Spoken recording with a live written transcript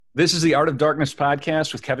This is the Art of Darkness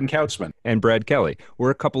podcast with Kevin Kautzman and Brad Kelly. We're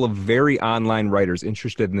a couple of very online writers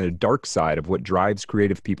interested in the dark side of what drives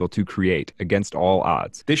creative people to create against all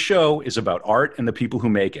odds. This show is about art and the people who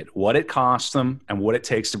make it, what it costs them, and what it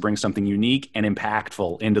takes to bring something unique and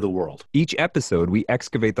impactful into the world. Each episode, we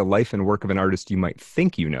excavate the life and work of an artist you might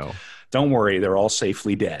think you know. Don't worry, they're all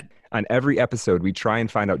safely dead. On every episode, we try and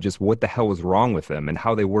find out just what the hell was wrong with them and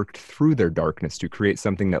how they worked through their darkness to create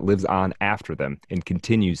something that lives on after them and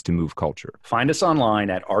continues to move culture. Find us online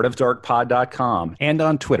at artofdarkpod.com and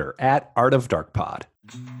on Twitter at artofdarkpod.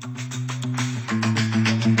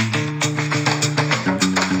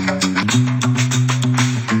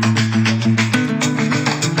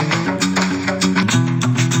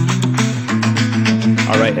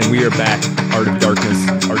 All right, and we are back. Art of Darkness,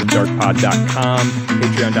 artofdarkpod.com,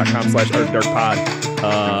 patreon.com/artofdarkpod,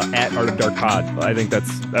 at artofdarkpod. I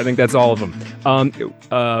think that's all of them.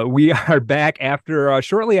 We are back after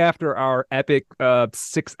shortly after our epic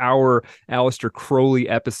 6-hour Aleister Crowley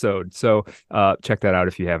episode. So check that out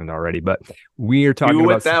if you haven't already. But we are talking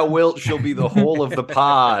about thou wilt shall be the whole of the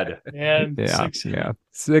pod. And yeah,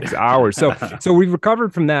 6 hours. So we've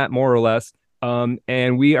recovered from that more or less.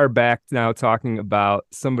 And we are back now talking about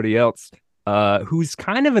somebody else who's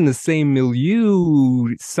kind of in the same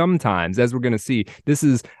milieu sometimes, as we're going to see. This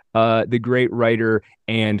is the great writer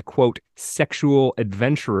and, quote, sexual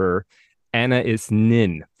adventurer, Anais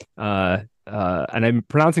Nin. And I'm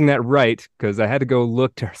pronouncing that right because I had to go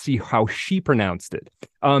look to see how she pronounced it.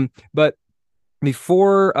 But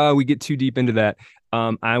before we get too deep into that,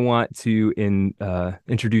 I want to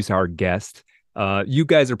introduce our guest. You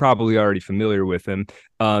guys are probably already familiar with him.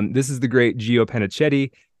 This is the great Gio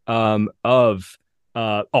Penichetti of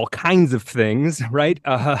all kinds of things, right?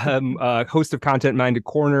 Host of Content Minded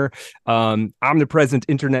Corner, omnipresent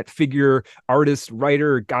internet figure, artist,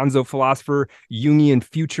 writer, gonzo philosopher, Jungian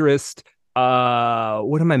futurist.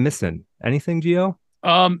 What am I missing? Anything, Gio?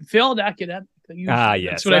 Failed academic.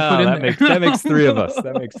 Yes. That's what I put in there. That makes three of us.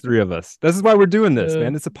 That makes three of us. This is why we're doing this,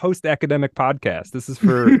 man. It's a post-academic podcast. This is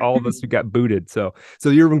for all of us who got booted. So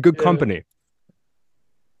you're in good company.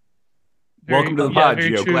 Welcome to the pod,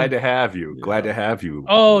 Gio. True. Glad to have you. Glad to have you.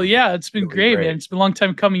 Oh yeah, it's been great, man. It's been a long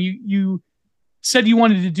time coming. You said you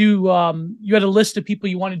wanted to do. You had a list of people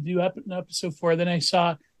you wanted to do an episode for. Then I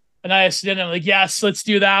saw an ISN. I'm like, yes, let's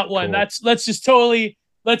do that one. Cool.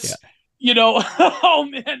 You know. Oh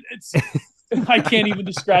man, it's. I can't even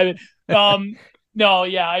describe it. No,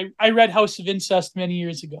 yeah, I read House of Incest many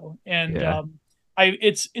years ago, and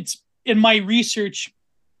it's in my research,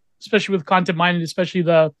 especially with Content Minded, especially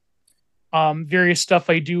the various stuff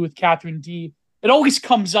I do with Catherine D. It always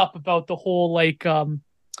comes up about the whole like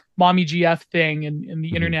mommy GF thing and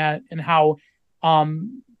the internet and how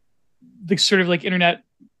the sort of like internet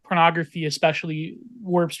pornography especially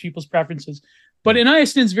warps people's preferences. But in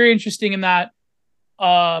ISN is very interesting in that.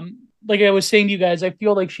 Like I was saying to you guys, I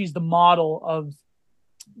feel like she's the model of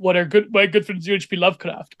what my good friend H.P.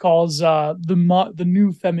 Lovecraft calls the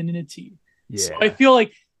new femininity. Yeah. So I feel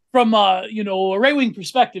like from a right-wing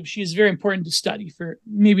perspective, she is very important to study for,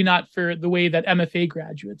 maybe not for the way that MFA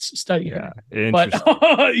graduates study her. But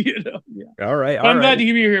All right. I'm glad to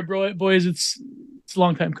hear you here, bro. Boys, it's a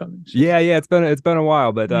long time coming. So. Yeah, it's been a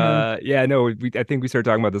while, but I think we started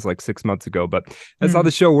talking about this like 6 months ago, but that's how the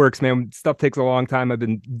show works, man. Stuff takes a long time. I've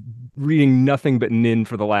been reading nothing but Nin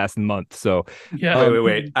for the last month, so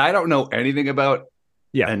wait. I don't know anything about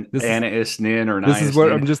Anais Nin or this is what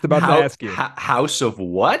Nin. I'm just about to ask you. House of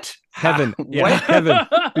what? Kevin. Kevin.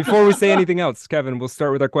 Before we say anything else, Kevin, we'll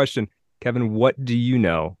start with our question. Kevin, what do you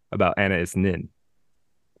know about Anais Nin?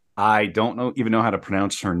 I don't even know how to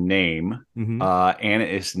pronounce her name.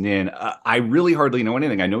 Anais Nin. I really hardly know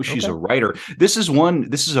anything. I know she's a writer. This is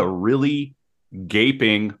a really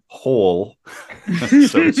gaping hole, so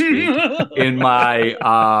to speak, in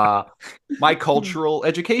my my cultural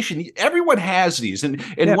education. Everyone has these, and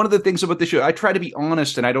one of the things about this show, I try to be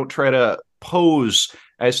honest, and I don't try to pose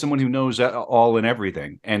as someone who knows all and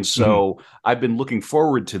everything. And so I've been looking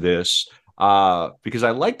forward to this because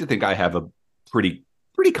I like to think I have a pretty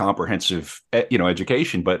comprehensive,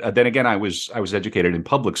 education. But then again, I was educated in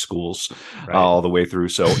public schools all the way through.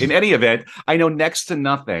 So in any event, I know next to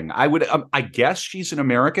nothing. I would, I guess she's an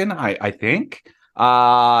American. I think,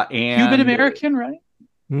 and Cuban American, right?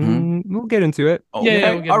 We'll get into it.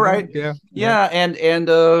 Okay. We'll all right. Yeah. And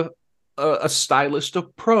a stylist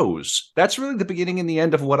of prose. That's really the beginning and the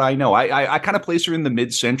end of what I know. I kind of place her in the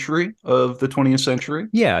mid-century of the 20th century.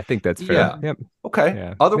 Yeah, I think that's fair. Yeah. Yep. Okay.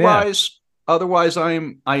 Yeah. Otherwise,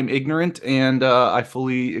 I'm ignorant, and I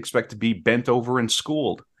fully expect to be bent over and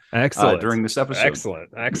schooled. Excellent. During this episode.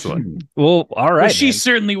 Excellent. Well, all right. Well, she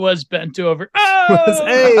certainly was bent over.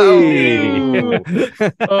 Hey!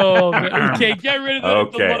 Oh, man. Okay, get rid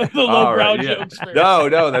of the low brow jokes first.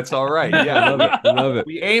 No, that's all right. Yeah, love it.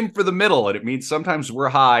 We aim for the middle, and it means sometimes we're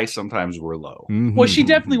high, sometimes we're low. Mm-hmm. Well, she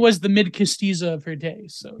definitely was the mid Castiza of her day.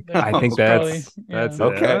 So I think that's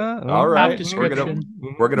okay. All right,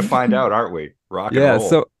 we're gonna find out, aren't we? Rock and roll.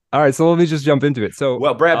 So all right, so let me just jump into it. So,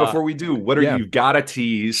 well, Brad, before we do, what are you gotta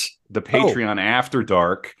tease the Patreon After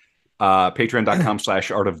Dark?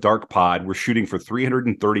 Patreon.com/Art of Dark Pod. We're shooting for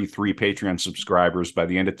 333 Patreon subscribers by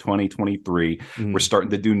the end of 2023. We're starting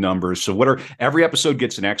to do numbers. So every episode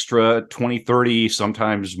gets an extra 20, 30,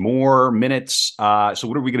 sometimes more minutes. So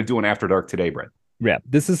what are we going to do on After Dark today, Brett? Yeah,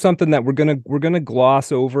 this is something that we're gonna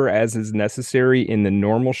gloss over as is necessary in the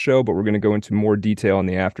normal show, but we're gonna go into more detail in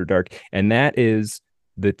the After Dark, and that is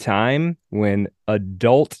the time when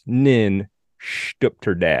adult Nin stooped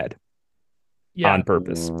her dad. On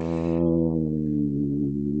purpose.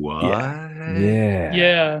 What?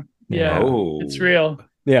 Yeah. Oh. It's real.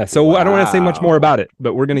 Yeah. So I don't want to say much more about it,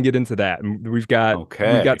 but we're going to get into that. And we've got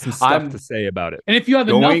some stuff to say about it. And if you have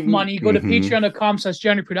enough money, go to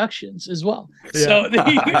patreon.com/Genre Productions as well. Yeah. So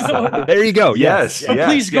there you go. Yes.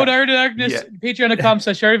 Please go to Art of Darkness,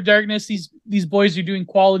 patreon.com/Art of Darkness. These boys are doing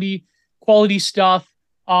quality stuff.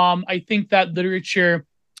 I think that literature,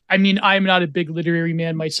 I mean, I'm not a big literary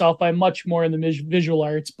man myself. I'm much more in the visual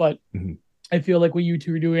arts, but I feel like what you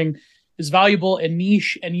two are doing is valuable and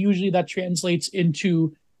niche, and usually that translates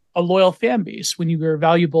into a loyal fan base when you are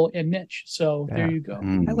valuable and niche. So there you go.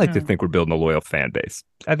 I like to think we're building a loyal fan base.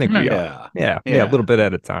 I think we are. Yeah, a little bit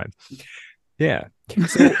at a time. Yeah.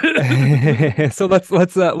 So let's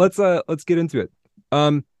get into it.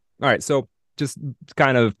 All right. So just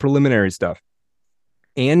kind of preliminary stuff.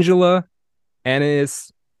 Angela,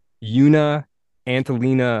 Anais, Una,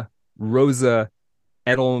 Anthelina, Rosa,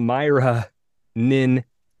 Edelmira, Nin,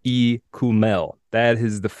 E. Kumel. That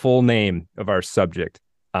is the full name of our subject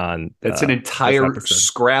on. That's an entire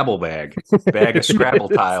Scrabble bag of Scrabble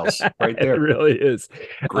tiles right there. It really is.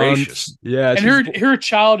 Gracious. Yeah. And her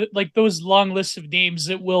child, like those long lists of names,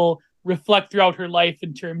 it will reflect throughout her life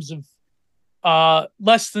in terms of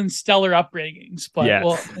less than stellar upbringings, but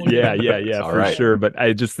for sure. But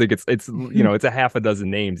I just think it's it's a half a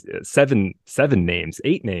dozen names, seven names,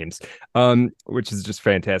 8 names, which is just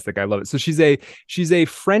fantastic. I love it. So she's a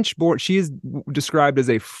French born. She is described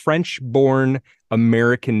as a French born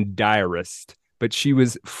American diarist, but she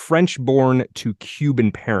was French born to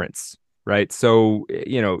Cuban parents, right? So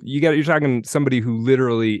you're talking somebody who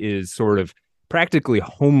literally is sort of practically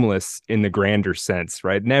homeless in the grander sense,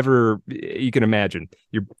 right? You can imagine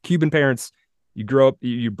your Cuban parents,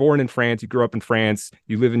 you're born in France, you grow up in France,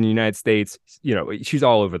 you live in the United States, she's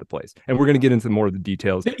all over the place. And we're going to get into more of the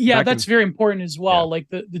details. Yeah, that's very important as well. Like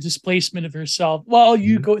the displacement of herself. Well,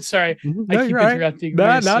 you go, sorry. I keep interrupting.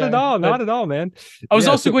 Not at all, man. I was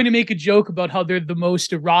also going to make a joke about how they're the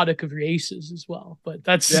most erotic of races as well, but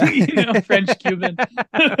that's, French Cuban.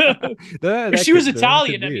 If she was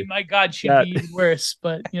Italian, I mean, my God, she'd be even worse,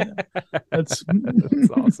 but that's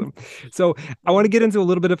awesome. So I want to get into a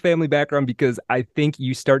little bit of family background because I think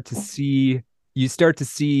you start to see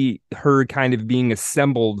her kind of being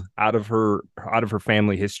assembled out of her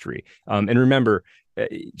family history. And remember,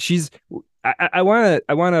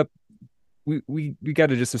 we got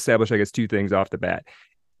to just establish, I guess, 2 things off the bat.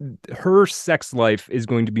 Her sex life is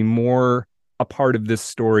going to be more a part of this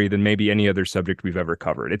story than maybe any other subject we've ever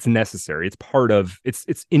covered. It's necessary. It's part of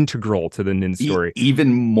it's integral to the Nin story.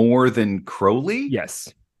 Even more than Crowley?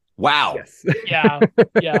 Yes. Wow.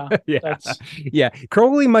 Yes. Yeah.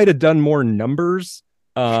 Crowley might have done more numbers,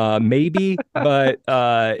 maybe, but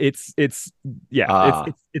it's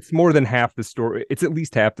more than half the story. It's at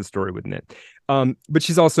least half the story with Nin. But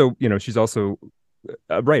she's also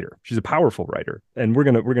a writer. She's a powerful writer, and we're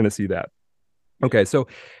gonna see that. Okay, so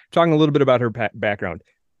talking a little bit about her background,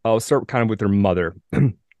 I'll start kind of with her mother,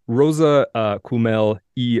 Rosa Kumel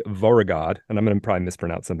E. Vorigod, and I'm gonna probably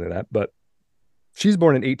mispronounce something like that, but she's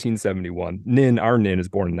born in 1871. Our Nin is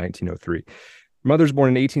born in 1903. Her mother's born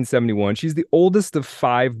in 1871. She's the oldest of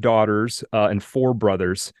 5 daughters and 4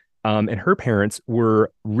 brothers. And her parents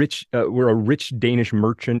were a rich Danish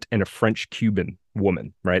merchant and a French Cuban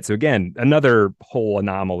woman, right? So again, another whole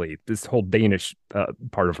anomaly. This whole Danish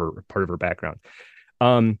part of her background.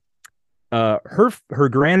 Her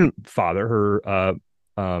grandfather,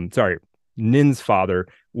 Nin's father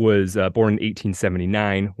was born in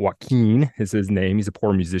 1879. Joaquin is his name. He's a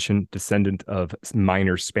poor musician, descendant of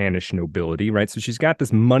minor Spanish nobility, right? So she's got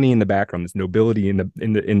this money in the background, this nobility in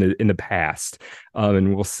the past,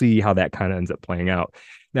 and we'll see how that kind of ends up playing out.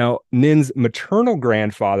 Now, Nin's maternal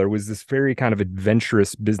grandfather was this very kind of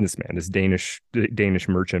adventurous businessman, this Danish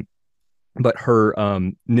merchant. But her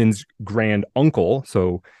Nin's grand uncle,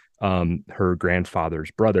 so her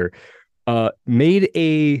grandfather's brother, made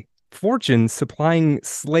a fortune supplying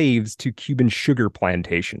slaves to Cuban sugar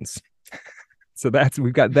plantations. So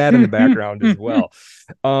we've got that in the background as well.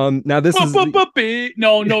 Now this is no,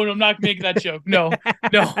 I'm not making that joke. No.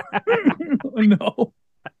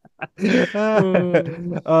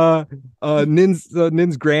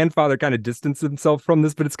 Nin's grandfather kind of distanced himself from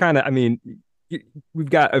this, but it's kind of, I mean, we've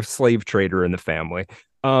got a slave trader in the family.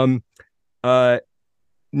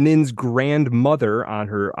 Nin's grandmother on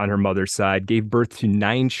her mother's side gave birth to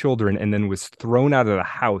 9 children and then was thrown out of the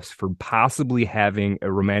house for possibly having a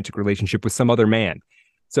romantic relationship with some other man.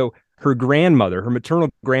 So her maternal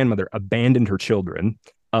grandmother, abandoned her children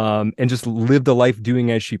and just lived a life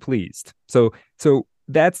doing as she pleased. So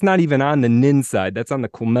that's not even on the Nin side. That's on the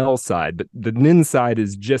Clymel side. But the Nin side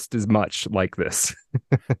is just as much like this.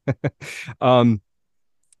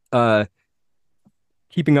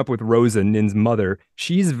 Keeping up with Rosa, Nin's mother,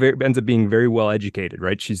 ends up being very well educated,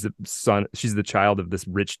 right? She's the child of this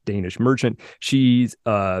rich Danish merchant. She's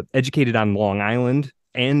educated on Long Island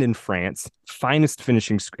and in France, in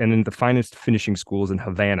the finest finishing schools in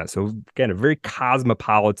Havana. So again, a very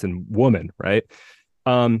cosmopolitan woman, right?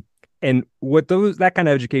 And what that kind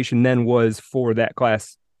of education then was for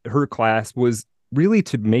her class was really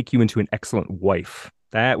to make you into an excellent wife.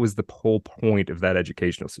 That was the whole point of that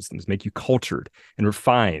educational system, is make you cultured and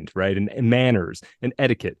refined, right? And manners and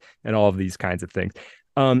etiquette and all of these kinds of things.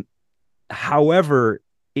 However,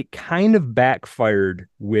 it kind of backfired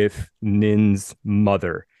with Nin's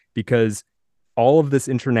mother, because all of this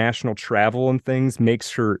international travel and things makes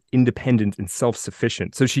her independent and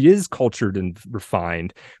self-sufficient. So she is cultured and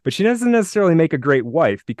refined, but she doesn't necessarily make a great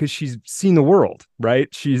wife because she's seen the world, right?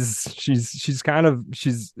 She's a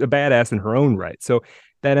badass in her own right. So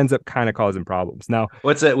that ends up kind of causing problems. Now,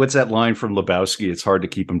 what's that line from Lebowski? It's hard to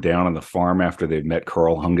keep them down on the farm after they've met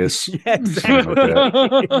Carl Hungus. Yeah, exactly.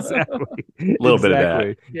 Exactly. A little bit of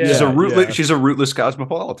that. Yeah. She's a rootless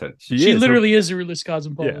cosmopolitan. She literally is a rootless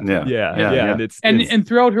cosmopolitan. Yeah. And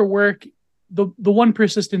throughout her work, the one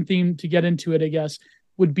persistent theme, to get into it, I guess,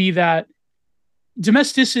 would be that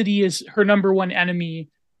domesticity is her number one enemy.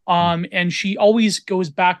 And she always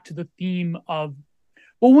goes back to the theme of,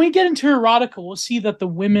 well, when we get into erotica, we'll see that the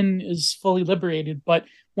women is fully liberated. But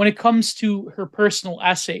when it comes to her personal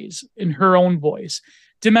essays in her own voice,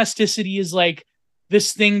 domesticity is like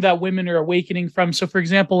this thing that women are awakening from. So, for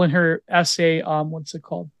example, in her essay, what's it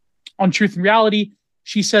called? On Truth and Reality,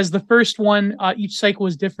 she says the first one, each cycle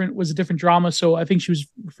was a different drama. So I think she was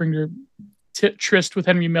referring to Tryst with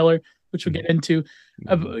Henry Miller, which we'll get into,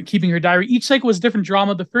 of keeping her diary. Each cycle was a different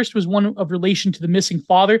drama. The first was one of relation to the missing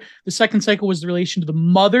father. The second cycle was the relation to the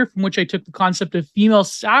mother, from which I took the concept of female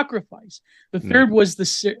sacrifice. The third was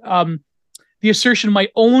the assertion of my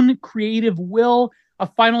own creative will. A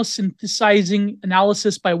final synthesizing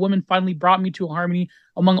analysis by a woman finally brought me to a harmony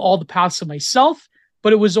among all the paths of myself.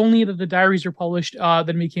 But it was only that the diaries were published that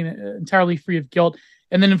it became entirely free of guilt.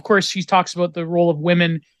 And then, of course, she talks about the role of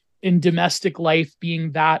women in domestic life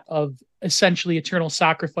being that of essentially eternal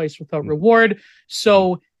sacrifice without reward.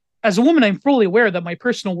 So as a woman, I'm fully aware that my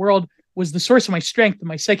personal world was the source of my strength and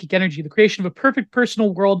my psychic energy. The creation of a perfect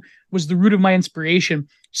personal world was the root of my inspiration.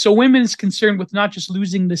 So women is concerned with not just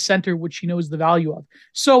losing the center, which she knows the value of.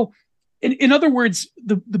 So in other words,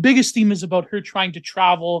 the biggest theme is about her trying to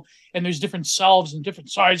travel, and there's different selves and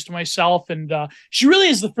different sides to myself. And she really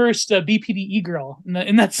is the first BPDE girl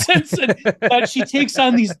in that sense, that she takes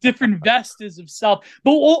on these different vestas of self.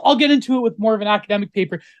 But I'll get into it with more of an academic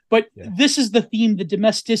paper. But this is the theme, the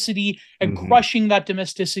domesticity, and crushing that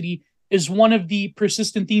domesticity is one of the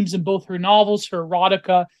persistent themes in both her novels, her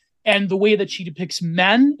erotica, and the way that she depicts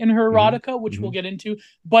men in her erotica, which we'll get into.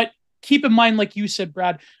 But keep in mind, like you said,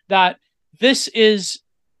 Brad, that this is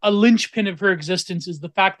a linchpin of her existence, is the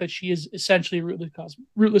fact that she is essentially a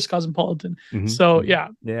rootless cosmopolitan. So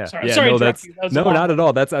sorry no, not at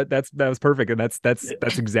all. That was perfect, and that's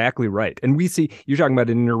exactly right. And we see, you're talking about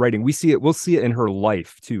it in her writing. We'll see it in her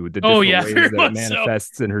life too. The different ways that it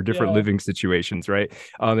manifests in her different living situations. Right.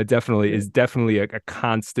 It definitely is a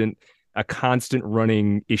constant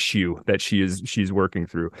running issue that she's working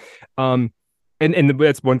through. And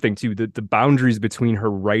that's one thing too. The boundaries between her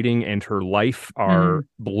writing and her life are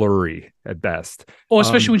blurry at best. Oh,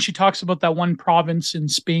 especially when she talks about that one province in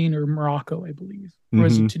Spain or Morocco, I believe, or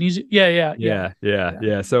is it Tunisia?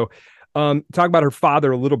 Yeah. So, talk about her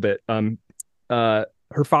father a little bit. Her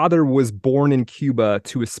father was born in Cuba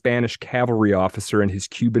to a Spanish cavalry officer and his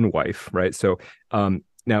Cuban wife, right? So,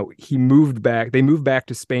 Now he moved back. They moved back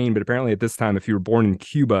to Spain, but apparently at this time, if you were born in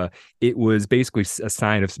Cuba, it was basically a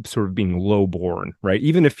sign of sort of being low-born, right?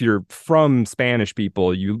 Even if you're from Spanish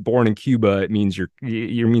people, you born in Cuba, it means you're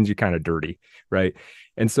kind of dirty, right?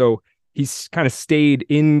 And so he's kind of stayed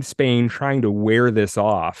in Spain, trying to wear this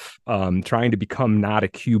off, trying to become not a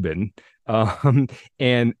Cuban,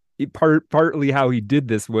 and partly how he did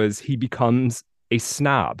this was he becomes a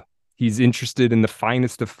snob. He's interested in the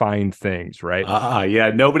finest of fine things, right? Yeah.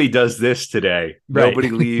 Nobody does this today. Right. Nobody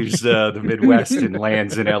leaves the Midwest and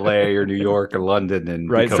lands in LA or New York or London and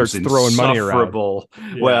starts throwing money around.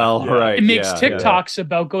 Yeah, well, yeah. Right. It makes TikToks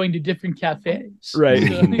about going to different cafes. Right.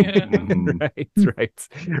 So,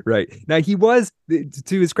 right. Now he was,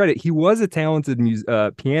 to his credit, he was a talented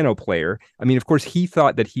piano player. I mean, of course, he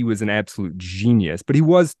thought that he was an absolute genius, but he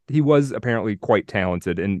was apparently quite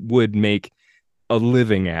talented and would make a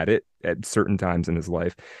living at it at certain times in his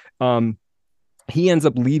life. He ends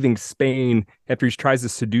up leaving Spain after he tries to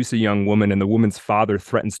seduce a young woman, and the woman's father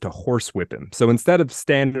threatens to horsewhip him. So instead of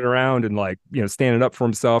standing around and standing up for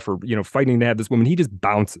himself or fighting to have this woman, he just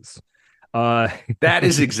bounces. That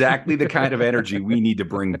is exactly the kind of energy we need to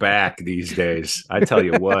bring back these days. I tell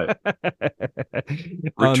you what.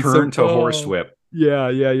 Return to horsewhip.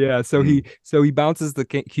 Yeah. So he bounces to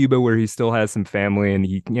Cuba, where he still has some family, and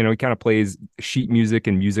he kind of plays sheet music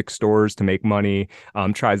in music stores to make money,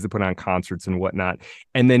 tries to put on concerts and whatnot.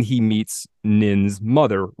 And then he meets Nin's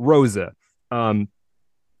mother, Rosa.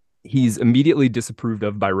 He's immediately disapproved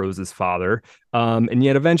of by Rosa's father. And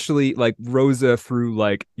yet eventually, like, Rosa, through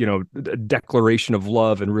a declaration of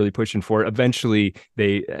love and really pushing for it, eventually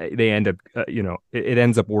they end up, it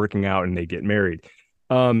ends up working out and they get married.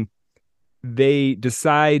 They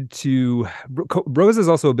decide to, Rosa's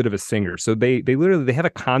also a bit of a singer. So they literally have a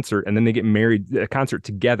concert, and then they get married, a concert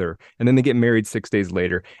together, and then they get married 6 days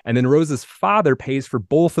later. And then Rosa's father pays for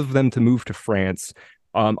both of them to move to France,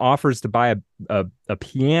 offers to buy a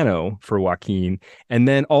piano for Joaquin, and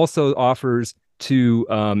then also offers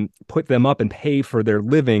to put them up and pay for their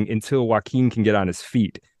living until Joaquin can get on his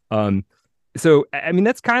feet. So, I mean,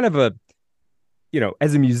 that's kind of a,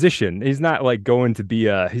 as a musician, he's not like going to be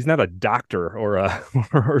he's not a doctor or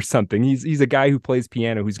or something. He's a guy who plays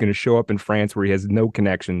piano, who's going to show up in France where he has no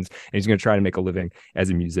connections, and he's going to try to make a living as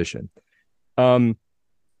a musician.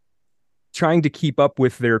 Trying to keep up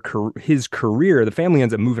with his career, the family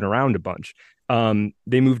ends up moving around a bunch.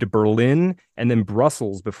 They moved to Berlin and then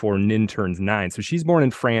Brussels before Nin turns 9. So she's born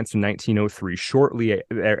in France in 1903, shortly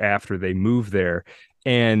after they moved there.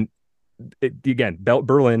 And again,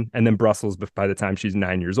 Berlin and then Brussels by the time she's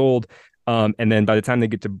 9 years old. And then by the time they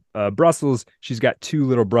get to Brussels, she's got 2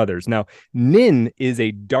 little brothers. Now, Nin is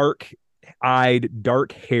a dark-eyed,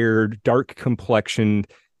 dark-haired, dark-complexioned,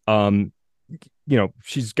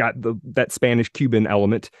 she's got that Spanish-Cuban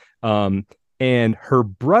element. And her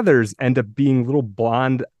brothers end up being little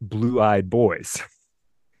blonde, blue-eyed boys.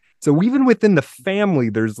 So even within the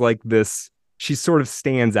family, there's like this, she sort of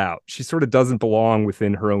stands out. She sort of doesn't belong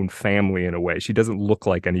within her own family in a way. She doesn't look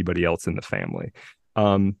like anybody else in the family.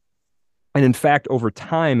 And in fact, over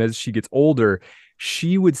time, as she gets older,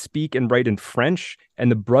 she would speak and write in French,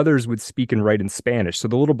 and the brothers would speak and write in Spanish. So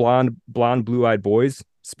the little blonde, blue-eyed boys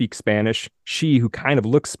speak Spanish. She, who kind of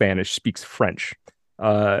looks Spanish, speaks French.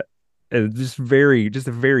 Just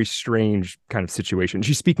a very strange kind of situation.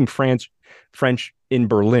 She's speaking French in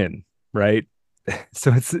Berlin, right?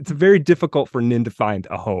 So it's very difficult for Nin to find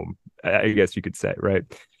a home, I guess you could say, right?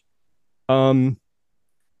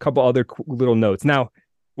 Couple other little notes. Now,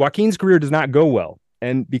 Joaquin's career does not go well,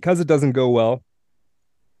 and because it doesn't go well,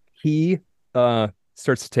 he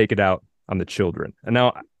starts to take it out on the children. And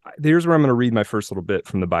now, here's where I'm going to read my first little bit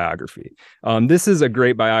from the biography. This is a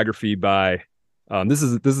great biography by. This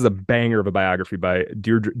is a banger of a biography by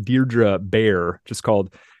Deirdre Baer, just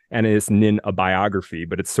called Anais Nin, a biography,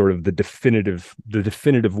 but it's sort of the definitive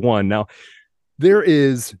one. Now, there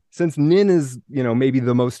is, since Nin is, maybe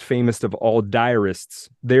the most famous of all diarists,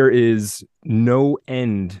 there is no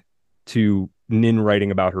end to Nin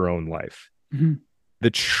writing about her own life. Mm-hmm. The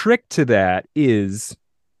trick to that is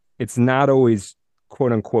it's not always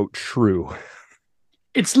quote unquote true.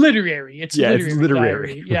 It's literary. It's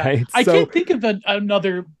literary. Yeah. Right? I can't think of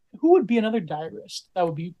another. Who would be another diarist that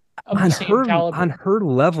would be of the same caliber? On her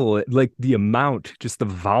level, like the amount, just the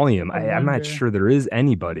volume. I'm not sure there is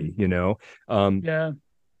anybody,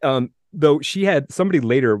 Though she had somebody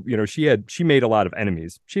later, she made a lot of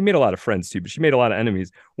enemies. She made a lot of friends too, but she made a lot of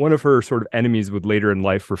enemies. One of her sort of enemies would later in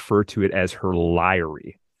life refer to it as her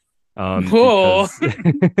liary. Because,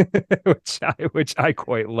 which I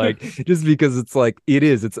quite like, just because it's like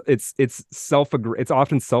it's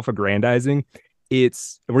often self-aggrandizing,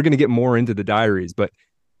 we're going to get more into the diaries, but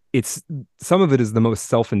some of it is the most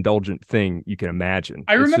self-indulgent thing you can imagine.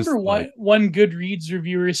 I remember one Goodreads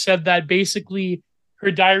reviewer said that basically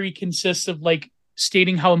her diary consists of like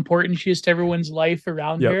stating how important she is to everyone's life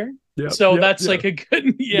around her. So that's like a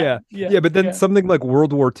good but then something like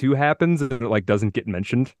World War II happens and it like doesn't get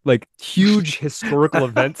mentioned. Like huge historical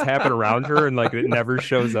events happen around her and like it never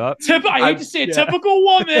shows up. I hate to say it, typical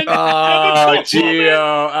woman. Gio.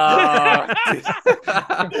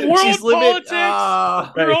 World politics,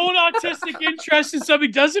 her own autistic interest in something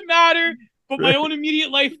doesn't matter. But my own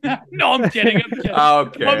immediate life. No, I'm kidding.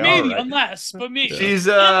 Okay, but maybe, unless. But maybe. She's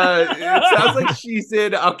it sounds like she's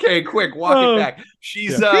in. Okay, quick, walk it back.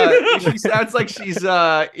 She's she sounds like she's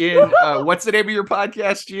in. What's the name of your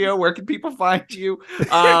podcast, Gio? Where can people find you?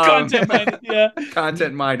 Content minded. Yeah.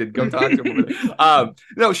 Content minded. Go talk to her.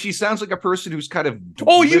 No, she sounds like a person who's kind of.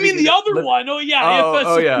 Oh, you mean the other one? Oh yeah.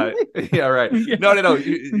 Oh yeah. Yeah. Right. Yeah. No.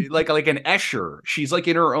 Like an Escher. She's like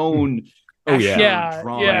in her own. True.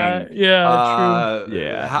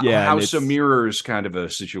 House of Mirrors kind of a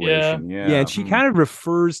situation. And she kind of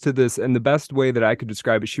refers to this, and the best way that I could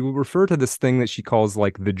describe it, she will refer to this thing that she calls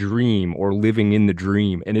like the dream or living in the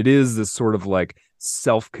dream, and it is this sort of like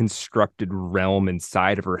self-constructed realm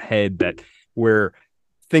inside of her head that where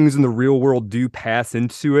things in the real world do pass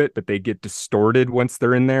into it, but they get distorted once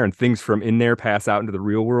they're in there, and things from in there pass out into the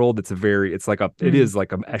real world. It is like an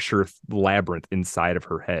Escher labyrinth inside of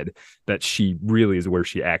her head that she really is where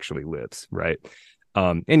she actually lives, right?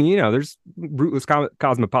 And there's Rootless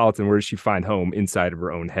Cosmopolitan. Where does she find home? Inside of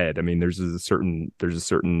her own head. I mean, there's a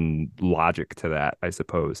certain logic to that, I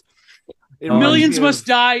suppose. Millions must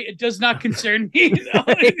die. It does not concern me.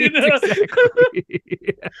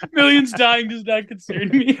 Millions dying does not concern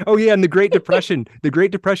me. Oh yeah, and the Great Depression.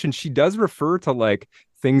 She does refer to like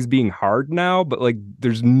things being hard now, but like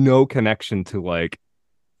there's no connection to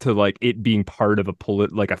it being part of a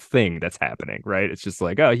thing that's happening, right? It's just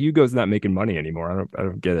like, oh, Hugo's not making money anymore. I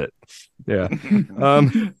don't get it. Yeah.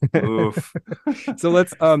 Oof. So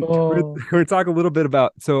let's we're gonna talk a little bit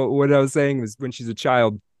about. So what I was saying was when she's a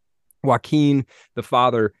child, Joaquin, the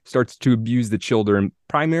father, starts to abuse the children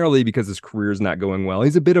primarily because his career is not going well.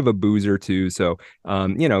 He's a bit of a boozer too, so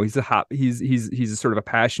he's a sort of a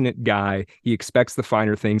passionate guy. He expects the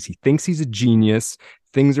finer things. He thinks he's a genius.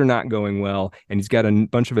 Things are not going well, and he's got a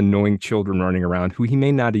bunch of annoying children running around who he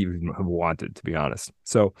may not even have wanted, to be honest.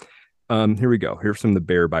 So, here we go. Here's from the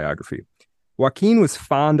Bear biography. Joaquin was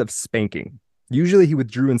fond of spanking. Usually he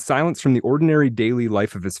withdrew in silence from the ordinary daily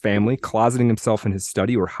life of his family, closeting himself in his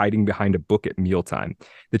study or hiding behind a book at mealtime.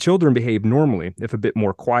 The children behaved normally, if a bit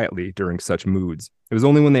more quietly, during such moods. It was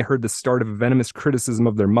only when they heard the start of a venomous criticism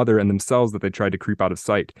of their mother and themselves that they tried to creep out of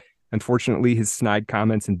sight. Unfortunately, his snide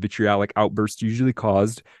comments and vitriolic outbursts usually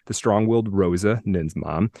caused the strong-willed Rosa, Nin's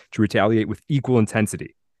mom, to retaliate with equal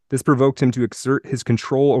intensity. This provoked him to exert his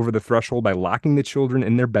control over the threshold by locking the children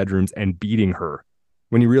in their bedrooms and beating her.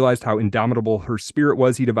 When he realized how indomitable her spirit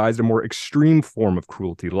was, he devised a more extreme form of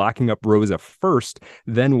cruelty, locking up Rosa first,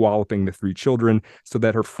 then walloping the three children so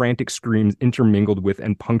that her frantic screams intermingled with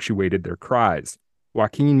and punctuated their cries.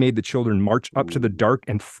 Joaquin made the children march up to the dark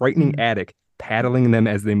and frightening attic, paddling them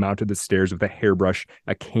as they mounted the stairs with a hairbrush,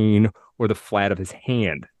 a cane, or the flat of his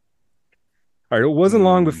hand. All right, it wasn't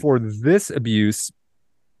long before this abuse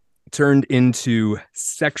turned into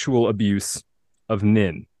sexual abuse of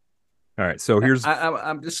Nin. All right, so here's.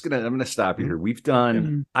 I'm gonna stop you here. We've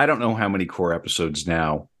done I don't know how many core episodes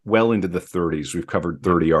now, well into the 30s. We've covered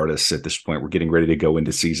 30 artists at this point. We're getting ready to go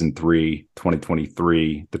into season 3,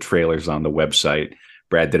 2023. The trailer's on the website.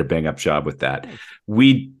 Brad did a bang up job with that.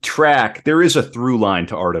 We track. There is a through line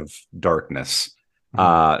to Art of Darkness,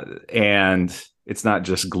 and it's not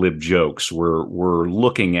just glib jokes. We're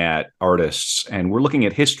looking at artists and we're looking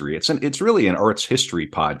at history. It's really an arts history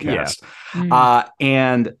podcast,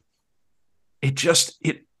 and.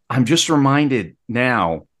 I'm just reminded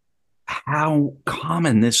now how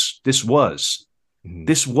common this was.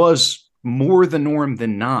 This was more the norm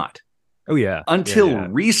than not. Oh yeah. Until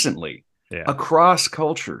recently, across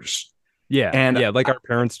cultures. Yeah. And like our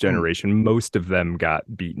parents' generation, most of them got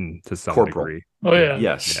beaten to some degree. Oh yeah.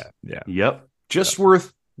 Yes. Yeah. Yep. Just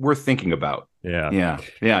worth thinking about. Yeah.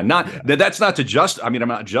 That's not to just. I mean, I'm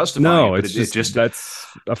not justifying. No, it's just that's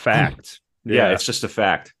a fact. Yeah, it's just a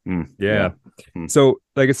fact. So,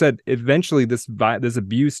 like I said, eventually this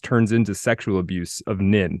abuse turns into sexual abuse of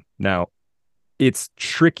Nin. Now, it's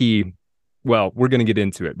tricky. Well, we're going to get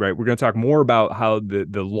into it, right? We're going to talk more about how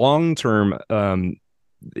the long-term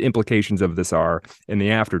implications of this are in the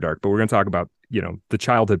After Dark, but we're going to talk about, the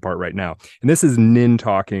childhood part right now. And this is Nin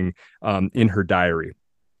talking in her diary.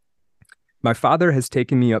 My father has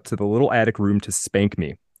taken me up to the little attic room to spank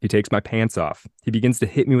me. He takes my pants off. He begins to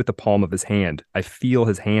hit me with the palm of his hand. I feel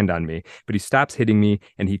his hand on me, but he stops hitting me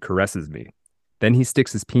and he caresses me. Then he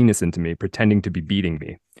sticks his penis into me, pretending to be beating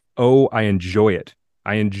me. Oh, I enjoy it.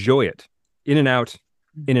 I enjoy it. In and out,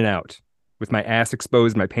 in and out. With my ass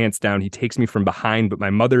exposed, my pants down, he takes me from behind, but my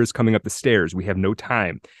mother is coming up the stairs. We have no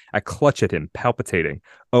time. I clutch at him, palpitating.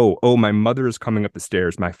 Oh, my mother is coming up the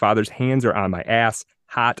stairs. My father's hands are on my ass.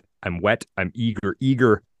 Hot. I'm wet. I'm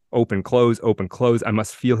eager. Open, close. I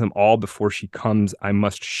must feel him all before she comes. I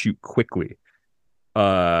must shoot quickly.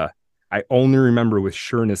 I only remember with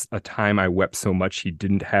sureness a time I wept so much he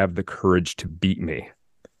didn't have the courage to beat me.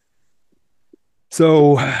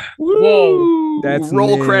 So, whoa, that's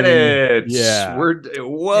roll credits. Yeah. Let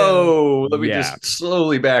me just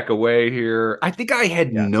slowly back away here. I think I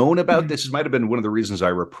had known about this. This might have been one of the reasons I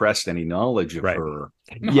repressed any knowledge of her.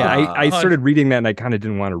 Yeah, I started reading that and I kind of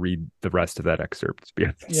didn't want to read the rest of that excerpt, to be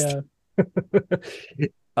honest.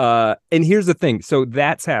 Yeah. And here's the thing. So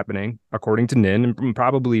that's happening, according to Nin, and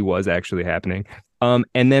probably was actually happening. And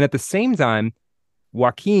then at the same time,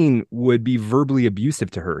 Joaquin would be verbally abusive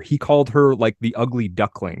to her. He called her like the ugly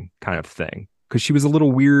duckling kind of thing because she was a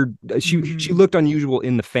little weird. She looked unusual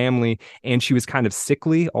in the family, and she was kind of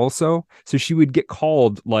sickly also. So she would get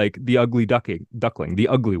called like the ugly duckling, the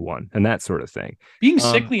ugly one, and that sort of thing. Being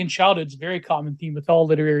sickly in childhood is a very common theme with all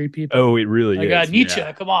literary people. Oh, it really is. Nietzsche,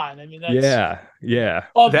 come on. I mean, that's... Yeah.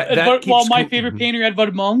 My favorite painter,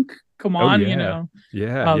 Edvard Munch. Come on, you know.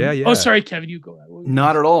 Yeah. Oh, sorry, Kevin, you go.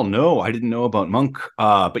 Not at all. No, I didn't know about Munch.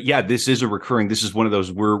 But yeah, this is one of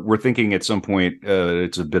those we're thinking at some point,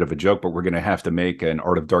 it's a bit of a joke, but we're going to have to make an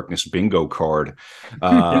Art of Darkness bingo card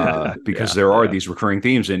because there are these recurring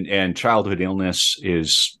themes, and childhood illness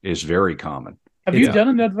is very common. Have you done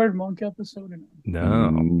an Edvard Munch episode?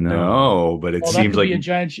 No, but it seems like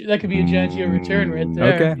that could be a giant Geo return right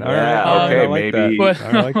there. Okay, all right. Okay, maybe.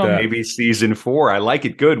 I like that. Maybe season 4. I like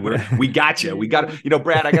it. Good. We got you. We got.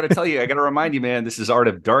 Brad. I got to tell you. I got to remind you, man. This is Art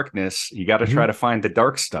of Darkness. You got to try to find the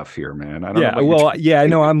dark stuff here, man. I don't know. I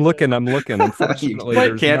know. I'm looking. Unfortunately,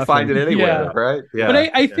 you can't find it anywhere, right? Yeah. But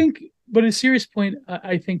I think. But a serious point,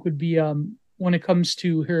 I think, would be when it comes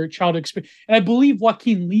to her childhood experience. And I believe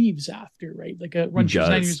Joaquin leaves after, right? Like when she was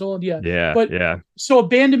 9 years old. Yeah. So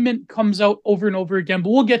abandonment comes out over and over again,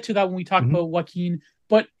 but we'll get to that when we talk about Joaquin.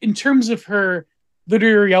 But in terms of her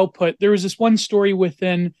literary output, there was this one story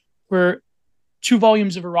within her 2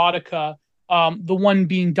 volumes of erotica, the one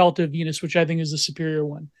being Delta Venus, which I think is the superior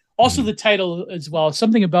one. Also the title as well.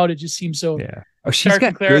 Something about it just seems so... Yeah. Oh, she's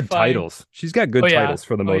got good titles. She's got good titles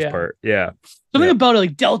for the most part. Yeah. Something about it,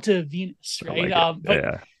 like Delta Venus, right?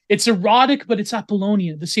 But it's erotic, but it's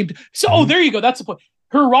Apollonian at the same time. So, there you go. That's the point.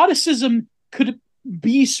 Her eroticism could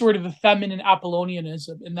be sort of a feminine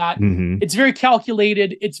Apollonianism in that it's very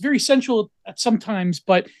calculated. It's very sensual at sometimes,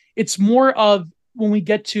 but it's more of when we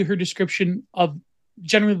get to her description of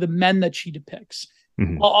generally the men that she depicts.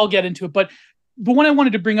 I'll get into it, but the one I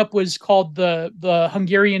wanted to bring up was called the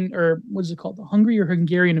Hungarian, or what is it called? The Hungry or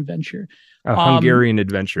Hungarian Adventure? Hungarian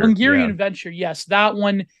Adventure. Hungarian Adventure. Yes, that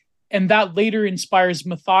one. And that later inspires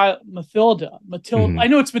Matilda. I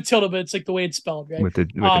know it's Matilda, but it's like the way it's spelled, right? With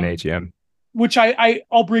an H, yeah. Which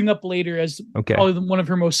I'll bring up later as probably one of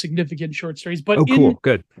her most significant short stories. But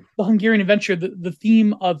good. The Hungarian Adventure, the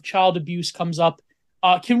theme of child abuse comes up.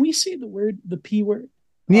 Can we say the P word?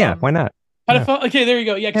 Yeah, why not? Okay, there you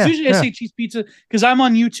go. Yeah, because usually I say cheese pizza because I'm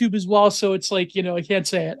on YouTube as well, so it's like, I can't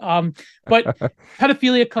say it. But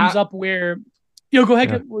pedophilia comes up where, go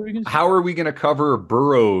ahead. Yeah. How are we going to cover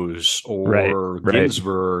Burroughs or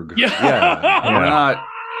Ginsberg? We're not.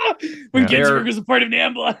 When Ginsberg was a part of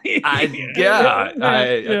NAMBLA.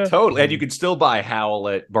 Totally. And you can still buy Howl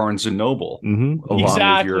at Barnes and Noble along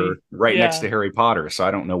with your next to Harry Potter. So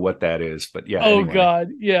I don't know what that is, but anyway. God.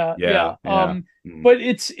 Yeah. But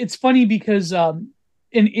it's funny because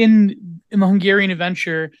in the Hungarian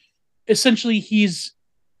Adventure, essentially he's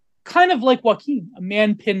kind of like Joaquin, a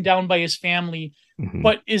man pinned down by his family,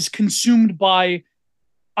 but is consumed by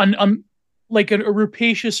a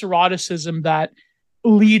rapacious eroticism that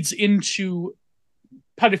leads into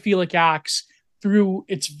pedophilic acts through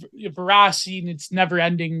its veracity and its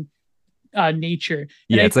never-ending nature.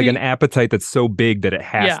 And it's like an appetite that's so big that it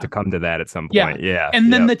has to come to that at some point.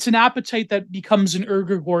 And then it's an appetite that becomes an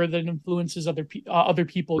egregore that influences other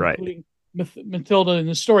people, including Matilda in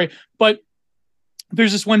the story. But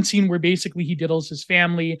there's this one scene where basically he diddles his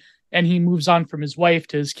family and he moves on from his wife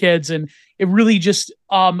to his kids, and it really just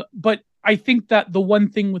but I think that the one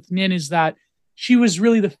thing with Nin is that she was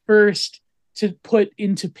really the first to put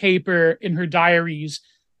into paper in her diaries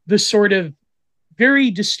the sort of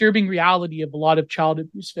very disturbing reality of a lot of child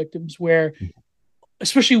abuse victims where,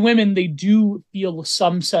 especially women, they do feel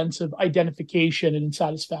some sense of identification and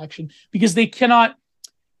satisfaction because they cannot,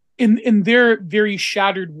 in their very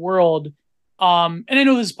shattered world, and I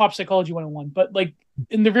know this is pop psychology 101, but like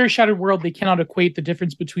in their very shattered world, they cannot equate the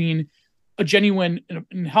difference between a genuine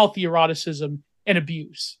and healthy eroticism and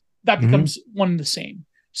abuse. That becomes one and the same.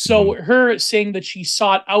 So her saying that she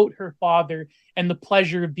sought out her father and the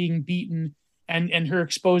pleasure of being beaten and her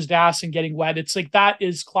exposed ass and getting wet, it's like, that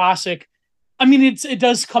is classic. I mean, it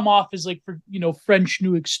does come off as like, for, French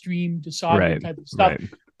New Extreme sodomy type of stuff,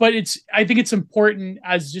 but I think it's important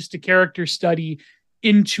as just a character study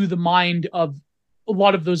into the mind of a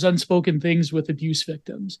lot of those unspoken things with abuse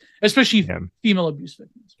victims, especially female abuse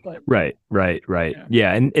victims. But right.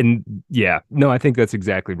 Yeah. And no, I think that's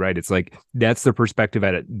exactly right. It's like, that's the perspective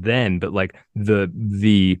at it then, but like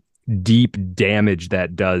the deep damage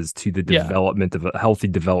that does to the development of a healthy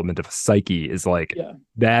development of a psyche is like,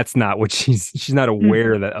 that's not what she's not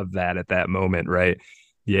aware of that at that moment. Right.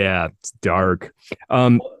 Yeah. It's dark.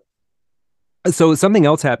 So something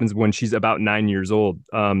else happens when she's about 9 years old,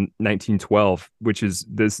 1912, which is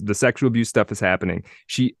the sexual abuse stuff is happening.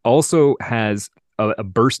 She also has a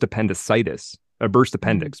burst appendicitis, a burst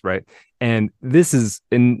appendix, right? And this is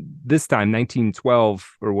in this time,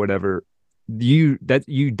 1912 or whatever, you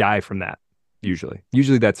die from that usually.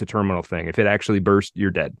 Usually that's a terminal thing. If it actually burst,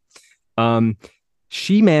 you're dead.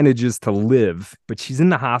 She manages to live, but she's in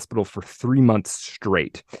the hospital for 3 months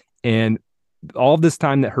straight. And all this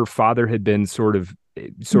time that her father had been sort of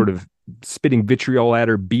spitting vitriol at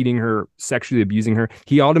her, beating her, sexually abusing her,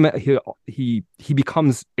 he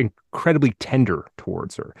becomes incredibly tender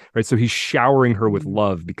towards her, right? So he's showering her with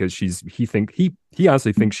love because he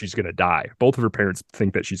honestly thinks she's going to die. Both of her parents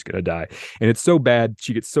think that she's going to die. And it's so bad.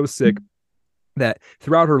 She gets so sick that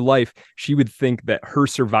throughout her life, she would think that her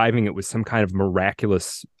surviving it was some kind of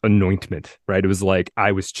miraculous anointment, right? It was like,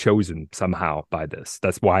 I was chosen somehow by this.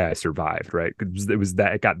 That's why I survived, right?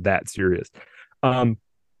 It got that serious. And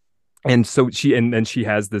so she's able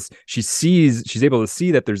to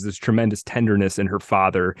see that there's this tremendous tenderness in her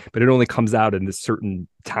father, but it only comes out in this certain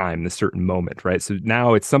time, this certain moment, right? So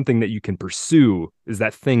now it's something that you can pursue, is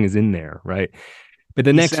that thing is in there, right? But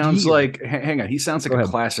he sounds like a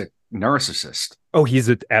classic narcissist. Oh, he's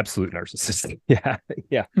an absolute narcissist.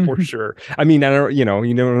 Yeah, for sure. I mean, I don't, you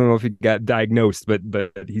don't know if he got diagnosed, but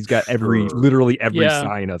he's got literally every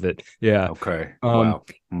sign of it. Yeah. Okay. Wow.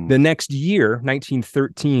 The next year,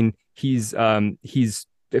 1913, he's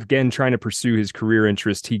again trying to pursue his career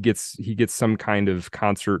interest. He gets some kind of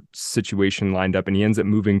concert situation lined up, and he ends up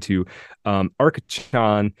moving to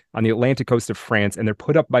Arcachon on the Atlantic coast of France, and they're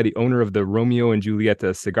put up by the owner of the Romeo and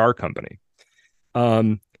Julieta cigar company.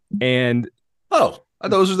 And those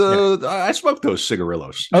are I smoked those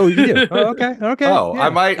cigarillos. Oh, you do? Oh, okay. Oh, yeah.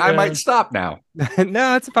 I might stop now.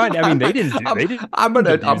 No, it's fine. I mean, they didn't. I'm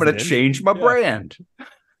gonna change my brand.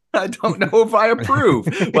 I don't know if I approve,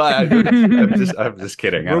 but I'm just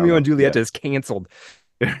kidding. Romeo and Julieta is canceled.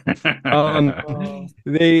 They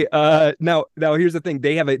now here's the thing.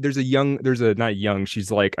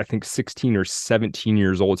 She's like, I think 16 or 17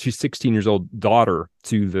 years old. She's 16 years old, daughter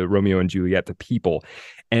to the Romeo and Julieta people.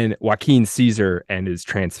 And Joaquin sees her and is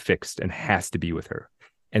transfixed and has to be with her.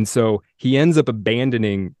 And so he ends up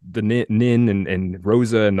abandoning the Nin and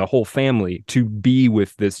Rosa and the whole family to be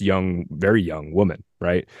with this very young woman,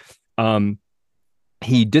 right?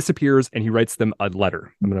 He disappears and he writes them a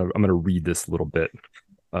letter. I'm gonna read this a little bit.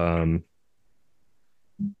 No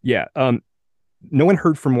one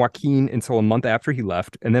heard from Joaquin until a month after he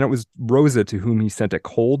left, and then it was Rosa to whom he sent a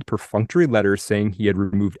cold, perfunctory letter saying he had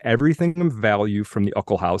removed everything of value from the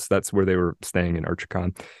Uccle house. That's where they were staying in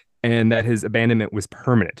Archicon, and that his abandonment was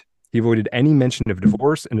permanent. He avoided any mention of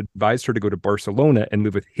divorce and advised her to go to Barcelona and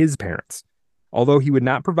live with his parents. Although he would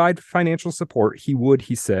not provide financial support, he would,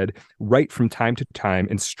 he said, write from time to time,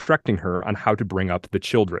 instructing her on how to bring up the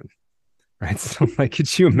children. Right. So, like,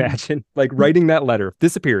 could you imagine, like, writing that letter,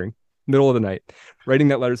 disappearing, middle of the night, writing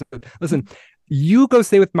that letter? Listen, you go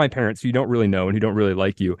stay with my parents who you don't really know and who don't really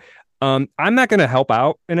like you. I'm not going to help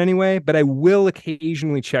out in any way, but I will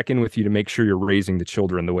occasionally check in with you to make sure you're raising the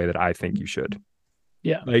children the way that I think you should.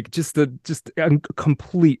 Yeah. Like, just a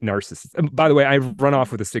complete narcissist. And by the way, I've run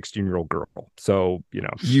off with a 16-year-old girl. So,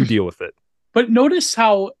 you deal with it. But notice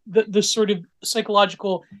how the sort of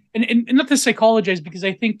psychological and not to psychologize, because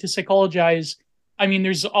I think to psychologize, I mean,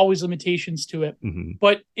 there's always limitations to it,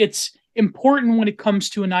 but it's important when it comes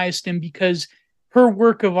to Anais Nin because her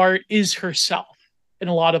work of art is herself in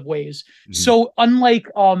a lot of ways. So unlike,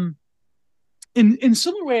 in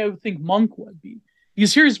similar way, I would think Monk would be,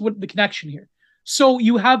 because here's what the connection here. So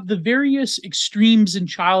you have the various extremes in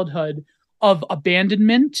childhood of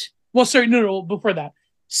abandonment. Well, sorry, no, before that,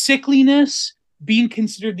 sickliness, being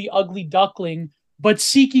considered the ugly duckling, but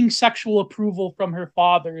seeking sexual approval from her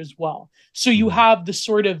father as well. So you have the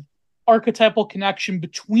sort of archetypal connection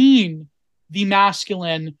between the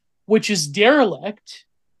masculine, which is derelict,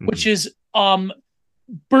 which is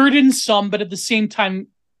burdensome, but at the same time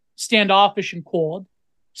standoffish and cold.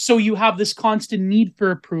 So you have this constant need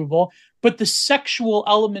for approval, but the sexual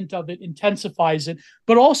element of it intensifies it.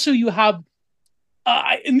 But also you have,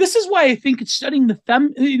 and this is why I think it's studying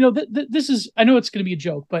the this is, I know it's going to be a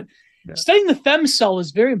joke, but studying the fem cell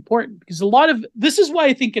is very important, because this is why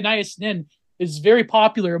I think Anais Nin is very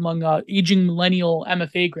popular among aging millennial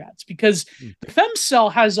MFA grads, because the fem cell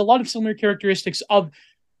has a lot of similar characteristics of,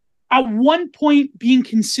 at one point, being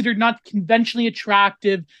considered not conventionally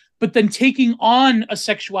attractive, but then taking on a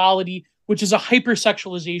sexuality, which is a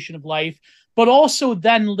hypersexualization of life, but also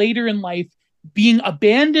then later in life being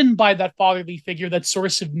abandoned by that fatherly figure, that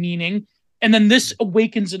source of meaning. And then this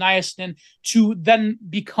awakens Anais Nin to then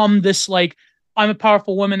become this, like, I'm a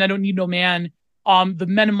powerful woman, I don't need no man. The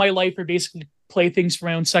men in my life are basically playthings for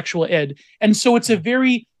my own sexual id. And so it's a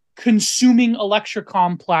very consuming Electra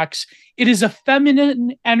complex. It is a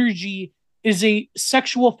feminine energy, is a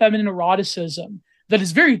sexual feminine eroticism that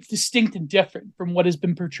is very distinct and different from what has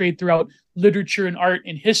been portrayed throughout literature and art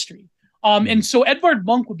and history. And so Edvard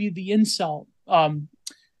Munch would be the incel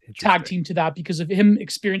tag team to that, because of him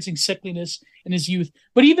experiencing sickliness in his youth.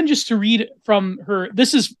 But even just to read from her,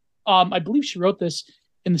 this is, I believe she wrote this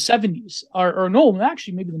in the 70s, or no,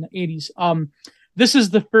 actually maybe in the 80s. This is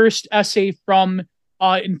the first essay from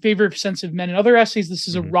In Favor of Sensitive Men and Other Essays. This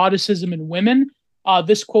is Eroticism in Women.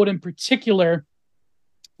 This quote in particular,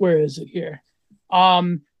 where is it here?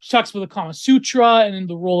 She talks about the Kama Sutra and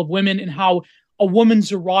the role of women, and how a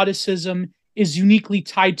woman's eroticism is uniquely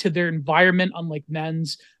tied to their environment, unlike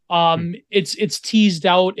men's. It's teased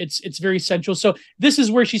out. It's very central. So this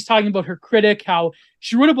is where she's talking about her critic, how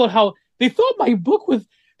she wrote about how they thought my diary with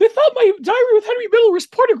Henry Middle was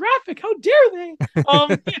pornographic. How dare they?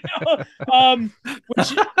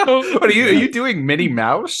 What are you doing, Minnie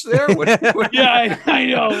Mouse there? What? Yeah, I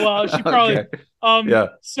know. Well, she probably. Okay.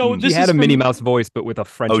 So she had a Minnie Mouse voice, but with a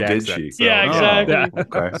French accent. Did she? So. Yeah, exactly.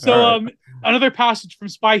 Okay. So, another passage from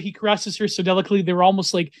Spy, he caresses her so delicately they were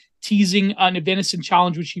almost like teasing an evanescent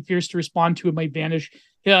challenge which she fears to respond to. It might vanish.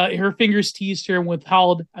 Her fingers teased her and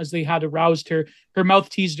withheld as they had aroused her. Her mouth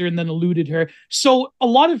teased her and then eluded her. So a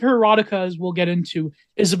lot of her erotica, as we'll get into,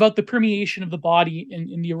 is about the permeation of the body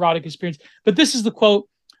in the erotic experience. But this is the quote.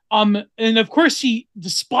 And of course, she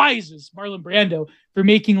despises Marlon Brando for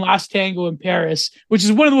making Last Tango in Paris, which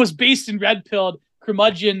is one of the most based and red-pilled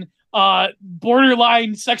curmudgeon,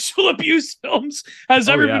 borderline sexual abuse films has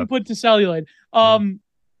ever been put to celluloid.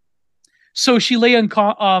 So she lay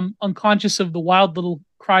unconscious of the wild little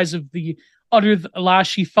cries of the uttered alas.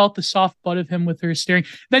 She felt the soft butt of him with her staring.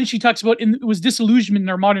 Then she talks about, it was disillusionment in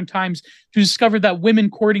our modern times to discover that women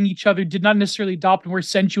courting each other did not necessarily adopt more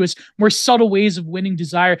sensuous, more subtle ways of winning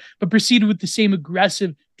desire, but proceeded with the same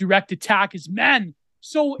aggressive, direct attack as men.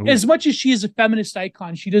 So as much as she is a feminist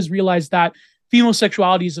icon, she does realize that female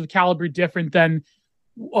sexuality is of a caliber different than,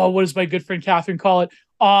 what does my good friend Catherine call it?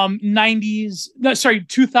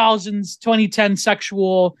 2000s, 2010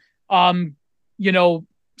 sexual,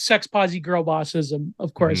 sex posy girl bossism,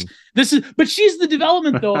 of course. But she's the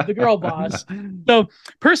development, though, of the girl boss. So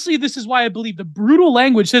personally, this is why I believe the brutal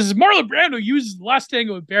language says Marlon Brando uses The Last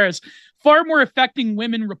Tango in Paris, far more affecting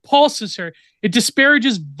women, repulses her. It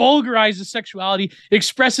disparages, vulgarizes sexuality. It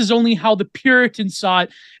expresses only how the Puritans saw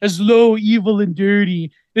it, as low, evil, and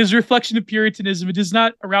dirty. It is a reflection of Puritanism. It does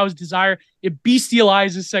not arouse desire. It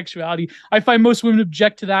bestializes sexuality. I find most women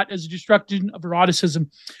object to that as a destruction of eroticism.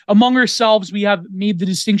 Among ourselves, we have made the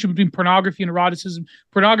distinction between pornography and eroticism.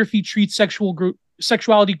 Pornography treats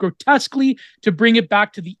sexuality grotesquely to bring it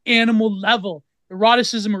back to the animal level.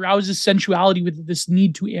 Eroticism arouses sensuality with this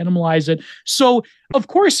need to animalize it. So, of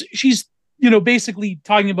course, she's, basically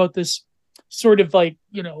talking about this sort of like,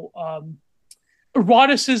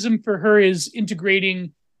 eroticism for her is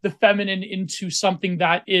integrating the feminine into something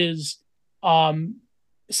that is,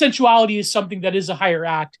 sensuality is something that is a higher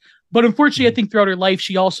act. But unfortunately, I think throughout her life,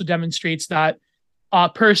 she also demonstrates that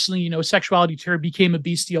personally, sexuality to her became a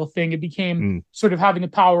bestial thing. It became sort of having a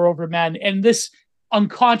power over men. And this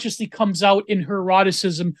unconsciously comes out in her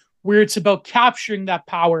eroticism, where it's about capturing that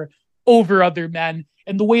power over other men,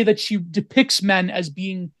 and the way that she depicts men as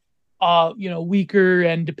being weaker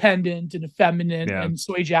and dependent and effeminate and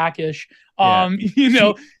soy jackish.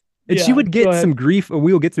 And she would get some grief.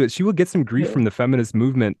 We will get to it. She would get some grief from the feminist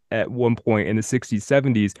movement at one point in the 60s,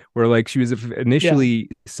 70s, where like she was initially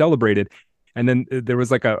celebrated. And then there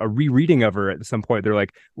was like a rereading of her at some point. They're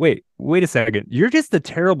like, wait a second. You're just a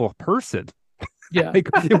terrible person. Yeah. Like,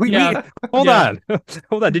 hold on.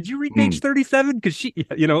 Did you read page 37? Because she,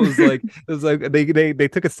 it was like they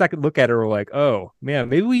took a second look at her. Were like, oh man,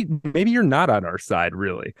 maybe you're not on our side,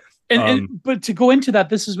 really. But to go into that,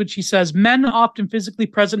 this is what she says: men often physically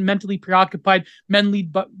present, mentally preoccupied. Men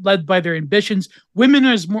led by their ambitions. Women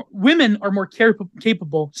are more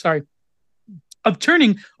capable. Of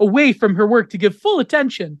turning away from her work to give full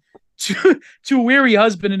attention to a weary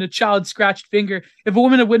husband and a child's scratched finger. If a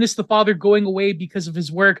woman had witnessed the father going away because of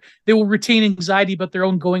his work, they will retain anxiety about their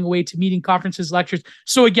own going away to meeting, conferences, lectures.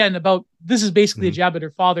 So again, this is basically a jab at her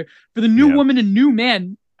father. For the new woman and new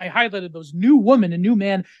man, I highlighted those: new woman and new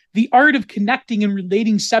man. The art of connecting and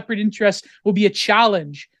relating separate interests will be a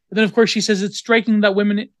challenge. And then, of course, she says it's striking that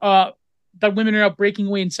women are now breaking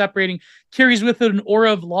away and separating, carries with it an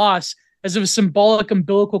aura of loss, as if a symbolic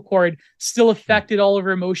umbilical cord still affected all of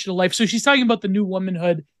her emotional life. So she's talking about the new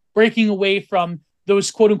womanhood breaking away from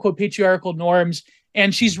those quote unquote patriarchal norms.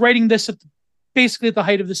 And she's writing this basically at the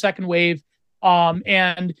height of the second wave.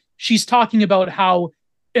 And she's talking about how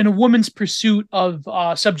in a woman's pursuit of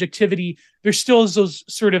subjectivity, there still is those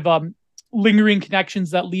sort of lingering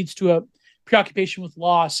connections that leads to a preoccupation with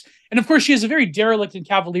loss. And of course, she has a very derelict and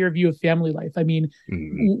cavalier view of family life. I mean,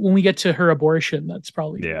 when we get to her abortion, that's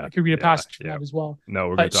probably, I could read a passage from that as well. No,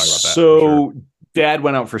 we're going to talk about that. So dad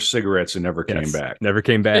went out for cigarettes and never came back. Never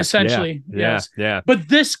came back. Essentially. Yes. Yeah. But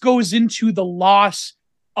this goes into the loss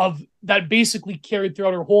of that basically carried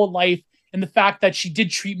throughout her whole life, and the fact that she did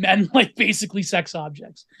treat men like basically sex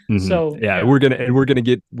objects. So we're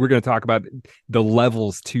gonna talk about the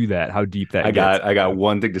levels to that, how deep that gets. I got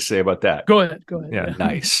one thing to say about that. Go ahead. Yeah,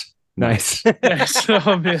 nice.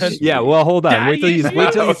 Oh, man. Yeah, well, hold on. Wait till you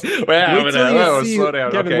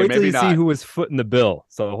see who was footing the bill.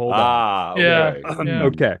 So hold on.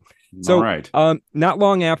 Okay. So, not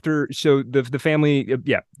long after, the family,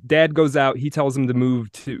 dad goes out. He tells him to move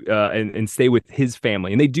to and stay with his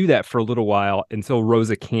family, and they do that for a little while until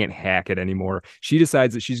Rosa can't hack it anymore. She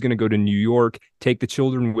decides that she's going to go to New York, take the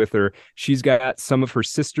children with her. She's got some of her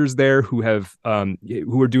sisters there who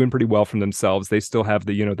are doing pretty well for themselves. They still have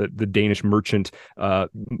the Danish merchant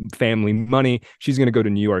family money. She's going to go to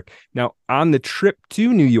New York. Now, on the trip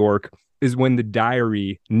to New York is when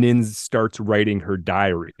Nins starts writing her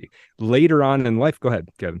diary. Later on in life, go ahead,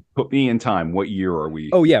 Kevin. Put me in time. What year are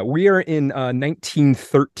we? Oh, yeah. We are in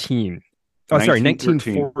 1913. Oh, sorry,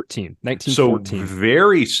 1914. 1914. So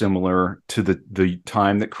very similar to the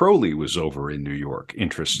time that Crowley was over in New York,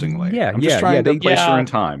 interestingly. I'm just trying to place her in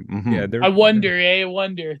time. I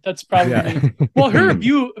wonder. That's probably... Well, her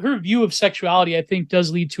view of sexuality, I think,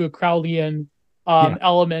 does lead to a Crowleyan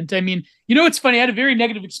element. I mean, it's funny. I had a very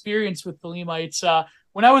negative experience with the Thelemites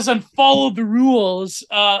when I was on Follow the Rules.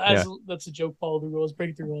 That's a joke. Follow the rules,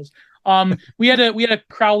 break the rules. We had a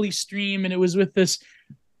Crowley stream, and it was with this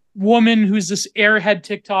woman who's this airhead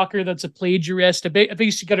TikToker that's a plagiarist. I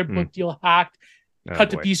think she got her book deal hacked, cut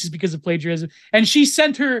to pieces because of plagiarism. And she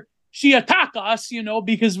attacked us,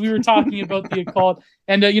 because we were talking about the occult.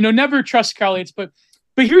 And never trust Crowleyites. But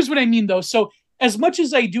here's what I mean, though. So, as much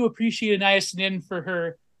as I do appreciate Anais Nin for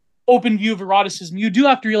her open view of eroticism, you do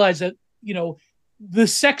have to realize that, the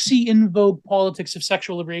sexy in vogue politics of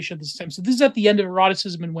sexual liberation at this time. So this is at the end of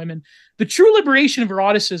eroticism in women. The true liberation of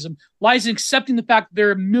eroticism lies in accepting the fact that there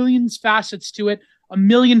are millions facets to it, a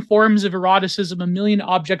million forms of eroticism, a million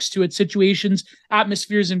objects to it, situations,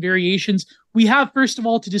 atmospheres, and variations. We have, first of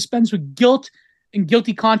all, to dispense with guilt and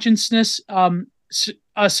guilty consciousness,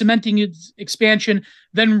 cementing its expansion,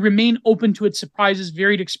 then remain open to its surprises,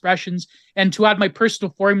 varied expressions, and to add my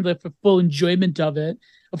personal formula for full enjoyment of it.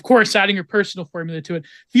 Of course, adding your personal formula to it.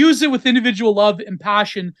 Fuse it with individual love and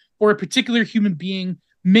passion for a particular human being.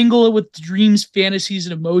 Mingle it with dreams, fantasies,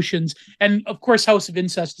 and emotions. And of course, House of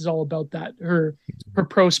Incest is all about that, her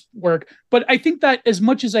prose work. But I think that as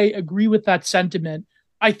much as I agree with that sentiment,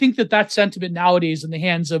 I think that sentiment nowadays in the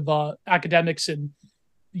hands of academics and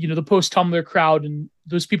the post-Tumblr crowd and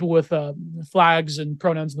those people with flags and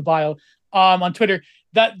pronouns in the bio on Twitter,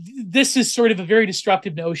 that this is sort of a very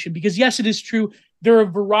destructive notion, because yes, it is true. There are a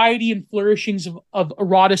variety and flourishings of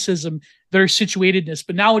eroticism that are situatedness,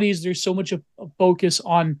 but nowadays there's so much of a focus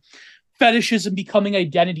on fetishism becoming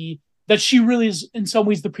identity that she really is in some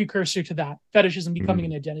ways the precursor to that, fetishism becoming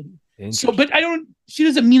an identity. So, but she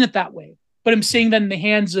doesn't mean it that way, but I'm saying that in the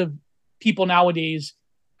hands of people nowadays,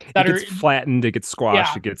 It gets flattened, it gets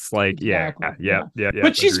squashed, it gets like, exactly. yeah.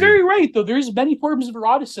 But she's very right, though. There's many forms of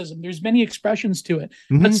eroticism. There's many expressions to it.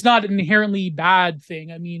 Mm-hmm. That's not an inherently bad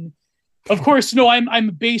thing. I mean, of course, no, I'm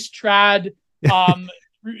a base trad,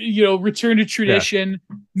 return to tradition,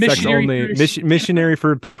 missionary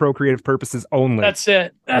for procreative purposes only. That's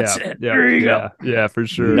it. There you go. Yeah, for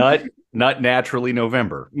sure. Not naturally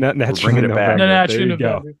November. Not naturally bringing it back. Not naturally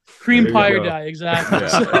November. Cream pie or die. Exactly.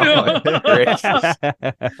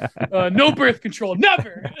 No birth control.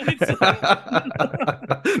 Never.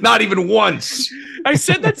 Not even once. I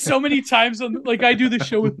said that so many times on, like, I do the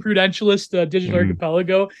show with Prudentialist, Digital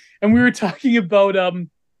Archipelago, and we were talking about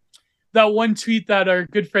that one tweet that our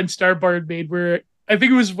good friend Starbard made, where I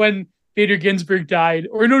think it was when Bader Ginsburg died,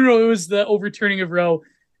 or no, it was the overturning of Roe.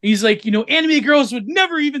 He's like, anime girls would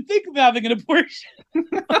never even think of having an abortion.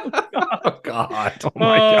 Oh God.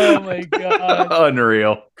 Oh my God.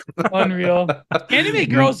 Unreal. Anime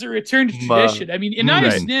girls are returned to tradition. I mean,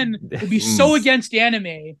 Anais Nin would be so against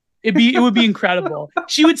anime. It would be incredible.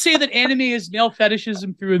 She would say that anime is male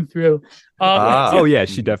fetishism through and through. Oh yeah,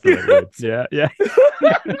 she definitely would. Yeah.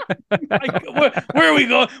 Where are we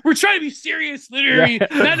going? We're trying to be serious, literary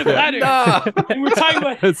men of letters, and we're talking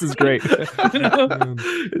about. This is great.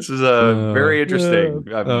 This is very interesting.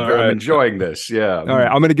 I'm enjoying this. Yeah. All right,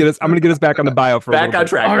 I'm gonna get us back on the bio for back on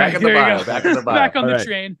track. Back on the bio. Back on the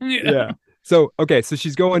train. Yeah. So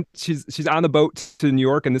she's on the boat to New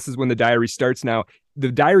York, and this is when the diary starts. Now, the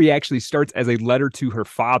diary actually starts as a letter to her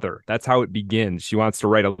father. That's how it begins. She wants to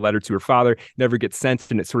write a letter to her father, never gets sent,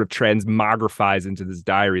 and it sort of transmogrifies into this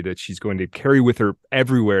diary that she's going to carry with her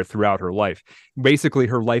everywhere throughout her life. Basically,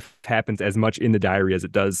 her life happens as much in the diary as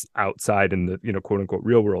it does outside in the, quote unquote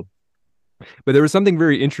real world. But there was something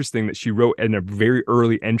very interesting that she wrote in a very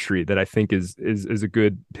early entry that I think is a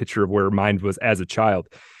good picture of where her mind was as a child.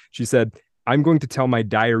 She said, "I'm going to tell my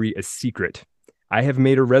diary a secret. I have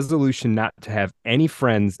made a resolution not to have any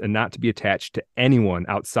friends and not to be attached to anyone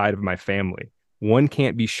outside of my family. One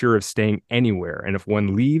can't be sure of staying anywhere. And if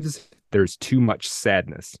one leaves, there's too much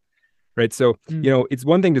sadness." Right. So, it's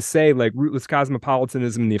one thing to say like rootless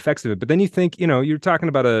cosmopolitanism and the effects of it. But then you think, you're talking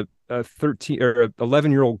about a 13 or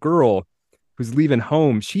 11-year-old girl who's leaving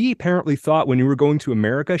home. She apparently thought when you were going to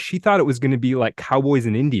America, she thought it was going to be like cowboys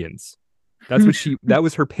and Indians. That's what that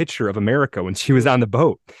was her picture of America when she was on the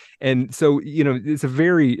boat. And so, it's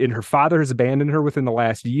and her father has abandoned her within the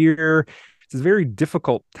last year. It's a very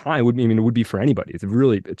difficult time. It would be for anybody. It's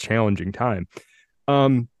a challenging time.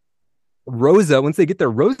 Rosa, once they get there,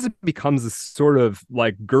 Rosa becomes a sort of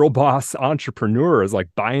like girl boss entrepreneur, is like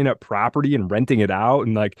buying up property and renting it out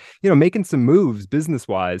and like, making some moves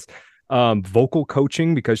business-wise. Vocal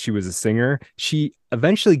coaching because she was a singer. She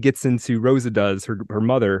eventually gets into, Rosa does, her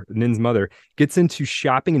mother, Nin's mother, gets into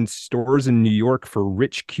shopping in stores in New York for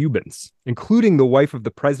rich Cubans, including the wife of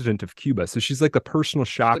the president of Cuba. So she's like the personal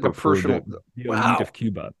shopper for the elite of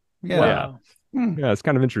Cuba. Yeah. Yeah, it's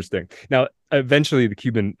kind of interesting. Now, eventually the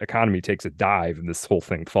Cuban economy takes a dive and this whole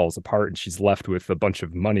thing falls apart and she's left with a bunch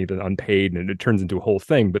of money that's unpaid and it turns into a whole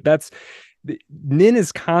thing. But Nin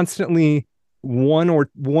is constantly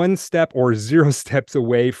one step or 0 steps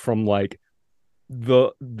away from like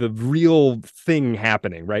the real thing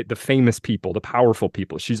happening, right? The famous people, the powerful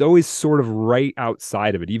people. She's always sort of right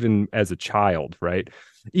outside of it, even as a child, right?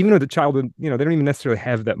 Even though the child, they don't even necessarily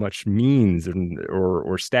have that much means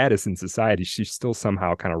or status in society, she's still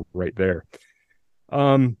somehow kind of right there.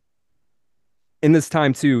 In this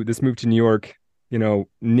time too, this move to New York,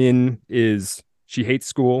 Nin she hates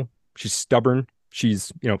school. She's stubborn.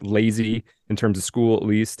 She's, lazy in terms of school, at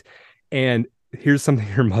least. And here's something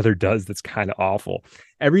her mother does that's kind of awful.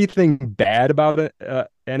 Everything bad about it,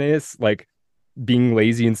 Anais, like being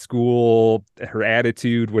lazy in school, her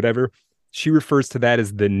attitude, whatever, she refers to that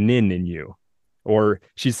as the nin in you. Or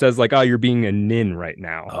she says like, "Oh, you're being a nin right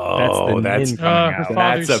now." That's her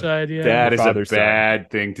father's side. Yeah, that is a bad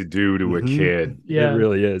thing to do to a kid. Yeah, it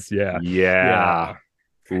really is. Yeah.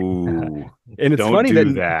 Ooh, and it's funny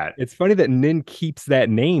that it's funny that Nin keeps that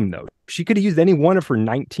name though. She could have used any one of her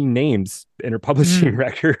 19 names in her publishing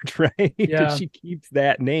record, right? Yeah, she keeps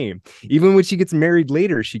that name. Even when she gets married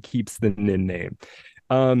later, she keeps the Nin name.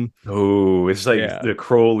 It's like the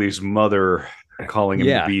Crowley's mother calling him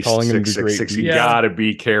the Beast 666. You gotta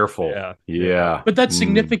be careful. Yeah. But that's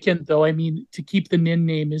significant though. I mean, to keep the Nin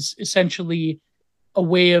name is essentially a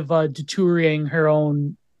way of detouring her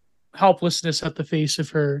own helplessness at the face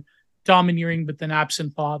of her domineering but then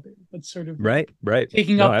absent father. That's sort of right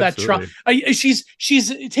taking up that trauma. She's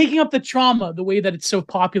taking up the trauma the way that it's so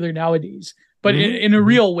popular nowadays, but in a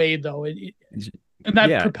real way though. And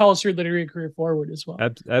that propels her literary career forward as well.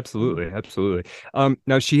 Absolutely.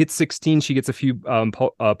 Now she hits 16. She gets a few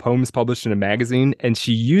poems published in a magazine, and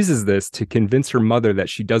she uses this to convince her mother that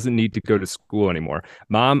she doesn't need to go to school anymore.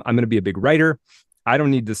 Mom, I'm going to be a big writer. I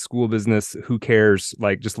don't need this school business. Who cares?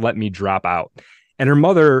 Like, just let me drop out. And her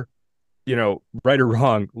mother, right or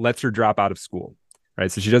wrong, lets her drop out of school.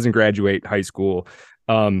 Right. So she doesn't graduate high school.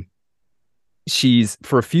 She's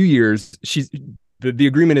for a few years, the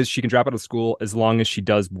agreement is she can drop out of school as long as she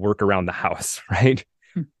does work around the house, right?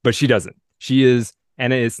 But she doesn't.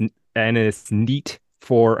 Anna is neat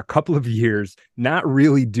for a couple of years, not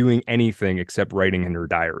really doing anything except writing in her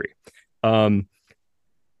diary.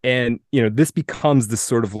 And this becomes this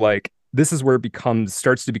sort of like, this is where it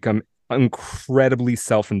starts to become incredibly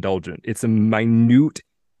self-indulgent. It's a minute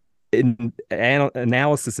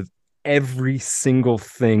analysis of every single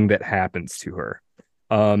thing that happens to her.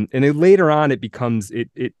 And then later on, it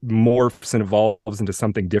morphs and evolves into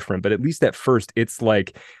something different. But at least at first, it's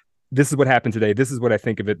like, this is what happened today. This is what I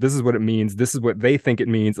think of it. This is what it means. This is what they think it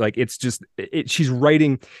means. Like, it's just, she's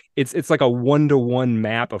writing, it's like a 1-to-1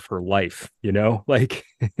 map of her life, like,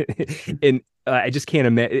 and I just can't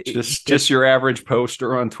imagine. Just your average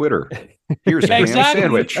poster on Twitter. Here's a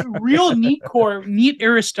sandwich. Real neat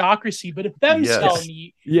aristocracy, but a femcel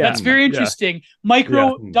neat. Yeah. That's very interesting.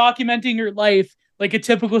 Micro documenting her life like a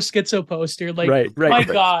typical schizo poster. Like, my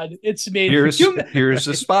God, it's made. Here's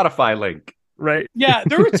a Spotify link. Right. Yeah,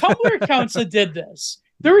 there were Tumblr accounts that did this.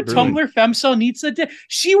 There were Tumblr femcel neats that did.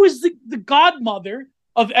 She was the godmother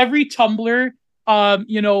of every Tumblr,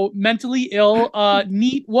 mentally ill,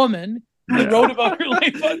 neat woman who wrote about her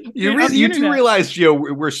life. You do realize, Joe,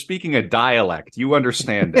 we're speaking a dialect. You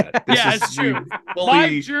understand that. It's true.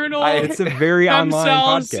 Live journal. It's a very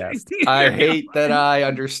online podcast. I hate that I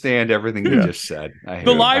understand everything you just said.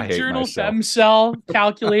 The live journal femcel,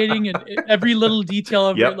 calculating and every little detail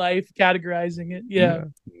of her life, categorizing it. Yeah.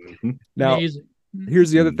 Mm-hmm. Now, amazing.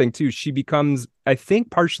 Here's the other thing too. She becomes, I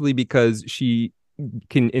think, partially because she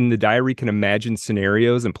can in the diary can imagine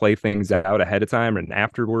scenarios and play things out ahead of time and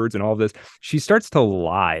afterwards and all of this. She starts to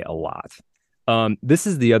lie a lot. This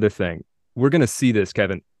is the other thing. We're going to see this,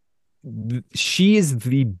 Kevin. She is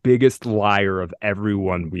the biggest liar of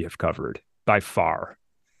everyone we have covered by far.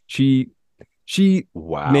 She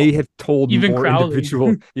may have told even more Crowley.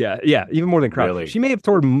 Individual. Yeah, even more than Crowley. Really? She may have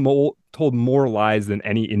told more lies than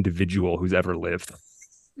any individual who's ever lived.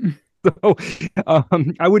 So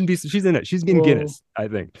I wouldn't be. She's in it. She's getting Guinness, I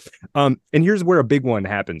think. And here's where a big one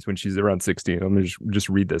happens when she's around 16. I'm gonna just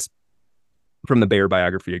read this from the Bayer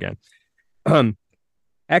biography again.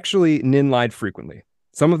 Actually, Nin lied frequently.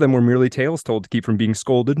 Some of them were merely tales told to keep from being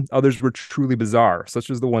scolded. Others were truly bizarre, such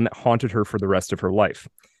as the one that haunted her for the rest of her life.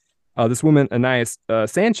 This woman, Anais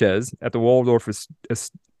Sanchez, at the Waldorf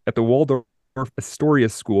Astoria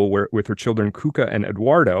school, where with her children Kuka and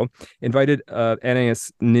Eduardo, invited Anais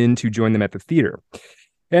Nin to join them at the theater.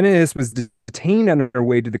 Anais was detained on her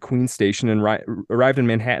way to the Queen's Station and arrived in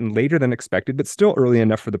Manhattan later than expected, but still early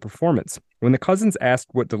enough for the performance. When the cousins asked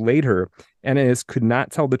what delayed her, Anais could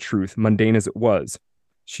not tell the truth, mundane as it was.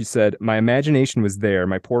 She said, "My imagination was there,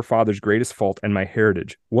 my poor father's greatest fault, and my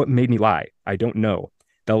heritage. What made me lie? I don't know.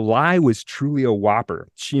 The lie was truly a whopper.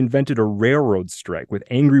 She invented a railroad strike with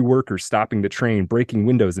angry workers stopping the train, breaking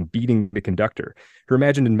windows, and beating the conductor. Her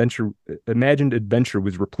imagined adventure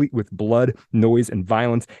was replete with blood, noise, and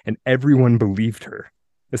violence, and everyone believed her.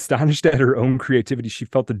 Astonished at her own creativity, she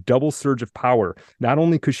felt a double surge of power. Not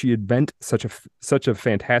only could she invent such a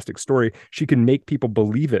fantastic story, she could make people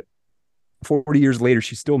believe it. 40 years later,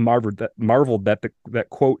 she still marveled that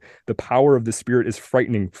quote, the power of the spirit is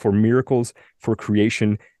frightening for miracles, for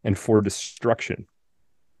creation, and for destruction."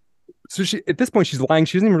 So at this point, she's lying.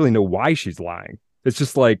 She doesn't even really know why she's lying. It's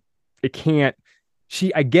just like, it can't.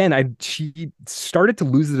 She started to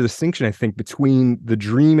lose the distinction, I think, between the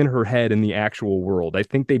dream in her head and the actual world. I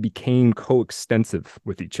think they became coextensive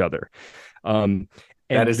with each other.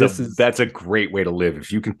 That's a great way to live.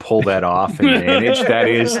 If you can pull that off and manage, that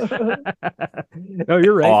is no,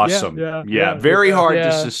 you're right. Awesome. Yeah. Very hard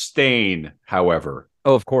to sustain, however.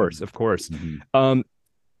 Oh, of course. Mm-hmm.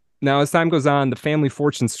 Now, as time goes on, the family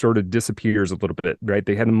fortune sort of disappears a little bit, right?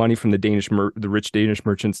 They had the money from the rich Danish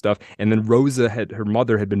merchant stuff. And then Rosa her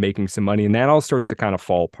mother had been making some money, and that all started to kind of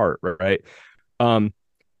fall apart, right?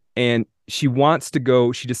 And she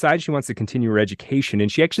decides she wants to continue her education,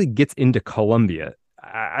 and she actually gets into Columbia.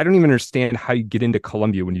 I don't even understand how you get into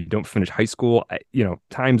Columbia when you don't finish high school.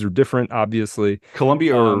 Times are different, obviously.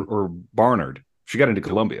 Columbia or Barnard? She got into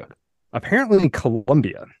Columbia. Apparently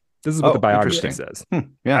Columbia. This is what the biography says.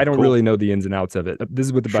 Yeah, I don't really know the ins and outs of it. This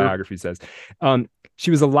is what the biography says.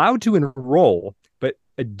 She was allowed to enroll,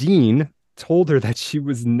 a dean told her that she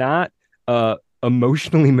was not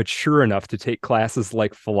emotionally mature enough to take classes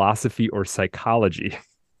like philosophy or psychology.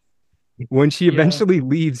 When she eventually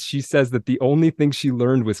leaves, she says that the only thing she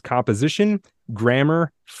learned was composition,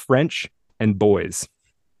 grammar, French, and boys.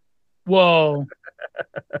 Whoa.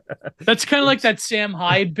 That's kind of like that Sam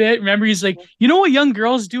Hyde bit. Remember, he's like, you know what young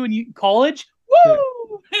girls do in college? Woo!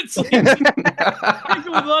 It's like with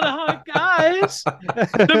a lot of hot guys.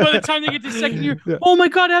 Then by the time they get to second year, oh my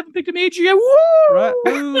god, I haven't picked a major yet. Woo! Right.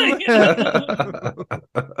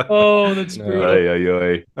 Oh, that's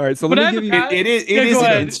brutal. All right, so let me give you.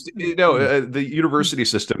 The university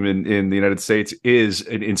system in the United States is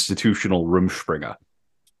an institutional Rumspringa.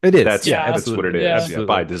 It is. That's what it is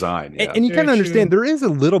by design. Yeah. And you kind of understand there is a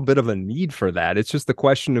little bit of a need for that. It's just the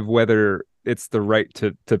question of whether it's the right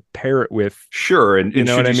to pair it with. Sure. And you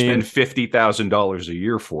know what I mean? Spend $50,000 a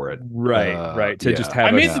year for it. Right. To just have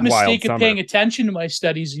I made the mistake of paying attention to my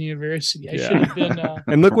studies in university. I should have been.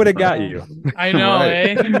 And look what it got you. I know,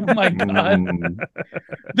 eh? Oh my God.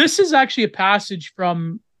 This is actually a passage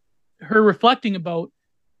from her reflecting about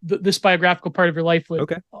this biographical part of her life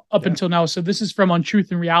up until now. So this is from On Truth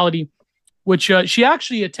and Reality, which she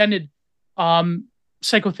actually attended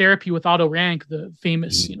psychotherapy with Otto Rank, the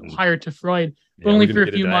famous, hire to Freud, but only for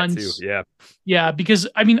a few months. Yeah, because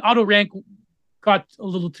I mean, Otto Rank got a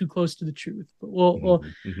little too close to the truth. But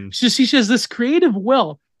she says this creative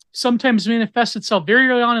will sometimes manifests itself very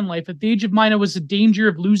early on in life. At the age of 9, I was in danger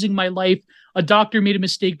of losing my life. A doctor made a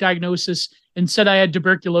mistake diagnosis and said I had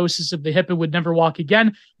tuberculosis of the hip and would never walk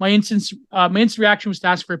again. My instant reaction was to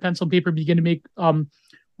ask for a pencil and paper, begin to make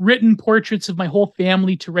written portraits of my whole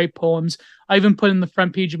family, to write poems. I even put in the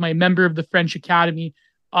front page of my member of the French Academy,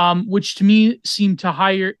 which to me seemed to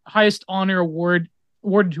highest honor awarded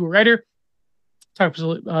to a writer. Talk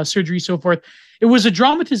about surgery, so forth. It was a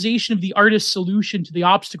dramatization of the artist's solution to the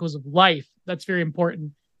obstacles of life. That's very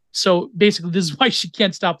important. So basically, this is why she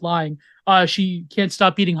can't stop lying. She can't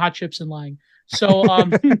stop eating hot chips and lying. So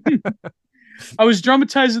I was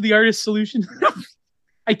dramatizing the artist's solution.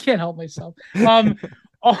 I can't help myself.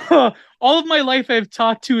 All of my life, I've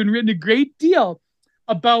talked to and written a great deal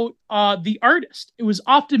about the artist. It was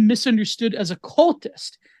often misunderstood as a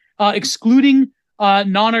cultist, excluding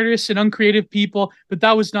non-artists and uncreative people, but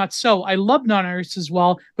that was not so. I love non-artists as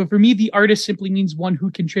well, but for me, the artist simply means one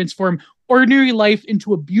who can transform ordinary life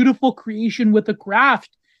into a beautiful creation with a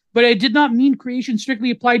craft. But I did not mean creation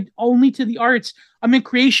strictly applied only to the arts. I meant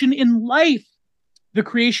creation in life, the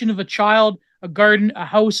creation of a child, a garden, a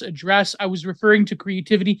house, a dress. I was referring to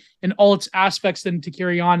creativity in all its aspects. Then to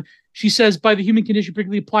carry on, she says, by the human condition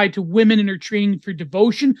particularly applied to women in her training for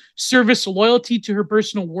devotion, service, loyalty to her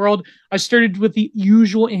personal world. I started with the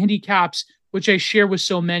usual handicaps, which I share with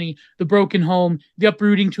so many: the broken home, the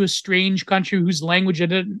uprooting to a strange country whose language I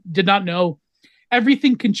did not know.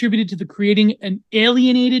 Everything contributed to the creating an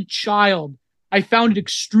alienated child. I found it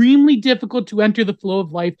extremely difficult to enter the flow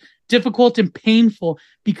of life, difficult and painful,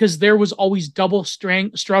 because there was always double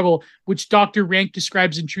struggle, which Dr. Rank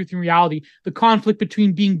describes in Truth and Reality, the conflict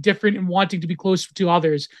between being different and wanting to be close to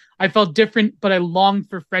others. I felt different, but I longed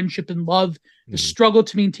for friendship and love. The struggle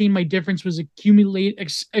to maintain my difference was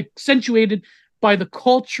accentuated by the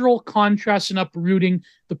cultural contrast and uprooting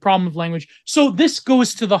the problem of language. So this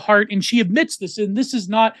goes to the heart, and she admits this, and this is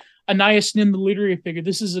not Anais Nin, the literary figure.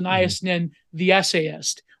 This is Anais Nin, the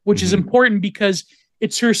essayist, which is important because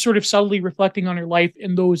it's her sort of subtly reflecting on her life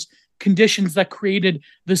and those conditions that created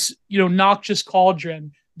this, noxious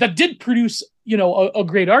cauldron that did produce, a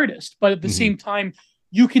great artist. But at the same time,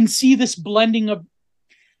 you can see this blending of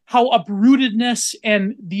how uprootedness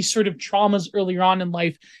and these sort of traumas earlier on in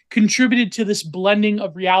life contributed to this blending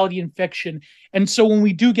of reality and fiction. And so when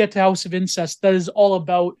we do get to House of Incest, that is all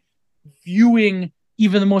about viewing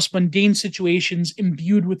even the most mundane situations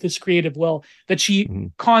imbued with this creative will that she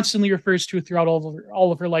constantly refers to throughout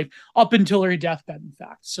all of her life, up until her deathbed, in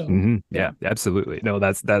fact. So yeah, absolutely. No,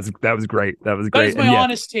 that was great. That was great. That is my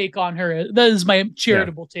honest take on her. That is my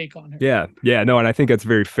charitable take on her. Yeah. No, and I think that's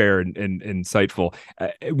very fair and insightful.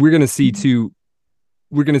 We're going to see too.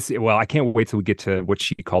 We're going to see. Well, I can't wait till we get to what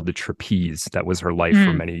she called the trapeze. That was her life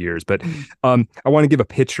for many years. But I want to give a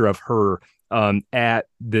picture of her at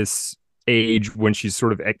this age when she's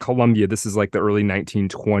sort of at Columbia. This is like the early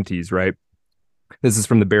 1920s, right? This is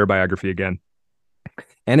from the Bear biography again.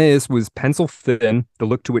 Anais was pencil thin, the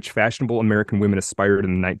look to which fashionable American women aspired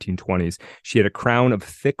in the 1920s. She had a crown of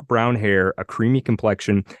thick brown hair, a creamy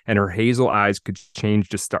complexion, and her hazel eyes could change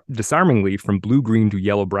disarmingly from blue-green to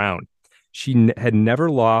yellow-brown. She had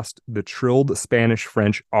never lost the trilled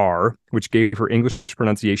Spanish-French R, which gave her English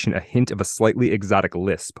pronunciation a hint of a slightly exotic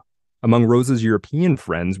lisp. Among Rosa's European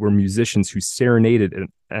friends were musicians who serenaded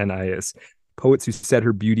Anais, poets who said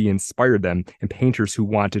her beauty inspired them, and painters who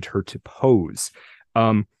wanted her to pose.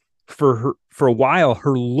 For a while,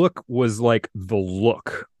 her look was like the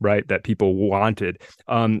look, right, that people wanted.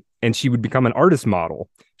 And she would become an artist model.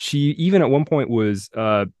 She even at one point was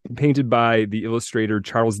painted by the illustrator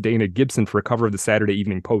Charles Dana Gibson for a cover of the Saturday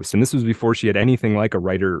Evening Post. And this was before she had anything like a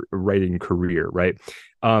writing career, right?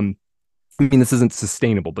 I mean, this isn't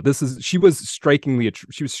sustainable, but she was strikingly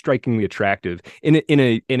attractive in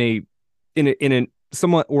a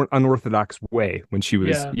somewhat unorthodox way when she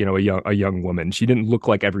was, a young woman. She didn't look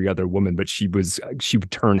like every other woman, but she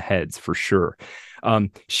would turn heads for sure.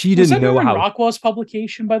 She didn't know how Rockwell's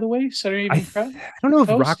publication, by the way. Saturday Evening Press. I don't know if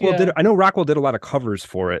Rockwell did. I know Rockwell did a lot of covers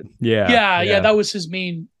for it. Yeah. That was his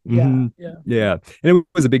main. And it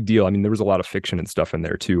was a big deal. I mean, there was a lot of fiction and stuff in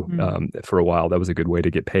there too. For a while, that was a good way to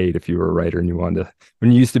get paid if you were a writer and when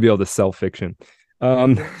you used to be able to sell fiction. Now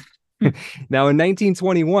in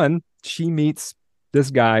 1921, she meets this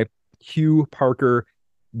guy, Hugh Parker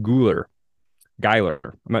Guyler.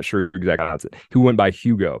 I'm not sure exactly how to pronounce it. Who went by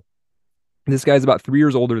Hugo. This guy's about 3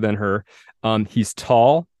 years older than her. He's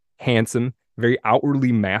tall, handsome, very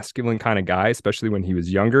outwardly masculine kind of guy, especially when he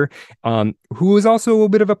was younger, who was also a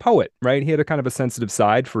bit of a poet, right? He had a kind of a sensitive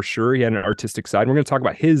side for sure. He had an artistic side. We're going to talk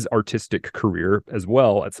about his artistic career as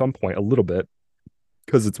well at some point a little bit,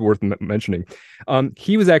 because it's worth mentioning.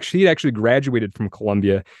 He had actually graduated from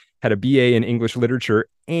Columbia, had a BA in English literature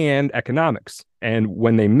and economics. And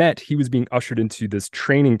when they met, he was being ushered into this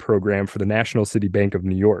training program for the National City Bank of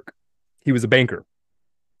New York. He was a banker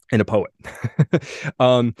and a poet.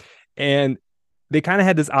 And they kind of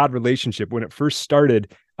had this odd relationship. When it first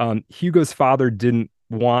started, Hugo's father didn't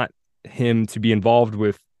want him to be involved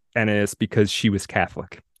with Anais because she was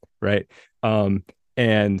Catholic, right? And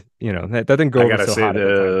that didn't go. I gotta say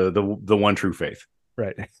the one true faith.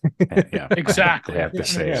 Right. Yeah, exactly. I have to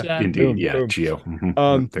say it. Indeed. Yeah, Gio.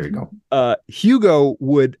 Mm-hmm. There you go. Hugo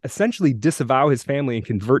would essentially disavow his family and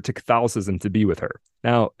convert to Catholicism to be with her.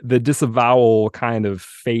 Now, the disavowal kind of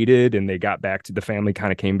faded and the family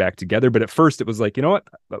kind of came back together. But at first it was like, you know what?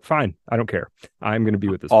 Fine. I don't care. I'm going to be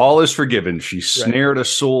with this. All is forgiven. She snared a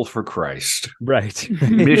soul for Christ. Right.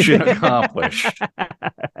 Mission accomplished.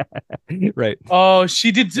 Right. Oh,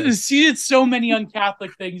 she did so many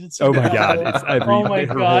un-Catholic things. It's so my God. Oh my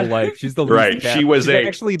her God. whole life. She's the right. Catholic. She was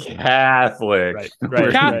actually Catholic.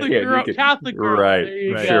 Right. Catholic Yeah, girl. Catholic girl. Right.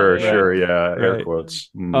 Sure. Yeah. Air Right. quotes.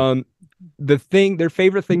 Their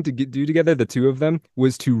favorite thing to do together, the two of them,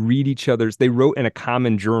 was to read each other's. They wrote in a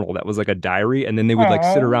common journal that was like a diary, and then they would like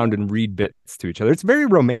sit around and read bits to each other. It's very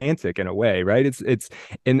romantic in a way, right?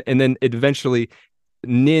 And then it eventually,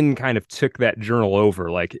 Nin kind of took that journal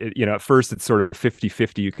over. Like, at first it's sort of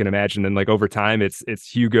 50-50, you can imagine. And like over time, it's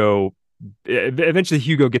Hugo. Eventually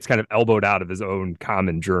Hugo gets kind of elbowed out of his own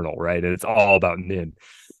common journal, right? And it's all about Nin.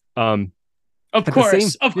 Of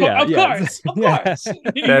course. That's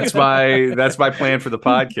my plan for the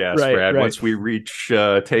podcast, Brad. Right. Once we reach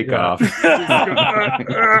takeoff.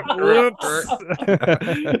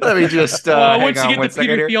 Let me just once you get the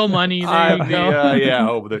Peter Thiel money, there you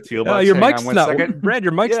go. The Thiel bucks. Your mic's not working. Brad,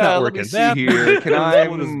 your mic's not working. Let me see here. Can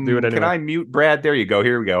I mute Brad? There you go.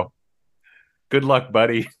 Here we go. Good luck,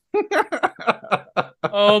 buddy.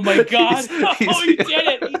 Oh my God. He did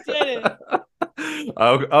it.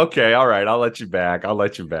 Oh, okay, all right. I'll let you back. When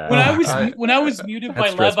I was muted by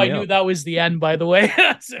Lev, I knew that was the end. By the way,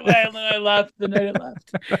 so I left the night I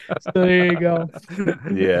left. So there you go.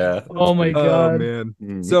 Yeah. Oh my God,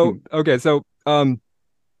 man. So let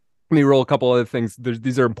me roll a couple other things.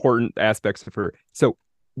 These are important aspects of her. So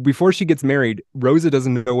before she gets married, Rosa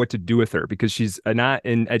doesn't know what to do with her because she's not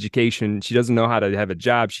in education. She doesn't know how to have a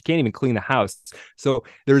job. She can't even clean a house. So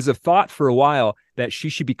there's a thought for a while that she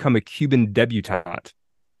should become a Cuban debutante.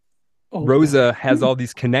 Rosa has all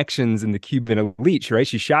these connections in the Cuban elite, right?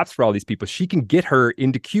 She shops for all these people. She can get her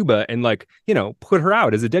into Cuba and put her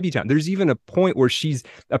out as a debutante. There's even a point where she's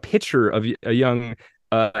a picture of a young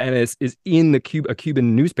Anais is in a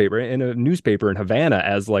Cuban newspaper, in a newspaper in Havana,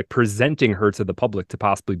 as like presenting her to the public to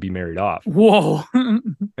possibly be married off. Whoa.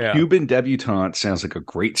 Yeah. Cuban debutante sounds like a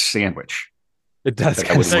great sandwich. It does.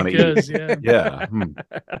 Yeah.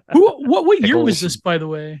 What year was this, by the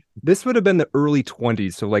way? This would have been the early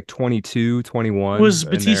 20s, so like 22, 21. Was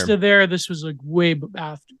Batista there? This was like way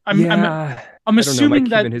after. I'm assuming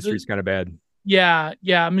that Cuban history is kind of bad. Yeah.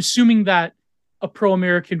 I'm assuming that a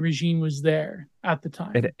pro-American regime was there at the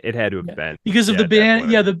time. It had to have been because of the ban.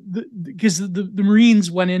 Yeah, because the Marines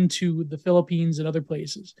went into the Philippines and other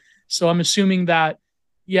places. So I'm assuming that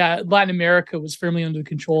Latin America was firmly under the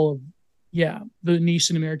control the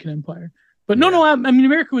nascent American empire. But no, I mean,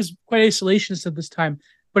 America was quite isolationist at this time.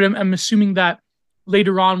 But I'm assuming that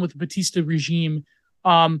later on with the Batista regime,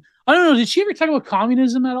 I don't know. Did she ever talk about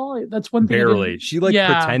communism at all? That's one thing. Barely. She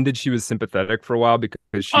pretended she was sympathetic for a while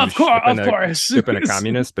because she was shipping a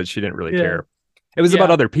communist, but she didn't really care. It was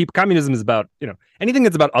about other people. Communism is about, anything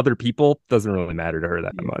that's about other people doesn't really matter to her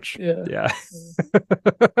that much. Yeah.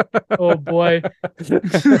 Oh boy.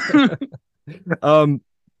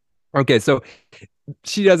 Okay, so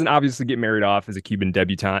she doesn't obviously get married off as a Cuban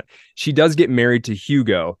debutante. She does get married to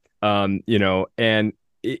Hugo, and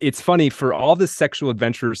it's funny, for all this sexual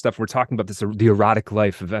adventure stuff we're talking about, the erotic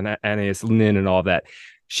life of Anais Nin and all that.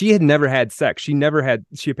 She had never had sex. She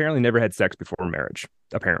apparently never had sex before marriage,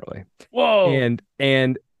 apparently. Whoa.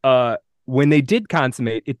 And when they did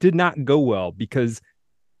consummate, it did not go well because,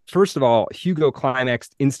 first of all, Hugo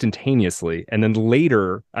climaxed instantaneously, and then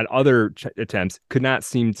later on other attempts could not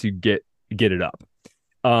seem to get it up.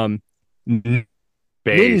 Nin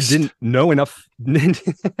didn't know enough.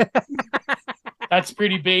 That's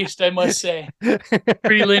pretty based, I must say.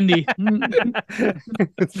 Pretty Lindy. I'm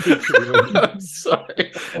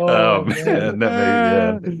sorry. Man,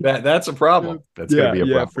 that's a problem. That's gonna be a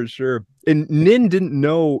problem for sure. And Nin didn't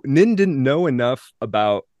know enough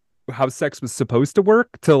about how sex was supposed to work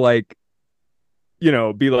to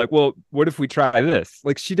be like, well, what if we try this?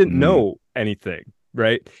 Like, she didn't know anything,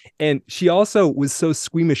 right? And she also was so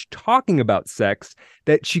squeamish talking about sex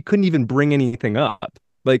that she couldn't even bring anything up.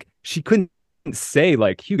 Like, she couldn't say,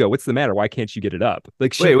 like, Hugo, what's the matter? Why can't you get it up?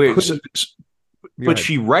 Like, but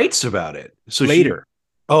she writes about it. So later.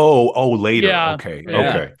 Later. Yeah. Okay.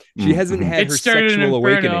 She hasn't had her sexual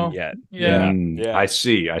awakening yet. I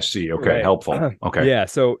see. Okay. Right. Helpful. Okay. Yeah.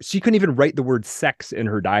 So she couldn't even write the word sex in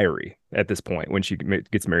her diary at this point when she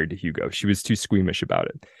gets married to Hugo. She was too squeamish about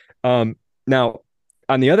it. Now,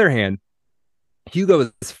 on the other hand,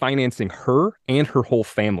 Hugo is financing her and her whole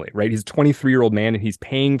family, right? He's a 23-year-old man, and he's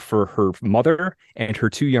paying for her mother and her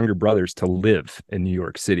two younger brothers to live in New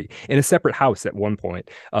York City in a separate house at one point.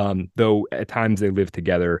 Though at times they live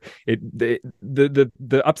together.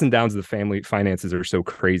 The ups and downs of the family finances are so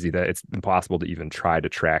crazy that it's impossible to even try to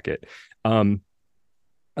track it.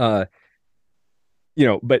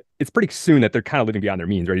 But it's pretty soon that they're kind of living beyond their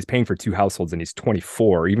means, right? He's paying for two households and he's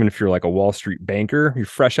 24. Even if you're like a Wall Street banker, you're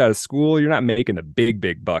fresh out of school, you're not making the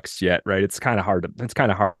big bucks yet, right? It's kind of hard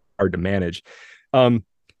to manage.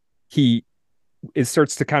 He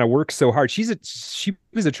starts to kind of work so hard. She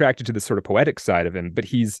was attracted to the sort of poetic side of him, but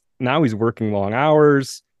he's working long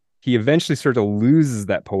hours. He eventually sort of loses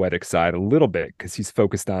that poetic side a little bit because he's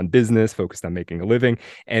focused on business, focused on making a living.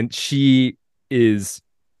 And she is,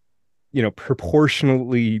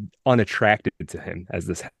 proportionally unattracted to him as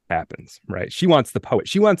this happens, right? She wants the poet.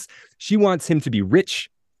 She wants him to be rich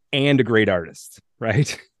and a great artist,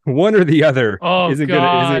 right? One or the other isn't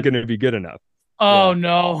gonna be good enough. Oh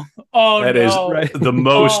no! Oh, that is right. The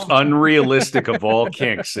most unrealistic of all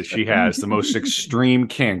kinks that she has. The most extreme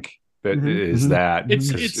kink that is that.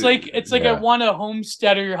 It's like I want a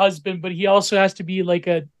homesteader husband, but he also has to be like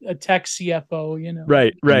a tech CFO.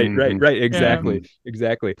 Right.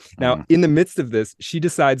 Exactly. Now, in the midst of this, she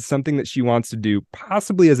decides something that she wants to do,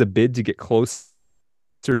 possibly as a bid to get closer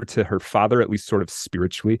to her father, at least sort of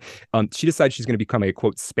spiritually. She decides she's going to become a,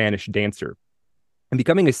 quote, Spanish dancer. And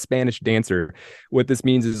becoming a Spanish dancer, what this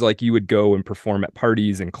means is like you would go and perform at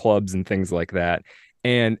parties and clubs and things like that.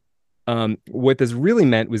 And what this really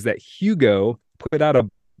meant was that Hugo put out a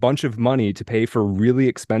bunch of money to pay for really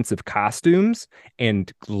expensive costumes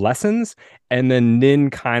and lessons. And then Nin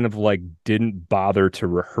kind of like didn't bother to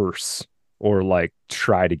rehearse or like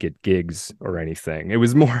try to get gigs or anything. It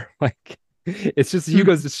was more like, it's just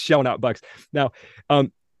Hugo's just shelling out bucks. Now,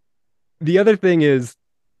 the other thing is,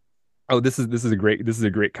 this is a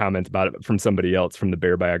great comment about it from somebody else from the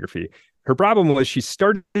Bear biography. Her problem was she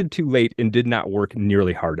started too late and did not work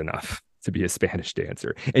nearly hard enough to be a Spanish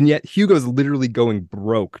dancer. And yet Hugo's literally going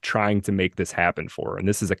broke trying to make this happen for her. And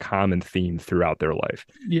this is a common theme throughout their life.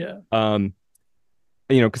 Yeah.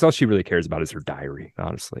 Because all she really cares about is her diary,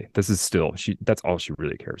 honestly. That's all she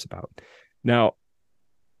really cares about. Now,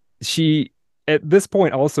 she, at this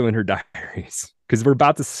point also in her diaries, because we're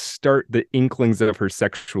about to start the inklings of her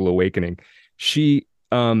sexual awakening, she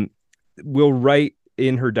will write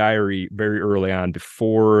in her diary very early on,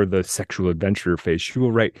 before the sexual adventure phase, she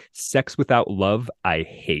will write, "Sex without love, I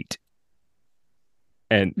hate."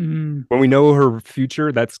 And when we know her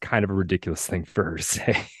future, that's kind of a ridiculous thing for her to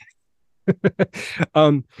say.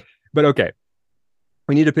 But okay.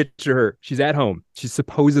 We need to picture her. She's at home. She's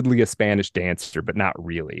supposedly a Spanish dancer, but not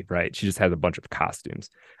really, right? She just has a bunch of costumes.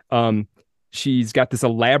 she's got this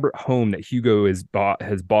elaborate home that Hugo has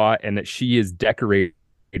bought, and that she is decorating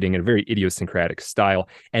in a very idiosyncratic style.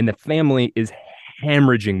 And the family is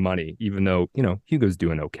hemorrhaging money, even though, Hugo's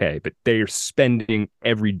doing okay, but they are spending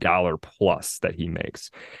every dollar plus that he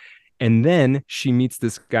makes. And then she meets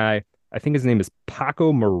this guy, I think his name is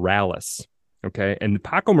Paco Morales. Okay. And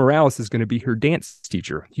Paco Morales is going to be her dance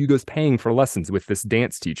teacher. Hugo's paying for lessons with this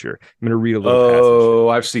dance teacher. I'm going to read a little passage. Oh,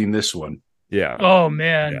 I've seen this one. Yeah. Oh,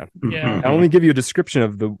 man. Yeah. I'll only give you a description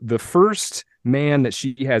of the first man that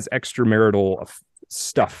she has extramarital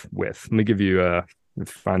stuff with. Let me give you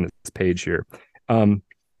let's find this page here.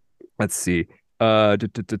 Let's see.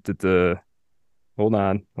 Hold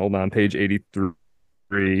on. Page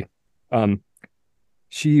 83.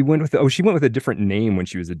 She went with a different name when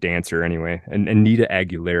she was a dancer anyway. And Anita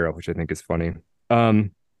Aguilera, which I think is funny.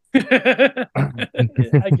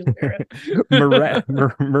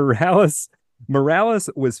 Morales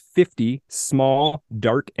was 50, small,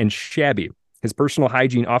 dark, and shabby. His personal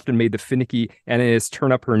hygiene often made the finicky Anais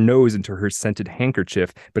turn up her nose into her scented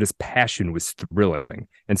handkerchief, but his passion was thrilling.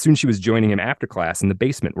 And soon she was joining him after class in the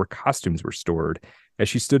basement where costumes were stored. As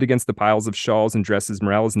she stood against the piles of shawls and dresses,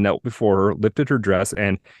 Morales knelt before her, lifted her dress,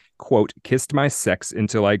 and, quote, kissed my sex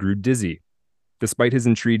until I grew dizzy. Despite his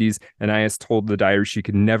entreaties, Anais told the diary she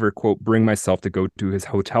could never, quote, bring myself to go to his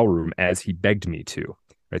hotel room as he begged me to.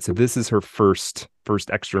 Right, so this is her first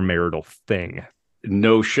extramarital thing.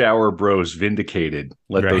 No shower bros vindicated.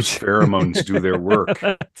 Let those pheromones do their work.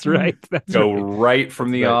 That's right. Go right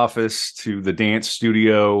from the office to the dance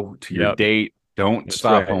studio to your date. Don't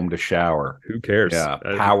stop home to shower. Who cares? Yeah,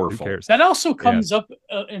 powerful. Who cares? That also comes up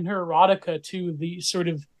in her erotica too. The sort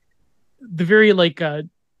of the very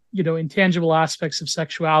intangible aspects of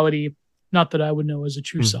sexuality. Not that I would know as a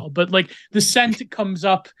true cell, but like the scent comes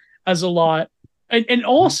up as a lot. And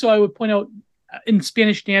also, I would point out in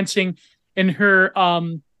Spanish dancing and her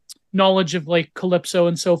knowledge of like calypso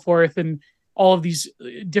and so forth, and all of these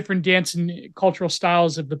different dance and cultural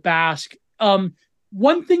styles of the Basque.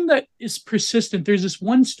 One thing that is persistent, there's this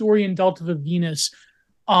one story in Delta of Venus,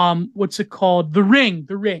 what's it called? The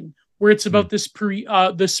Ring, where it's about this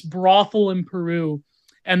brothel in Peru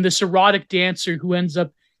and this erotic dancer who ends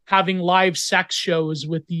up having live sex shows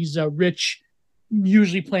with these rich,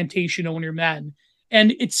 usually plantation owner men.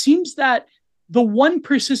 And it seems that the one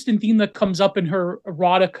persistent theme that comes up in her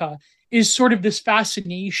erotica is sort of this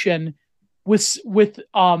fascination with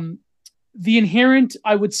the inherent,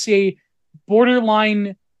 I would say,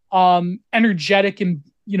 borderline energetic and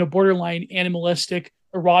borderline animalistic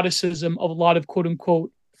eroticism of a lot of quote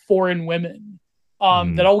unquote foreign women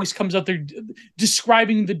that always comes out there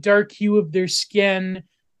describing the dark hue of their skin,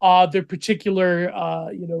 their particular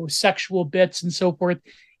sexual bits and so forth.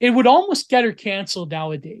 It would almost get her canceled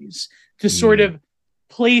nowadays to sort of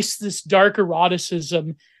place this dark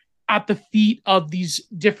eroticism at the feet of these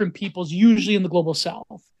different peoples, usually in the global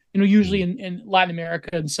South, usually in Latin America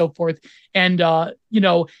and so forth. And,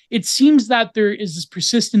 it seems that there is this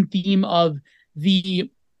persistent theme of the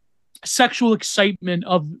sexual excitement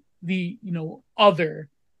of the, other,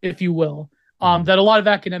 if you will, that a lot of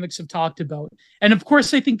academics have talked about. And of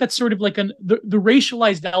course, I think that's sort of like the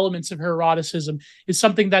racialized elements of her eroticism is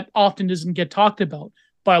something that often doesn't get talked about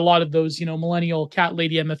by a lot of those, millennial cat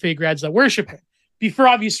lady MFA grads that worship her, for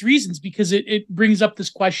obvious reasons, because it brings up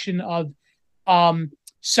this question of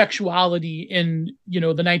sexuality in, the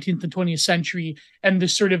 19th and 20th century and the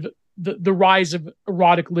sort of the rise of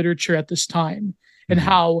erotic literature at this time and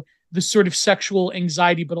how the sort of sexual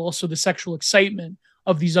anxiety, but also the sexual excitement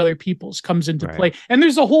of these other peoples comes into play. And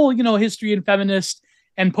there's a whole, history in feminist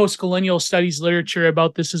and post-colonial studies literature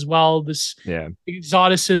about this as well, this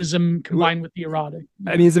exoticism combined with the erotic.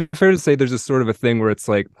 I mean, is it fair to say there's a sort of a thing where it's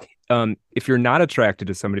like, if you're not attracted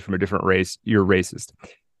to somebody from a different race, you're racist.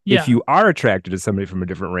 Yeah. If you are attracted to somebody from a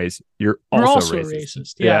different race, you're also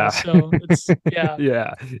racist. Yeah. So it's,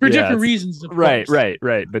 for different reasons. Of right. course.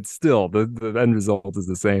 Right. But still, the end result is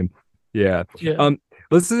the same. Yeah.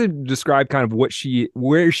 Let's describe kind of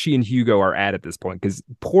where she and Hugo are at this point, because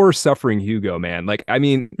poor suffering Hugo, man. Like, I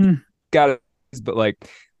mean, but like,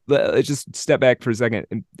 let's just step back for a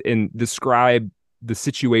second and describe the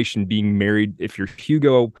situation being married. If you're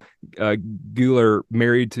Hugo Guler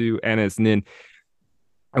married to Anais Nin,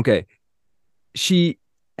 okay, she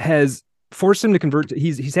has forced him to convert.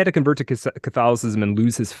 He's had to convert to Catholicism and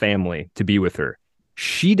lose his family to be with her.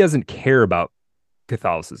 She doesn't care about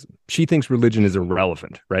Catholicism. She thinks religion is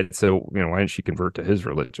irrelevant, right? So, why didn't she convert to his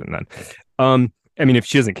religion then? I mean, if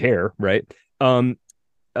she doesn't care, right?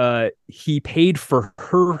 he paid for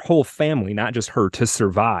her whole family, not just her, to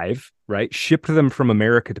survive, right? Shipped them from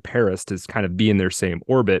America to Paris to kind of be in their same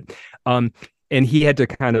orbit. And he had to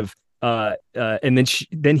kind of and then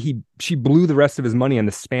she blew the rest of his money on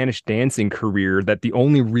the Spanish dancing career, that the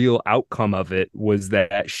only real outcome of it was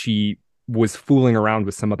that she was fooling around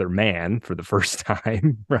with some other man for the first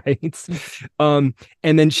time, right? And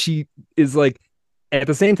then she is like, at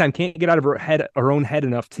the same time, can't get out of her own head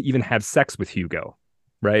enough to even have sex with Hugo,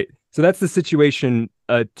 right? So that's the situation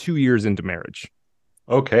 2 years into marriage.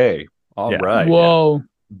 Okay. All right. Whoa.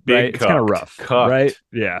 Big right? It's kind of rough, right?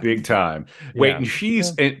 Yeah. Big time. Wait, and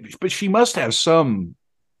but she must have some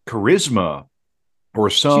charisma or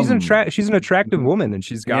some. She's an attractive woman, and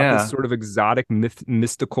she's got this sort of exotic,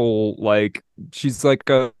 mystical, like she's like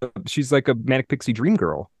a manic pixie dream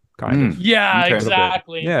girl kind of. Yeah,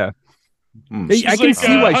 exactly. Yeah. I can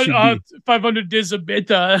see why she'd be 500 days a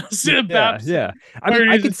beta. Yeah. I mean,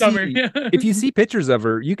 I could see if you see pictures of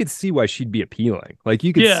her, you could see why she'd be appealing. Like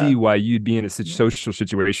you could see why you'd be in a social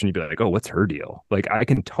situation. You'd be like, oh, what's her deal? Like I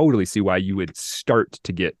can totally see why you would start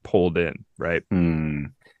to get pulled in, right?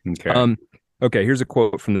 Okay. Okay. Here's a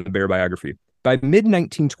quote from the Bear biography. By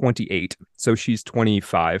mid-1928, so she's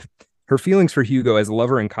 25. Her feelings for Hugo as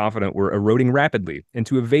lover and confidant were eroding rapidly, and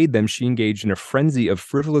to evade them, she engaged in a frenzy of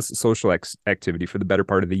frivolous social activity for the better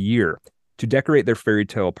part of the year. To decorate their fairy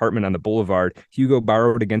tale apartment on the boulevard, Hugo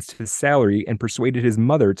borrowed against his salary and persuaded his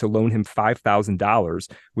mother to loan him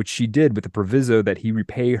 $5,000, which she did with the proviso that he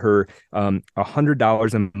repay her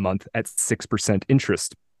 $100 a month at 6%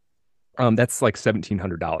 interest. That's like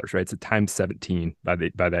 $1,700, right? It's a times 17 by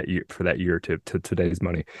that year for that year to today's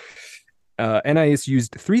money. NIS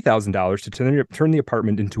used $3,000 to turn the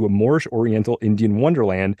apartment into a Moorish Oriental Indian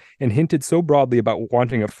wonderland, and hinted so broadly about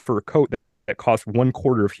wanting a fur coat that cost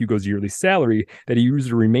 1/4 of Hugo's yearly salary that he used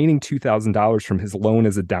the remaining $2,000 from his loan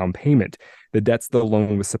as a down payment. The debts the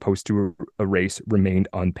loan was supposed to erase remained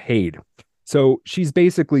unpaid. So she's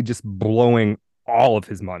basically just blowing all of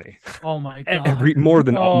his money. Oh my god! More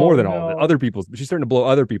than all of it. Other people's. She's starting to blow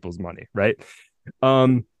other people's money, right?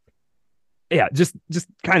 Yeah, just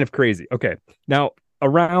kind of crazy. Okay. Now,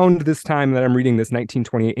 around this time that I'm reading this,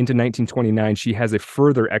 1928 into 1929, she has a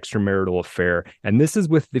further extramarital affair. And this is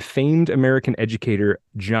with the famed American educator,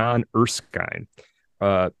 John Erskine.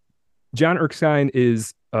 John Erskine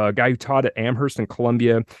is a guy who taught at Amherst and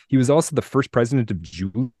Columbia. He was also the first president of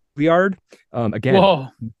Juilliard. Again, whoa.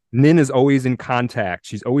 Nin is always in contact.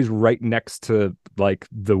 She's always right next to like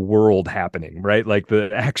the world happening, right? Like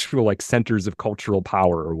the actual like centers of cultural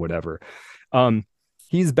power or whatever.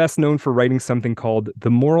 He's best known for writing something called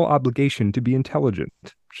The Moral Obligation to be Intelligent,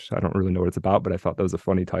 which I don't really know what it's about, but I thought that was a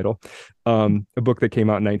funny title. A book that came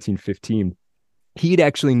out in 1915. He'd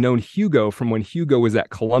actually known Hugo from when Hugo was at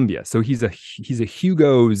Columbia. So he's a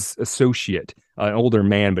Hugo's associate, an older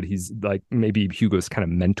man, but he's like maybe Hugo's kind of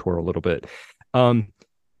mentor a little bit.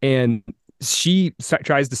 And she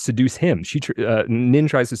tries to seduce him. Nin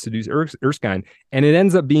tries to seduce Erskine, and it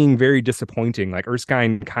ends up being very disappointing. Like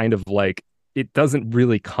Erskine kind of like, it doesn't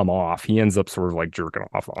really come off. He ends up sort of like jerking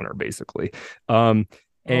off on her basically. And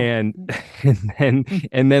then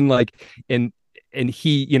like, and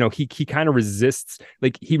he, you know, he kind of resists,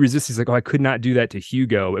 he's like, oh, I could not do that to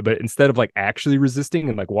Hugo. But instead of like actually resisting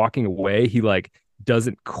and like walking away, he like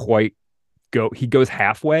doesn't quite go, he goes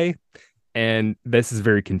halfway. And this is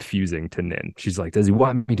very confusing to Nin. She's like, does he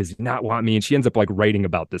want me? Does he not want me? And she ends up like writing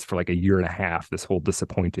about this for like a year and a half, this whole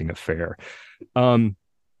disappointing affair.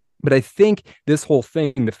 But I think this whole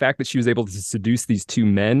thing, the fact that she was able to seduce these two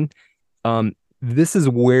men, this is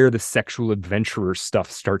where the sexual adventurer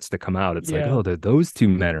stuff starts to come out. It's like, oh, those two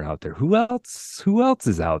men are out there. Who else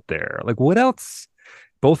is out there? Like, what else?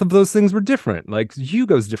 Both of those things were different. Like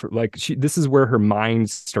Hugo's different. Like this is where her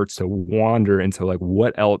mind starts to wander into like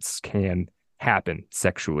what else can happen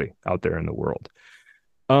sexually out there in the world.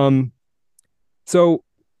 So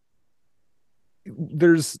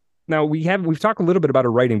we've talked a little bit about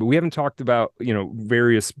her writing, but we haven't talked about, you know,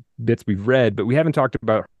 various bits we've read, but we haven't talked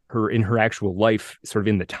about her in her actual life, sort of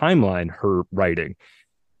in the timeline, her writing.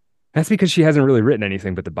 That's because she hasn't really written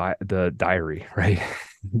anything but the diary, right?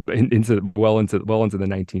 into the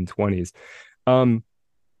 1920s.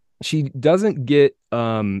 She doesn't get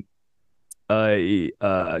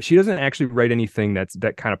she doesn't actually write anything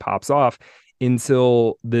that kind of pops off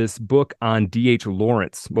until this book on D.H.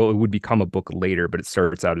 Lawrence. Well, it would become a book later, but it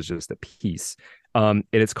starts out as just a piece. And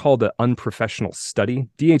it's called The Unprofessional Study.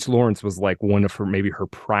 D.H. Lawrence was like one of her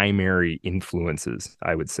primary influences,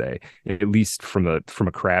 I would say, at least from a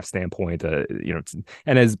craft standpoint. You know,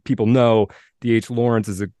 and as people know, D.H. Lawrence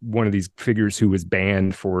is one of these figures who was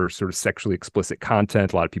banned for sort of sexually explicit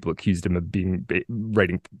content. A lot of people accused him of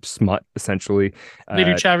writing smut, essentially.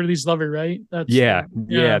 Lady Chatterley's lover, right? That's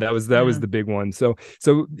that was the big one. So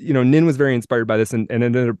Nin was very inspired by this and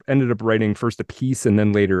ended up writing first a piece and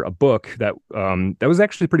then later a book that was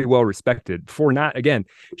actually pretty well respected for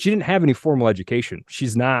she didn't have any formal education.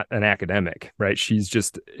 She's not an academic, right? She's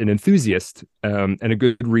just an enthusiast and a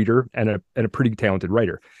good reader and a pretty talented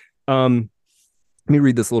writer. Let me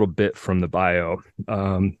read this little bit from the bio.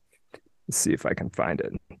 Let's see if I can find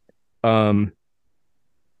it. Oh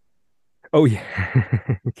yeah.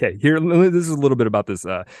 Okay. Here, this is a little bit about this.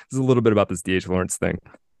 This is a little bit about this D.H. Lawrence thing.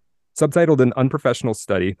 Subtitled "An Unprofessional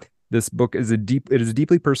Study," this book is a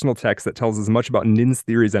deeply personal text that tells as much about Nin's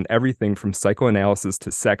theories on everything from psychoanalysis to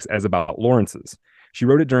sex as about Lawrence's. She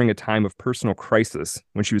wrote it during a time of personal crisis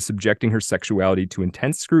when she was subjecting her sexuality to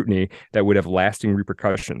intense scrutiny that would have lasting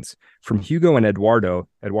repercussions. From Hugo and Eduardo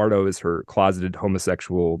is her closeted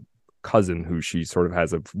homosexual cousin who she sort of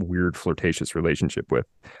has a weird flirtatious relationship with,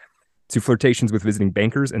 to flirtations with visiting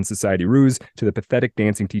bankers and society ruse, to the pathetic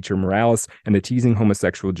dancing teacher Morales and the teasing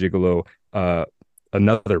homosexual gigolo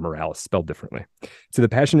another Morales, spelled differently. To the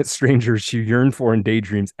passionate strangers she yearned for in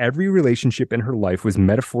daydreams, every relationship in her life was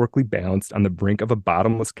metaphorically balanced on the brink of a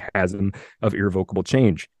bottomless chasm of irrevocable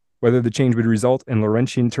change. Whether the change would result in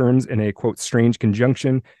Laurentian terms in a, quote, strange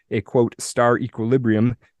conjunction, a, quote, star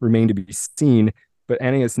equilibrium, remained to be seen, but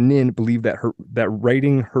Anais Nin believed that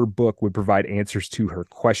writing her book would provide answers to her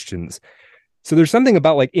questions. So there's something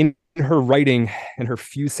about, like, in her writing and her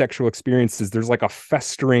few sexual experiences, there's like a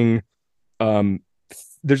festering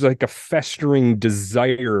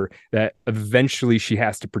desire that eventually she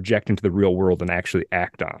has to project into the real world and actually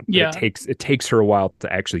act on. Yeah. It takes her a while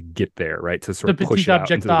to actually get there, right? To sort of push it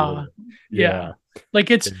out into the world. Yeah.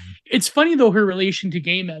 Like it's funny though, her relation to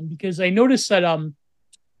gay men, because I noticed that I don't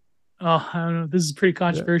know, this is pretty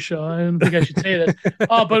controversial. I don't think I should say this.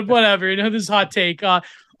 But whatever, this is a hot take. A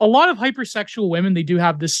lot of hypersexual women, they do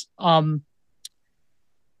have this a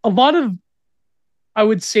lot of, I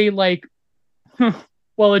would say, like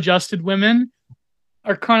well-adjusted women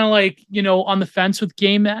are kind of like, on the fence with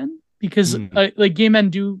gay men, because like gay men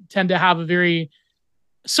do tend to have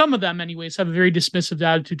some of them anyways, have a very dismissive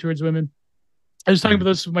attitude towards women. I was talking about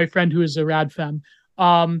this with my friend who is a rad femme.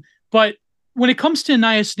 But when it comes to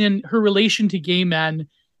Anais Nin, her relation to gay men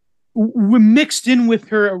mixed in with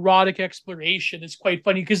her erotic exploration is quite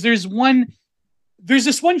funny, because there's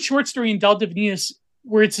this one short story in Delta Venus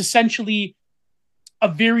where it's essentially a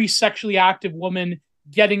very sexually active woman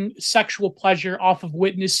getting sexual pleasure off of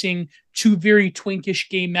witnessing two very twinkish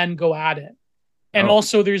gay men go at it. And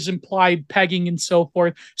also there's implied pegging and so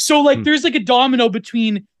forth. So like there's like a domino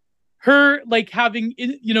between her like having,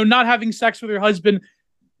 not having sex with her husband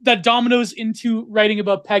that dominoes into writing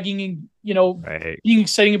about pegging and, being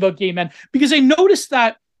exciting about gay men. Because I noticed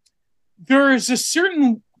that there's a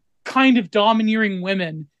certain kind of domineering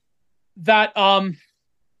women that,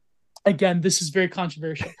 again, this is very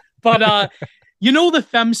controversial, but the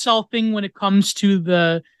femcel thing when it comes to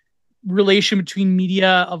the relation between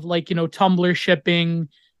media of like, Tumblr shipping,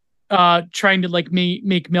 trying to like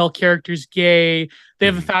make male characters gay. They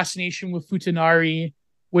have a fascination with Futanari,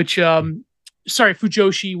 which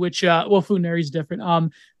Fujoshi, which Futanari is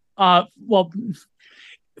different. For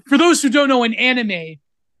those who don't know, in anime,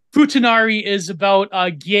 Futanari is about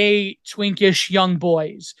gay, twinkish young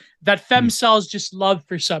boys that femcells just love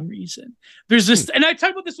for some reason. There's this, and I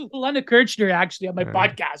talked about this with Helena Kirchner actually on my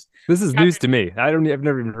podcast. This is news to me. I've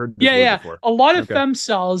never even heard this word before. A lot of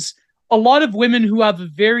femcells, a lot of women who have a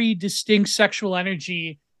very distinct sexual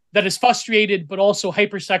energy that is frustrated but also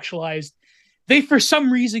hypersexualized, they for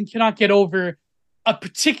some reason cannot get over a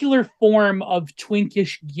particular form of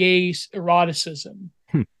twinkish gay eroticism.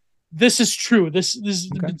 This is true. This is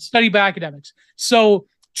studied by academics. So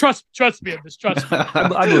trust me on this. Trust me.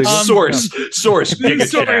 I believe source. Source. Yeah,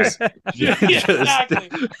 exactly.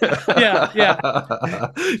 Yeah.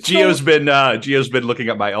 Gio's been looking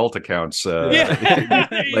at my alt accounts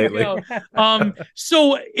lately.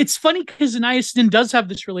 So it's funny because Anais Nin does have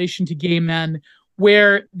this relation to gay men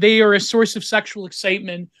where they are a source of sexual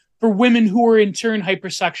excitement for women who are in turn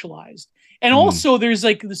hypersexualized. And also there's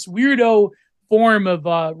like this weirdo form of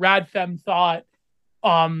rad femme thought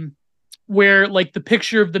where like the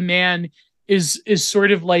picture of the man is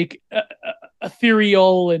sort of like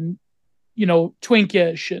ethereal and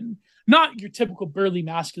twinkish and not your typical burly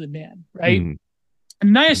masculine man, right? And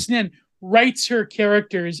Anais Nin writes her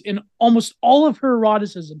characters in almost all of her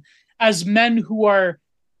eroticism as men who are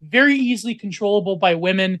very easily controllable by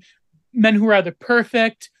women, men who are either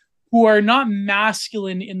perfect, who are not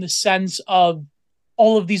masculine in the sense of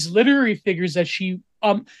all of these literary figures that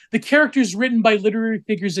the characters written by literary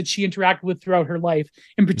figures that she interacted with throughout her life,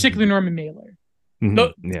 in particular Norman Mailer.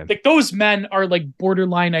 Like those men are like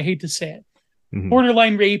borderline, I hate to say it,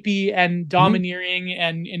 borderline rapey and domineering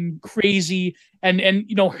and crazy, and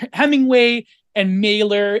Hemingway and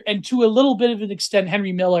Mailer, and to a little bit of an extent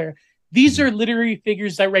Henry Miller. These are literary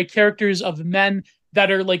figures that write characters of men that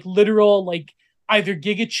are like literal, like either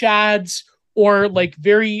giga chads or like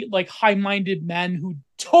very like high-minded men who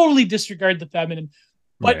totally disregard the feminine.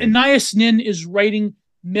 But Anais Nin is writing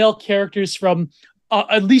male characters from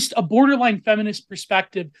at least a borderline feminist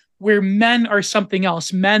perspective, where men are something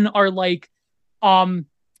else. Men are like, I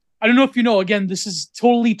don't know if you know, again, this is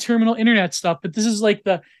totally terminal internet stuff, but this is like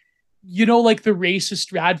the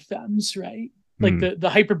racist rad femmes, right? Like the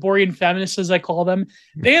Hyperborean feminists, as I call them.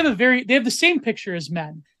 They have the same picture as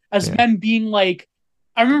men being like,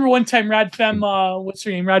 I remember one time Rad Femme, what's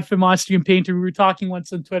her name? Rad Femme Austrian painter. We were talking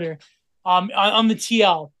once on Twitter, on the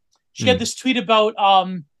TL. She had this tweet about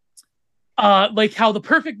like how the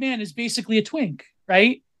perfect man is basically a twink,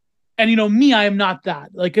 right? And me, I am not that.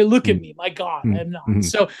 Like, look at me, my God, I am not.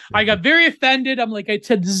 So I got very offended. I'm like, I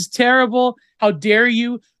said, this is terrible. How dare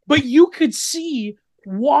you? But you could see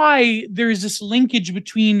why there's this linkage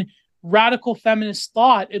between radical feminist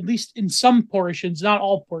thought, at least in some portions, not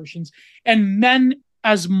all portions, and men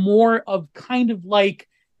as more of kind of like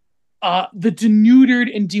the denuded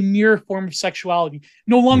and demure form of sexuality.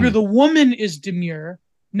 No longer the woman is demure.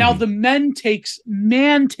 Now the man takes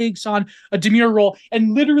on a demure role,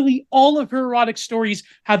 and literally all of her erotic stories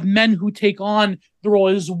have men who take on the role.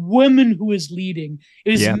 It is women who is leading.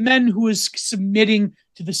 It is men who is submitting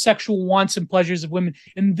to the sexual wants and pleasures of women.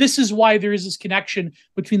 And this is why there is this connection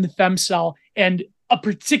between the femcel and a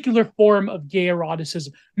particular form of gay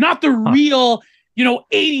eroticism, not the real,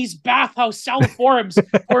 80s bathhouse saliforums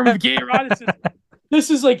form of gay eroticism. This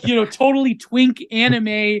is like, totally twink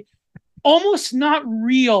anime, almost not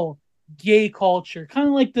real gay culture, kind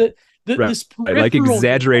of like this like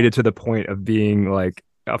exaggerated to the point of being like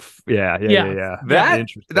that's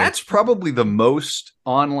probably the most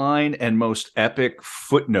online and most epic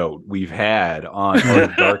footnote we've had on Art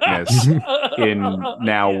of Darkness in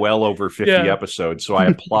now well over 50 episodes, so I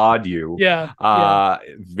applaud you.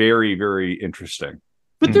 Very, very interesting.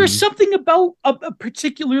 But there's something about a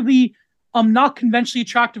particularly not conventionally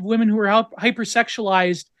attractive women who are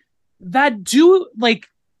hypersexualized that do like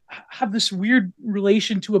have this weird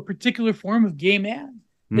relation to a particular form of gay man.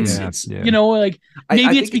 It's like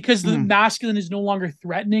maybe it's because the masculine is no longer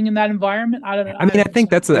threatening in that environment. I don't know. I think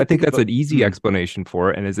that's an easy explanation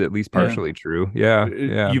for it, and is at least partially true.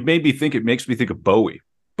 Yeah. You made me think. It makes me think of Bowie.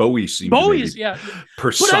 Bowie seems to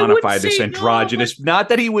personify this androgynous. Not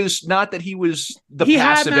that he was the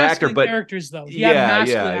passive actor, but characters though. He had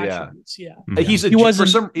masculine attributes. He was for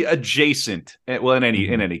some adjacent. Well, in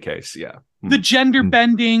any case, the gender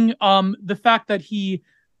bending, the fact that he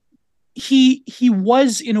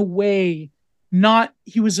was in a way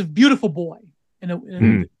he was a beautiful boy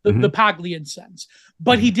in the Paglian sense,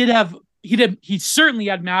 but he certainly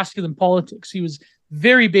had masculine politics. He was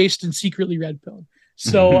very based and secretly red-pilled.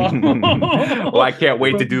 So well, I can't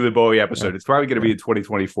wait to do the Bowie episode. It's probably going to be in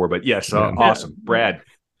 2024, but yes, awesome. Brad.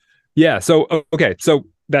 Yeah. So, okay. So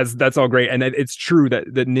that's all great. And it's true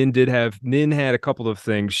that Nin had a couple of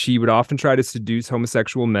things. She would often try to seduce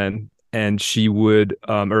homosexual men, and she would,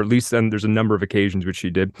 or at least then there's a number of occasions which she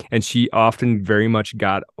did. And she often very much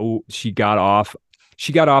got off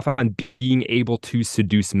on being able to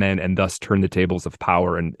seduce men and thus turn the tables of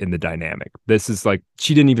power in the dynamic. This is like,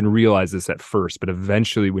 she didn't even realize this at first, but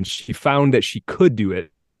eventually when she found that she could do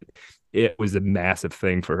it, it was a massive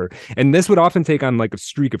thing for her. And this would often take on like a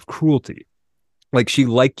streak of cruelty. Like she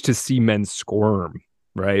liked to see men squirm,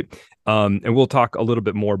 right? And we'll talk a little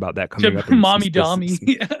bit more about that coming up. Mommy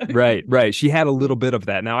Dommy. Right. She had a little bit of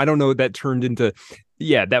that. Now, I don't know, that turned into,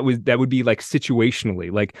 that would be like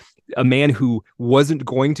situationally, like a man who wasn't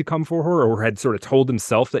going to come for her or had sort of told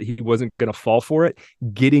himself that he wasn't going to fall for it,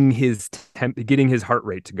 getting his heart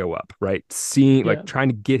rate to go up, right? Like trying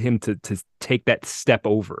to get him to take that step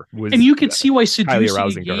over was, and you can see why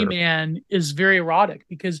seducing a gay man is very erotic,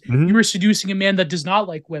 because you were seducing a man that does not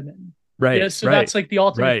like women. Right. Yeah, so that's like the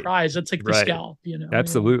ultimate prize. That's like the scalp,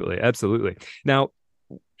 Absolutely. Now,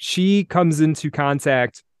 she comes into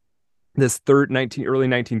contact this early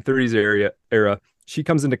 1930s era. She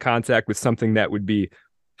comes into contact with something that would be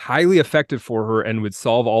highly effective for her and would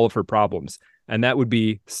solve all of her problems, and that would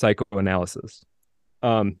be psychoanalysis.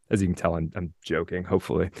 As you can tell, I'm joking.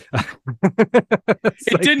 Hopefully,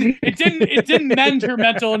 it didn't mend her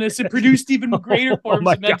mental illness. It produced even greater forms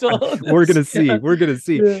of mental illness. We're gonna see. Yeah. We're gonna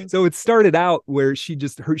see. Yeah. So it started out where she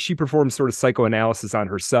performed sort of psychoanalysis on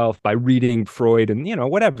herself by reading Freud and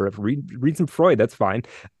whatever. If read some Freud, that's fine.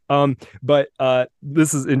 But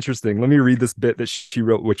this is interesting. Let me read this bit that she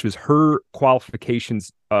wrote, which was her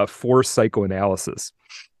qualifications for psychoanalysis.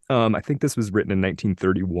 I think this was written in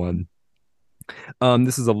 1931.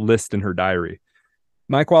 This is a list in her diary.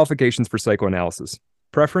 My qualifications for psychoanalysis: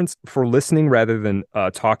 preference for listening rather than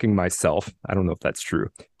talking myself. I don't know if that's true.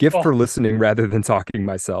 Gift for listening rather than talking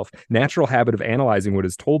myself. Natural habit of analyzing what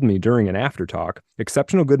is told me during and after talk.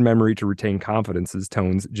 Exceptional good memory to retain confidences,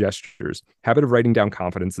 tones, gestures. Habit of writing down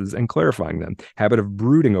confidences and clarifying them. Habit of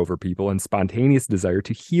brooding over people and spontaneous desire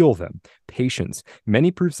to heal them. Patience.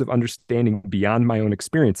 Many proofs of understanding beyond my own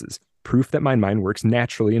experiences. Proof that my mind works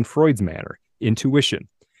naturally in Freud's manner. Intuition.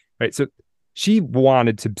 Right. So she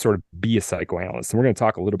wanted to sort of be a psychoanalyst, and we're going to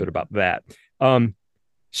talk a little bit about that.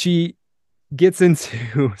 She gets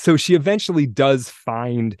into, so she eventually does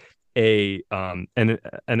find an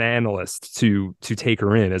analyst to take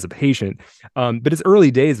her in as a patient. But it's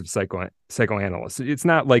early days of psychoanalysts. It's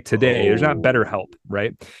not like today. There's not BetterHelp,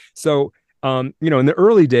 right? So, in the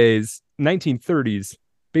early days, 1930s,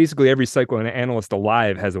 basically every psychoanalyst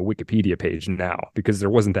alive has a Wikipedia page now because there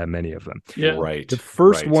wasn't that many of them. Yeah. Right. The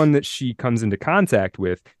first one that she comes into contact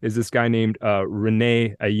with is this guy named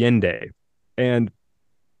Rene Allende. And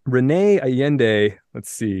Rene Allende, let's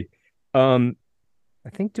see. I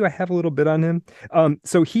think, do I have a little bit on him?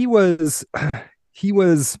 So he was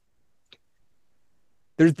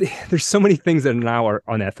there's so many things that now are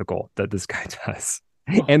unethical that this guy does.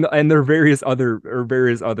 And there are various other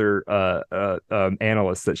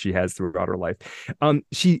analysts that she has throughout her life.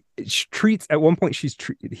 She treats, at one point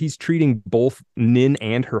he's treating both Nin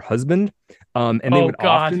and her husband, and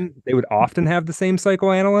they would often have the same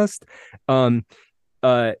psychoanalyst. Allende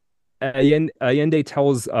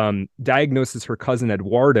diagnoses her cousin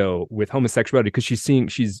Eduardo with homosexuality because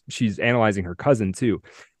she's analyzing her cousin too.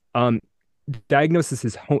 Diagnoses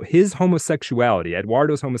his homosexuality,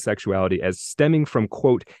 Eduardo's homosexuality, as stemming from,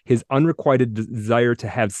 quote, his unrequited desire to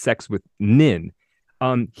have sex with Nin.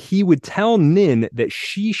 He would tell Nin that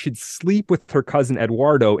she should sleep with her cousin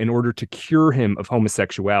Eduardo in order to cure him of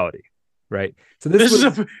homosexuality. Right. So this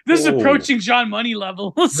is approaching John Money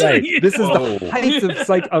level. Right. This is the height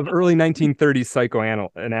of early 1930s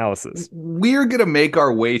psychoanalysis. We're going to make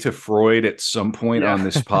our way to Freud at some point on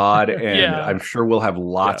this pod, and I'm sure we'll have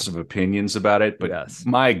lots of opinions about it, but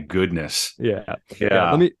my goodness. Yeah.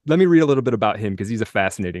 Let me read a little bit about him because he's a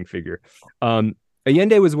fascinating figure.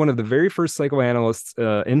 Allende was one of the very first psychoanalysts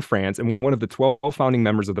in France and one of the 12 founding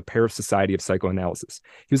members of the Paris Society of Psychoanalysis.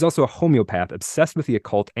 He was also a homeopath obsessed with the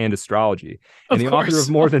occult and astrology, and the author of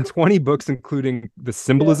more than 20 books, including The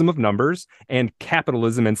Symbolism of Numbers and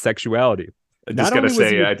Capitalism and Sexuality. I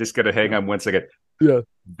just got to hang on one second. Yeah.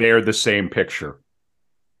 They're the same picture.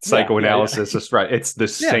 Psychoanalysis, it's the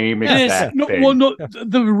same exact thing.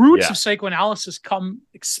 The roots of psychoanalysis come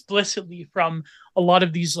explicitly from a lot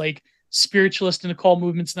of these like spiritualist and occult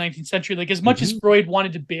movements in the 19th century. Like, as much as Freud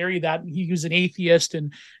wanted to bury that, he was an atheist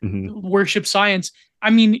and worship science. I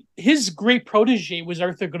mean, his great protege was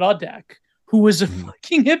Arthur Grodek, who was a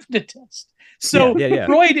fucking hypnotist. So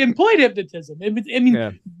Freud employed hypnotism. I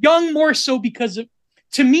mean, Jung more so because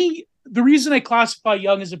to me, the reason I classify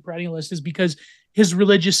Jung as a perennialist is because his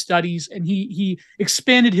religious studies, and he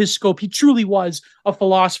expanded his scope. He truly was a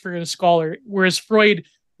philosopher and a scholar, whereas Freud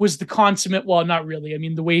was the consummate, well, not really. I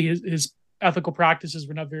mean, the way his ethical practices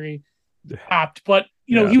were not very apt, but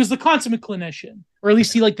he was the consummate clinician, or at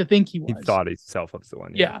least he liked to think he was. He thought himself was the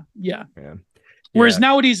one. Yeah. Whereas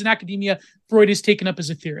nowadays in academia, Freud is taken up as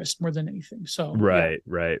a theorist more than anything. So right.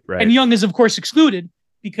 And Jung is of course excluded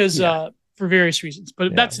because for various reasons,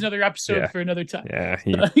 but that's another episode for another time. Yeah,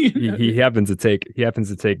 he happens to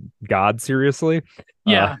take God seriously.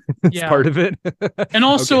 It's part of it. And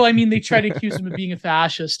also, I mean, they try to accuse him of being a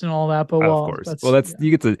fascist and all that. But of course,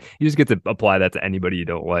 you just get to apply that to anybody you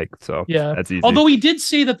don't like. So that's easy. Although he did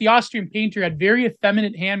say that the Austrian painter had very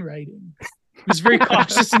effeminate handwriting. He was very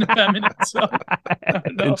cautious and effeminate. So,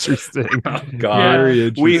 interesting. Oh, God, very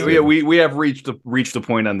interesting. We have reached a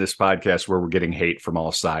point on this podcast where we're getting hate from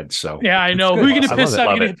all sides. So I know. Who are you going to piss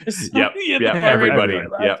off? Yep, everybody.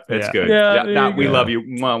 Yep, it's good. We love you.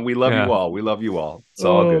 We love you all. We love you all. It's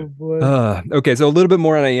all good. Okay, so a little bit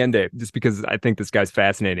more on Allende, just because I think this guy's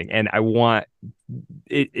fascinating, and I want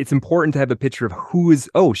it's important to have a picture of who is.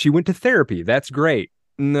 Oh, she went to therapy. That's great.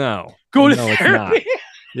 No, to therapy.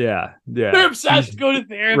 Yeah. They're obsessed. Go to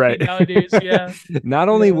therapy nowadays. Yeah. Not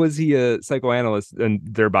only was he a psychoanalyst and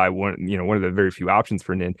thereby one of the very few options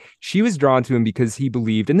for Nin, she was drawn to him because he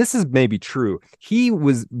believed, and this is maybe true, he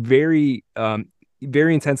was very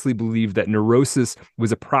intensely believed that neurosis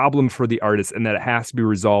was a problem for the artist and that it has to be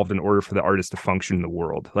resolved in order for the artist to function in the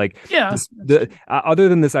world. Like, other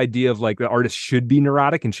than this idea of like the artist should be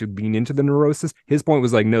neurotic and should lean into the neurosis, his point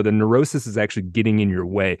was like, no, the neurosis is actually getting in your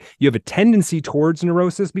way. You have a tendency towards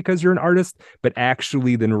neurosis because you're an artist, but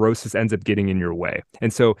actually the neurosis ends up getting in your way.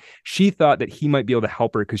 And so she thought that he might be able to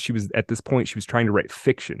help her because she was trying to write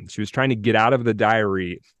fiction. She was trying to get out of the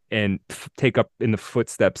diary and take up in the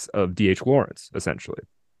footsteps of D.H. Lawrence, essentially,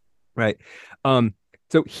 right?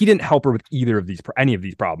 So he didn't help her with any of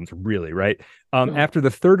these problems, really, right? After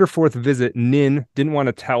the third or fourth visit, Nin didn't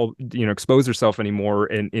want to expose herself anymore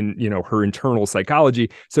in her internal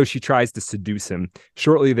psychology, so she tries to seduce him.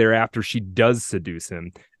 Shortly thereafter, she does seduce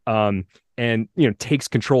him. And takes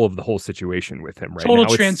control of the whole situation with him. Right, total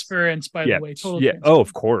transference, by the way. Oh,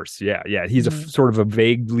 of course, yeah. He's a sort of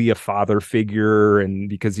a father figure, and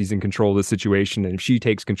because he's in control of the situation, and if she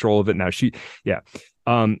takes control of it now,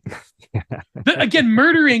 again,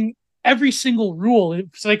 murdering every single rule of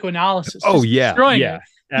psychoanalysis. Destroying it,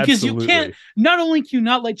 because you can't. Not only can you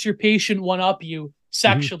not let your patient one up you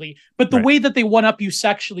sexually, but the way that they one up you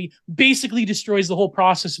sexually basically destroys the whole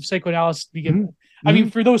process of psychoanalysis to begin with. I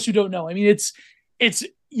mean, for those who don't know, I mean, it's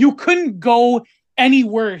you couldn't go any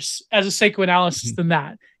worse as a psychoanalyst than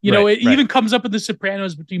that. It even comes up in The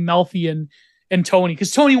Sopranos between Melfi and Tony,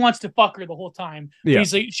 because Tony wants to fuck her the whole time. Yeah.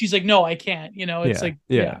 She's like, no, I can't. It's and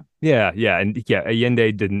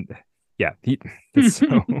Allende didn't. Yeah,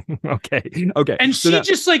 okay. And so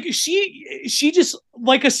she just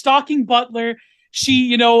like a stalking butler.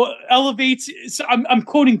 She, elevates. I'm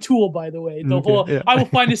quoting Tool, by the way. The whole "I will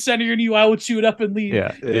find a senator in you, I will chew it up and leave."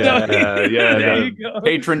 There you go.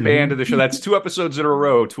 Patron band of the show. That's 2 episodes in a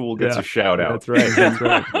row. Tool gets a shout out. That's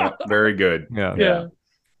right. Very good. Yeah.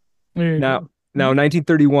 Now,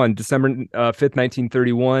 1931, December 5th,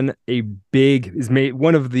 1931,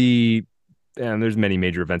 one of the. And there's many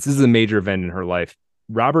major events. This is a major event in her life.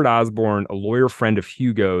 Robert Osborne, a lawyer friend of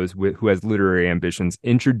Hugo's who has literary ambitions,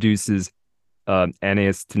 introduces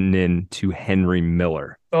Anais Nin to Henry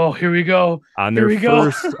Miller. Oh, here we go. On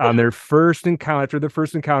their first encounter, after the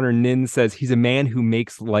first encounter, Nin says, "He's a man who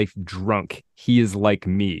makes life drunk. He is like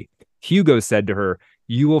me." Hugo said to her,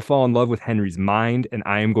 "You will fall in love with Henry's mind, and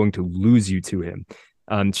I am going to lose you to him."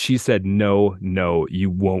 She said, no, you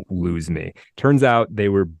won't lose me. Turns out they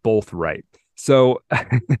were both right. So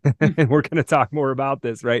and we're going to talk more about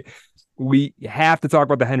this, right? We have to talk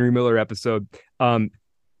about the Henry Miller episode. I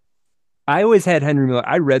always had Henry Miller.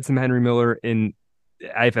 I read some Henry Miller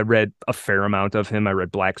I've read a fair amount of him. I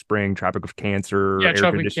read Black Spring, Tropic of Cancer, Air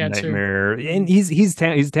Conditioned Nightmare, and he's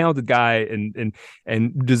a talented guy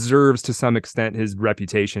and deserves to some extent his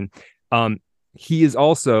reputation. He is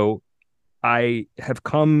also. I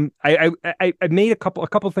made a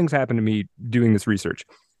couple things happen to me doing this research.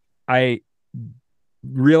 I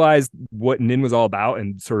realized what Nin was all about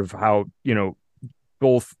and sort of how,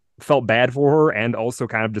 both felt bad for her and also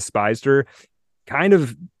kind of despised her. Got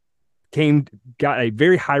a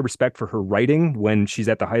very high respect for her writing when she's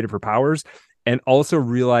at the height of her powers, and also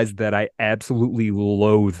realized that I absolutely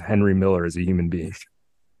loathe Henry Miller as a human being.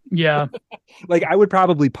 Yeah. Like, I would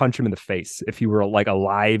probably punch him in the face if he were like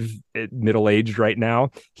alive, middle-aged right now.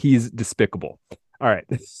 He's despicable. All right.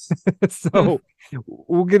 So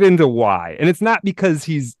we'll get into why. And it's not because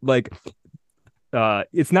he's like,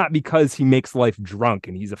 it's not because he makes life drunk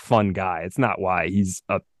and he's a fun guy. It's not why. He's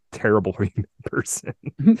a terrible human person.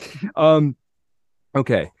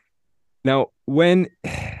 Okay. Now,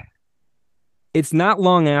 it's not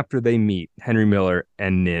long after they meet, Henry Miller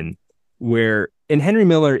and Nin, and Henry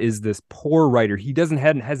Miller is this poor writer. He hasn't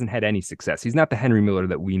had any success. He's not the Henry Miller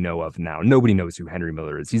that we know of now. Nobody knows who Henry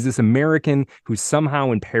Miller is. He's this American who's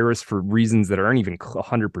somehow in Paris for reasons that aren't even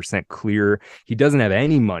 100% clear. He doesn't have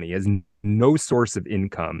any money, has no source of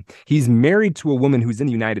income. He's married to a woman who's in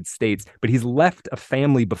the United States, but he's left a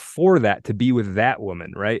family before that to be with that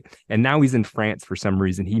woman, right? And now he's in France for some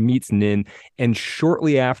reason. He meets Nin, and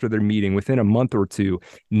shortly after their meeting, within a month or two,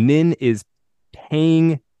 Nin is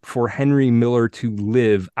paying for Henry Miller to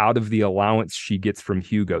live out of the allowance she gets from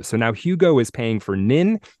Hugo. So now Hugo is paying for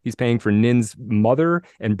Nin, he's paying for Nin's mother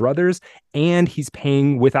and brothers, and he's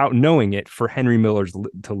paying, without knowing it, for Henry Miller's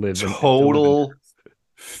to live. Total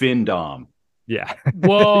findom. Yeah.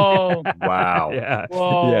 Whoa. Wow. Yeah.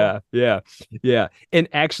 Whoa. Yeah. And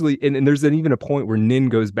actually, and there's even a point where Nin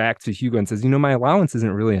goes back to Hugo and says, my allowance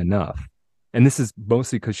isn't really enough. And this is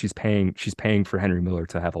mostly because she's paying for Henry Miller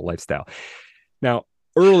to have a lifestyle. Now,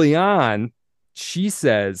 early on, she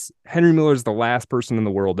says Henry Miller is the last person in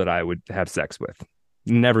the world that I would have sex with.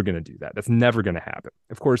 Never going to do that. That's never going to happen.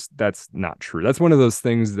 Of course, that's not true. That's one of those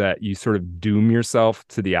things that you sort of doom yourself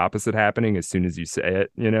to the opposite happening as soon as you say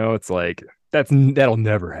it. You know, it's like that'll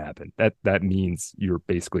never happen. That means you're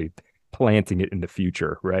basically planting it in the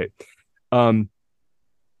future, right? I want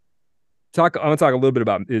to talk a little bit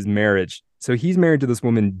about his marriage. So he's married to this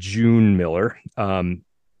woman, June Miller.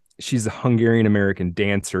 She's a Hungarian American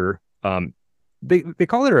dancer. They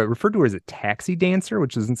referred to her as a taxi dancer,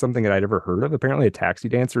 which isn't something that I'd ever heard of. Apparently, a taxi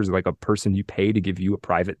dancer is like a person you pay to give you a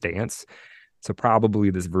private dance. So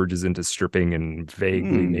probably this verges into stripping and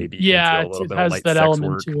vaguely maybe into a little bit of like that sex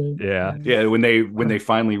work. To it. Yeah. When they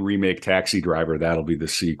finally remake Taxi Driver, that'll be the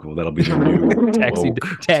sequel. That'll be the new taxi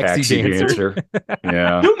dancer.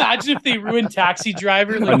 Yeah. Can you imagine if they ruined Taxi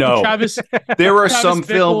Driver? Like no. There are some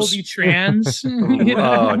films. Trans.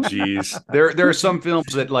 Oh, geez. There are some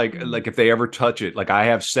films that like if they ever touch it, like I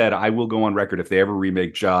have said, I will go on record. If they ever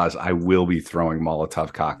remake Jaws, I will be throwing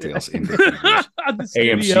Molotov cocktails into theaters.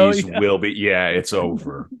 AMC's will be. Yeah, it's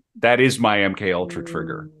over. That is my MK Ultra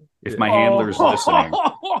trigger. If my handler's listening,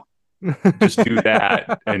 just do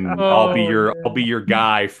that, and I'll be your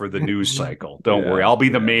guy for the news cycle. Don't worry, I'll be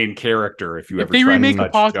the main character if they remake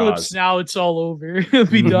Apocalypse Now, it's all over. It'll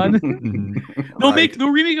be done. They'll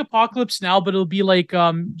remake Apocalypse Now, but it'll be like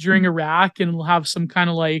during Iraq, and it'll have some kind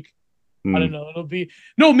of like I don't know.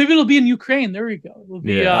 Maybe it'll be in Ukraine. There we go. It'll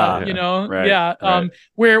be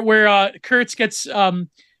where Kurtz gets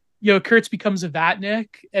Kurtz becomes a Vatnik,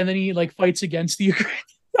 and then he like fights against the Ukraine.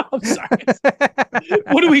 I'm sorry.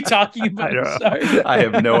 What are we talking about? Sorry. I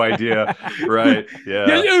have no idea. Right?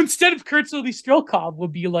 Yeah. Instead of Kurtz, it'll be Strelkov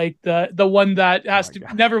would be like the one that has to.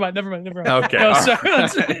 Never mind. Okay. No, sorry.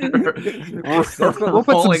 We'll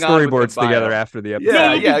put some storyboards together after the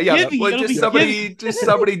episode. Yeah. Well, just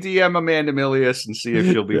somebody DM Amanda Milius and see if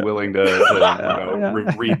she'll be willing to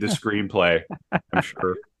read the screenplay. I'm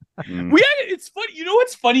sure. It's funny. You know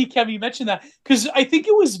what's funny, Kevin? You mentioned that because I think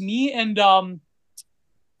it was me and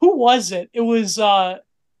who was it? It was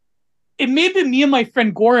it may have been me and my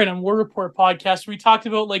friend Goran on War Report podcast where we talked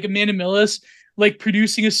about like Amanda Milius like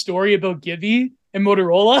producing a story about Gibby and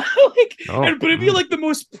Motorola, but it'd be like the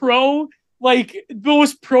most pro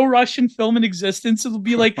Russian film in existence. It'll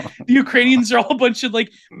be like the Ukrainians are all a bunch of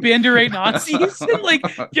like Banderai Nazis and like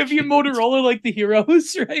Gibby and Motorola like the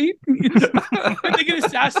heroes, right? And they get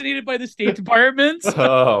assassinated by the State Department.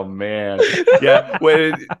 Oh man, yeah.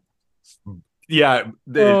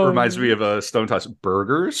 It reminds me of Stone Toss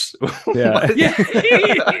burgers. Yeah.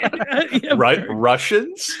 Right,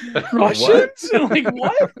 Russians. Like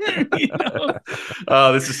what?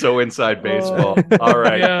 Oh, this is so inside baseball. All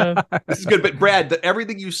right, this is good. But Brad,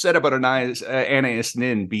 everything you said about Anais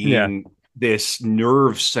Nin being this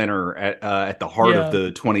nerve center at the heart of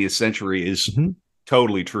the 20th century is.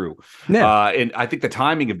 Totally true. Yeah. And I think the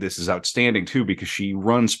timing of this is outstanding too, because she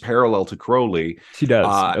runs parallel to Crowley. She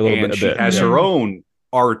does. She has her own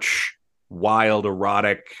arch, wild,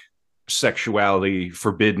 erotic sexuality,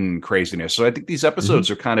 forbidden craziness. So I think these episodes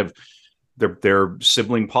are kind of they're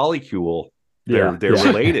sibling polycule. They're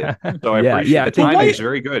related. So I appreciate the timing is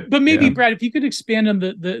very good. But maybe Brad, if you could expand on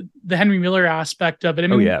the Henry Miller aspect of it. I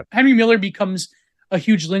mean, Henry Miller becomes a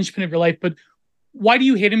huge linchpin of your life, but why do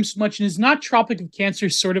you hate him so much? And is not Tropic of Cancer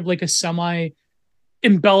sort of like a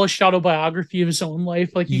semi-embellished autobiography of his own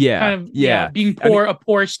life? Like being poor, a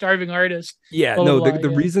poor, starving artist. Yeah,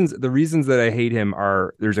 the reasons that I hate him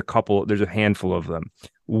there's a handful of them.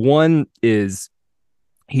 One is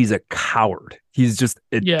he's a coward. He's just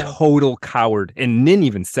a total coward. And Nin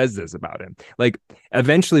even says this about him. Like,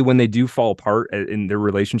 eventually when they do fall apart and their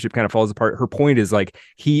relationship kind of falls apart, her point is like,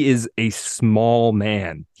 he is a small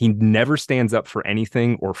man. He never stands up for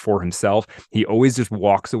anything or for himself. He always just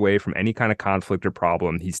walks away from any kind of conflict or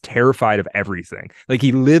problem. He's terrified of everything. Like,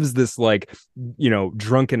 he lives this like,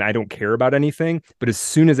 drunken, I don't care about anything. But as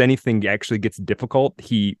soon as anything actually gets difficult,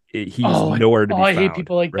 he's nowhere to be found. I hate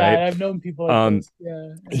people like that. I've known people like this.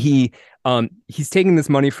 Yeah. He's taking this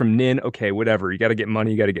money from Nin. Okay, whatever. You got to get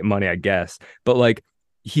money, I guess. But like,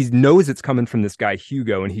 he knows it's coming from this guy,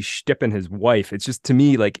 Hugo, and he's stipping his wife. It's just, to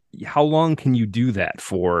me, like, how long can you do that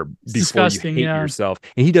for before you hate yourself?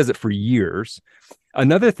 And he does it for years.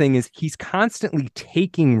 Another thing is he's constantly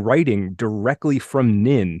taking writing directly from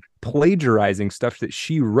Nin, plagiarizing stuff that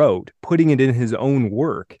she wrote, putting it in his own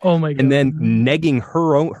work. Oh my God. And then negging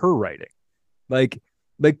her writing. Like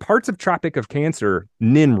parts of Tropic of Cancer,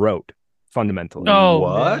 Nin wrote. Fundamentally. Oh,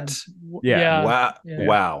 what? Yeah.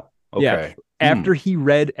 Wow. Okay. after he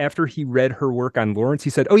read her work on Lawrence, he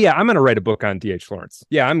said, "Oh yeah, I'm going to write a book on D.H. Lawrence.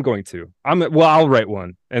 Yeah, I'm going to. I'll write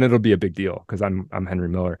one, and it'll be a big deal because I'm Henry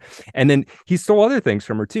Miller." And then he stole other things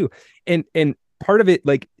from her too. And part of it,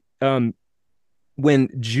 like, when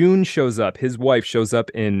June shows up, his wife shows up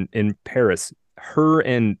in Paris. Her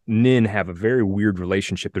and Nin have a very weird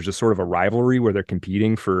relationship. There's just sort of a rivalry where they're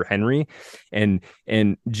competing for Henry, and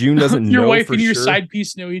June doesn't know. Your wife for and your sure. side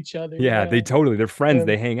piece know each other. Yeah, they're friends. Yeah.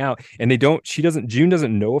 They hang out, and June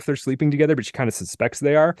doesn't know if they're sleeping together, but she kind of suspects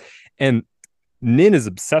they are. And Nin is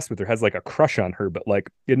obsessed with her, has like a crush on her, but like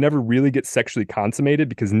it never really gets sexually consummated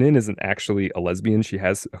because Nin isn't actually a lesbian. She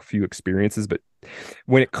has a few experiences, but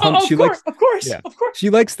when it comes, she likes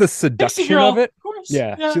the seduction of it. Of course.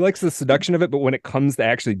 Yeah, she likes the seduction of it, but when it comes to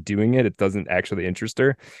actually doing it, it doesn't actually interest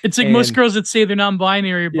her. It's like most girls that say they're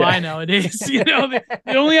non-binary or bi nowadays. You know,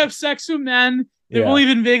 they only have sex with men. They've only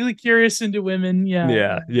been vaguely curious into women.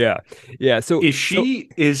 Yeah. So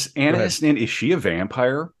is Anna Nin? Is she a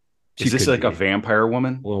vampire? Is this like a vampire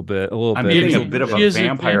woman? A little bit. I'm getting a bit of a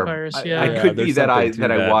vampire. I could be that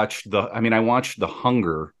I watched I watched The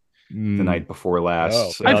Hunger the night before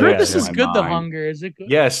last. I've heard this is good. The Hunger, is it good?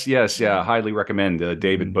 Yes. Highly recommend.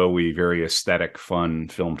 David Bowie, very aesthetic, fun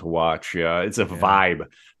film to watch. Yeah, it's a vibe.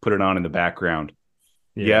 Put it on in the background.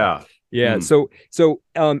 Yeah. So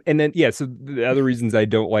and then so the other reasons I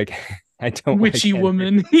don't like witchy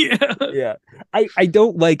woman. I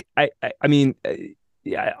don't like I mean.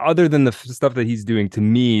 Other than the stuff that he's doing, to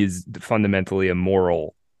me, is fundamentally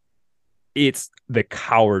immoral. It's the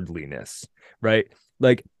cowardliness, right?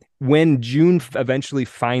 Like when June eventually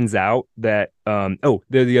finds out that,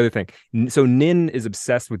 the other thing. So Nin is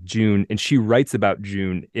obsessed with June, and she writes about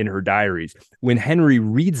June in her diaries. When Henry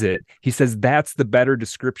reads it, he says, "That's the better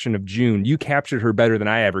description of June. You captured her better than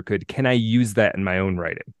I ever could. Can I use that in my own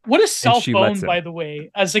writing?" What is cell phone, by the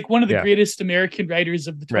way, as like one of the greatest American writers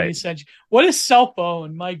of the 20th century? What is cell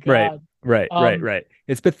phone? My God. Right.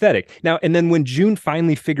 It's pathetic. Now, and then when June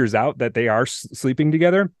finally figures out that they are sleeping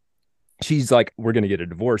together, she's like, "We're going to get a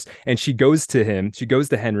divorce." And she goes to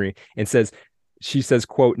Henry and says,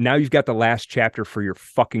 quote, "Now you've got the last chapter for your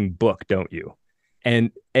fucking book, don't you?"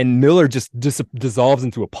 And Miller just dissolves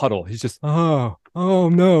into a puddle. He's just, oh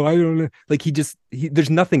no, I don't know. Like there's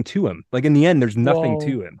nothing to him. Like in the end, there's nothing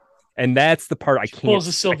to him. And that's the part I can't. Pulls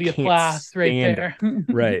a Sylvia Plath right there.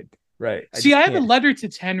 Right. See, I have a letter to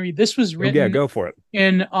Henry. This was written. Yeah, go for it.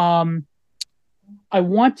 In I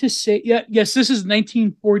want to say, yes, this is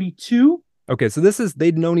 1942. Okay, so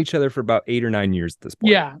they'd known each other for about 8 or 9 years at this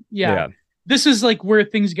point. Yeah. This is like where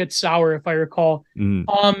things get sour, if I recall.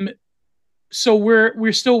 So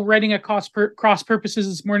we're still writing at cross purposes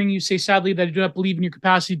this morning. You say sadly that I do not believe in your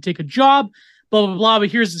capacity to take a job, blah, blah, blah. But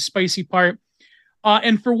here's the spicy part.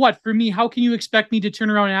 And for what? For me, how can you expect me to turn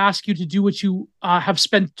around and ask you to do what you have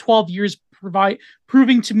spent 12 years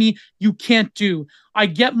proving to me you can't do? I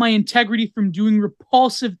get my integrity from doing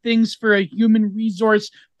repulsive things for a human resource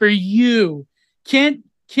for you.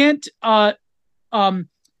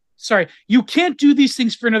 You can't do these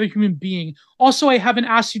things for another human being. Also, I haven't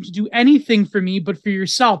asked you to do anything for me, but for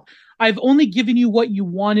yourself. I've only given you what you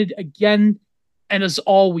wanted again and as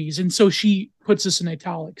always. And so she puts this in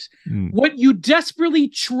italics. What you desperately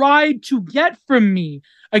tried to get from me.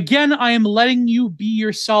 Again, I am letting you be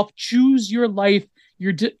yourself. Choose your life.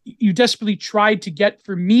 You desperately tried to get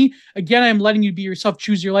from me. Again, I am letting you be yourself.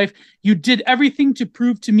 Choose your life. You did everything to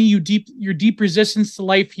prove to me your deep resistance to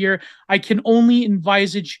life here. I can only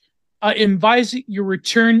envisage your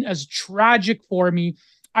return as tragic for me.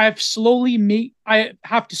 I have to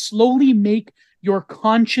slowly make your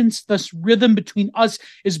conscience, thus rhythm between us,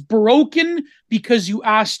 is broken because you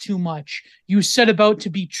asked too much. You set about to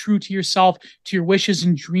be true to yourself, to your wishes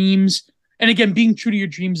and dreams. And again, being true to your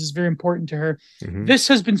dreams is very important to her. This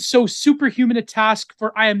has been so superhuman a task,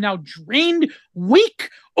 for I am now drained, weak,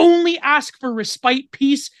 only ask for respite,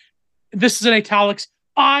 peace. This is in italics.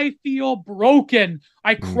 I feel broken.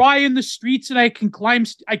 I cry in the streets and I can't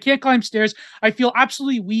climb stairs. I feel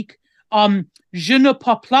absolutely weak. Je ne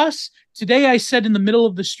peux plus. Today I said in the middle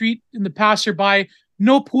of the street in the passerby,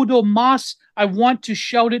 no puedo más. I want to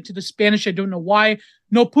shout it to the Spanish. I don't know why.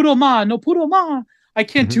 No puedo más. No puedo más. I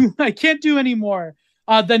can't do anymore.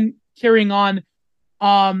 Then carrying on.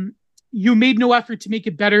 You made no effort to make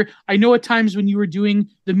it better. I know at times when you were doing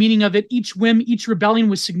the meaning of it, each whim, each rebellion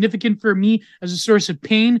was significant for me as a source of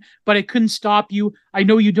pain, but I couldn't stop you. I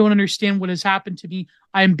know you don't understand what has happened to me.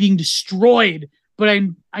 I am being destroyed, but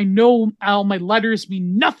I know all my letters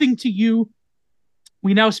mean nothing to you.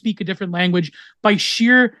 We now speak a different language. By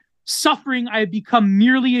sheer suffering, I have become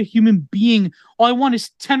merely a human being. All I want is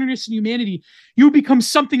tenderness and humanity. You become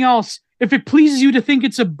something else. if it pleases you to think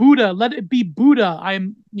it's a Buddha, let it be Buddha.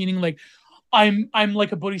 I'm meaning like I'm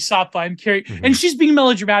like a bodhisattva. I'm carrying, and she's being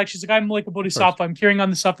melodramatic. She's like, I'm like a bodhisattva. I'm carrying on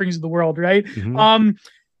the sufferings of the world, right?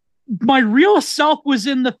 My real self was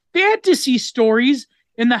in the fantasy stories,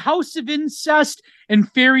 in the house of incest and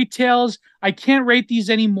fairy tales. I can't write these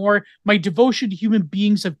anymore. My devotion to human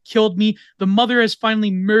beings have killed me. The mother has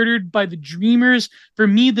finally murdered by the dreamers. For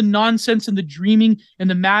me, the nonsense and the dreaming and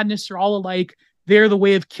the madness are all alike. They're the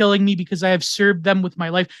way of killing me because I have served them with my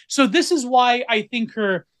life. So this is why I think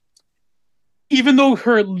even though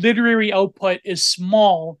her literary output is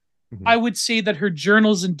small, I would say that her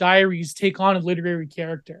journals and diaries take on a literary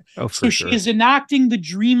character. So she is enacting the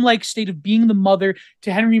dreamlike state of being the mother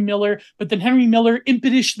to Henry Miller, but then Henry Miller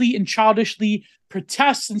impotently and childishly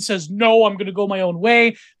protests and says, no, I'm going to go my own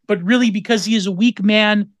way. But really, because he is a weak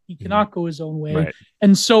man, he cannot go his own way. Right.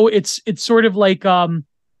 And so it's sort of like,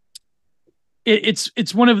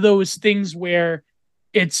 it's one of those things where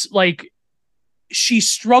it's like she's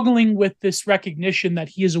struggling with this recognition that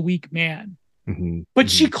he is a weak man. But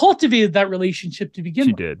she cultivated that relationship to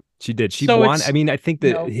begin with. She did. She wanted. I mean, I think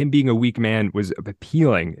that him being a weak man was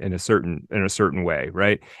appealing in a certain way,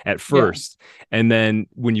 right? At first, and then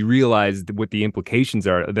when you realize what the implications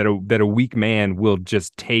are, that a weak man will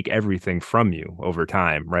just take everything from you over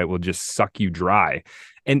time, right? Will just suck you dry.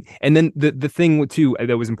 And then the thing too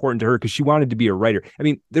that was important to her, because she wanted to be a writer. I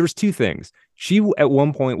mean, there was two things. She at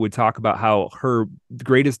one point would talk about how her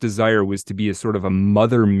greatest desire was to be a sort of a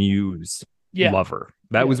mother muse. Lover.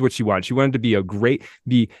 That was what she wanted. She wanted to be a great,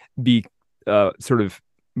 be sort of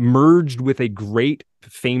merged with a great,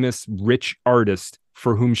 famous, rich artist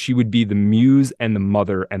for whom she would be the muse and the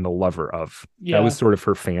mother and the lover of. That was sort of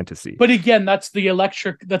her fantasy. But again, that's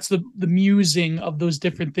the musing of those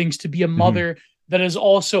different things, to be a mother that is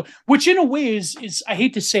also, which in a way is I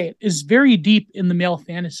hate to say it, is very deep in the male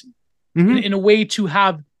fantasy. In a way to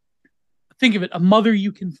have, think of it, a mother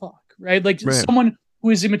you can fuck, right? Like someone who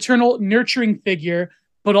is a maternal nurturing figure,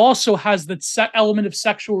 but also has that element of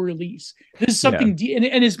sexual release. This is something deep,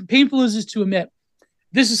 and as painful as it is to admit,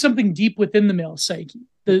 this is something deep within the male psyche.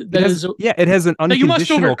 It has an unconditional you must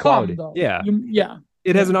overcome, quality. Though.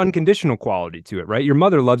 It has an unconditional quality to it, right? Your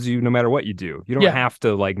mother loves you no matter what you do. You don't have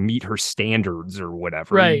to like meet her standards or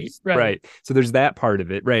whatever. Right. So there's that part of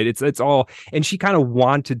it, right? It's all, and she kind of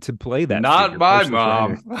wanted to play that. Not my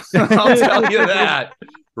mom. I'll tell you that.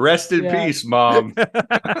 Rest in peace, Mom. That's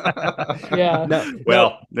a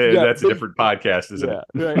different podcast, isn't it?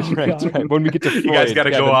 Right. When we get to Freud, you guys got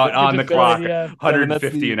to go out on the clock,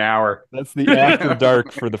 150 an hour. That's the after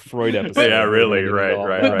dark for the Freud episode. Really,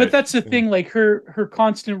 right. But that's the thing. Like her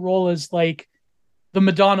constant role is like the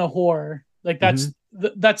Madonna whore. Like that's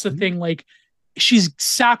the thing. Like she's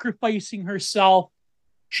sacrificing herself.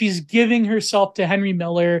 She's giving herself to Henry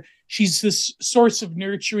Miller. She's this source of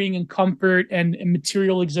nurturing and comfort and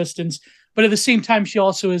material existence. But at the same time, she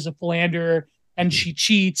also is a philanderer and she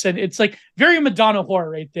cheats. And it's like very Madonna whore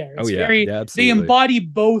right there. It's they embody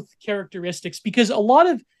both characteristics, because a lot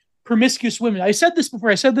of promiscuous women, I said this before,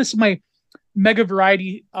 I said this in my mega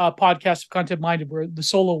variety podcast of Content Minded, where the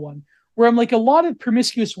solo one, where I'm like, a lot of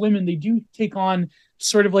promiscuous women, they do take on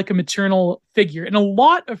sort of like a maternal figure. And a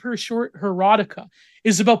lot of her short erotica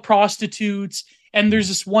is about prostitutes. And there's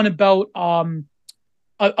this one about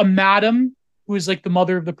a madam who is like the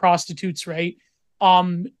mother of the prostitutes, right?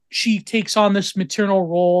 She takes on this maternal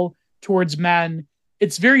role towards men.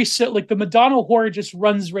 It's very like the Madonna horror just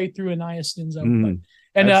runs right through Anais Nin's output.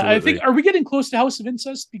 And I think, are we getting close to House of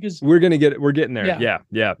Incest? Because we're getting there.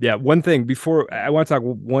 Yeah. One thing before, I want to talk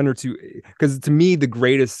one or two, because to me, the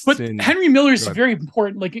greatest. But Henry Miller is very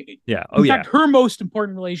important. Like, in fact, her most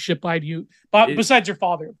important relationship besides her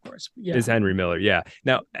father, of course, is Henry Miller. Yeah.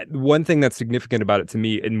 Now, one thing that's significant about it to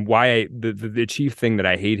me, and why the chief thing that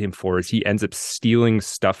I hate him for, is he ends up stealing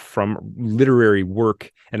stuff from literary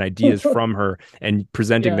work and ideas from her and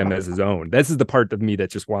presenting them as his own. This is the part of me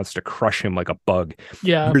that just wants to crush him like a bug.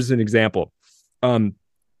 Yeah. Here's an example.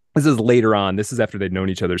 This is later on. This is after they'd known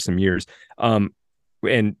each other some years.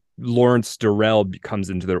 And Lawrence Durrell comes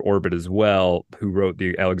into their orbit as well, who wrote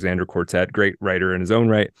the Alexander Quartet, great writer in his own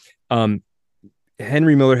right.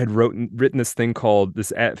 Henry Miller had written this thing called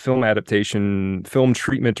this film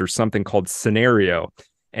treatment or something called Scenario.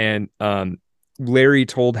 And Larry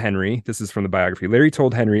told Henry, this is from the biography, Larry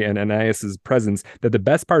told Henry and Anais' presence that the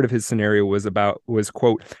best part of his scenario was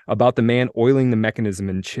quote, about the man oiling the mechanism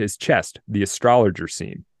in his chest, the astrologer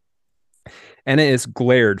scene. Anais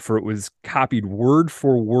glared, for it was copied word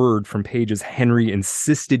for word from pages Henry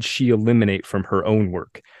insisted she eliminate from her own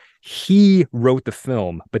work. He wrote the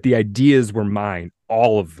film, but the ideas were mine,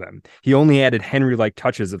 all of them. He only added Henry-like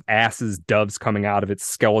touches of asses, doves coming out of it,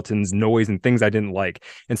 skeletons, noise, and things I didn't like.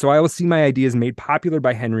 And so I will see my ideas made popular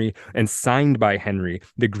by Henry and signed by Henry,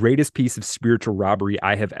 the greatest piece of spiritual robbery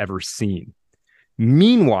I have ever seen.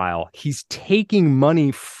 Meanwhile, he's taking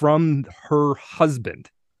money from her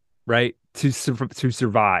husband, right, to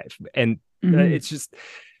survive. And it's just...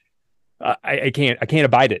 I can't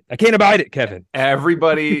abide it. I can't abide it, Kevin.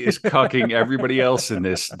 Everybody is cucking everybody else in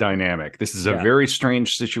this dynamic. This is a very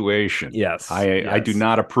strange situation. Yes. I do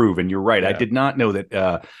not approve. And you're right. Yeah. I did not know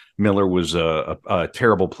that Miller was a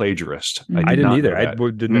terrible plagiarist. I didn't either.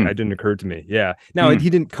 It didn't occur to me. Yeah. Now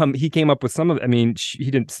he came up with some of it. I mean,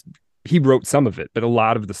 he wrote some of it, but a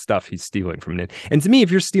lot of the stuff he's stealing from it. And to me,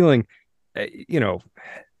 if you're stealing,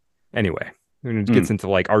 anyway. It gets into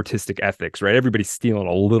like artistic ethics, right? Everybody's stealing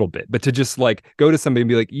a little bit, but to just like go to somebody and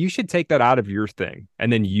be like, you should take that out of your thing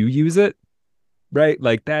and then you use it, right?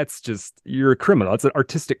 Like that's just, you're a criminal. It's an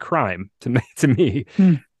artistic crime to me.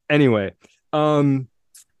 Anyway.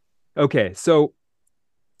 Okay. So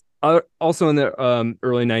also in the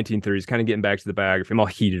early 1930s, kind of getting back to the biography, I'm all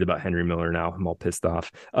heated about Henry Miller now. I'm all pissed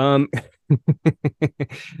off.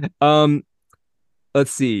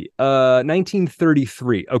 Let's see.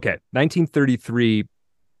 1933. Okay. 1933.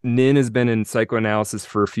 Nin has been in psychoanalysis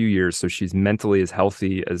for a few years, so she's mentally as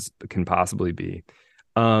healthy as can possibly be.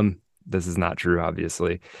 This is not true,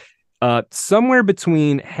 obviously. Somewhere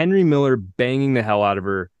between Henry Miller banging the hell out of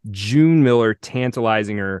her, June Miller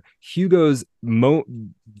tantalizing her, Hugo's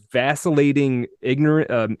vacillating,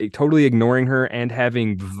 ignorant, totally ignoring her, and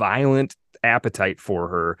having violent appetite for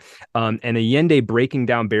her, and Allende breaking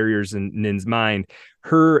down barriers in Nin's mind,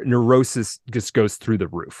 her neurosis just goes through the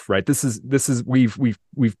roof, right? This is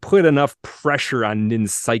we've put enough pressure on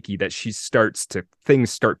Nin's psyche that things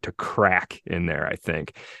start to crack in there. I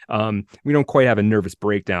think we don't quite have a nervous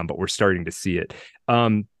breakdown, but we're starting to see it.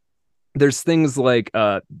 There's things like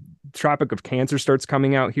Tropic of Cancer starts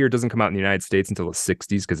coming out here. It doesn't come out in the United States until the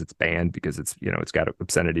 60s because it's banned because it's got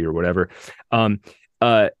obscenity or whatever.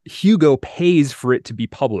 Hugo pays for it to be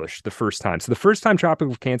published the first time. So the first time Tropic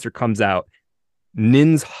of Cancer comes out,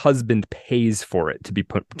 Nin's husband pays for it to be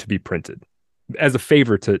printed as a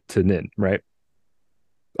favor to Nin, right?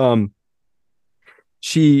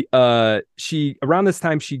 She around this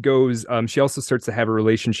time she goes, she also starts to have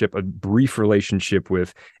a brief relationship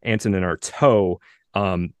with Antonin Artaud.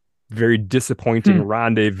 Very disappointing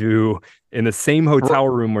rendezvous in the same hotel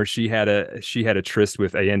room where she had a tryst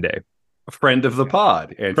with Allende. A friend of the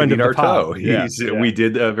pod, Anthony Artaud. We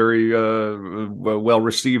did a very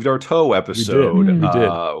well-received Artaud episode. We did.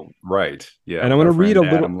 Right. Yeah. And I'm going to read a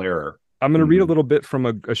little. Adam Lehrer. I'm going to read a little bit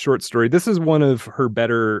from a short story. This is one of her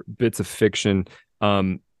better bits of fiction.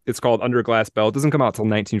 It's called Under a Glass Bell. It doesn't come out till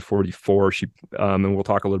 1944. And we'll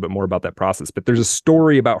talk a little bit more about that process. But there's a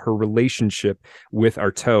story about her relationship with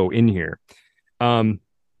Artaud in here.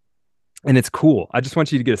 And it's cool. I just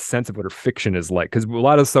want you to get a sense of what her fiction is like, because a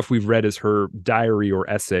lot of stuff we've read is her diary or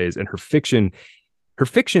essays, and her fiction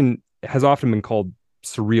has often been called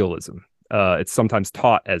surrealism. It's sometimes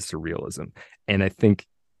taught as surrealism. And I think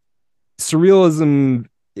surrealism,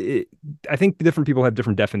 I think different people have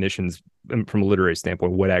different definitions from a literary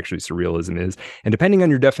standpoint, what actually surrealism is. And depending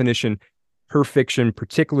on your definition, her fiction,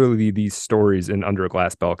 particularly these stories in Under a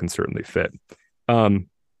Glass Bell, can certainly fit.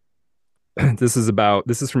 This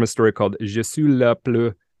is from a story called Je suis le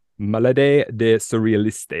plus malade des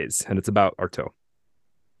surrealistes, and it's about Artaud.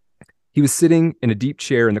 He was sitting in a deep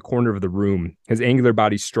chair in the corner of the room, his angular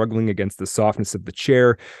body struggling against the softness of the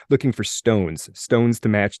chair, looking for stones to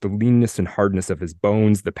match the leanness and hardness of his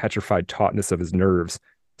bones, the petrified tautness of his nerves.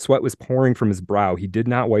 Sweat was pouring from his brow. He did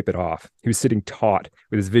not wipe it off. He was sitting taut,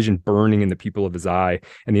 with his vision burning in the pupil of his eye,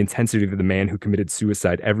 and the intensity of the man who committed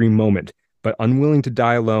suicide every moment, but unwilling to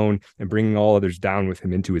die alone and bringing all others down with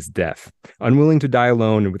him into his death. Unwilling to die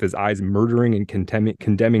alone and with his eyes murdering and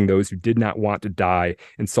condemning those who did not want to die,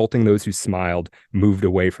 insulting those who smiled, moved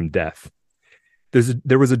away from death.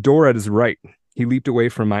 There was a door at his right. He leaped away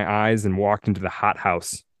from my eyes and walked into the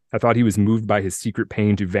hothouse. I thought he was moved by his secret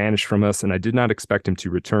pain to vanish from us, and I did not expect him to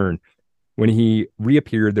return. When he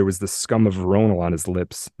reappeared, there was the scum of Veronal on his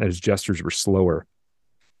lips, and his gestures were slower.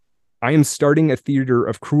 I am starting a theater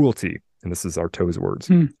of cruelty. And this is Artaud's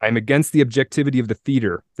words. I am against the objectivity of the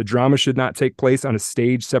theater. The drama should not take place on a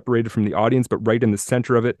stage separated from the audience, but right in the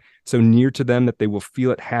center of it, so near to them that they will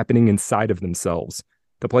feel it happening inside of themselves.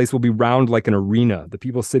 The place will be round like an arena, the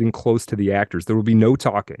people sitting close to the actors. There will be no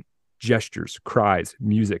talking. gestures, cries,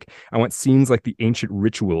 music. I want scenes like the ancient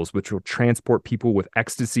rituals, which will transport people with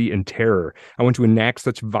ecstasy and terror. I want to enact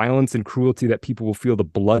such violence and cruelty that people will feel the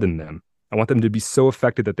blood in them. I want them to be so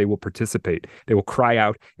affected that they will participate. They will cry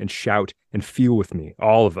out and shout and feel with me,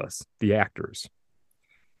 all of us, the actors.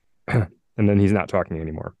 And then he's not talking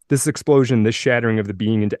anymore. This explosion, this shattering of the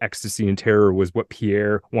being into ecstasy and terror was what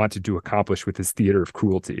Pierre wanted to accomplish with his theater of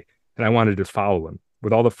cruelty. And I wanted to follow him.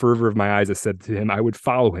 With all the fervor of my eyes, I said to him, I would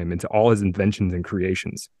follow him into all his inventions and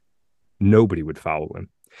creations. Nobody would follow him.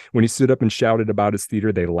 When he stood up and shouted about his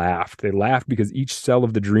theater, they laughed. They laughed because each cell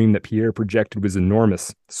of the dream that Pierre projected was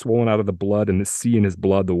enormous, swollen out of the blood and the sea in his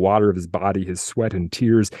blood, the water of his body, his sweat and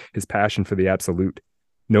tears, his passion for the absolute.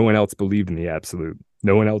 No one else believed in the absolute.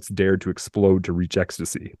 No one else dared to explode to reach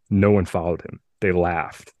ecstasy. No one followed him. They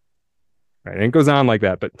laughed. Right? And it goes on like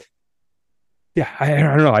that, but yeah, I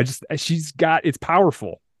don't know. It's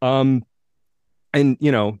powerful. And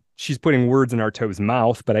she's putting words in Artaud's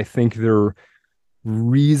mouth, but I think they're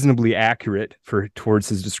reasonably accurate towards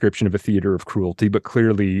his description of a theater of cruelty, but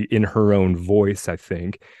clearly in her own voice, I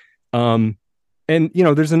think. And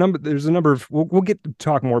there's a number of we'll get to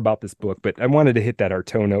talk more about this book, but I wanted to hit that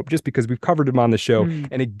Artaud note just because we've covered him on the show.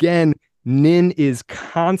 And again, Nin is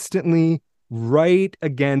constantly right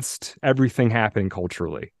against everything happening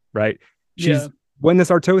culturally, right? When this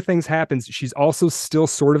Artaud thing happens, she's also still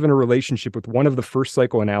sort of in a relationship with one of the first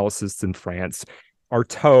psychoanalysts in France,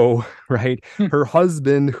 Artaud, right? Her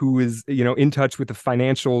husband, who is, in touch with the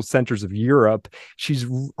financial centers of Europe. She's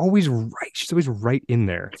always right. She's always right in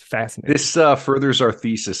there. It's fascinating. This furthers our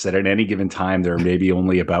thesis that at any given time, there are maybe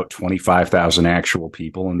only about 25,000 actual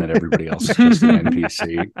people and that everybody else is just an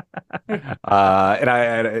NPC. I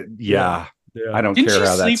don't care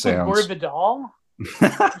how that sounds. Didn't she sleep with Gore Vidal?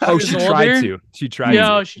 She tried to. She tried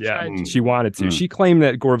to. She wanted to. She claimed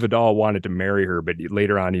that Gore Vidal wanted to marry her, but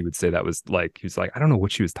later on he would say that was like, he was like, I don't know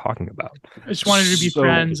what she was talking about. I just wanted her to be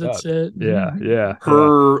friends. That's it. Yeah.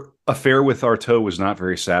 Her affair with Artaud was not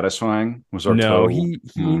very satisfying. Was Artaud? No, he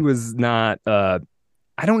was not. I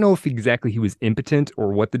don't know if exactly he was impotent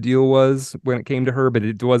or what the deal was when it came to her, but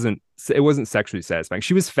it wasn't sexually satisfying.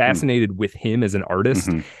 She was fascinated with him as an artist,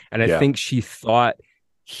 and I think she thought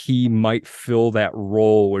he might fill that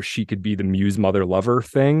role where she could be the muse mother lover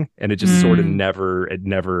thing, and it just sort of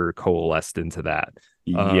never coalesced into that.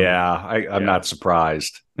 I'm not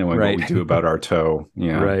surprised knowing what we do about Artaud.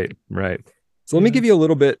 Right. So let me give you a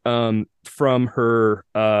little bit from her.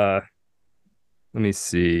 Let me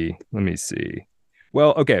see.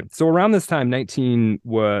 Well, okay. So around this time,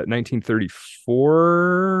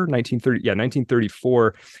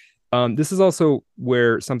 1934. This is also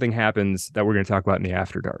where something happens that we're going to talk about in the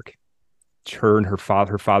After Dark. Her and her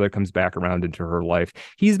father comes back around into her life.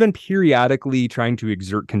 He's been periodically trying to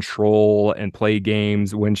exert control and play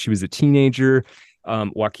games. When she was a teenager,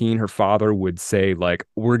 Joaquin, her father, would say like,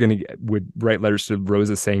 would write letters to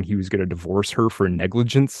Rosa saying he was going to divorce her for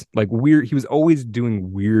negligence. Like weird. He was always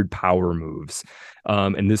doing weird power moves.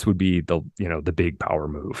 And this would be the big power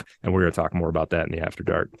move. And we're going to talk more about that in the After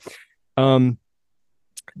Dark.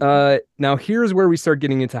 Now here's where we start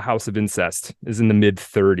getting into House of Incest, is in the mid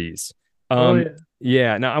 30s.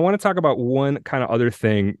 Now I want to talk about one kind of other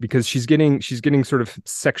thing, because she's getting sort of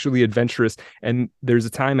sexually adventurous, and there's a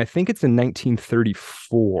time, I think it's in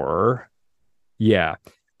 1934.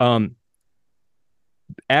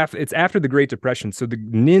 It's after the Great Depression, so the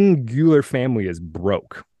Nin Guler family is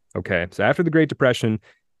broke. Okay, so after the Great Depression,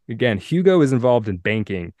 again, Hugo is involved in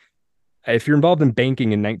banking. If you're involved in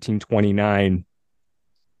banking in 1929,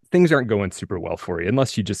 things aren't going super well for you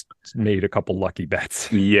unless you just made a couple lucky bets.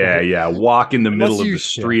 Walk in the middle of the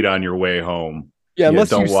street on your way home. Unless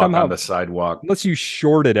don't you walk somehow on the sidewalk. Unless you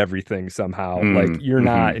shorted everything somehow, like you're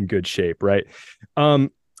not in good shape, right?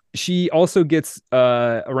 She also gets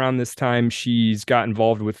around this time, she's got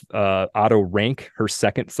involved with Otto Rank, her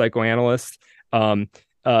second psychoanalyst.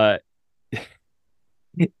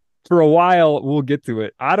 For a while, we'll get to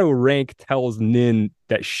it, Otto Rank tells Nin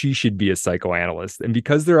that she should be a psychoanalyst. And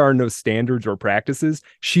because there are no standards or practices,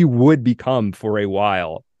 she would become, for a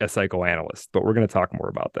while, a psychoanalyst. But we're going to talk more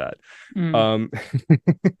about that.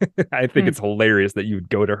 I think it's hilarious that you would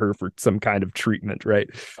go to her for some kind of treatment, right?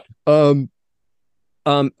 Okay,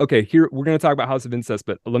 here we're going to talk about House of Incest,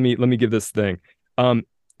 but let me give this thing.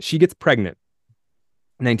 She gets pregnant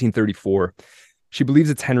in 1934. She believes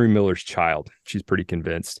it's Henry Miller's child. She's pretty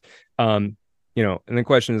convinced. And the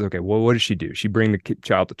question is, okay, well, what does she do? She bring the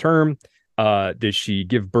child to term. Does she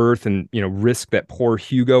give birth and, risk that poor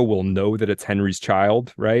Hugo will know that it's Henry's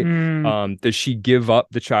child, right? Does she give up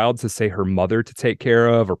the child to, say, her mother to take care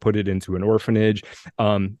of or put it into an orphanage?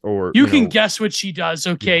 Or you can guess what she does.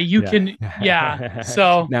 Okay. You can. Yeah.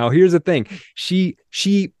 So now here's the thing.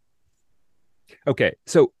 Okay.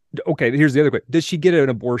 So, here's the other question. Does she get an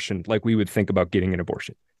abortion like we would think about getting an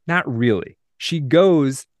abortion? Not really. She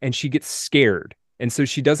goes and she gets scared. And so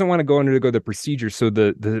she doesn't want to undergo the procedure. So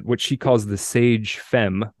the what she calls the sage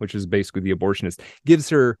femme, which is basically the abortionist, gives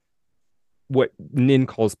her what Nin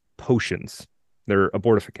calls potions. They're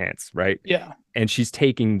abortificants, right? Yeah. And she's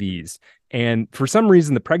taking these. And for some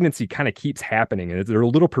reason, the pregnancy kind of keeps happening. And they're a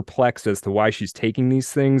little perplexed as to why she's taking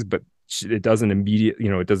these things, but it doesn't immediately,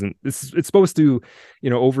 it doesn't, it's supposed to,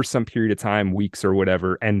 over some period of time, weeks or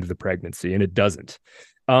whatever, end the pregnancy. And it doesn't.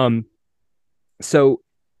 So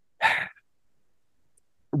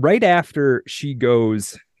right after she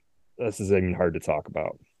goes, this is even hard to talk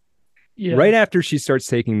about. Yeah. Right after she starts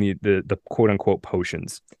taking the quote unquote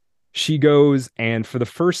potions, she goes and for the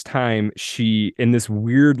first time, she, in this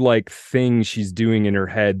weird thing she's doing in her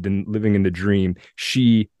head and living in the dream,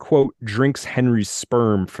 she quote drinks Henry's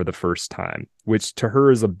sperm for the first time, which to her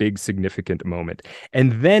is a big significant moment.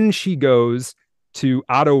 And then she goes to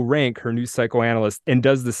Otto Rank, her new psychoanalyst, and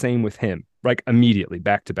does the same with him, immediately,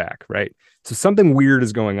 back to back, right? So something weird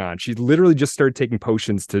is going on. She literally just started taking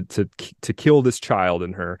potions to kill this child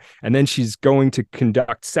in her, and then she's going to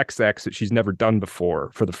conduct sex acts that she's never done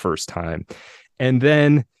before for the first time, and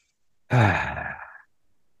then, yeah.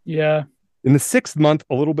 In the 6th month,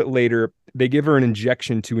 a little bit later, they give her an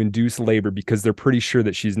injection to induce labor because they're pretty sure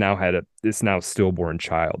that she's now had this now stillborn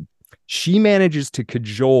child. She manages to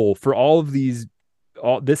cajole for all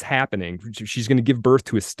this happening. She's going to give birth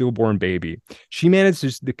to a stillborn baby. She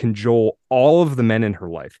manages to cajole all of the men in her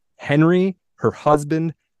life, Henry, her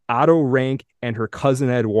husband, Otto Rank, and her cousin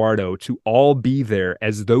Eduardo, to all be there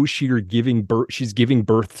as though she's giving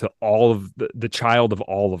birth to all of the child of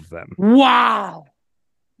all of them. Wow.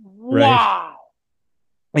 Right? Wow.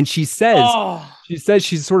 And she says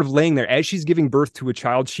she's sort of laying there as she's giving birth to a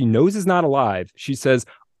child she knows is not alive. She says,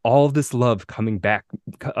 all of this love coming back,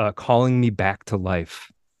 calling me back to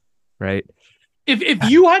life, right? If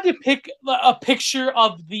you had to pick a picture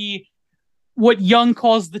of what Jung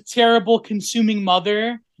calls the terrible consuming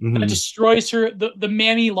mother that destroys her, the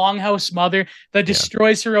Mammy Longhouse mother that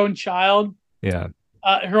destroys her own child,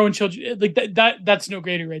 her own children, that's no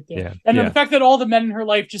greater right there. Yeah. And the fact that all the men in her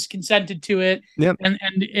life just consented to it, and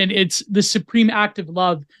it's the supreme act of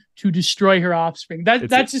love to destroy her offspring.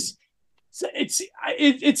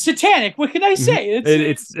 It's satanic. What can I say?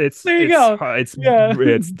 It's there you go.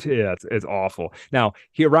 It's awful. Now,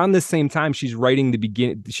 around the same time, she's writing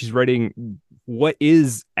what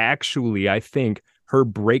is actually, I think, her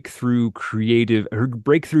breakthrough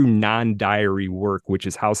non-diary work, which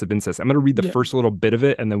is House of Incest. I'm going to read the first little bit of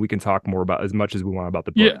it, and then we can talk more about as much as we want about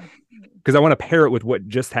the book, because I want to pair it with what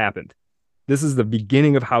just happened. This is the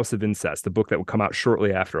beginning of House of Incest, the book that will come out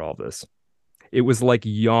shortly after all this. It was like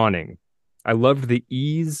yawning. I loved the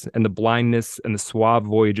ease and the blindness and the suave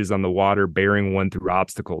voyages on the water, bearing one through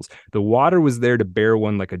obstacles. The water was there to bear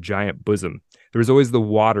one like a giant bosom. There was always the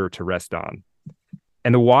water to rest on.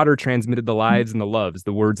 And the water transmitted the lives and the loves,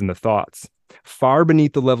 the words and the thoughts. Far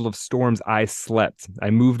beneath the level of storms, I slept. I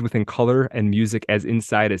moved within color and music as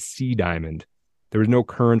inside a sea diamond. There was no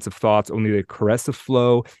currents of thoughts, only the caress of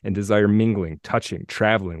flow and desire mingling, touching,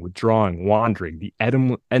 traveling, withdrawing, wandering, the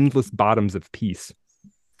endless bottoms of peace.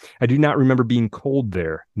 I do not remember being cold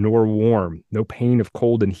there, nor warm, no pain of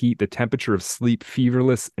cold and heat, the temperature of sleep,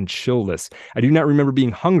 feverless and chillless. I do not remember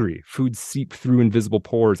being hungry, food seep through invisible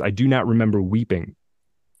pores. I do not remember weeping.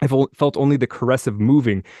 I felt only the caress of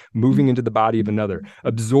moving into the body of another,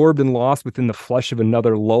 absorbed and lost within the flesh of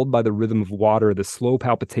another, lulled by the rhythm of water, the slow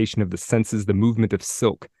palpitation of the senses, the movement of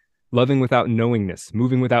silk. Loving without knowingness,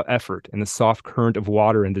 moving without effort, and the soft current of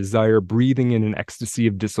water and desire, breathing in an ecstasy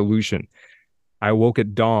of dissolution. I awoke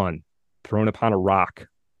at dawn, thrown upon a rock,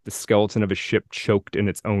 the skeleton of a ship choked in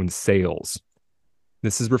its own sails.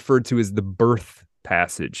 This is referred to as the birth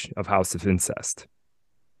passage of House of Incest.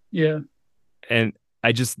 Yeah. And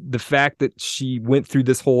the fact that she went through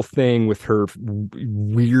this whole thing with her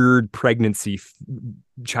weird pregnancy,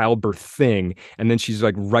 childbirth thing, and then she's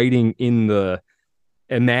writing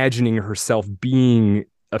imagining herself being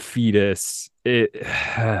a fetus.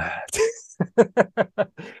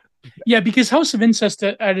 Yeah, because House of Incest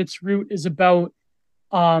at its root is about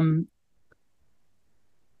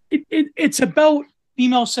it's about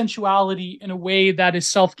female sensuality in a way that is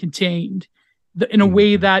self-contained, in a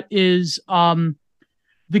way that is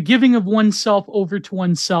the giving of oneself over to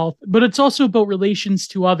oneself, but it's also about relations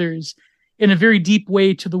to others in a very deep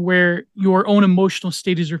way, to the where your own emotional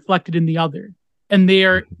state is reflected in the other and they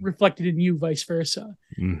are reflected in you, vice versa.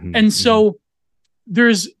 And so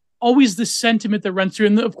there's always this sentiment that runs through.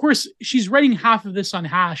 And of course, she's writing half of this on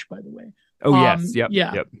Hash, by the way. Oh, yes.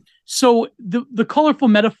 Yep. So the colorful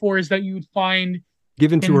metaphors that you would find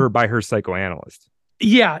given to her by her psychoanalyst.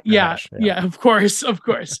 Yeah, of course.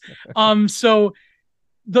 So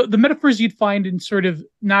the metaphors you'd find in sort of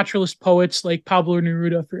naturalist poets like Pablo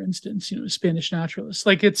Neruda, for instance, Spanish naturalist,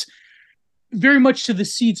 like it's very much to the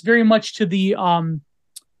seats, very much to the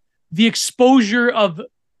exposure of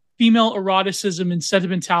female eroticism and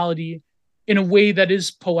sentimentality in a way that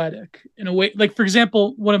is poetic, in a way, like, for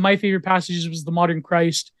example, one of my favorite passages was the Modern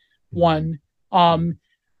Christ one.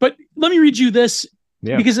 But let me read you this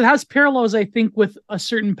because it has parallels, I think, with a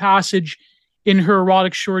certain passage in her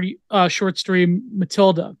erotic short story,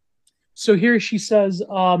 Matilda. So here she says,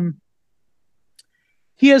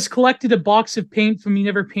 he has collected a box of paint from me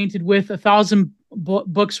never painted with, 1,000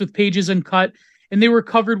 books with pages uncut, and they were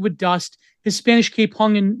covered with dust. His Spanish cape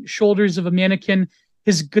hung in shoulders of a mannequin.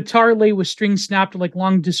 His guitar lay with strings snapped like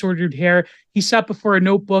long disordered hair. He sat before a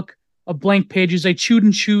notebook of blank pages. I chewed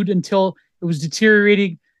and chewed until it was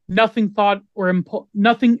deteriorating. Every thought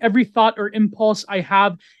or impulse I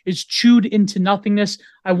have is chewed into nothingness.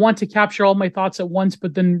 I want to capture all my thoughts at once,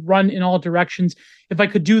 but then run in all directions. If I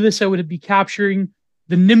could do this, I would be capturing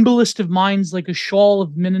the nimblest of minds like a shawl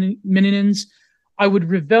of Minions. I would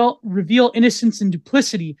reveal innocence and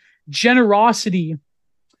duplicity, generosity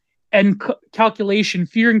and calculation,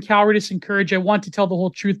 fear and cowardice and courage. I want to tell the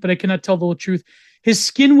whole truth, but I cannot tell the whole truth. His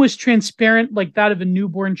skin was transparent like that of a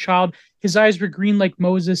newborn child. His eyes were green like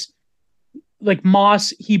Moses, like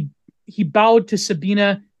moss. He bowed to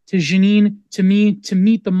Sabina, to Janine, to me, to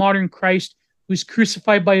meet the modern Christ, who was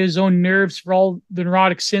crucified by his own nerves for all the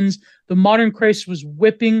neurotic sins. The modern Christ was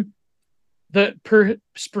whipping the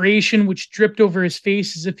perspiration which dripped over his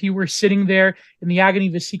face as if he were sitting there in the agony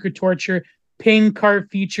of a secret torture.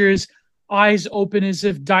 Pain-carved features, eyes open as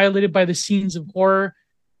if dilated by the scenes of horror,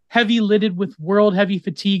 heavy-lidded with world-heavy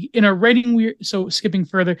fatigue. In our writing, skipping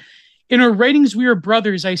further, in our writings we are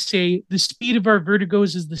brothers, I say. The speed of our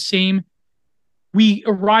vertigos is the same. We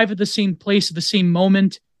arrive at the same place at the same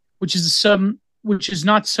moment, which is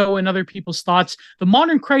not so in other people's thoughts. The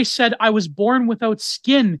modern Christ said, I was born without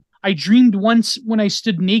skin. I dreamed once when I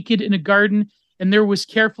stood naked in a garden, and there was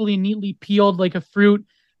carefully and neatly peeled like a fruit,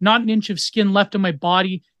 not an inch of skin left on my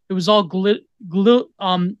body. It was all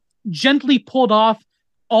gently pulled off,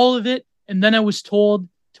 all of it. And then I was told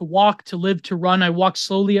to walk, to live, to run. I walked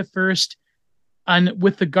slowly at first, and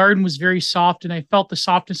with the garden was very soft, and I felt the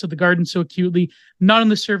softness of the garden so acutely, not on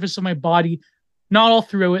the surface of my body, not all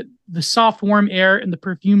through it. The soft, warm air and the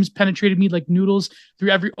perfumes penetrated me like noodles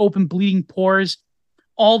through every open, bleeding pores.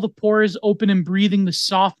 All the pores open and breathing the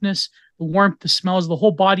softness, the warmth, the smells, the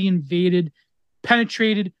whole body invaded,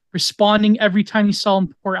 penetrated, responding, every tiny cell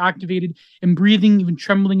and pore activated, and breathing, even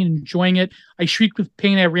trembling and enjoying it. I shrieked with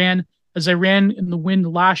pain. I ran as I ran in the wind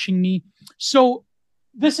lashing me. So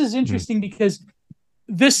this is interesting because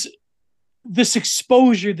this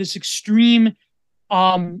exposure, this extreme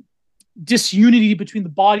disunity between the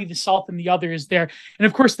body, the self, and the other is there. And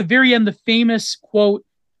of course, the very end, the famous quote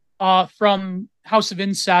from House of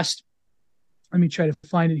Incest. Let me try to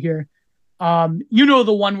find it here.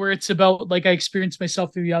 The one where it's about, like, I experienced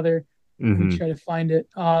myself through the other. Let me try to find it.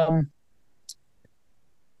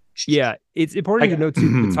 Yeah, it's important to note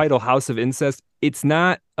too, the title House of Incest. It's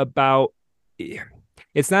not about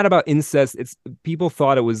incest. It's people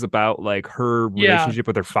thought it was about like her relationship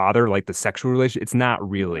with her father, like the sexual relationship. It's not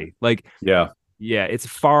really like it's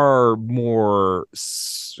far more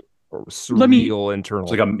surreal internal.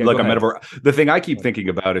 It's like a metaphor. The thing I keep thinking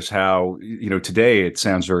about is how, today it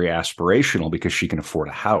sounds very aspirational because she can afford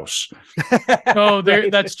a house. Oh,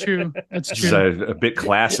 that's true. That's true. It's a bit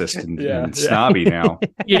classist and snobby now.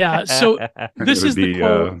 Yeah. So this is the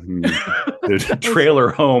quote. The trailer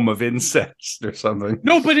home of incest or something.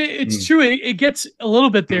 No, but it's true. It gets a little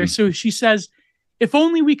bit there. So she says, if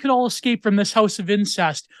only we could all escape from this house of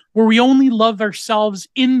incest where we only love ourselves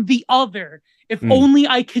in the other. If only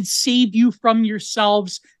I could save you from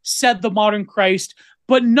yourselves, said the modern Christ.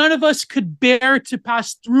 But none of us could bear to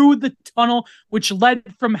pass through the tunnel which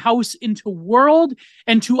led from house into world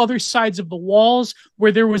and to other sides of the walls,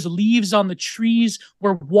 where there was leaves on the trees,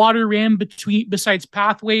 where water ran besides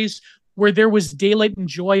pathways, where there was daylight and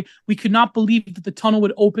joy. We could not believe that the tunnel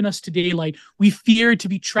would open us to daylight. We feared to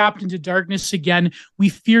be trapped into darkness again. We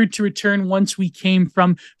feared to return once we came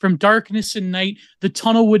from darkness and night. The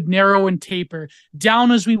tunnel would narrow and taper.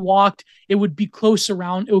 Down as we walked, it would close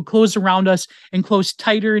around us and close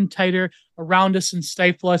tighter and tighter around us and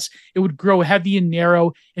stifle us. It would grow heavy and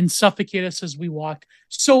narrow and suffocate us as we walked.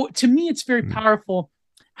 So to me, it's very powerful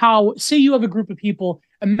how, say you have a group of people,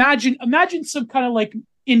 imagine some kind of like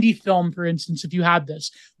indie film, for instance, if you had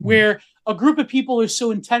this, where a group of people are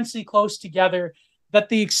so intensely close together that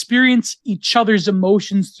they experience each other's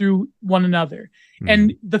emotions through one another.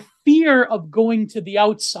 And the fear of going to the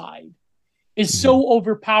outside is so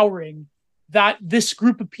overpowering that this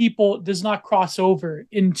group of people does not cross over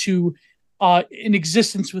into an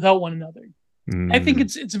existence without one another. I think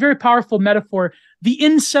it's a very powerful metaphor. The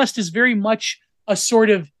incest is very much a sort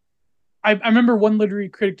of, I remember one literary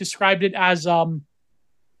critic described it as,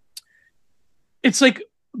 it's like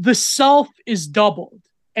the self is doubled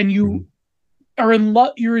and you are in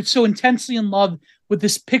love. You're so intensely in love with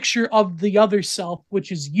this picture of the other self,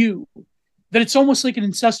 which is you, that it's almost like an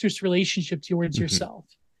incestuous relationship towards yourself.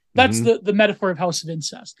 That's the metaphor of House of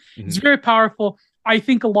Incest. It's very powerful. I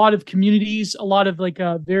think a lot of communities, a lot of like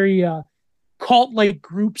very cult-like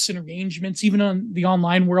groups and arrangements, even on the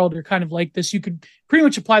online world, are kind of like this. You could pretty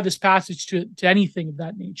much apply this passage to anything of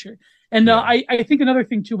that nature. And I think another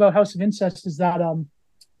thing too about House of Incest is that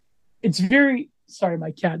it's very, sorry,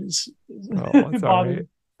 my cat is bothering.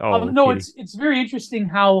 No, it's very interesting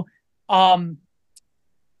how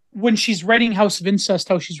when she's writing House of Incest,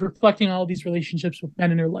 how she's reflecting on all these relationships with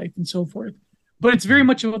men in her life and so forth. But it's very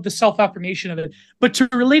much about the self-affirmation of it. But to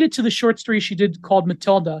relate it to the short story she did called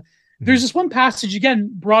Matilda, there's this one passage, again,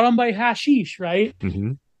 brought on by Hashish, right?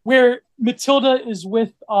 Where Matilda is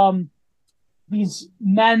with these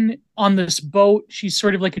men on this boat. She's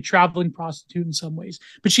sort of like a traveling prostitute in some ways,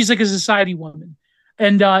 but she's like a society woman.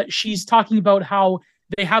 And she's talking about how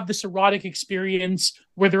they have this erotic experience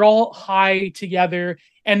where they're all high together,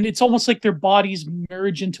 and it's almost like their bodies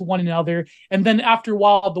merge into one another. And then after a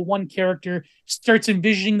while, the one character starts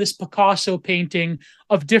envisioning this Picasso painting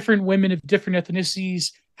of different women of different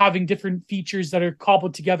ethnicities having different features that are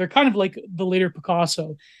cobbled together, kind of like the later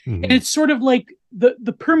Picasso. And it's sort of like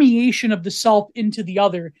the permeation of the self into the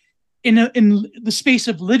other in the space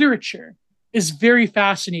of literature is very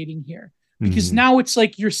fascinating here. Because now it's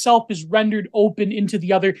like yourself is rendered open into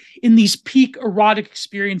the other in these peak erotic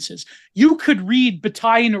experiences. You could read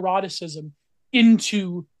Bataille eroticism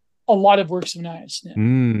into a lot of works of Anais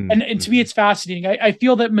Nin. And to me, it's fascinating. I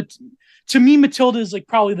feel that, to me, Matilda is like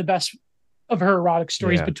probably the best of her erotic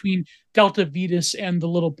stories between Delta Vetus and the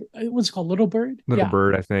little, what's it called? Little Bird? Little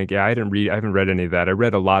Bird, I think. Yeah, I haven't read any of that. I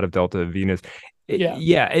read a lot of Delta Venus.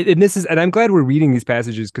 And I'm glad we're reading these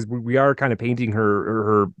passages because we are kind of painting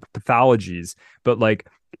her pathologies, but like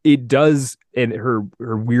it does, and her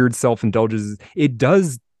weird self-indulgences, it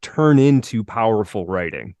does turn into powerful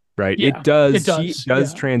writing, right? It does. She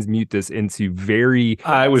does transmute this into very,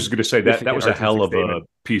 I was going to say that was a hell of a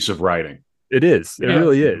piece of writing. It is. It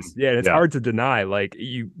really is. Yeah, and it's hard to deny. Like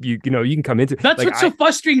you can come into. That's like, what's so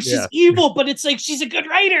frustrating. She's evil, but it's like she's a good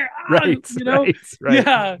writer. Right.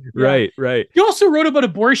 Right. You also wrote about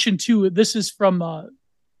abortion too. This is from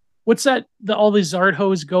what's that? All these art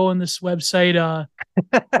hoes go on this website.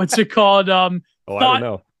 What's it called? I don't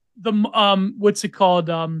know. What's it called?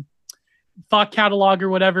 Thought Catalog or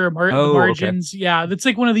whatever. Margins. Okay. Yeah, that's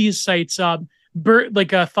like one of these sites.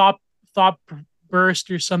 Like a thought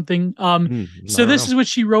burst or something. So this is what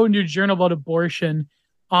she wrote in her journal about abortion.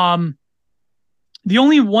 The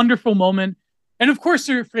only wonderful moment, and of course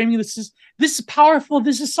they're framing this is powerful,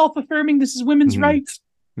 this is self-affirming, this is women's rights,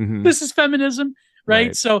 this is feminism,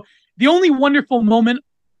 right? So the only wonderful moment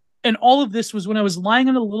in all of this was when I was lying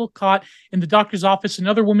on a little cot in the doctor's office.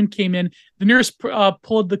 Another woman came in. The nurse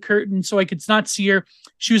pulled the curtain so I could not see her.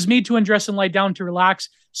 She was made to undress and lie down to relax.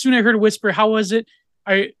 Soon I heard a whisper, "How was it?"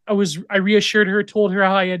 I reassured her, told her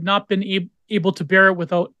how I had not been able to bear it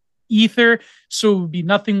without ether, so it would be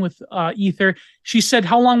nothing with ether. She said,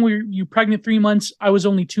 "How long were you pregnant?" 3 months. I was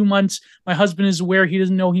only 2 months. My husband is aware. He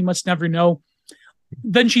doesn't know. He must never know.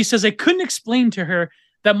 Then she says, I couldn't explain to her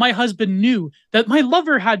that my husband knew, that my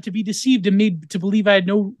lover had to be deceived and made to believe I had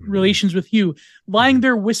no relations with you. Lying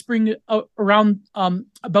there whispering around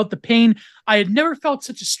about the pain, I had never felt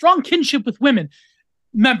such a strong kinship with women.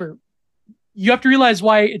 Remember, you have to realize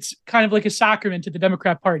why it's kind of like a sacrament to the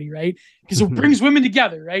Democrat Party, right? Because it brings women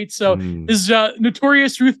together, right? So this is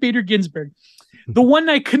notorious Ruth Bader Ginsburg. The one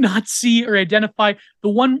I could not see or identify, the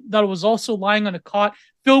one that was also lying on a cot,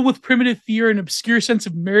 filled with primitive fear and obscure sense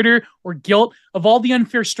of murder or guilt, of all the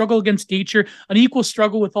unfair struggle against nature, unequal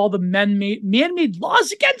struggle with all the man-made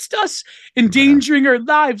laws against us, endangering our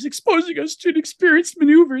lives, exposing us to inexperienced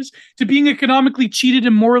maneuvers, to being economically cheated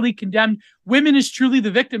and morally condemned. Women is truly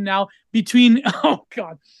the victim now between, oh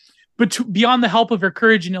God, but beyond the help of her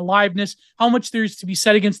courage and aliveness, how much there's to be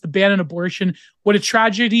said against the ban on abortion. What a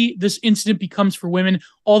tragedy this incident becomes for women.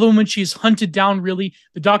 Although when she is hunted down, really,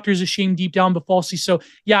 the doctor is ashamed deep down, but falsely so.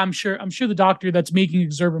 Yeah, I'm sure the doctor that's making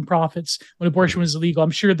exorbitant profits when abortion was illegal, I'm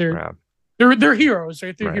sure they're heroes,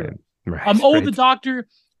 right? They're heroes. Right. The doctor.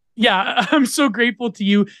 Yeah, I'm so grateful to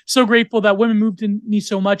you. So grateful that women moved in me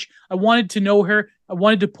so much. I wanted to know her. I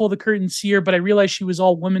wanted to pull the curtain and see her, but I realized she was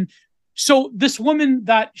all women. So this woman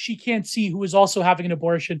that she can't see, who is also having an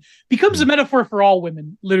abortion, becomes a metaphor for all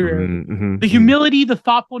women, literally. The humility, the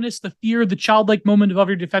thoughtfulness, the fear, the childlike moment of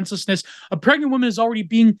utter defenselessness. A pregnant woman is already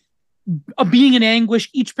being in anguish.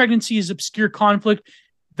 Each pregnancy is obscure conflict.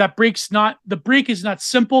 The break is not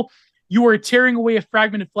simple. You are tearing away a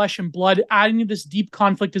fragment of flesh and blood. Adding to this deep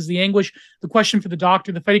conflict is the anguish, the question for the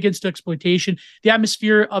doctor, the fight against exploitation, the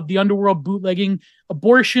atmosphere of the underworld bootlegging.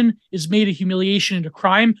 Abortion is made a humiliation and a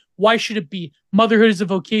crime. Why should it be? Motherhood is a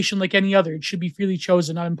vocation like any other. It should be freely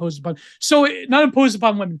chosen, not imposed upon. Not imposed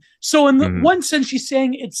upon women. So in the one sense, she's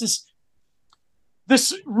saying it's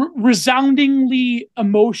this resoundingly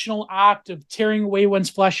emotional act of tearing away one's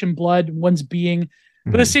flesh and blood, one's being.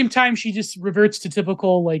 But at the same time, she just reverts to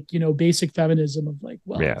typical, basic feminism of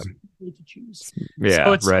it's to choose.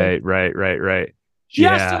 Yeah, so right. She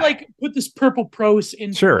has to put this purple prose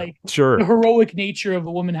into the heroic nature of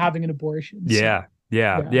a woman having an abortion. So.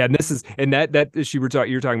 Yeah. And this is, and that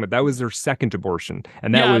you're talking about, that was her second abortion.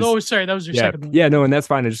 And that was her second one. Yeah, no, and that's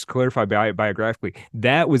fine. I just clarify biographically.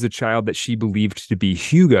 That was a child that she believed to be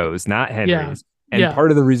Hugo's, not Henry's. Yeah. And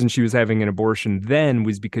part of the reason she was having an abortion then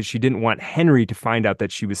was because she didn't want Henry to find out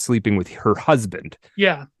that she was sleeping with her husband.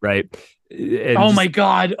 Yeah. Right. And my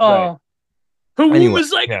God. Right. Who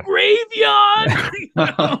was Graveyard.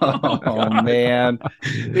 Oh man.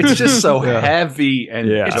 It's just so heavy and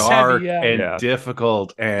dark and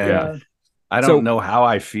difficult. And I don't know how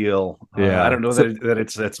I feel. I don't know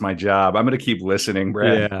that that's my job. I'm going to keep listening,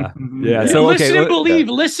 Brad. Yeah. So listen and believe.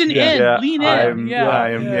 Listen in. Lean in.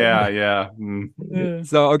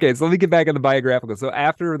 So let me get back on the biographical. So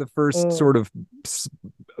after the first sort of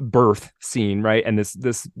birth scene, right, and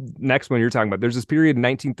this next one you're talking about, there's this period in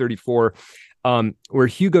 1934. Where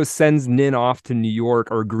Hugo sends Nin off to New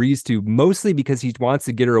York, or agrees to, mostly because he wants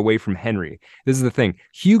to get her away from Henry. This is the thing.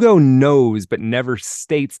 Hugo knows, but never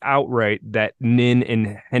states outright that Nin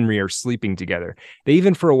and Henry are sleeping together. They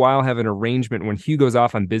even for a while have an arrangement when Hugo's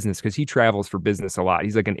off on business, because he travels for business a lot.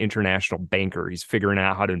 He's like an international banker. He's figuring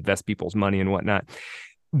out how to invest people's money and whatnot.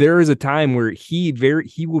 There is a time where he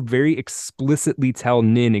will very explicitly tell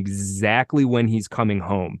Nin exactly when he's coming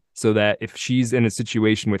home, so that if she's in a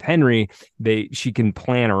situation with Henry, she can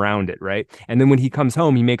plan around it, right? And then when he comes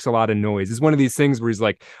home, he makes a lot of noise. It's one of these things where he's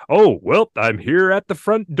like, "Oh, well, I'm here at the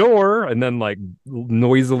front door," and then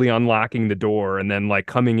noisily unlocking the door, and then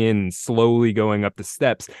coming in and slowly going up the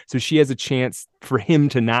steps. So she has a chance for him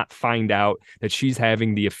to not find out that she's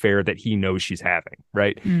having the affair that he knows she's having,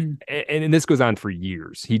 right? And this goes on for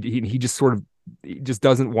years. He just just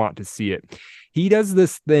doesn't want to see it. He does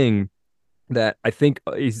this thing that I think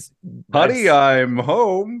is, honey, I'm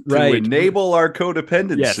home to enable our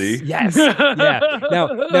codependency. Yes. Yeah.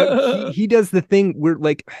 Now he does the thing where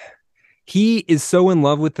he is so in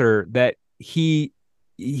love with her that he's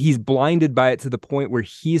blinded by it to the point where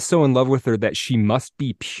he's so in love with her that she must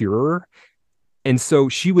be pure. And so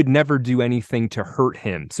she would never do anything to hurt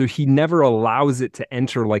him. So he never allows it to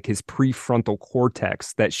enter his prefrontal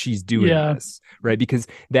cortex that she's doing this, right? Because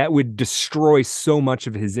that would destroy so much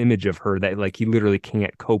of his image of her that he literally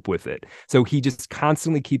can't cope with it. So he just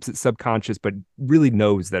constantly keeps it subconscious, but really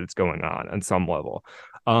knows that it's going on some level.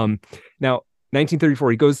 Now,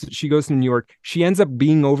 1934, she goes to New York. She ends up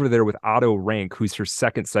being over there with Otto Rank, who's her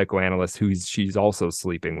second psychoanalyst, she's also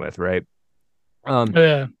sleeping with, right?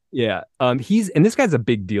 Yeah. And this guy's a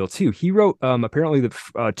big deal too. He wrote apparently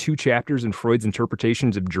the 2 chapters in Freud's interpretation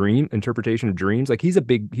of dreams. He's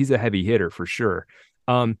a heavy hitter for sure.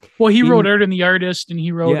 He wrote Art and the Artist, and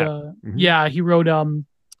he wrote he wrote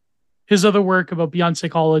his other work about beyond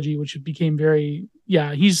psychology, which became very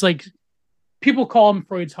he's people call him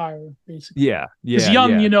Freud's hire, basically. Yeah. Because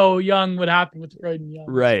Young, what happened with Freud and Young.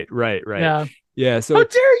 Right. Yeah. So how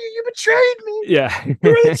dare you? You betrayed me. Yeah. You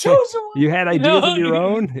were the chosen one. You had ideas of your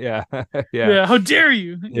own. Yeah. Yeah. How dare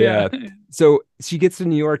you? Yeah. So she gets to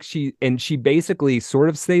New York. She basically sort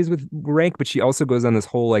of stays with Rank, but she also goes on this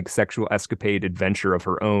whole like sexual escapade adventure of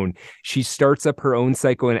her own. She starts up her own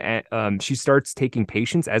she starts taking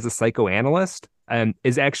patients as a psychoanalyst and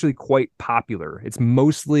is actually quite popular. It's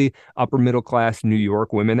mostly upper middle class New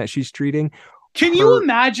York women that she's treating. Can you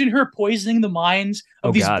imagine her poisoning the minds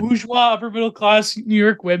of these bourgeois upper middle class New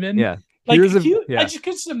York women? Yeah. Like, I just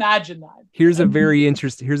couldn't imagine that. Here's a very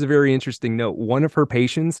interesting note. One of her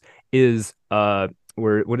patients is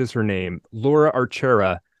what is her name? Laura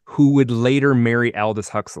Archera, who would later marry Aldous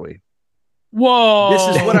Huxley. Whoa.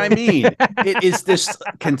 This is what I mean. It is this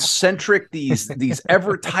concentric, these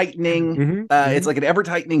ever tightening, it's like an ever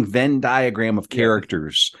tightening Venn diagram of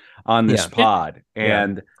characters on this pod.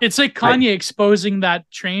 And it's like Kanye exposing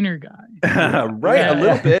that trainer guy. Right, a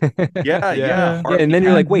little bit. Yeah. And then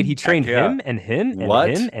you're like, wait, he trained him and him and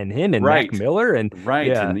him and him and Mac Miller and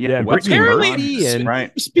and Brittany Murphy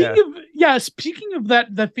and speaking of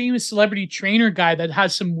that famous celebrity trainer guy that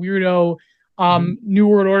has some weirdo New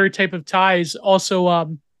World Order type of ties, also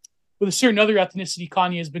with a certain other ethnicity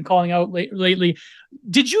Kanye has been calling out lately.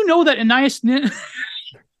 Did you know that Anais Nin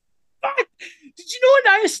Did you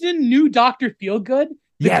know Anais Nin knew Dr. Feelgood?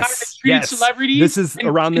 Yes. Celebrities. This is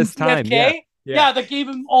around this time. Yeah, that gave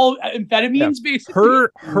him all amphetamines, basically.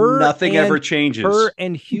 Her nothing ever changes. Her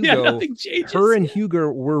and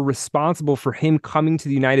Hugo were responsible for him coming to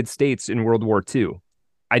the United States in World War II.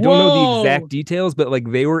 I don't know the exact details, but like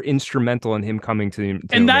they were instrumental in him coming to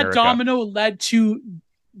America. That domino led to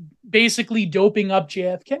basically doping up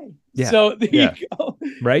JFK. Yeah. So there you go.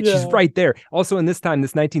 Right? Yeah. She's right there. Also in this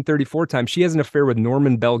 1934 time, she has an affair with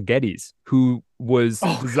Norman Bell Geddes, who was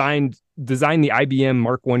designed the IBM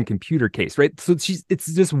Mark I computer case, right? So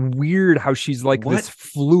it's just weird how she's like this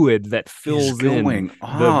fluid that fills in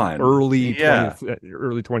the early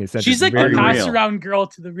 20th century. She's like the pass around girl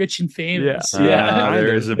to the rich and famous.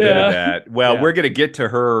 There's a bit of that. Well, we're going to get to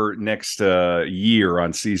her next year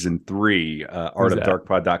on season 3,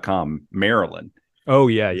 artofdarkpod.com, Marilyn. Oh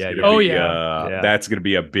yeah. That's going to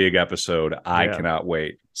be a big episode. I cannot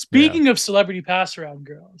wait. Speaking of celebrity pass around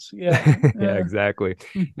girls. Yeah, exactly.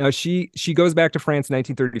 Now she goes back to France in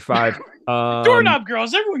 1935. Doorknob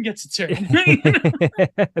girls, everyone gets a turn.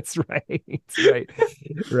 That's right.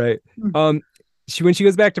 When she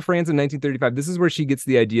goes back to France in 1935, this is where she gets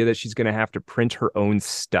the idea that she's going to have to print her own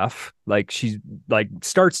stuff. Like she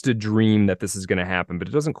starts to dream that this is going to happen, but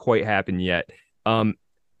it doesn't quite happen yet.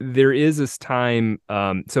 There is this time.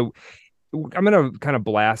 So I'm going to kind of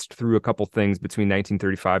blast through a couple things between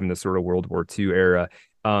 1935 and the sort of World War II era.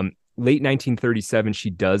 Late 1937, she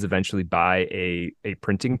does eventually buy a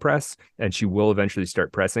printing press, and she will eventually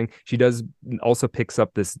start pressing. She also picks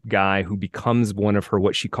up this guy who becomes one of her,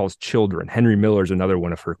 what she calls children. Henry Miller is another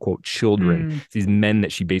one of her, quote, children. These men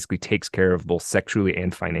that she basically takes care of both sexually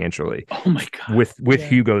and financially. Oh my God. With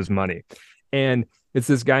Hugo's money. And it's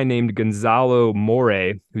this guy named Gonzalo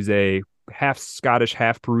More, who's a half Scottish,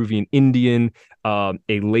 half Peruvian Indian, a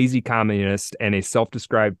lazy communist, and a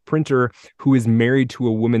self-described printer who is married to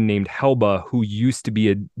a woman named Helba, who used to be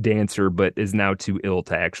a dancer but is now too ill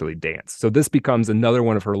to actually dance. So this becomes another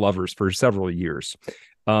one of her lovers for several years.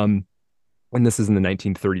 And this is in the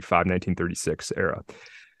 1935, 1936 era.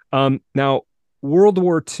 Now, World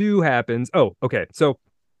War II happens. Oh, okay. So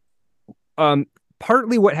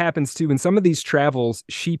partly what happens too in some of these travels,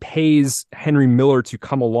 she pays Henry Miller to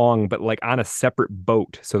come along, but like on a separate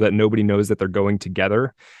boat so that nobody knows that they're going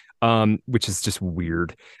together, which is just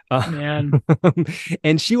weird. Man.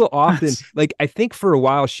 And she will often, like, I think for a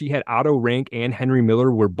while she had Otto Rank and Henry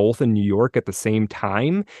Miller were both in New York at the same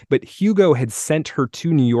time, but Hugo had sent her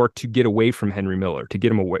to New York to get away from Henry Miller, to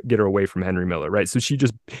get her away from Henry Miller, right? So she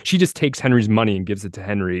just takes Henry's money and gives it to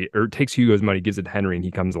Henry, or takes Hugo's money, gives it to Henry, and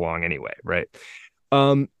he comes along anyway, right?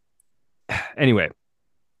 Anyway,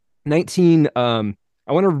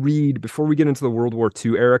 I want to read before we get into the World War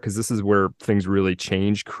II era, because this is where things really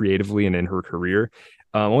change creatively and in her career.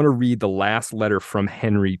 I want to read the last letter from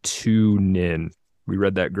Henry to Nin. We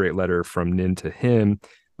read that great letter from Nin to him.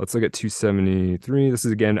 Let's look at 273. This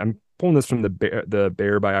is, again, I'm pulling this from the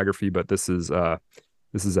Bear biography, but this is a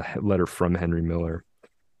letter from Henry Miller.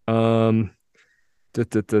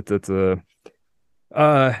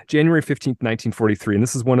 January 15th, 1943. And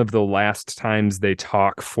this is one of the last times they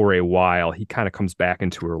talk for a while. He kind of comes back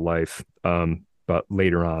into her life, but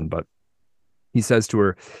later on. But he says to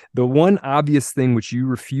her, "The one obvious thing which you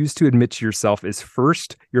refuse to admit to yourself is,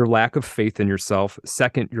 first, your lack of faith in yourself.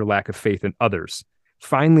 Second, your lack of faith in others.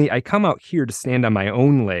 Finally, I come out here to stand on my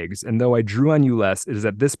own legs. And though I drew on you less, it is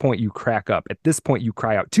at this point you crack up. At this point you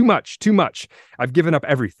cry out, too much, too much. I've given up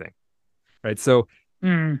everything." Right. So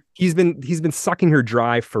He's been sucking her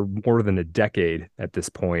dry for more than a decade at this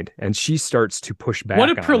point, and she starts to push back. What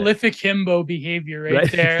a prolific himbo behavior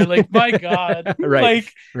right there. Like, my God. Right.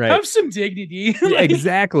 Have some dignity. Like,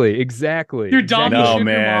 exactly. Your dom no, sugar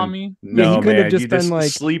man. mommy. No, he could have man. just You been just like,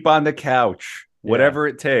 sleep on the couch, whatever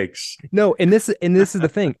it takes. No, and this is the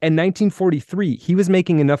thing. In 1943, he was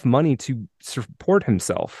making enough money to support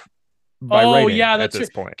himself by writing at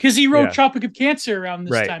this point. Because he wrote Tropic of Cancer around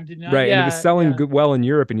this time, didn't he? Right. And it was selling well in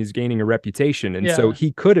Europe, and he's gaining a reputation. And so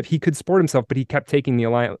he could support himself, but he kept taking the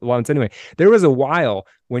allowance anyway. There was a while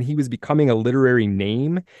when he was becoming a literary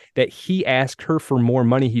name that he asked her for more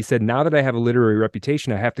money. He said, now that I have a literary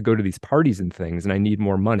reputation, I have to go to these parties and things, and I need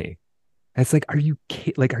more money. And it's like, are you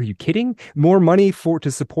kidding? More money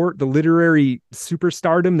to support the literary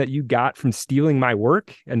superstardom that you got from stealing my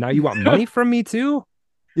work, and now you want money from me too?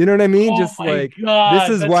 You know what I mean? Just like, God,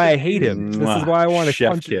 this is why I hate him. This is why I want to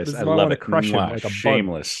punch kiss. This is why I want to crush him like a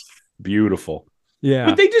shameless, beautiful. Yeah,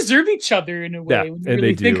 but they deserve each other in a way. When you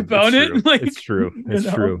really think about it, like, it's true. It's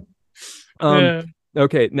true.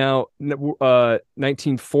 Okay, now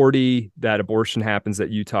 1940, that abortion happens that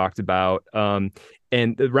you talked about, and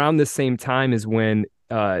around the same time is when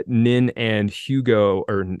Nin and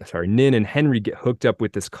Henry get hooked up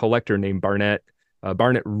with this collector named Barnett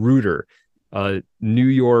Reuter, a New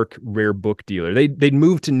York rare book dealer. They'd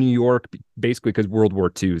moved to New York basically because World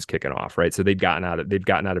War II is kicking off, right? So they've gotten out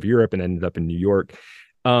of Europe and ended up in New York.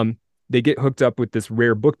 They get hooked up with this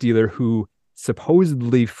rare book dealer who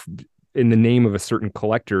supposedly, in the name of a certain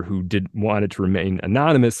collector who wanted to remain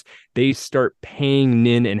anonymous, they start paying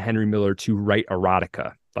Nin and Henry Miller to write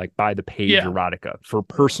erotica, like by the page erotica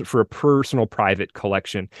for a personal private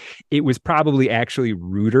collection. It was probably actually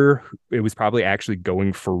Reuter. It was probably actually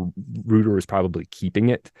going for Reuter was probably keeping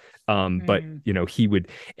it. But he would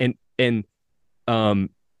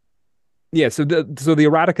so the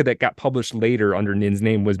erotica that got published later under Nin's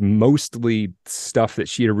name was mostly stuff that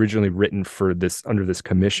she had originally written for this under this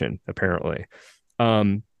commission, apparently.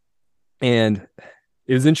 And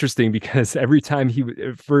it was interesting because every time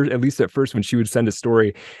at least at first, when she would send a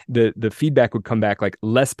story, the feedback would come back like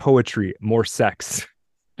less poetry, more sex.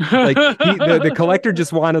 Like the collector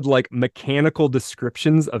just wanted like mechanical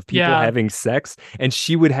descriptions of people having sex, and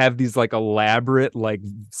she would have these like elaborate, like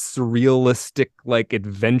surrealistic, like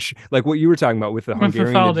adventure, like what you were talking about with the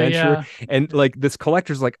Hungarian adventure. And like this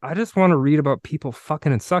collector's like, I just want to read about people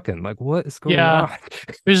fucking and sucking. Like, what is going on?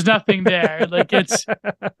 There's nothing there. Like, it's.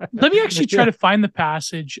 Let me actually try to find the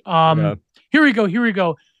passage. Here we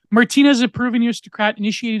go. Martinez, a proven aristocrat,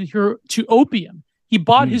 initiated her to opium. He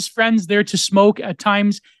bought his friends there to smoke. At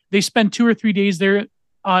times, they spent 2 or 3 days there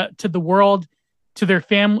to their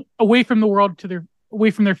family, away from the world, away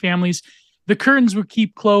from their families. The curtains would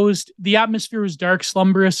keep closed. The atmosphere was dark,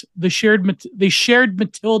 slumberous. They shared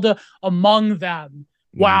Matilda among them.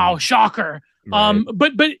 Wow, shocker. Right.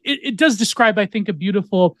 But it does describe, I think, a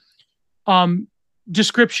beautiful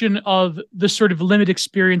description of the sort of limited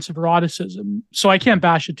experience of eroticism. So I can't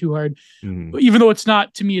bash it too hard, even though it's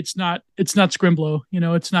not Scrimblow.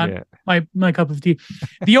 It's not my cup of tea.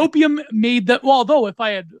 The opium made that. Well, although if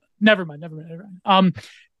I had never mind.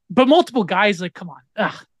 But multiple guys, like, come on.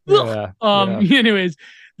 Anyways,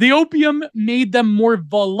 the opium made them more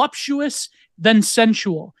voluptuous than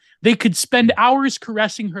sensual. They could spend hours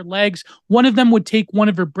caressing her legs. One of them would take one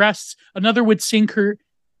of her breasts. Another would sink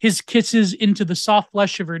his kisses into the soft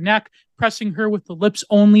flesh of her neck, pressing her with the lips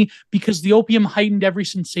only, because the opium heightened every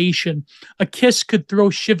sensation. A kiss could throw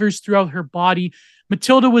shivers throughout her body.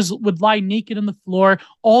 Matilda would lie naked on the floor.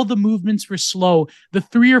 All the movements were slow. The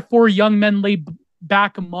 3 or 4 young men lay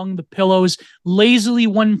back among the pillows. Lazily,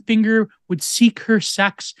 one finger would seek her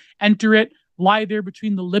sex, enter it, lie there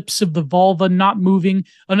between the lips of the vulva, not moving.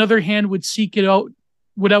 Another hand would seek it out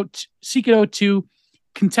too,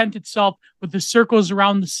 content itself with the circles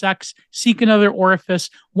around the sex, seek another orifice.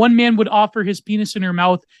 One man would offer his penis in her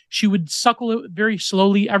mouth. She would suckle it very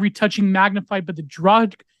slowly, every touch magnified by the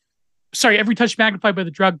drug.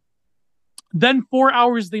 Then 4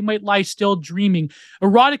 hours they might lie still, dreaming.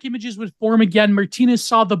 Erotic images would form again. Martinez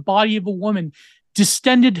saw the body of a woman,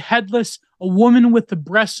 distended, headless, a woman with the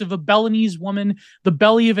breasts of a Belenese woman, the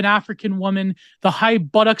belly of an African woman, the high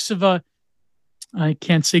buttocks of a I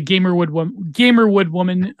can't say Gamerwood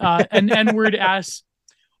woman, an N-word ass.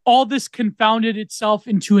 All this confounded itself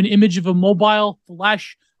into an image of a mobile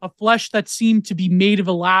flesh, a flesh that seemed to be made of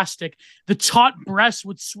elastic. The taut breast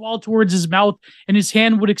would swell towards his mouth, and his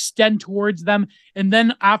hand would extend towards them. And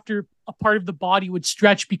then after a part of the body would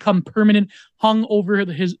stretch, become permanent, hung over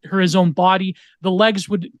his own body. The legs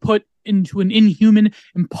would put into an inhuman,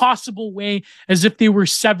 impossible way, as if they were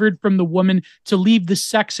severed from the woman, to leave the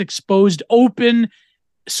sex exposed, open.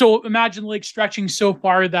 So imagine the leg stretching so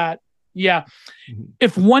far that, yeah,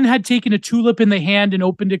 if one had taken a tulip in the hand and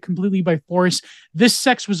opened it completely by force, this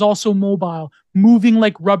sex was also mobile, moving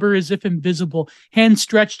like rubber as if invisible. Hands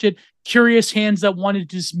stretched it, curious hands that wanted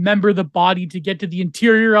to dismember the body to get to the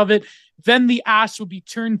interior of it. Then the ass would be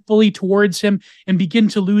turned fully towards him and begin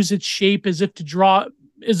to lose its shape as if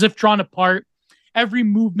drawn apart. Every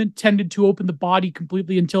movement tended to open the body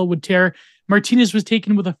completely until it would tear. Martinez was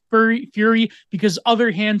taken with a fury because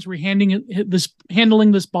other hands were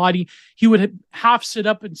handling this body. He would half sit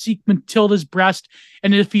up and seek Matilda's breast,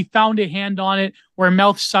 and if he found a hand on it or a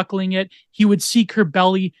mouth suckling it, he would seek her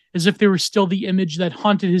belly as if they were still the image that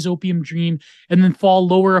haunted his opium dream, and then fall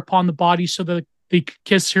lower upon the body so that they could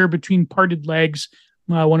kiss her between parted legs.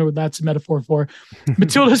 I wonder what that's a metaphor for.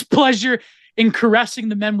 Matilda's pleasure in caressing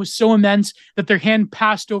the men was so immense that their hand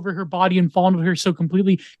passed over her body and fondled her so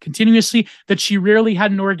completely, continuously, that she rarely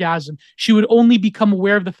had an orgasm. She would only become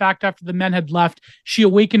aware of the fact after the men had left. She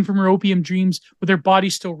awakened from her opium dreams with her body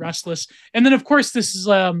still restless. And then, of course, this is,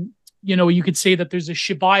 you could say that there's a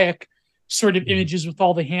Shibaic sort of images with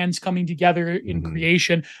all the hands coming together in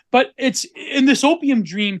creation. But it's in this opium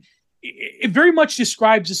dream, it very much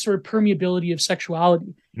describes the sort of permeability of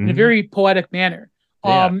sexuality in a very poetic manner.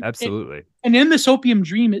 Yeah, absolutely. And in this opium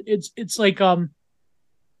dream, it's like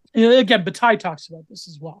again, Bataille talks about this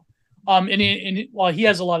as well. Well, he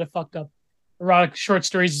has a lot of fucked up erotic short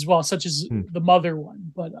stories as well, such as the Mother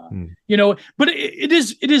one. But but it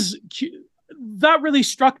is that really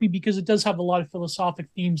struck me because it does have a lot of philosophic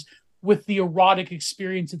themes with the erotic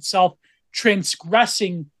experience itself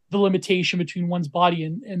transgressing the limitation between one's body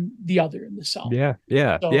and the other in the self.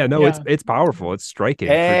 It's powerful. It's striking.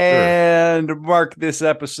 And for sure. Mark this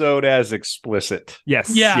episode as explicit. Yes.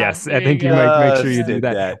 I think you might make sure you do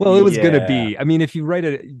that. Well, it was going to be. I mean, if you write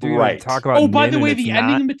it, talk about. Oh, by the way, the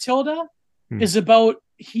ending of Matilda is about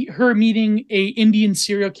her meeting a Indian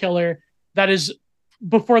serial killer that is,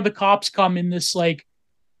 before the cops come in this like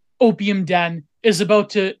opium den, is about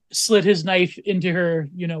to slit his knife into her,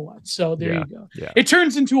 you know what. So there you go. Yeah. It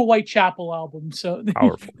turns into a Whitechapel album. So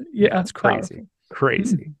powerful. It's crazy.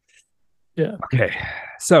 Crazy. Yeah. Okay.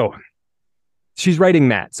 So she's writing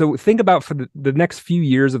that. So think about for the next few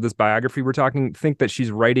years of this biography think that she's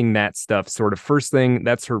writing that stuff sort of first thing.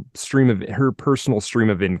 That's her personal stream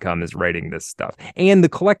of income is writing this stuff. And the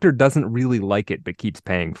collector doesn't really like it, but keeps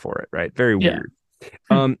paying for it. Right. Very weird.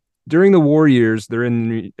 During the war years, they're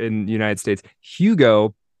in the United States.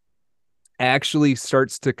 Hugo actually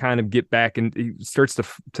starts to kind of get back and he starts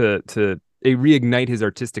to reignite his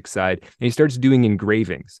artistic side, and he starts doing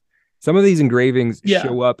engravings. Some of these engravings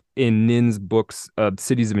show up in Nin's books,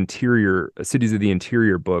 Cities of the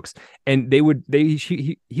Interior books, and he would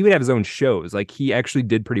have his own shows. Like he actually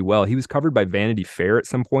did pretty well. He was covered by Vanity Fair at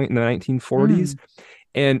some point in the 1940s.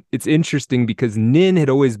 And it's interesting because Nin had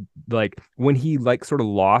always, like, when he like sort of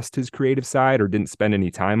lost his creative side or didn't spend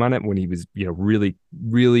any time on it, when he was, really,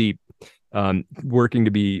 really working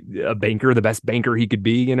to be a banker, the best banker he could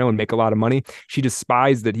be, and make a lot of money, she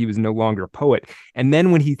despised that he was no longer a poet. And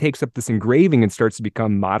then when he takes up this engraving and starts to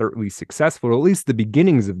become moderately successful, or at least the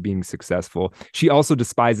beginnings of being successful, she also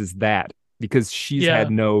despises that, because she's had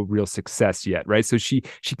no real success yet, right? So she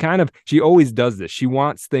always does this. She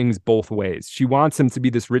wants things both ways. She wants him to be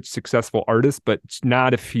this rich, successful artist, but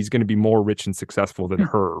not if he's going to be more rich and successful than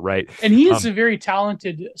her, right? And he is a very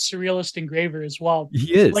talented surrealist engraver as well.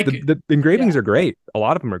 He is. Like, the engravings are great. A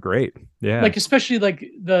lot of them are great. Yeah. Like especially like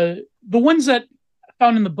the ones that I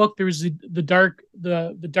found in the book, there was the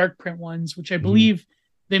dark print ones, which I believe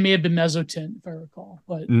they may have been mezzotint, if I recall.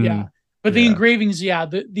 But But the engravings,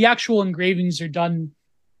 the actual engravings are done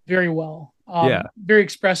very well. Very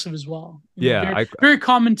expressive as well. Very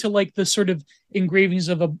common to like the sort of engravings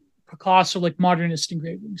of a Picasso, like modernist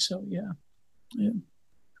engravings. So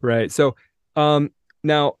right. So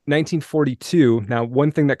now 1942. Now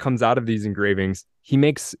one thing that comes out of these engravings, he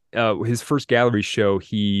makes his first gallery show.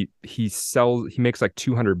 He makes like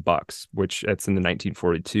 $200, which that's in the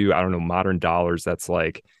 1942. I don't know, modern dollars. That's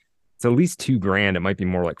like, it's at least $2,000. It might be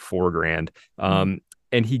more like $4,000.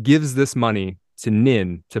 And he gives this money to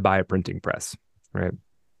Nin to buy a printing press, right?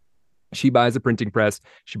 She buys a printing press.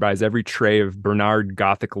 She buys every tray of Bernard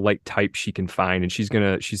Gothic light type she can find. And she's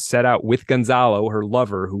set out with Gonzalo, her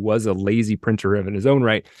lover, who was a lazy printer in his own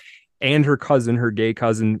right, and her cousin, her gay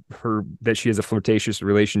cousin, that she has a flirtatious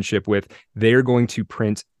relationship with. They're going to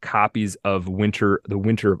print copies of The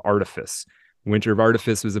Winter of Artifice, Winter of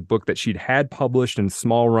Artifice was a book that she'd had published in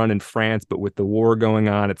small run in France, but with the war going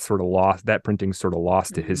on, it's sort of lost. That printing sort of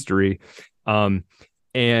lost to history.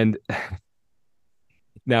 And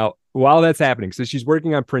now, while that's happening, so she's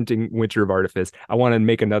working on printing Winter of Artifice. I want to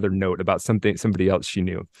make another note about somebody else she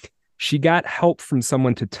knew. She got help from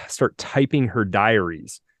someone to start typing her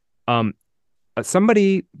diaries.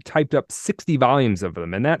 Somebody typed up 60 volumes of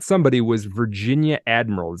them, and that somebody was Virginia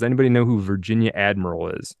Admiral. Does anybody know who Virginia Admiral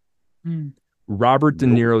is? Robert De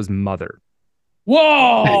Niro's mother.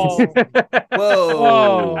 Whoa!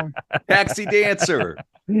 Whoa! Taxi Dancer.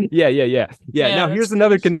 Yeah. Now here's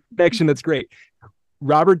another connection that's great.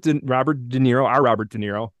 Robert De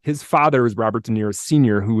Niro, his father was Robert De Niro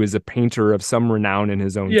Sr., who is a painter of some renown in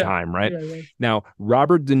his own time, right? Yeah. Now,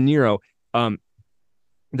 Robert De Niro,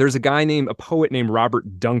 there's a poet named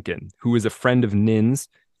Robert Duncan, who is a friend of Nin's.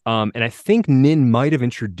 And I think Nin might have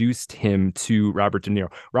introduced him to Robert De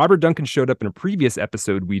Niro. Robert Duncan showed up in a previous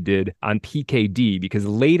episode we did on PKD, because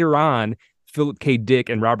later on, Philip K. Dick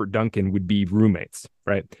and Robert Duncan would be roommates,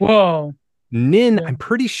 right? Whoa. Nin, I'm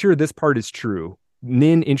pretty sure this part is true.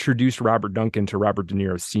 Nin introduced Robert Duncan to Robert De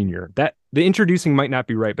Niro Sr. That the introducing might not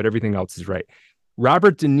be right, but everything else is right.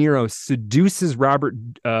 Robert Duncan seduces Robert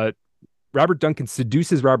De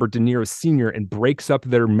Niro Sr. and breaks up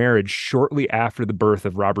their marriage shortly after the birth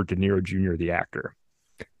of Robert De Niro Jr., the actor.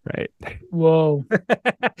 Right. Whoa.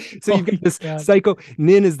 So you've got this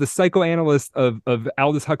Nin is the psychoanalyst of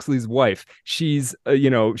Aldous Huxley's wife. She's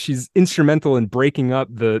she's instrumental in breaking up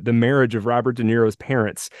the marriage of Robert De Niro's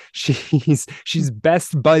parents. She's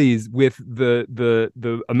best buddies with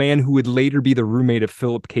a man who would later be the roommate of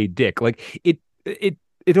Philip K. Dick. Like it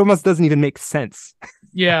almost doesn't even make sense.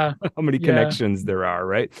 Yeah. How many connections there are,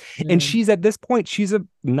 right? Yeah. And she's at this point, she's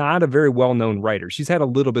not a very well-known writer. She's had a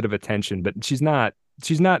little bit of attention, but she's not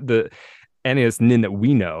the Anais Nin that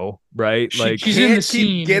we know, right? She's in the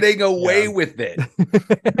scene, getting away with it.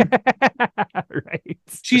 Right.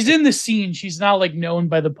 She's in the scene. She's not like known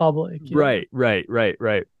by the public. Right.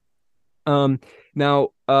 Now,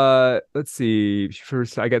 let's see.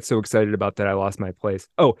 First, I got so excited about that I lost my place.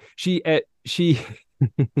 Oh, she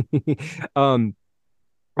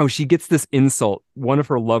she gets this insult. One of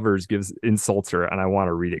her lovers insults her, and I want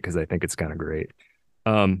to read it because I think it's kind of great.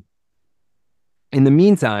 In the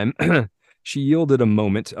meantime, she yielded a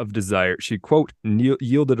moment of desire. She, quote,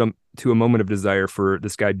 yielded to a moment of desire for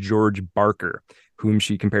this guy, George Barker, whom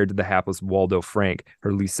she compared to the hapless Waldo Frank,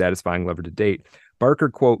 her least satisfying lover to date. Barker,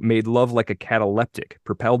 quote, made love like a cataleptic,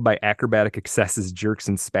 propelled by acrobatic excesses, jerks,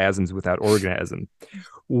 and spasms without orgasm.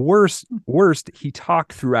 Worst, he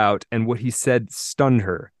talked throughout, and what he said stunned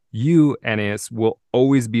her. You, Anais, will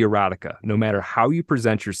always be erotica. No matter how you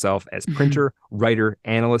present yourself as printer, writer,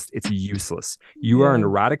 analyst, it's useless. You are an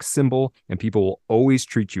erotic symbol, and people will always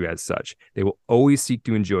treat you as such. They will always seek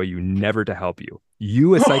to enjoy you, never to help you.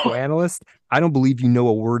 You, a psychoanalyst, I don't believe you know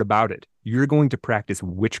a word about it. You're going to practice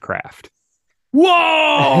witchcraft.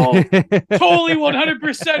 Whoa! Totally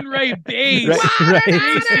 100% right. Bass. Right.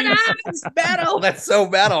 Metal. That's so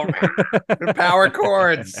metal. Power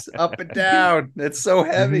chords up and down. It's so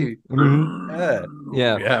heavy. Yeah.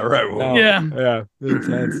 Right. Yeah.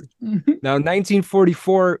 Intense. Now,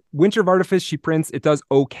 1944, Winter of Artifice, she prints. It does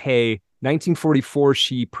okay. 1944,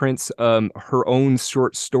 she prints her own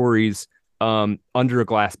short stories, Under a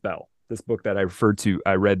Glass Bell. This book that I referred to,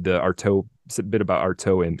 I read the Artaud bit about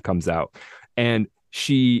Artaud and comes out. And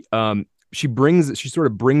she sort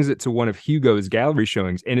of brings it to one of Hugo's gallery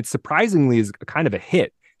showings, and it surprisingly is kind of a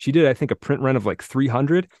hit. She did, I think, a print run of like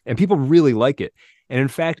 300, and people really like it. And in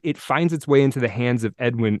fact, it finds its way into the hands of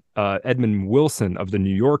Edmund Wilson of the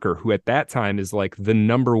New Yorker, who at that time is like the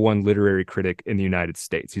 #1 literary critic in the United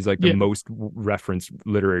States. He's like the most referenced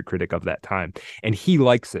literary critic of that time, and he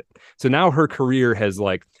likes it. So now her career has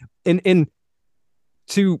like, in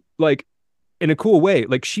a cool way,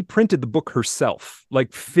 like she printed the book herself,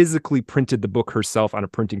 like physically printed the book herself on a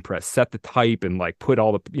printing press, set the type and like put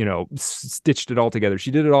all the, stitched it all together.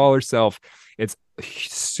 She did it all herself. It's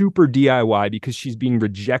super DIY because she's being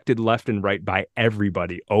rejected left and right by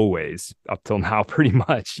everybody, always up till now, pretty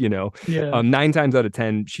much, 9 times out of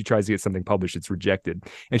 10, she tries to get something published. It's rejected,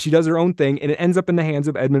 and she does her own thing, and it ends up in the hands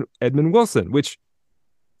of Edmund Wilson, which,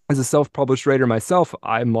 as a self-published writer myself,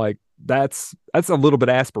 I'm like, that's a little bit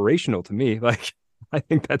aspirational to me. Like, I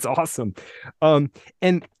think that's awesome.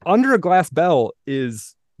 And Under a Glass Bell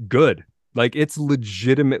is good. Like, it's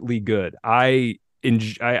legitimately good. I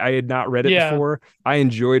had not read it before. I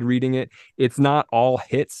enjoyed reading it. It's not all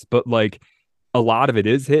hits, but like a lot of it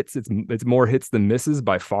is hits. It's more hits than misses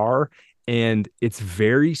by far. And it's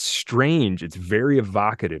very strange. It's very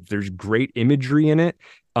evocative. There's great imagery in it,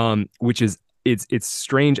 which is it's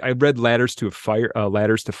strange. I read Ladders to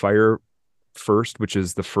Fire first, which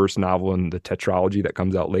is the first novel in the tetralogy that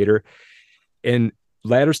comes out later. And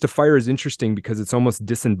Ladders to Fire is interesting because it's almost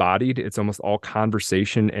disembodied. It's almost all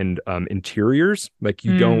conversation and interiors. Like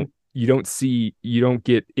you don't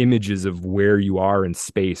get images of where you are in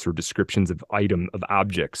space or descriptions of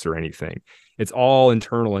objects or anything. It's all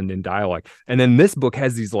internal and in dialogue. And then this book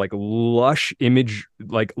has these like lush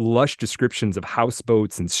descriptions of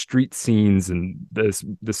houseboats and street scenes, and this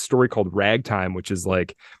story called Ragtime, which is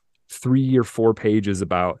like 3 or 4 pages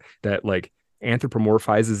about that, like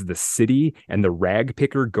anthropomorphizes the city and the rag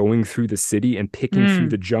picker going through the city and picking through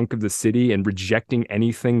the junk of the city and rejecting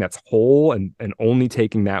anything that's whole and only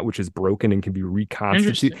taking that which is broken and can be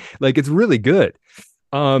reconstituted. Like, it's really good.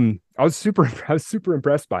 I was super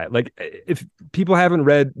impressed by it. Like, if people haven't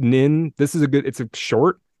read Nin, it's a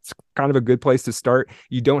short, it's kind of a good place to start.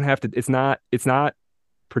 You don't have to, it's not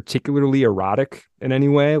particularly erotic in any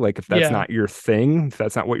way. Like, if that's not your thing, if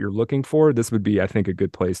that's not what you're looking for, this would be, I think, a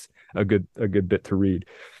good place, a good bit to read.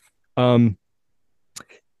 So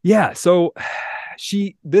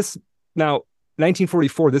now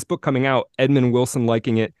 1944, this book coming out, Edmund Wilson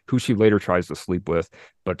liking it, who she later tries to sleep with,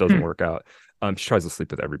 but doesn't work out. She tries to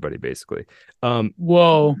sleep with everybody, basically.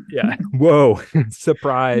 Whoa. Yeah. Whoa.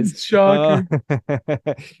 Surprise. Shocker.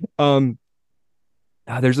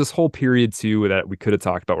 There's this whole period too that we could have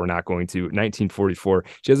talked about. We're not going to. 1944.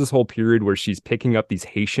 She has this whole period where she's picking up these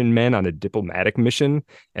Haitian men on a diplomatic mission,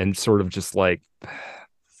 and sort of just like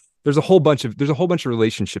there's a whole bunch of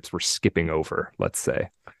relationships we're skipping over, let's say.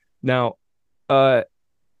 Now,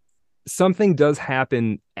 something does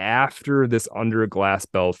happen after this Under a Glass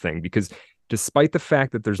Bell thing, because despite the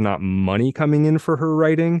fact that there's not money coming in for her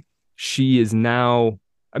writing, she is now,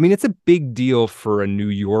 I mean, it's a big deal for a New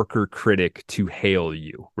Yorker critic to hail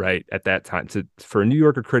you, right? At that time, for a New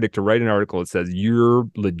Yorker critic to write an article that says you're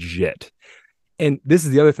legit. And this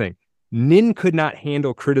is the other thing. Nin could not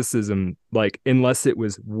handle criticism, like, unless it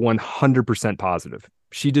was 100% positive.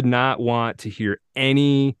 She did not want to hear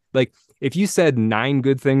any, like, if you said 9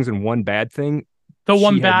 good things and 1 bad thing, the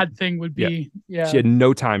one bad thing would be, she had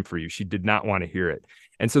no time for you. She did not want to hear it.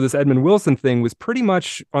 And so this Edmund Wilson thing was pretty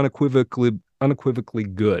much unequivocally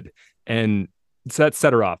good. And so that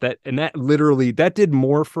set her off. That did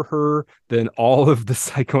more for her than all of the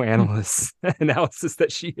psychoanalyst analysis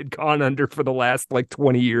that she had gone under for the last like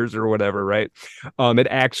 20 years or whatever, right? It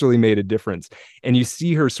actually made a difference. And you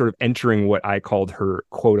see her sort of entering what I called her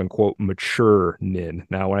quote unquote mature Nin.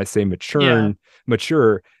 Now, when I say mature,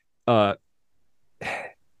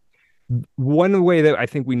 one way that I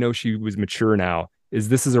think we know she was mature now is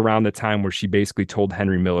this is around the time where she basically told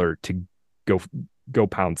Henry Miller to go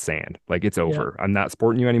pound sand. Like, it's over. I'm not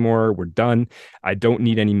supporting you anymore. We're done. I don't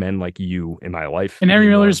need any men like you in my life. And Henry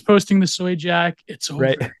Miller's posting the soy jack. It's over.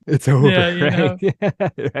 Right. It's over. Yeah,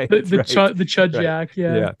 right. The Chud Jack.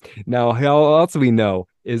 Yeah. Now, how else we know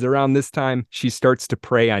is around this time she starts to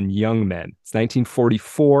prey on young men. It's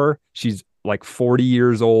 1944. She's like 40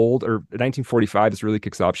 years old, or 1945. This really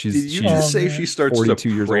kicks off. Did you just say she starts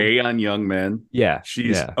to prey on young men? Yeah.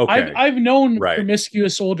 Okay. I've known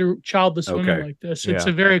promiscuous older childless women like this. It's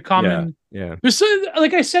a very common. Yeah. There's,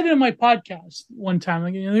 like I said in my podcast one time,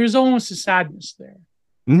 like, there's almost a sadness there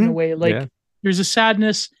in a way. Like, there's a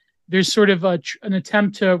sadness. There's sort of an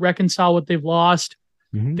attempt to reconcile what they've lost.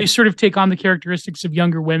 They sort of take on the characteristics of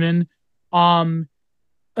younger women. Anais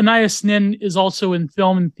Nin is also in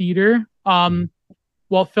film and theater. Film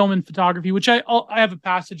and photography, which I have a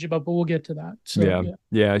passage about, but we'll get to that. So,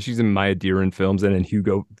 yeah, she's in Maya Deren films and in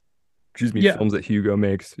films that Hugo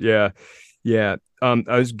makes.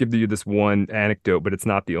 I'll just give you this one anecdote, but it's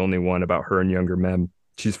not the only one about her and younger men.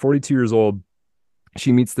 She's 42 years old.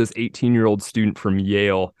 She meets this 18-year-old student from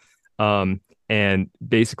Yale, and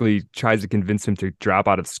basically tries to convince him to drop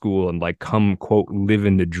out of school and like come, quote, live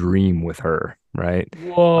in the dream with her. Right.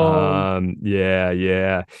 Whoa.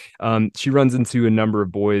 She runs into a number of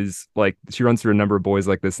boys like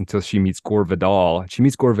this until she meets Gore Vidal. She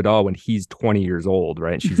meets Gore Vidal when he's 20 years old,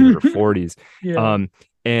 right? And she's in her 40s.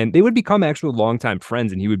 And they would become actual longtime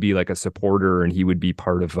friends, and he would be like a supporter, and he would be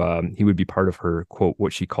part of her, quote,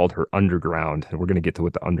 what she called her underground. And we're going to get to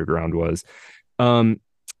what the underground was.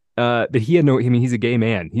 But he had he's a gay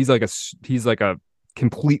man. He's like a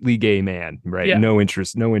completely gay man, right? Yeah. No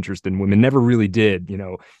interest in women. Never really did,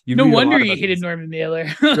 no wonder he hated Norman Mailer.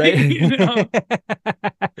 Right.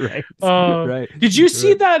 Right. Did you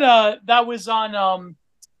see that that was on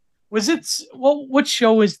what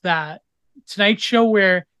show was that? Tonight Show,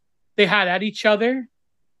 where they had at each other?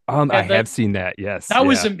 I have seen that. Yes. That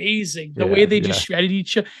was amazing. The way they just shredded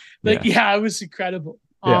each other. It was incredible.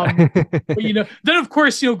 But, then of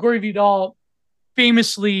course, Gore Vidal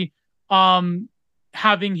famously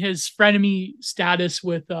having his frenemy status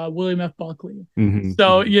with William F. Buckley. Mm-hmm.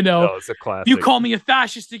 So, it's a classic. You call me a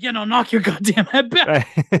fascist again, I'll knock your goddamn head back.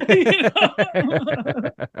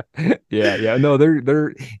 Yeah. No,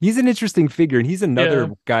 he's an interesting figure, and he's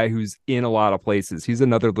another guy who's in a lot of places. He's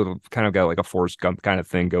another little kind of guy, like a Forrest Gump kind of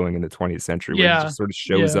thing going in the 20th century, where he just sort of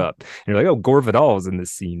shows up. And you're like, oh, Gore Vidal is in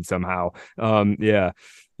this scene somehow.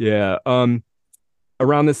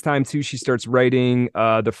 Around this time, too, she starts writing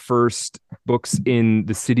the first books in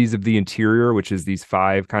the Cities of the Interior, which is these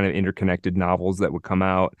 5 kind of interconnected novels that would come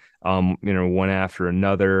out, one after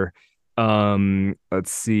another.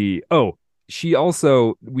 Let's see. Oh, she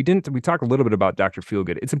also, we talked a little bit about Dr.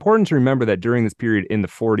 Feelgood. It's important to remember that during this period in the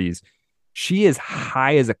 40s, she is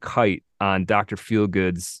high as a kite on Dr.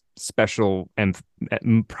 Feelgood's special and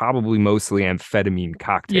probably mostly amphetamine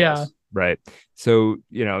cocktails. Yeah. Right. So,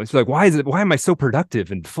 it's like, why am I so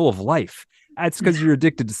productive and full of life? That's because you're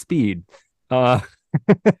addicted to speed. I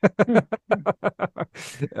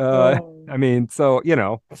mean, so,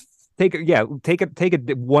 take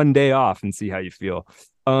it one day off and see how you feel.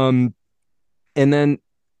 And then,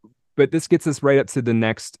 but this gets us right up to the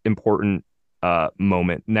next important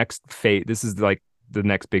moment, next fate. This is like the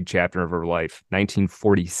next big chapter of her life,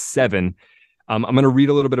 1947. I'm going to read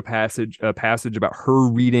a little bit of passage about her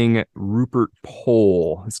reading Rupert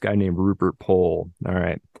Pohl, this guy named Rupert Pohl. All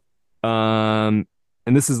right. And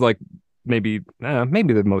this is like maybe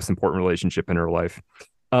the most important relationship in her life.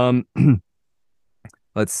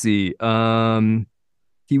 Let's see.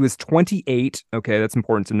 He was 28. Okay, that's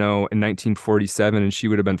important to know, in 1947, and she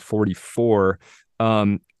would have been 44.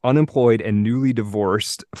 Unemployed and newly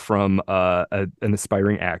divorced from an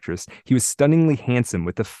aspiring actress. He was stunningly handsome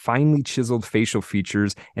with the finely chiseled facial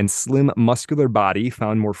features and slim, muscular body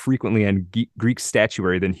found more frequently on Greek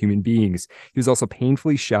statuary than human beings. He was also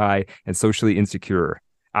painfully shy and socially insecure.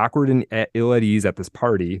 Awkward and ill at ease at this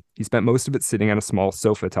party, he spent most of it sitting on a small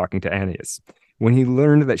sofa talking to Anais. When he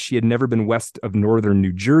learned that she had never been west of northern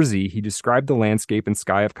New Jersey, he described the landscape and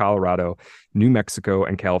sky of Colorado, New Mexico,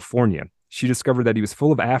 and California. She discovered that he was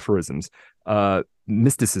full of aphorisms,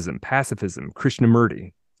 mysticism, pacifism,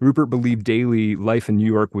 Krishnamurti. Rupert believed daily life in New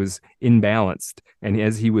York was imbalanced, and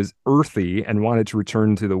as he was earthy and wanted to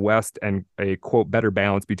return to the West and a, quote, better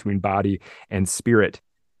balance between body and spirit.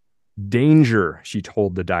 Danger, she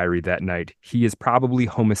told the diary that night. He is probably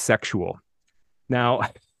homosexual. Now,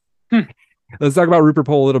 let's talk about Rupert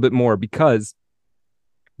Pohl a little bit more, because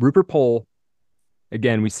Rupert Pohl,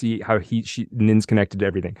 again, we see how Nin's connected to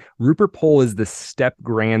everything. Rupert Pohl is the step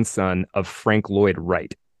grandson of Frank Lloyd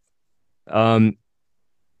Wright.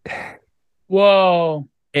 Whoa.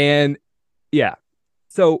 And yeah.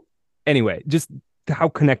 So anyway, just how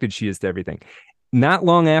connected she is to everything. Not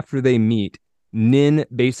long after they meet, Nin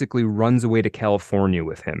basically runs away to California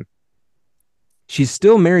with him. She's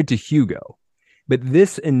still married to Hugo, but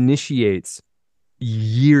this initiates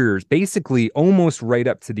years, basically almost right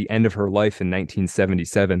up to the end of her life in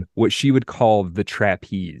 1977, what she would call the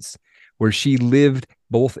trapeze, where she lived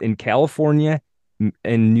both in California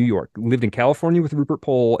and New York, lived in California with Rupert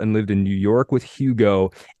Pohl and lived in New York with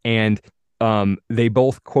Hugo. And they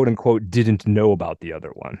both, quote unquote, didn't know about the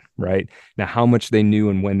other one, right? Now, how much they knew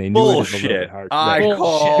and when they knew bullshit. I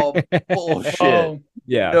call bullshit. Oh,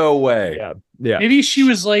 yeah. No way. Yeah. Yeah. Maybe she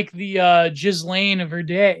was like the Ghislaine of her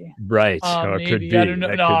day. Right. Maybe. It could be. I don't know.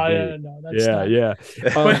 No. That's not. Yeah.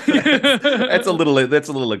 That's a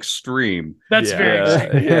little extreme. That's very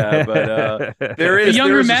extreme. Yeah, but there is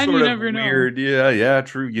younger men, you never know. Weird. Yeah,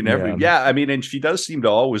 true. You never. Yeah, I mean, and she does seem to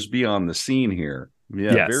always be on the scene here.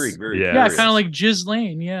 Yeah, yes. very, very. Yeah, kind of like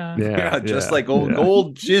Ghislaine. Yeah, just like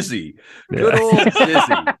old Jizzy. Good old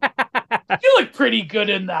Jizzy. You look pretty good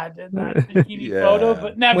in that bikini photo,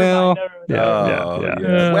 but never mind.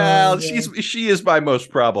 Well, she is my most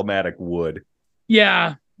problematic wood.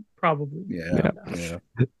 Yeah, probably. Yeah.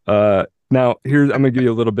 Now here's I'm gonna give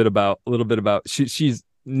you a little bit about she's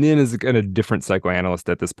Nin is a different psychoanalyst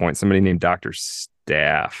at this point. Somebody named Dr.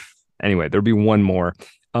 Staff. Anyway, there'll be one more.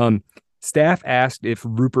 Staff asked if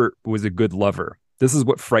Rupert was a good lover. This is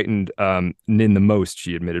what frightened Nin the most,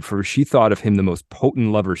 she admitted, for she thought of him the most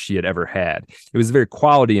potent lover she had ever had. It was a very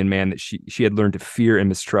quality in man that she had learned to fear and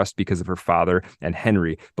mistrust because of her father and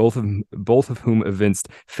Henry, both of whom evinced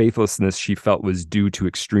faithlessness she felt was due to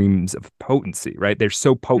extremes of potency, right? They're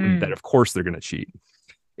so potent that of course they're going to cheat.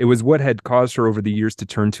 It was what had caused her over the years to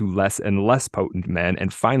turn to less and less potent men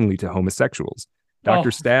and finally to homosexuals.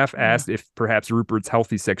 Dr. Staff asked if perhaps Rupert's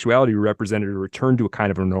healthy sexuality represented a return to a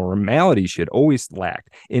kind of a normality she had always lacked.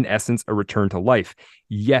 In essence, a return to life.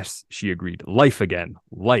 Yes, she agreed. Life again.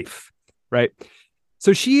 Life. Right.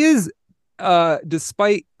 So she is,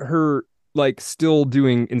 despite her like still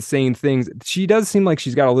doing insane things, she does seem like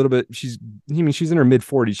she's got a little bit, she's in her mid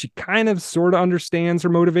 40s. She kind of sort of understands her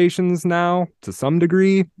motivations now to some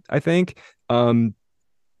degree, I think. And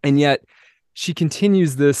yet she's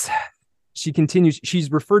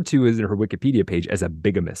referred to as in her Wikipedia page as a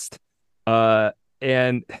bigamist.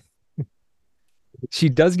 And she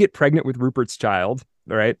does get pregnant with Rupert's child.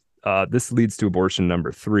 All right. This leads to abortion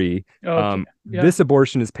number 3. Okay. This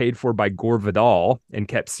abortion is paid for by Gore Vidal and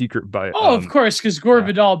kept secret by. Of course, because Gore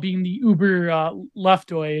Vidal, being the uber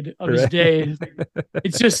leftoid of his day,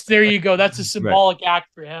 it's just there you go. That's a symbolic act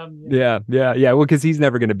for him. Yeah. Well, because he's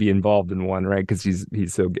never going to be involved in one, right? Because he's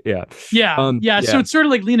so So it's sort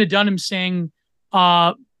of like Lena Dunham saying,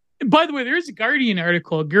 by the way, there is a Guardian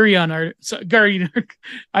article, Guardian.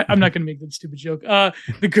 I'm not going to make that stupid joke.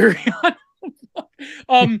 The Guardian.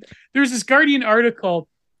 There's this Guardian article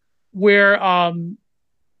where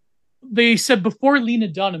they said before Lena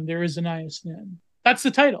Dunham there is Anais Nin. That's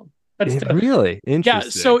the title. That's really interesting.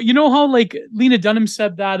 Yeah. So you know how like Lena Dunham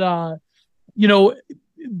said that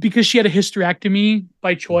because she had a hysterectomy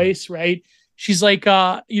by choice, right? She's like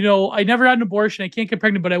I never had an abortion. I can't get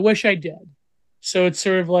pregnant, but I wish I did. So it's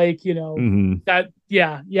sort of like that.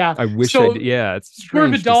 Yeah. I wish I did. Yeah, it's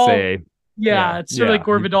strange to say. Yeah, it's sort of like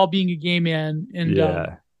Gore Vidal being a gay man and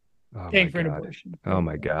paying for an abortion. Oh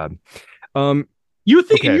my God. You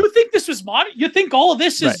think this was modern? You think all of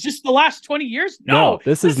this is just the last 20 years? No,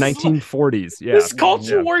 this is 1940s. This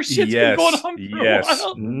culture war shit's been going on for a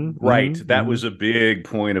while. Mm-hmm. Right. That was a big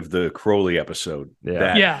point of the Crowley episode.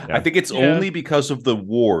 I think it's only because of the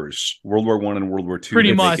wars, World War I and World War II.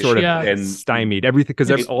 Pretty much, and stymied everything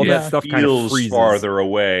because all that stuff kind of freezes farther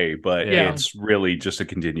away, but it's really just a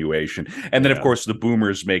continuation. And then, of course, the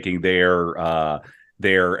boomers making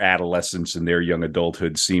their adolescence and their young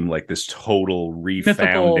adulthood seem like this total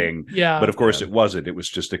refounding. But of course it wasn't. It was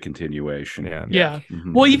just a continuation.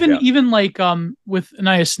 Mm-hmm. Well, even like with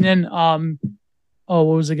Anais Nin, what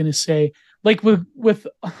was I going to say? Like with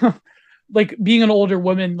like being an older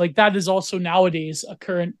woman, like that is also nowadays a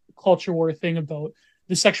current culture war thing about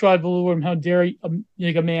the sexuality of a woman. How dare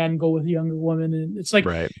a man go with a younger woman? And it's like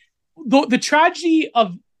the tragedy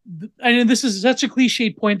of, and this is such a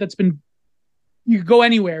cliched point that's been. You go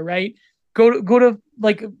anywhere, right? Go to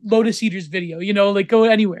like Lotus Eater's video, like go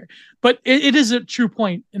anywhere. But it is a true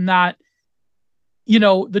point in that,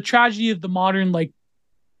 the tragedy of the modern like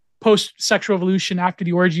post-sexual evolution after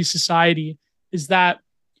the orgy society is that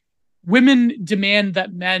women demand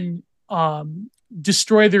that men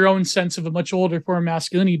destroy their own sense of a much older form of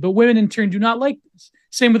masculinity, but women in turn do not like this.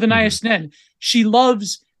 Same with Anais Nin. She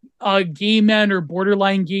loves gay men or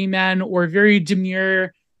borderline gay men or very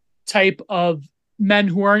demure type of men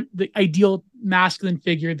who aren't the ideal masculine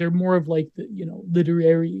figure. They're more of like the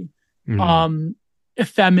literary,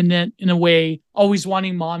 effeminate in a way, always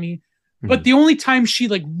wanting mommy. But the only time she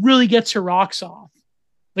like really gets her rocks off,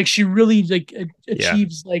 like she really like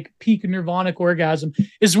achieves like peak nirvanic orgasm,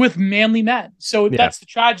 is with manly men. So that's the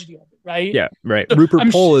tragedy of it, right? Yeah, right. So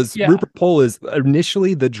Rupert Pole is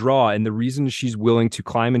initially the draw, and the reason she's willing to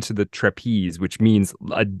climb into the trapeze, which means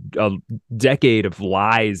a decade of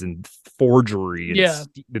lies and forgery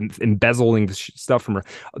and embezzling stuff from her.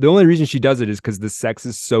 The only reason she does it is because the sex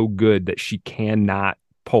is so good that she cannot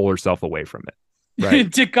pull herself away from it. Right.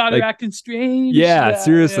 Dick got her acting strange. Yeah,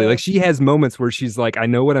 seriously. Like she has moments where she's like, I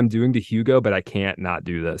know what I'm doing to Hugo, but I can't not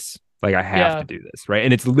do this. Like I have to do this, right?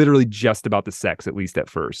 And it's literally just about the sex, at least at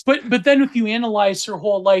first. But then if you analyze her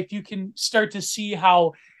whole life, you can start to see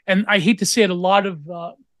how, and I hate to say it, a lot of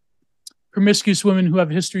promiscuous women who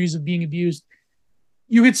have histories of being abused,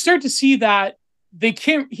 you could start to see that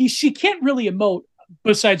she can't really emote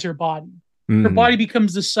besides her body. Her body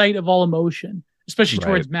becomes the site of all emotion, especially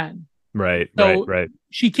towards men. Right.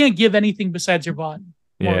 She can't give anything besides her body.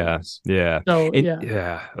 Yeah. So,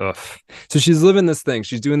 Ugh. So she's living this thing.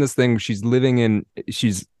 She's doing this thing. She's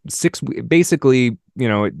basically,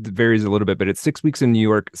 it varies a little bit, but it's 6 weeks in New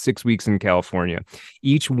York, 6 weeks in California.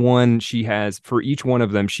 Each one for each one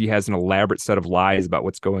of them, she has an elaborate set of lies about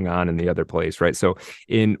what's going on in the other place, right? So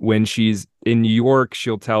when she's in New York,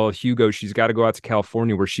 she'll tell Hugo she's got to go out to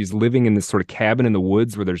California, where she's living in this sort of cabin in the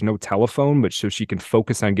woods where there's no telephone, but so she can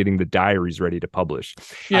focus on getting the diaries ready to publish.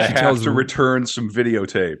 I have to return some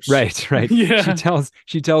videotapes. Right. Yeah.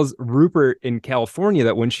 She tells Rupert in California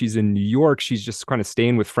that when she's in New York, she's just kind of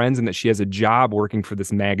staying with friends and that she has a job working for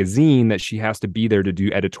this magazine that she has to be there to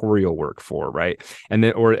do editorial work for, right? And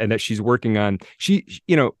that she's working on,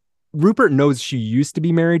 Rupert knows she used to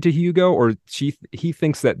be married to Hugo, or he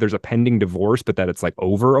thinks that there's a pending divorce, but that it's like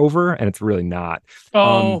over, and it's really not.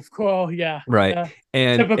 Oh, cool. Yeah. Right. Yeah.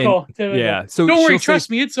 And typical. Yeah. So don't worry, trust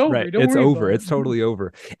me, it's over. Right, Don't it's worry over. about It's totally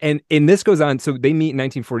over. And this goes on. So they meet in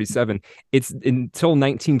 1947. It's until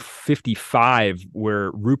 1955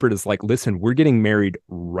 where Rupert is like, listen, we're getting married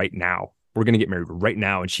right now. We're going to get married right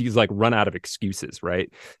now. And she's like run out of excuses, right?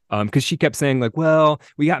 Because she kept saying like, well,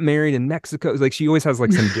 we got married in Mexico. Like she always has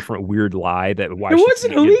like some different weird lie that why it she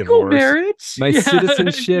wasn't can't a get legal divorced. marriage. My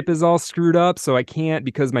citizenship is all screwed up, so I can't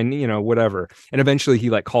because my, whatever. And eventually he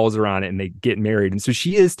like calls her on it and they get married. And so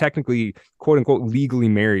she is technically, quote unquote, legally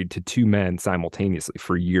married to two men simultaneously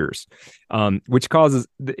for years, which causes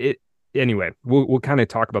it. Anyway, we'll kind of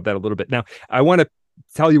talk about that a little bit. Now, I want to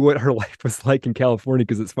tell you what her life was like in California,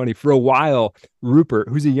 because it's funny. For a while, Rupert,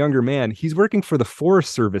 who's a younger man, he's working for the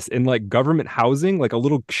Forest Service in like government housing, like a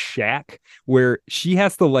little shack where she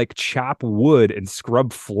has to like chop wood and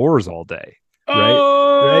scrub floors all day. Right?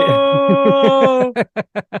 Oh, right? Like,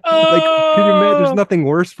 can you imagine? There's nothing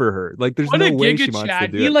worse for her. Like, there's no way she wants to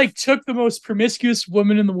do it. He like took the most promiscuous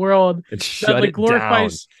woman in the world and shut it down.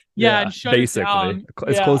 And shut basically, it down.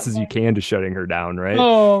 As close as you can to shutting her down, right?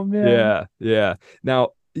 Oh man. Yeah. Now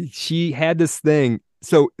she had this thing.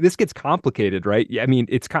 So this gets complicated, right? I mean,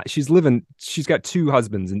 she's got two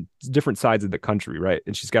husbands in different sides of the country, right?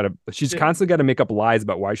 And she's constantly got to make up lies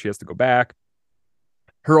about why she has to go back.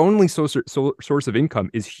 Her only source of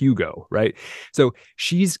income is Hugo, right? So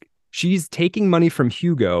she's taking money from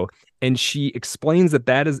Hugo, and she explains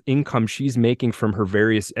that is income she's making from her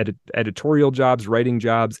various editorial jobs, writing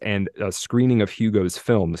jobs, and a screening of Hugo's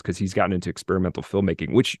films, because he's gotten into experimental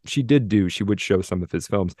filmmaking, which she did do. She would show some of his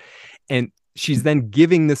films. And she's then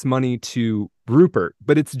giving this money to Rupert,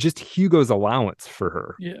 but it's just Hugo's allowance for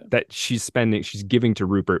her that she's giving to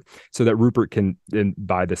Rupert so that Rupert can then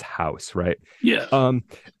buy this house, right? Yeah.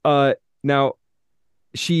 Now,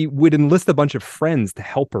 she would enlist a bunch of friends to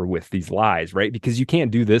help her with these lies, right? Because you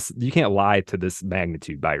can't do this. You can't lie to this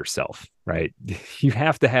magnitude by yourself, right? You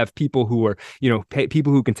have to have people who are,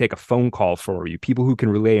 people who can take a phone call for you, people who can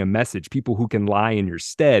relay a message, people who can lie in your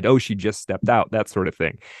stead. Oh, she just stepped out, that sort of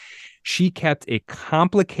thing. She kept a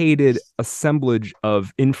complicated assemblage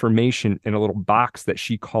of information in a little box that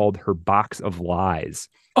she called her box of lies.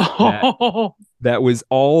 That was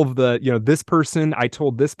all of the, this person, I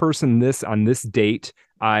told this person this on this date.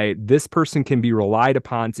 This person can be relied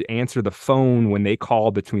upon to answer the phone when they call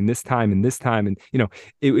between this time and this time. And,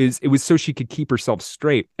 it was so she could keep herself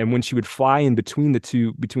straight. And when she would fly in between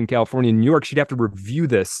between California and New York, she'd have to review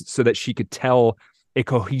this so that she could tell a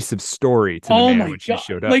cohesive story to the man when she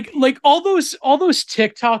showed up. Like all those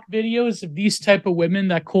TikTok videos of these type of women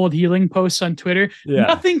that cold healing posts on Twitter,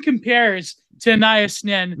 nothing compares to Anais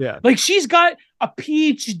Nin. Yeah. Like she's got a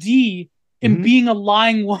PhD in being a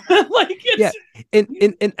lying woman.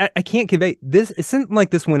 And I can't convey this. It isn't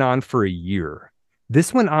like this went on for a year.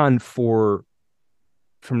 This went on from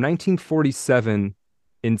 1947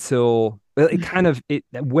 until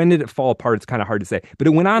when did it fall apart? It's kind of hard to say, but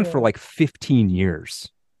it went on for like 15 years.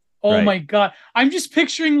 Oh my God. I'm just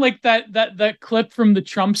picturing like that clip from the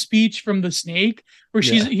Trump speech from the Snake where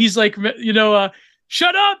he's like,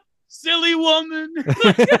 shut up, silly woman.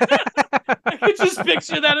 I could just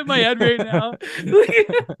picture that in my head right now.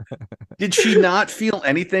 Did she not feel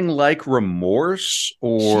anything like remorse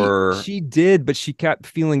or she did, but she kept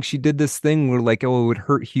feeling she did this thing where like, oh, it would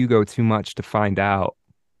hurt Hugo too much to find out.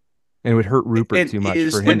 And it would hurt Rupert too much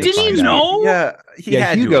for him. But did he know?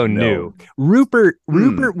 Yeah, Hugo knew. Rupert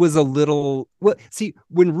was a little. Well, see,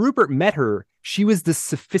 when Rupert met her, she was this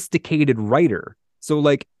sophisticated writer. So,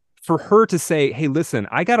 like, for her to say, "Hey, listen,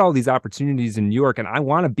 I got all these opportunities in New York, and I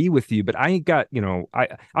want to be with you, but I ain't got,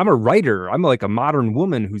 I'm a writer. I'm like a modern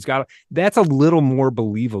woman who's got." That's a little more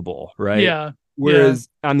believable, right? Yeah. Whereas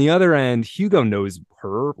on the other end, Hugo knows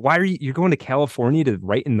her. Why are you're going to California to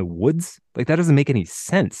write in the woods? Like, that doesn't make any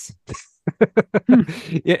sense.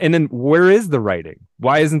 And then where is the writing?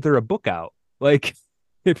 Why isn't there a book out? Like,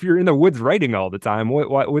 if you're in the woods writing all the time,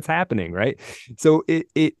 what's happening, right? So it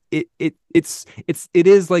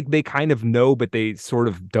is like they kind of know, but they sort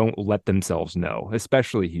of don't let themselves know,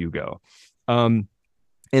 especially Hugo.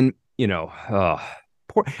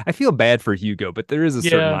 I feel bad for Hugo, but there is a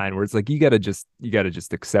certain line where it's like you gotta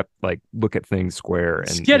just accept, like, look at things square and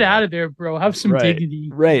just get out of there, bro. Have some dignity.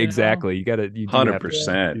 Right, exactly. You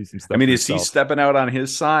 100%. do some stuff. I mean, is he stepping out on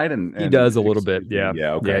his side? And he does a little bit. Yeah.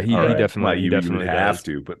 Yeah. Okay. Yeah. He definitely. Well, he definitely have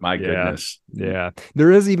to. But my goodness. Yeah.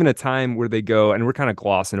 There is even a time where they go, and we're kind of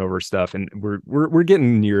glossing over stuff, and we're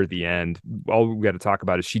getting near the end. All we got to talk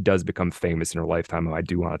about is she does become famous in her lifetime. I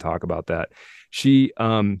do want to talk about that.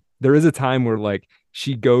 There is a time where, like,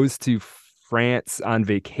 she goes to France on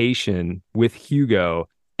vacation with Hugo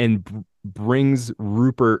and brings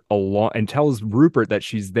Rupert along and tells Rupert that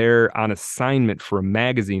she's there on assignment for a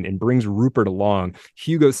magazine and brings Rupert along.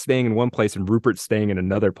 Hugo's staying in one place and Rupert's staying in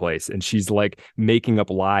another place. And she's like making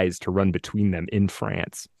up lies to run between them in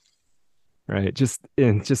France. Right. Just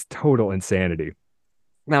total insanity.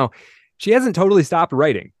 Now, she hasn't totally stopped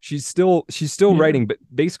writing. She's still writing, but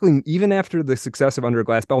basically, even after the success of Under a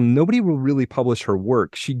Glass Bell, nobody will really publish her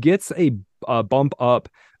work. She gets a bump up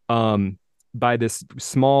by this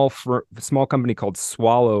small company called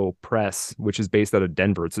Swallow Press, which is based out of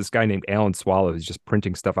Denver. It's this guy named Alan Swallow who's just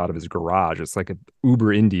printing stuff out of his garage. It's like an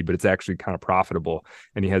uber indie, but it's actually kind of profitable,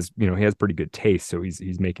 and he has pretty good taste. So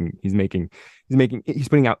he's putting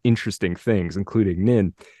out interesting things, including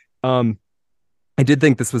Nin. I did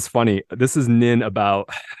think this was funny. This is Nin about,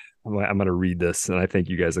 I'm going to read this, and I think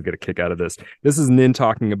you guys will get a kick out of this. This is Nin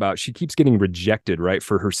talking about, she keeps getting rejected, right,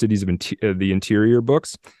 for her Cities of the Interior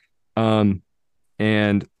books. And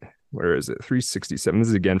where is it? 367. This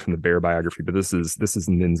is again from the Bear biography, but this is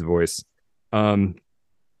Nin's voice.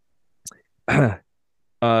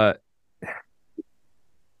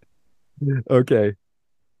 Okay.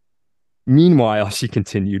 Meanwhile, she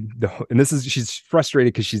continued, she's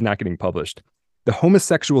frustrated because she's not getting published. The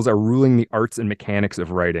homosexuals are ruling the arts and mechanics of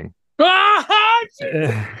writing. She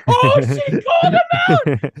called him out.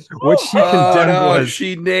 What she condemned was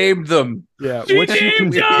she named them. Yeah, she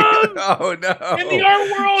named them. Oh no! In the art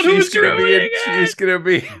world, who's ruining it? She's gonna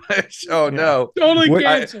be. Oh no! Totally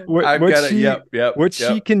canceled. What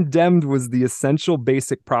she condemned was the essential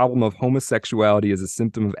basic problem of homosexuality as a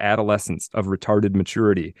symptom of adolescence, of retarded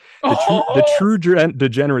maturity. The true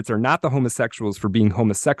degenerates are not the homosexuals for being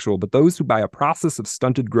homosexual, but those who, by a process of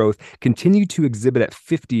stunted growth, continue to exhibit at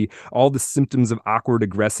 50 all the symptoms of awkward,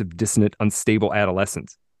 aggressive, dissonant, unstable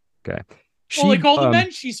adolescence. Okay. Like all the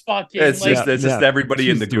men she's fucking. It's just everybody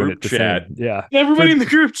in the group chat. Yeah. Everybody in the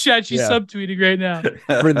group chat, she's subtweeting right now.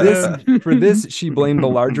 For this, she blamed the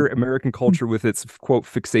larger American culture with its, quote,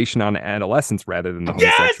 fixation on adolescence rather than the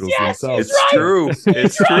homosexuals themselves. It's true.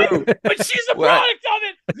 It's true. But she's a product of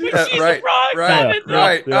it. But she's a product of it.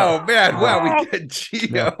 Right. Oh, man. Wow, we get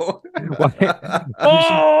Gio.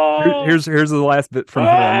 Here's the last bit from her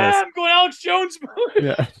on this. I'm going Alex Jones mode.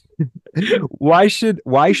 Yeah. Why should,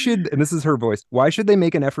 and this is her voice, why should they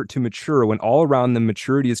make an effort to mature when all around them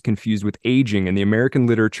maturity is confused with aging, and the American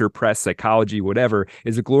literature, press, psychology, whatever,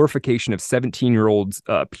 is a glorification of 17-year-olds,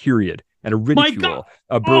 period, and a ridicule,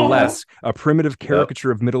 a burlesque, a primitive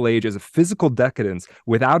caricature of middle age as a physical decadence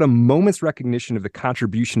without a moment's recognition of the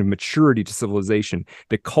contribution of maturity to civilization.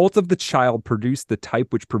 The cult of the child produced the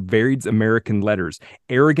type which pervades American letters,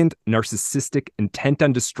 arrogant, narcissistic, intent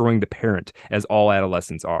on destroying the parent, as all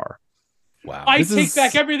adolescents are. Wow. I take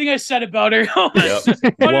back everything I said about her.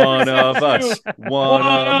 One of us. One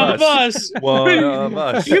of us. One of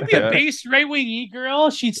us. You'd be a base right-wing e-girl.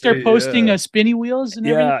 She'd start posting spinny wheels and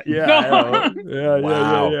everything. Wow.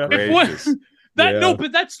 No,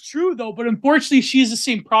 but that's true though. But unfortunately, she's the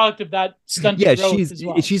same product of that stunted growth as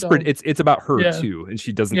well. It's about her too, and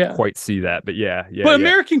she doesn't quite see that. But But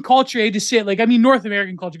American culture, I hate to say it, North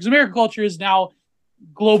American culture, because American culture is now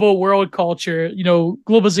global world culture,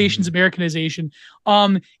 globalization's Americanization.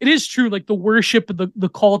 It is true, like the worship of the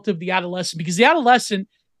cult of the adolescent, because the adolescent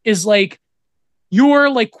is like, you're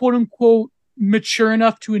like, quote unquote, mature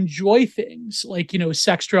enough to enjoy things like,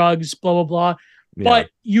 sex, drugs, blah, blah, blah. Yeah. But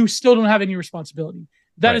you still don't have any responsibility.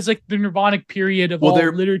 That is like the nirvanic period of all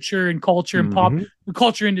literature and culture and pop, the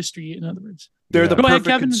culture industry, in other words. They're the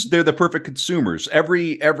perfect. They're the perfect consumers.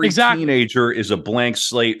 Every teenager is a blank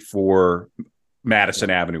slate for Madison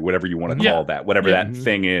Avenue, whatever you want to call that, whatever that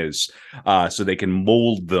thing is, so they can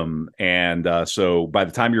mold them. And so by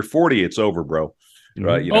the time you're 40, it's over, bro.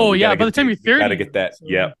 Right? By the time you're 30, got to get that.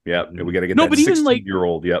 We got to get that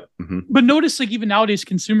 16-year-old. But notice, like, even nowadays,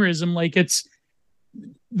 consumerism, like,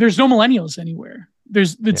 there's no millennials anywhere.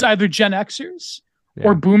 It's either Gen Xers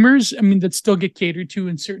or boomers. I mean, that still get catered to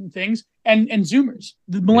in certain things, and Zoomers.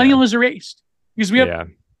 The millennial is erased because we have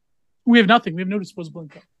nothing. We have no disposable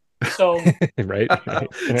income. So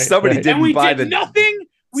somebody didn't buy nothing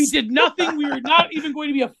We did nothing. We were not even going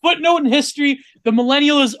to be a footnote in history. The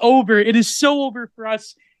millennial is over. It is so over for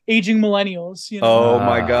us aging millennials. Oh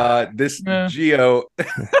my God. This Geo.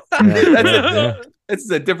 This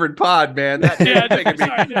is a different pod, man. That's all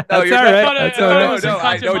right. No,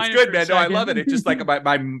 it's good, man. No, I love it. It's just like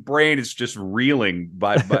my brain is just reeling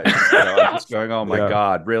I'm just going, oh my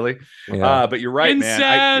God, really? But you're right,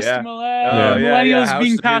 incest, man. Millennials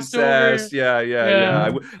being passed over.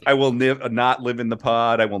 Yeah. I will not live in the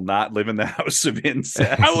pod. I will not live in the house of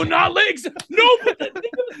incest. I will not live. No, but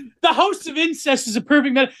the house of incest is a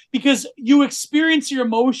perfect metaphor because you experience your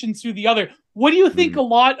emotions through the other. What do you think a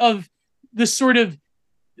lot of the sort of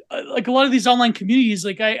like a lot of these online communities,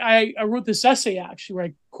 like I wrote this essay actually where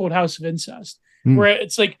I quote House of Incest, where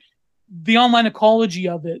it's like the online ecology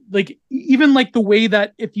of it, like even like the way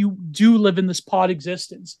that if you do live in this pod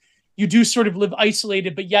existence, you do sort of live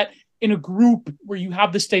isolated, but yet in a group where you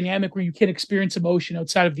have this dynamic where you can experience emotion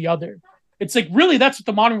outside of the other. It's like really that's what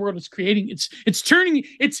the modern world is creating. It's turning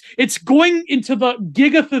it's going into the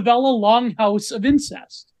giga favela longhouse of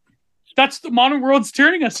incest. That's the modern world's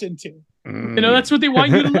turning us into. That's what they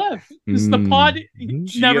want you to live. It's the pod.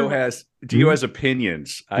 Geo has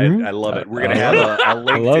opinions. I love it. We're gonna have a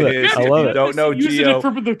link to his. If you don't know Geo, using it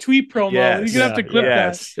for the tweet promo. You're gonna have to clip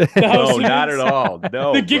that. No, not at all.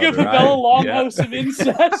 No, the Giga Favela Longhouse of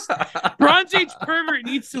Incest. Bronze Age pervert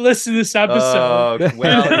needs to listen to this episode.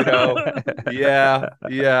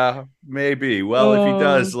 Maybe. Well, if he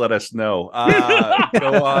does, let us know.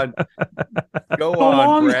 Go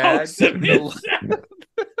on, Brad.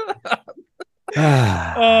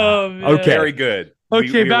 Okay. Very good.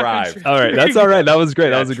 Okay, we arrived. All right, that's all right. That was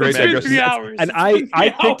great. That was a great digression. 3 hours. And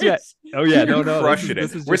I picked it. Oh yeah, no, crushing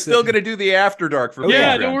it. We're still gonna do the After Dark for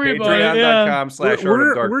Patreon. Don't worry about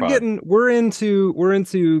it. We're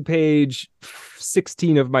into page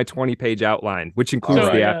 16 of my 20-page outline, which includes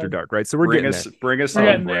the After Dark, right? So bring us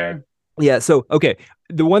on, Brad. Yeah. So, okay.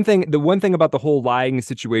 The one thing about the whole lying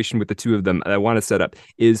situation with the two of them that I want to set up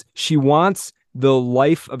is she wants the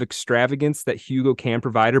life of extravagance that Hugo can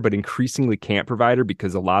provide her, but increasingly can't provide her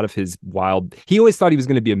because a lot of his he always thought he was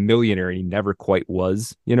going to be a millionaire and he never quite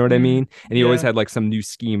was, you know what I mean? And he always had like some new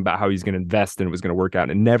scheme about how he's going to invest and it was going to work out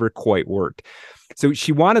and it never quite worked. So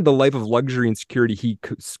she wanted the life of luxury and security he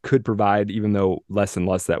could provide, even though less and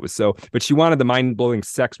less that was so. But she wanted the mind-blowing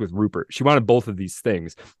sex with Rupert. She wanted both of these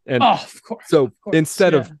things. And of course. So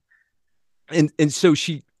instead of, and so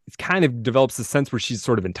she kind of develops a sense where she's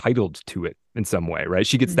sort of entitled to it in some way, right?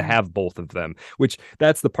 She gets to have both of them, which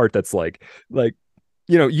that's the part that's like,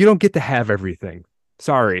 you don't get to have everything.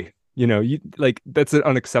 Sorry. You like that's an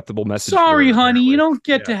unacceptable message. Sorry, honey, you don't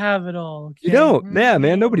get to have it all. Okay? You don't. Yeah,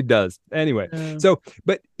 man, nobody does. Anyway, so,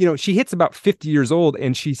 but she hits about 50 years old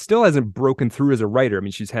and she still hasn't broken through as a writer. I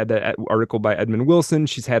mean, she's had that article by Edmund Wilson.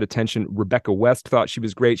 She's had attention. Rebecca West thought she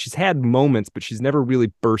was great. She's had moments, but she's never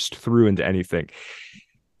really burst through into anything.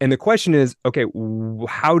 And the question is, okay,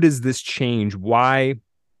 how does this change? Why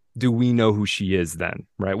do we know who she is then,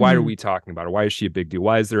 right? Why are we talking about her? Why is she a big deal?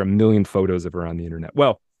 Why is there a million photos of her on the internet?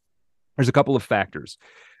 Well, there's a couple of factors.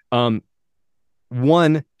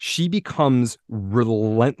 One, she becomes a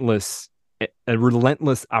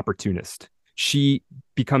relentless opportunist. She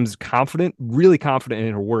becomes really confident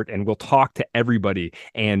in her work and will talk to everybody.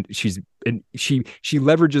 And she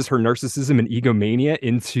leverages her narcissism and egomania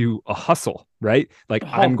into a hustle, right? Like,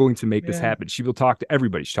 I'm going to make this happen. She will talk to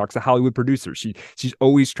everybody. She talks to Hollywood producers. She's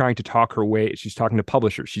always trying to talk her way. She's talking to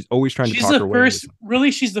publishers. She's always trying to talk her way.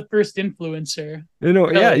 She's the first influencer.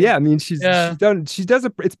 Yeah. I mean, she does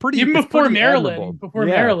it. It's pretty, even before Marilyn, admirable.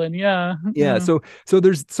 Marilyn. Yeah. So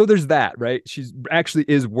there's that, right? She's actually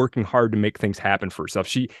is working hard to make things happen for herself.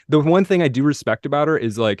 The one thing I do respect about her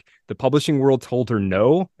is like the publishing world told her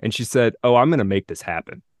no. And she said, oh, I'm going to make this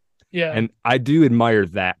happen. Yeah. And I do admire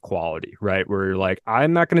that quality, right? Where you're like,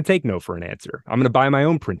 I'm not going to take no for an answer. I'm going to buy my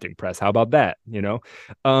own printing press. How about that?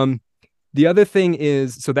 The other thing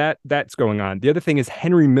is, so that's going on. The other thing is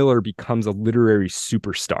Henry Miller becomes a literary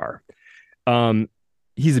superstar.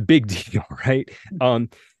 He's a big deal, right?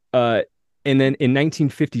 And then in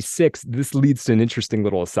 1956, this leads to an interesting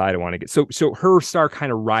little aside I want to get. So her star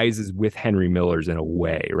kind of rises with Henry Miller's in a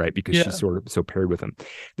way, right? Because she's sort of so paired with him.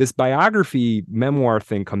 This biography memoir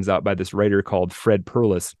thing comes out by this writer called Fred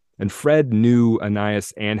Perlis. And Fred knew Anais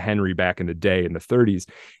and Henry back in the day in the 30s.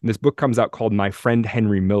 And this book comes out called My Friend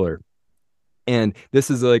Henry Miller. And this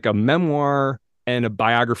is like a memoir and a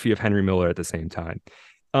biography of Henry Miller at the same time.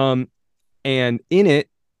 And in it,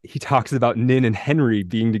 he talks about Nin and Henry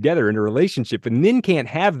being together in a relationship, and Nin can't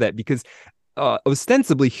have that because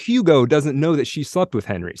ostensibly Hugo doesn't know that she slept with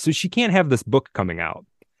Henry. So she can't have this book coming out.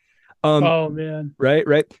 Oh man.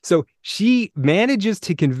 Right. So she manages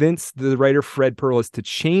to convince the writer Fred Perlis to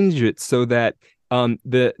change it so that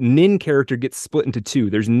the Nin character gets split into two.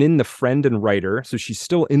 There's Nin, the friend and writer. So she's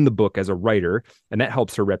still in the book as a writer, and that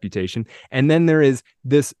helps her reputation. And then there is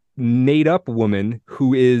this made up woman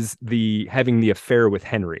who is having the affair with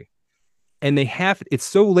Henry. And it's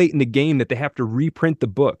so late in the game that they have to reprint the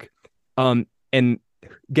book. And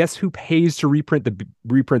guess who pays to reprint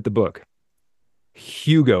the book?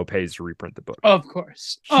 Hugo pays to reprint the book. Of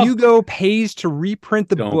course. Hugo pays to reprint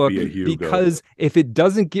the book because if it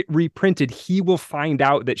doesn't get reprinted, he will find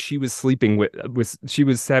out that she was sleeping she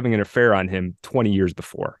was having an affair on him 20 years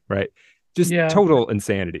before, right? Just total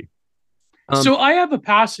insanity. So I have a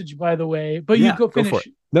passage, by the way, but you go finish. Go for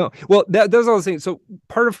it. No, well, that's what I was saying. So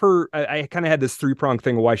part of her, I kind of had this three-pronged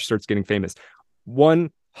thing of why she starts getting famous.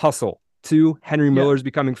 One, hustle. Two, Henry Miller's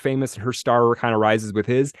becoming famous and her star kind of rises with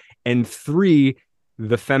his. And three,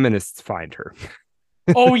 the feminists find her.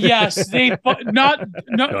 Oh yes, they find her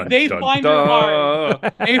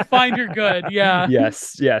hard. They find her good. Yeah.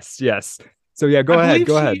 Yes. So yeah, go ahead.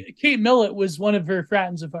 Kate Millett was one of her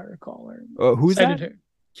friends, if I recall. Who's that? Her.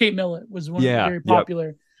 Kate Millett was one very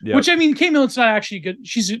popular. Yep. Which I mean, Kate Millett's not actually good.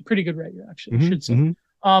 She's a pretty good writer, actually. I should say,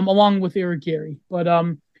 along with Eric Gary. But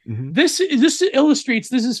this illustrates.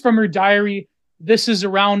 This is from her diary. This is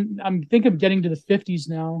around. I'm getting to the 50s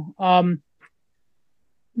now.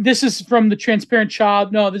 This is from The Transparent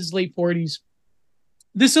Child. No, this is late 40s.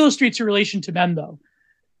 This illustrates her relation to men, though.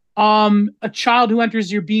 A child who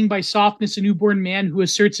enters your being by softness, a newborn man who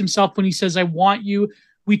asserts himself when he says, "I want you."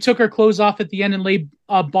 We took our clothes off at the end and lay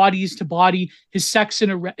bodies to body, his sex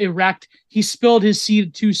erect. He spilled his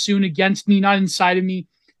seed too soon against me, not inside of me,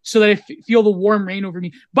 so that I feel the warm rain over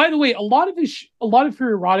me. By the way, a lot of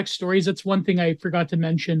her erotic stories, that's one thing I forgot to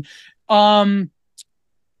mention,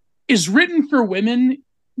 is written for women,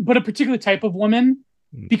 but a particular type of woman,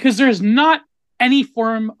 because there's not any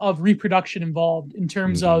form of reproduction involved in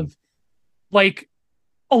terms of, like,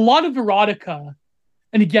 a lot of erotica.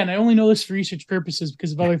 And again, I only know this for research purposes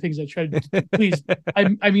because of other things I tried to please.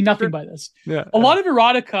 I mean nothing by this. Yeah. A lot of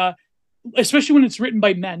erotica, especially when it's written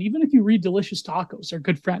by men, even if you read Delicious Tacos, our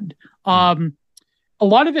good friend, a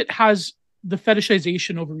lot of it has the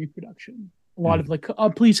fetishization over reproduction. A lot of like,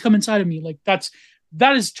 please come inside of me. Like that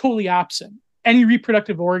is totally absent. Any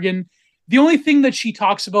reproductive organ. The only thing that she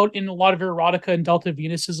talks about in a lot of her erotica and Delta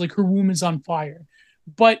Venus is like her womb is on fire.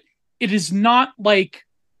 But it is not like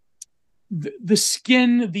the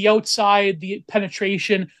skin, the outside, the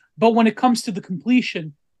penetration, but when it comes to the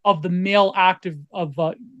completion of the male act of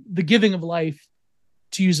the giving of life,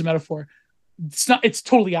 to use a metaphor, it's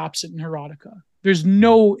totally absent in erotica. There's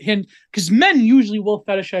no hint, because men usually will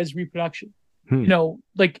fetishize reproduction. You know,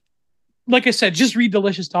 like I said, just read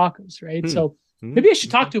Delicious Tacos, right? So maybe I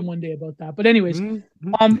should talk to him one day about that. But anyways,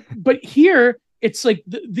 but here it's like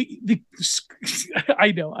the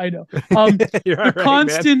I know. The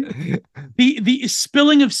constant right, the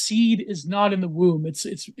spilling of seed is not in the womb. It's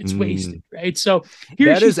wasted, right? So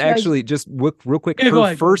here that is actually just real quick.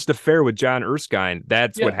 Her first affair with John Erskine.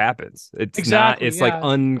 That's what happens. It's exactly, not. It's like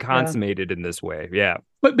unconsummated in this way. Yeah.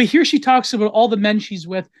 But here she talks about all the men she's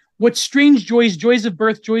with. What strange joys of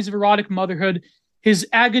birth, joys of erotic motherhood. His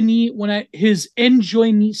agony his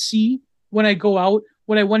enjoyment when I go out.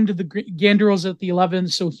 When I went to the Ganderels at the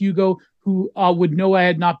 11th, so Hugo, who would know I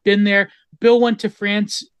had not been there. Bill went to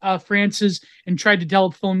France's and tried to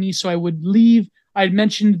telephone me, so I would leave. I had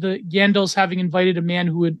mentioned the Gandels having invited a man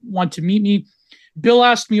who would want to meet me. Bill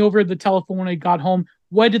asked me over the telephone when I got home,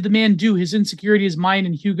 what did the man do? His insecurity is mine,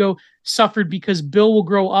 and Hugo suffered because Bill will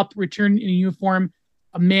grow up, return in a uniform,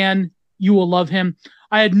 a man, you will love him.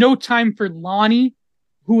 I had no time for Lonnie,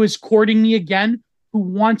 who is courting me again, who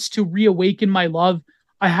wants to reawaken my love.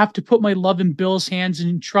 I have to put my love in Bill's hands and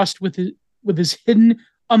entrust with his hidden,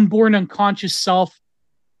 unborn, unconscious self,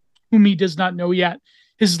 whom he does not know yet.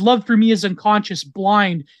 His love for me is unconscious,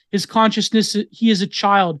 blind. His consciousness, he is a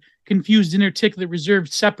child, confused, inarticulate,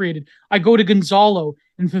 reserved, separated. I go to Gonzalo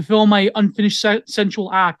and fulfill my unfinished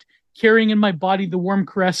sensual act, carrying in my body the warm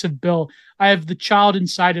caress of Bill. I have the child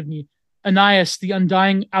inside of me, Anais, the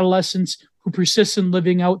undying adolescence who persists in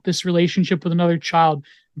living out this relationship with another child.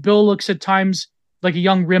 Bill looks at times like a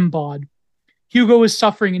young Rimbaud. Hugo is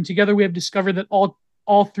suffering, and together we have discovered that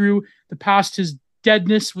all through the past, his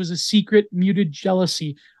deadness was a secret, muted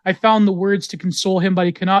jealousy. I found the words to console him, but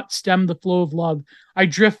I cannot stem the flow of love. I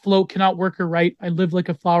drift, float, cannot work or write. I live like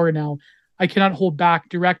a flower now. I cannot hold back,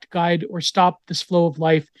 direct, guide, or stop this flow of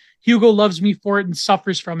life. Hugo loves me for it and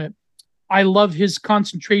suffers from it. I love his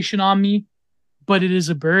concentration on me, but it is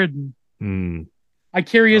a burden. I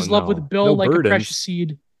carry his love with Bill like a precious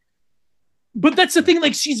seed. but that's the thing.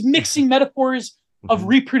 Like, she's mixing metaphors of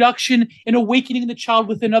reproduction and awakening the child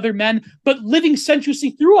within other men, but living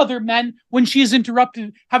sensuously through other men when she is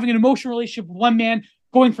interrupted, having an emotional relationship with one man,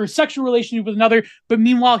 going for a sexual relationship with another. But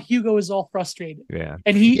meanwhile, Hugo is all frustrated. Yeah.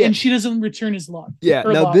 And she doesn't return his love. Yeah.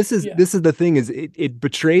 Now this is the thing is it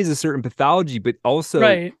betrays a certain pathology, but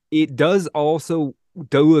also it does also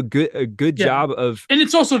do a good job of, and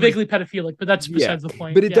it's also vaguely pedophilic, but that's besides the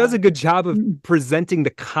point. But it does a good job of presenting the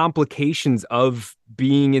complications of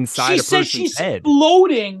being inside a person's head. She's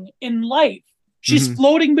floating in life. She's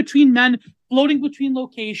floating between men, floating between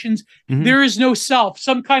locations. There is no self.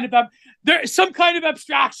 Some kind of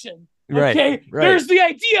abstraction. Okay, there's the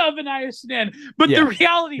idea of Anais Nin, but the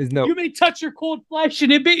reality, you may touch her cold flesh,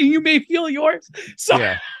 and you may feel yours. So.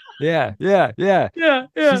 Yeah.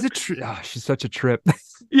 She's such a trip.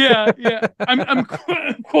 Yeah. I'm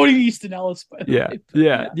quoting Easton Ellis, by the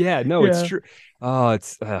way. Yeah. No, it's true. Oh,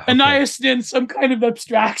 it's Anais Nin, some kind of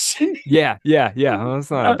abstraction. Yeah. Well,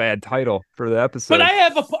 that's not a bad title for the episode. But I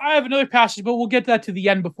have another passage, but we'll get that to the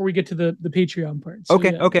end before we get to the Patreon part. So,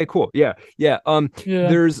 okay, cool. Yeah.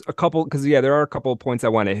 There's a couple, because there are a couple of points I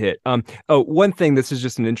want to hit. One thing, this is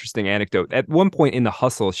just an interesting anecdote. At one point in The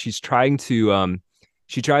Hustle, she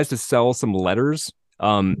tries to sell some letters.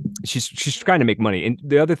 She's trying to make money. And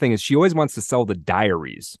the other thing is she always wants to sell the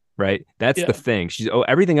diaries, right? That's the thing.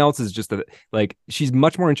 Everything else is just she's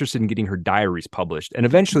much more interested in getting her diaries published. And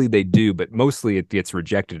eventually they do, but mostly it gets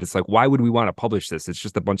rejected. It's like, why would we want to publish this? It's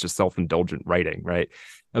just a bunch of self-indulgent writing, right?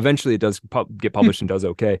 Eventually it does get published and does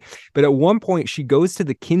okay. But at one point she goes to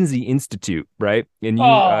the Kinsey Institute, right? And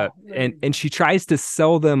and she tries to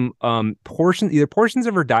sell them portions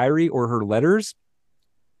of her diary or her letters.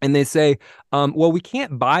 And they say, well, we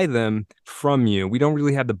can't buy them from you. We don't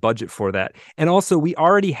really have the budget for that. And also, we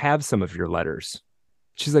already have some of your letters.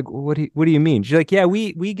 She's like, what do you mean? She's like, yeah,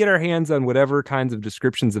 we get our hands on whatever kinds of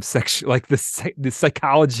descriptions of sex, like the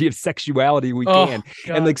psychology of sexuality we can.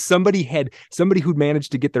 God. And like somebody who'd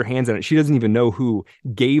managed to get their hands on it. She doesn't even know who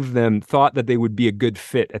thought that they would be a good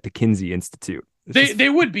fit at the Kinsey Institute. They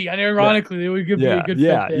would be, and ironically, they would be a good fit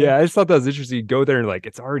there. Yeah. I just thought that was interesting. You go there and like,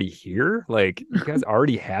 it's already here. Like, you guys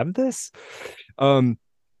already have this.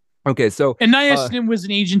 Okay, so Anais Nin was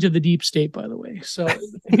an agent of the deep state, by the way. So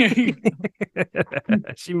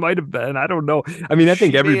she might have been. I don't know. I mean, I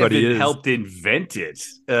think everybody helped invent it.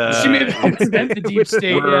 She may have helped invent the deep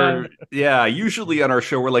state. Usually on our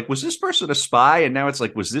show, we're like, was this person a spy? And now it's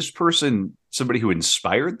like, was this person somebody who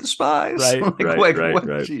inspired the spies?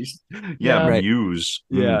 Right. Geez. Yeah, muse.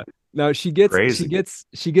 Yeah. Now she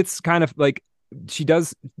gets kind of like.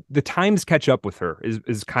 The times catch up with her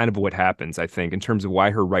is kind of what happens, I think, in terms of why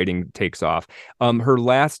her writing takes off. Her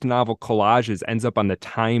last novel, Collages, ends up on the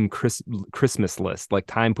Time Christmas list. Like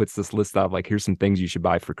Time puts this list of like, here's some things you should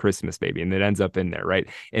buy for Christmas, baby. And it ends up in there, right?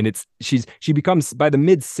 And she becomes, by the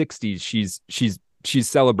mid 60s, she's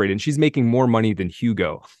celebrated and she's making more money than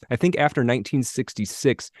Hugo. I think after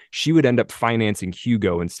 1966, she would end up financing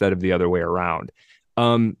Hugo instead of the other way around.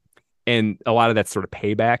 And a lot of that's sort of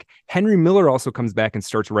payback. Henry Miller also comes back and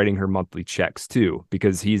starts writing her monthly checks too,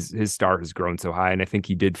 because his star has grown so high. And I think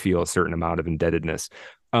he did feel a certain amount of indebtedness.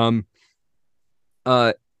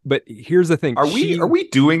 But here's the thing. Are we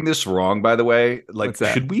doing this wrong, by the way? Like,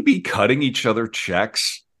 should we be cutting each other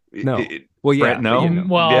checks? No. Well, yeah. Brett, no.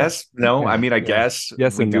 Well, yes. No. I mean, I guess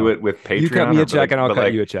yes we do it with Patreon. You cut me a check and I'll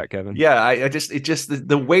cut you a check, Kevin. Yeah.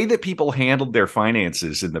 The way that people handled their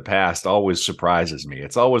finances in the past always surprises me.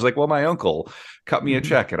 It's always like, well, my uncle cut me a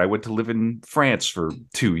check and I went to live in France for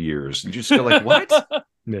 2 years. And you just go like, what?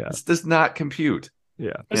 Yeah. This does not compute.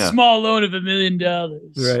 Yeah. A small loan of $1 million.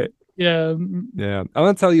 Right. Yeah. I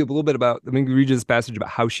want to tell you a little bit about, let me read you this passage about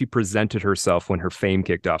how she presented herself when her fame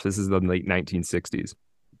kicked off. This is the late 1960s.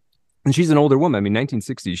 And she's an older woman. I mean,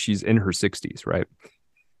 1960s, she's in her 60s, right?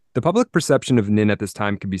 The public perception of Nin at this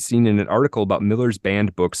time can be seen in an article about Miller's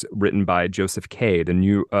banned books written by Joseph Kay, the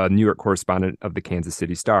New York correspondent of the Kansas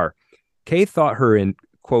City Star. Kay thought her in,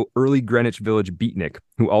 quote, early Greenwich Village beatnik,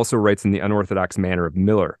 who also writes in the unorthodox manner of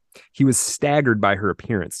Miller. He was staggered by her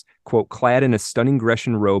appearance, quote, clad in a stunning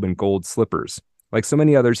Grecian robe and gold slippers. Like so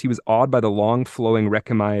many others, he was awed by the long flowing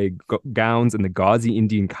recami gowns and the gauzy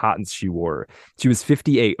Indian cottons she wore. She was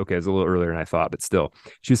 58. Okay, it was a little earlier than I thought, but still.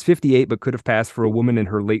 She was 58, but could have passed for a woman in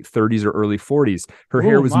her late 30s or early 40s. Her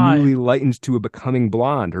hair was newly lightened to a becoming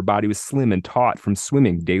blonde. Her body was slim and taut from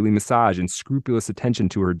swimming, daily massage, and scrupulous attention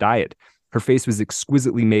to her diet. Her face was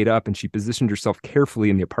exquisitely made up, and she positioned herself carefully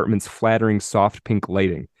in the apartment's flattering, soft pink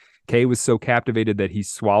lighting. Kay was so captivated that he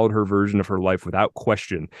swallowed her version of her life without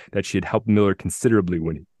question that she had helped Miller considerably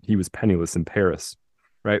when he was penniless in Paris,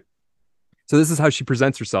 right? So this is how she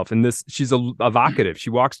presents herself. And she's evocative. She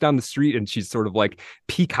walks down the street and she's sort of like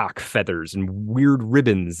peacock feathers and weird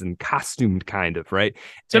ribbons and costumed kind of, right?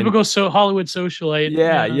 Typical Hollywood socialite.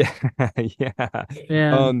 Yeah.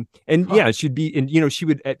 And yeah, she'd be, and she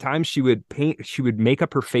would at times she would make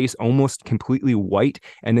up her face almost completely white,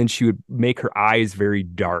 and then she would make her eyes very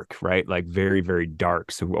dark, right? Like very, very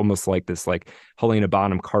dark. So almost like this, like Helena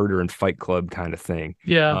Bonham Carter in Fight Club kind of thing.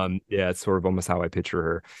 Yeah. It's sort of almost how I picture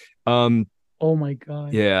her. Oh my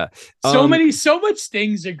God. Yeah. So much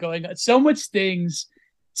things are going on. So much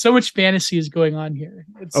fantasy is going on here.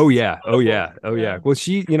 Oh yeah. Well,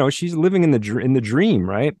 she's living in the dream,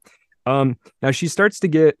 right? Now she starts to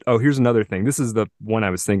get, here's another thing. This is the one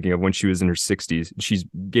I was thinking of when she was in her 60s. She's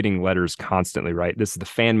getting letters constantly, right? This is the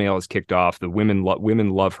fan mail is kicked off. The women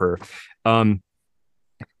love her.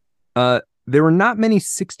 There were not many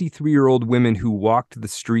 63-year-old women who walked the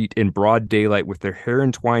street in broad daylight with their hair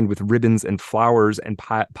entwined with ribbons and flowers and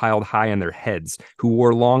piled high on their heads, who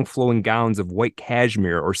wore long flowing gowns of white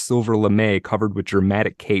cashmere or silver lame covered with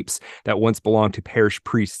dramatic capes that once belonged to parish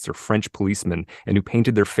priests or French policemen, and who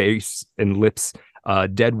painted their face and lips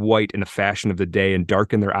dead white in the fashion of the day and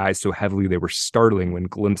darkened their eyes so heavily they were startling when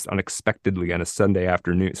glimpsed unexpectedly on a sunny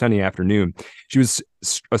afternoon. She was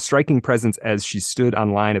a striking presence as she stood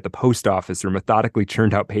online at the post office or methodically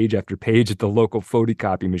churned out page after page at the local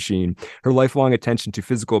photocopy machine. Her lifelong attention to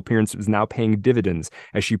physical appearance was now paying dividends.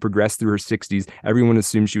 As she progressed through her 60s, everyone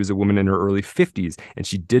assumed she was a woman in her early 50s, and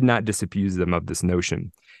she did not disabuse them of this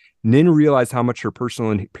notion. Nin realized how much her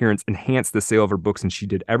personal appearance enhanced the sale of her books, and she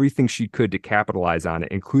did everything she could to capitalize on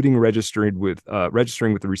it, including registering with the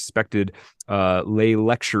respected lay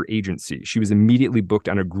lecture agency. She was immediately booked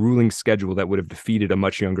on a grueling schedule that would have defeated a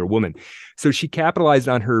much younger woman. So she capitalized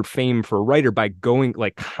on her fame for a writer by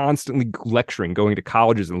constantly lecturing, going to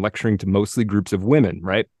colleges and lecturing to mostly groups of women,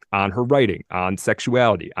 right? On her writing, on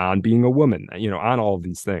sexuality, on being a woman, on all of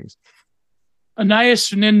these things.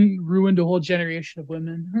 Anais Nin ruined a whole generation of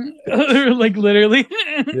women, like literally.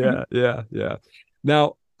 Yeah.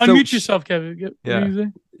 Now, unmute yourself, Kevin.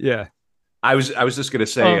 Yeah. I was just gonna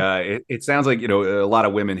say, it sounds like a lot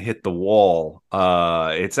of women hit the wall.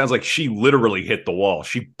 It sounds like she literally hit the wall.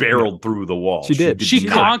 She barreled through the wall. She did. She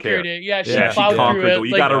conquered it. Yeah, she conquered it.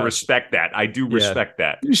 You got to respect that. I do respect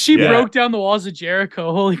that. She broke down the walls of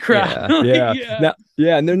Jericho. Holy crap!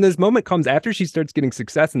 Yeah. And then this moment comes after she starts getting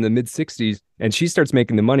success in the mid 60s, and she starts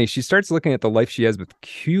making the money. She starts looking at the life she has with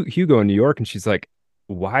Hugo in New York, and she's like,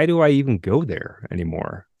 "Why do I even go there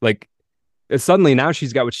anymore?" Like. Suddenly now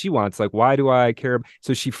she's got what she wants. Like, why do I care?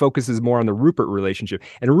 So she focuses more on the Rupert relationship,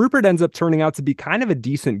 and Rupert ends up turning out to be kind of a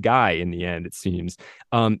decent guy in the end, it seems.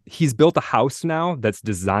 He's built a house now that's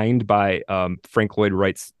designed by Frank Lloyd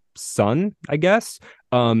Wright's son, I guess.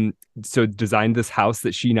 So designed this house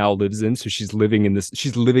that she now lives in. So she's living in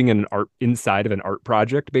an art inside of an art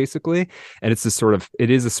project, basically. And it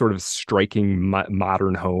is a sort of striking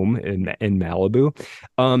modern home in Malibu.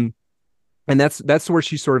 And that's where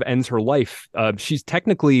she sort of ends her life. Her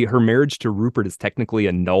marriage to Rupert is technically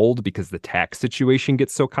annulled because the tax situation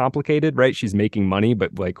gets so complicated, right? She's making money,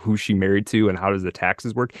 but like who's she married to and how does the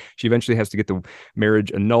taxes work? She eventually has to get the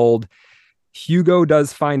marriage annulled. Hugo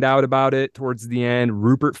does find out about it towards the end.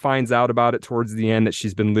 Rupert finds out about it towards the end, that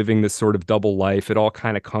she's been living this sort of double life. It all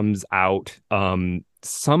kind of comes out.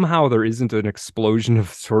 Somehow there isn't an explosion of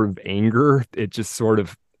sort of anger. It's sort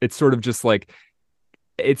of just like,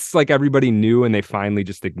 it's like everybody knew and they finally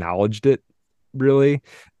just acknowledged it, really.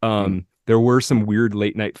 There were some weird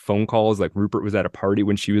late night phone calls. Like Rupert was at a party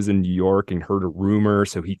when she was in New York and heard a rumor.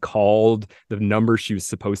 So he called the number she was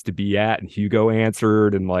supposed to be at and Hugo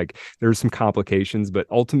answered. And like, there's some complications, but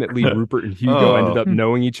ultimately Rupert and Hugo ended up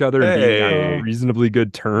knowing each other and being on reasonably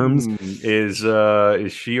good terms.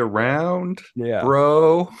 Is she around? Yeah,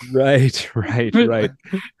 bro. Right. Hey. The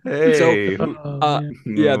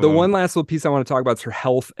one last little piece I want to talk about is her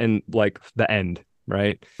health and like the end.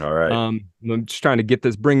 Right. All right. I'm just trying to get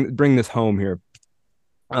this, bring this home here.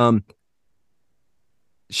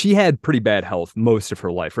 She had pretty bad health most of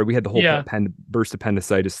her life, right? We had the whole burst appendix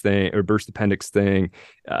thing.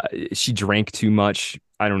 She drank too much.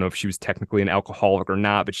 I don't know if she was technically an alcoholic or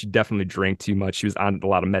not, but she definitely drank too much. She was on a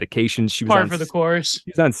lot of medications. She was par for the course.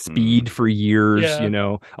 She was on speed for years,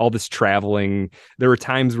 all this traveling. There were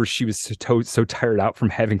times where she was so tired out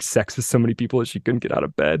from having sex with so many people that she couldn't get out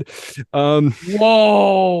of bed.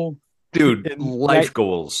 Whoa. Dude, life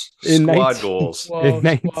goals, squad goals. Whoa,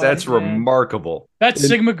 that's remarkable. That's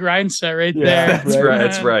Sigma grind set right there.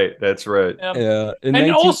 That's right. Yep. Yeah.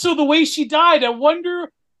 And also the way she died. I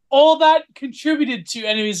wonder all that contributed to.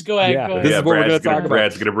 Anyways, go ahead. Yeah, go ahead. this is what we're going to talk about.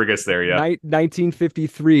 Brad's going to bring us there. Yeah.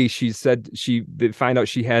 1953, she said they find out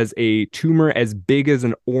she has a tumor as big as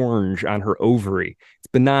an orange on her ovary. It's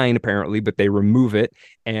benign apparently, but they remove it,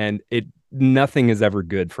 and nothing is ever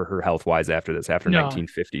good for her health wise after this. After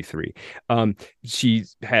 1953, she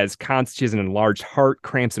has an enlarged heart,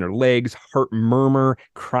 cramps in her legs, heart murmur,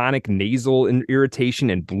 chronic nasal irritation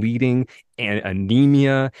and bleeding, and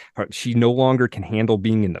anemia. She no longer can handle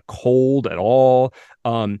being in the cold at all.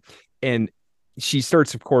 And she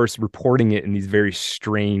starts, of course, reporting it in these very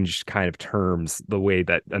strange kind of terms, the way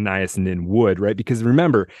that Anais Nin would, right? Because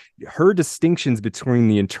remember, her distinctions between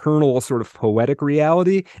the internal sort of poetic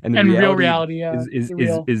reality and the real reality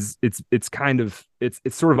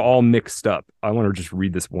it's sort of all mixed up. I want to just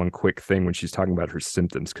read this one quick thing when she's talking about her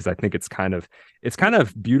symptoms, because I think it's kind of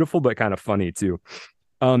beautiful, but kind of funny too.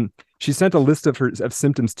 She sent a list of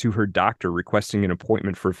symptoms to her doctor, requesting an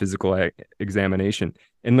appointment for a physical examination.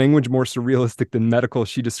 In language more surrealistic than medical,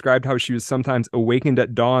 she described how she was sometimes awakened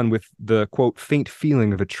at dawn with the, quote, faint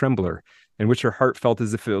feeling of a trembler, in which her heart felt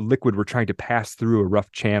as if a liquid were trying to pass through a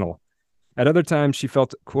rough channel. At other times, she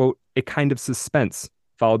felt, quote, a kind of suspense,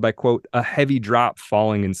 followed by, quote, a heavy drop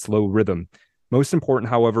falling in slow rhythm. Most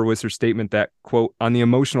important, however, was her statement that, quote, on the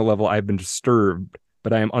emotional level, I have been disturbed,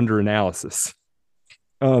 but I am under analysis.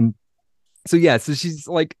 So she's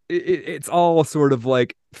like, it's all sort of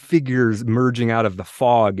like figures merging out of the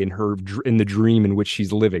fog in the dream in which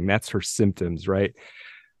she's living. That's her symptoms, right?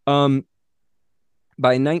 By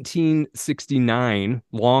 1969,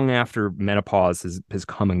 long after menopause has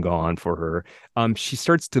come and gone for her, she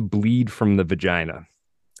starts to bleed from the vagina.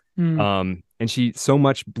 And she so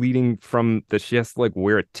much bleeding from that she has to like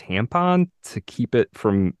wear a tampon to keep it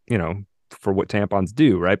from, for what tampons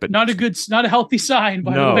do, right? But not a healthy sign,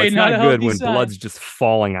 by the way. It's not good when blood's just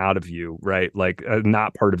falling out of you, right? Like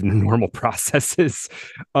not part of the normal processes.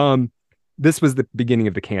 This was the beginning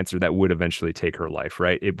of the cancer that would eventually take her life,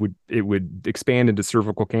 right? It would expand into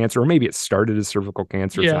cervical cancer, or maybe it started as cervical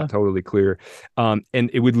cancer. It's not totally clear. And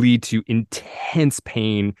it would lead to intense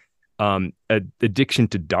pain, addiction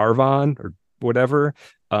to Darvon or whatever.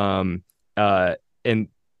 And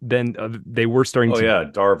then they were starting to. Oh yeah,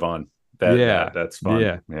 Darvon. That's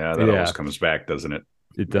fun. That always comes back, doesn't it?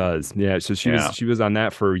 It does. Yeah. So she was on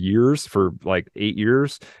that for years, for like 8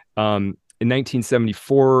 years. In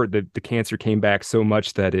 1974, the cancer came back so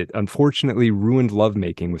much that it unfortunately ruined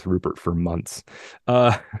lovemaking with Rupert for months.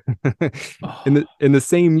 In the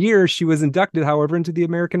same year, she was inducted, however, into the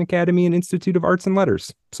American Academy and Institute of Arts and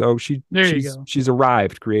Letters. So she's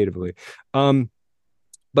arrived creatively.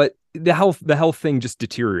 But the health thing just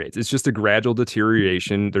deteriorates. It's just a gradual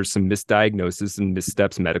deterioration. There's some misdiagnosis and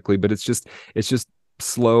missteps medically, but it's just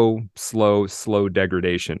slow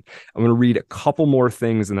degradation. I'm going to read a couple more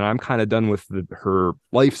things, and then I'm kind of done with her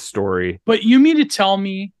life story. But you mean to tell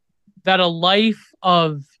me that a life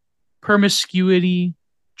of promiscuity,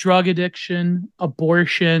 drug addiction,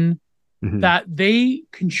 abortion, that they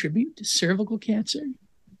contribute to cervical cancer?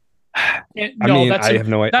 I have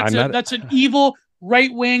no idea. That's an evil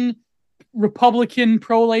right-wing Republican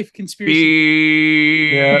pro-life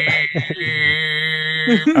conspiracy.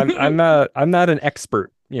 I'm not an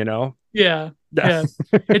expert, Yeah.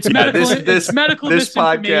 It's medical. It's medical. This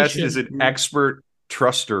podcast is an expert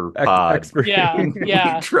truster pod. Expert. Yeah.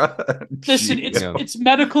 Listen, it's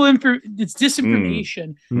medical it's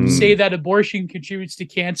disinformation to say that abortion contributes to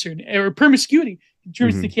cancer or promiscuity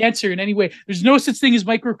contributes to cancer in any way. There's no such thing as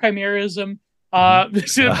microchimerism.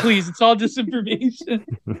 Please, it's all disinformation.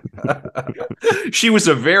 She was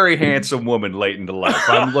a very handsome woman late into life.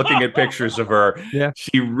 I'm looking at pictures of her. Yeah,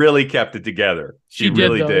 she really kept it together. She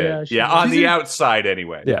really did. Yeah, on the outside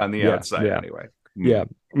anyway. Yeah, on the outside anyway. Yeah,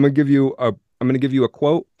 I'm gonna give you a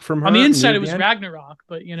quote from her. On the inside, it was Ragnarok,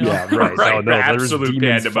 but Yeah, right. Right. No, absolute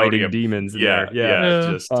demons fighting demons in there.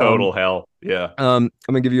 Yeah, just total hell. Yeah. I'm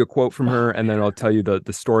gonna give you a quote from her, and then I'll tell you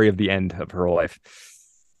the story of the end of her life.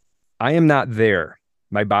 I am not there.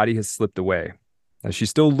 My body has slipped away. Now, she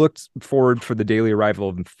still looked forward for the daily arrival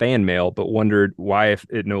of fan mail, but wondered why if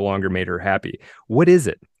it no longer made her happy. What is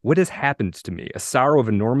it? What has happened to me? A sorrow of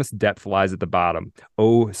enormous depth lies at the bottom.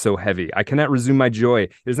 Oh, so heavy. I cannot resume my joy.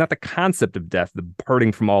 It is not the concept of death, the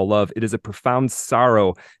parting from all love. It is a profound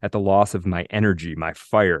sorrow at the loss of my energy, my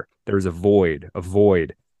fire. There is a void.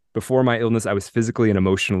 Before my illness, I was physically and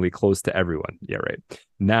emotionally close to everyone. Yeah, right.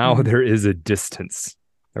 Now there is a distance.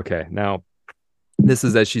 Okay, now this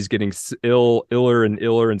is as she's getting iller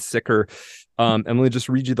and sicker. And let me just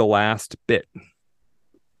read you the last bit.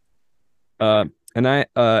 And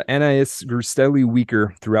Anais grew steadily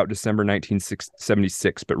weaker throughout December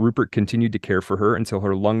 1976, but Rupert continued to care for her until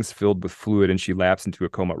her lungs filled with fluid and she lapsed into a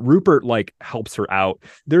coma. Rupert helps her out.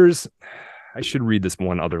 I should read this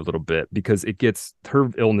one other little bit because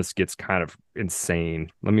her illness gets kind of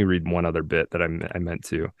insane. Let me read one other bit that I meant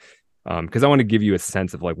to, because I want to give you a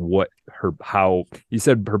sense of how you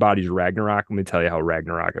said her body's Ragnarok. Let me tell you how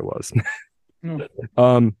Ragnarok it was.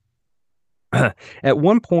 At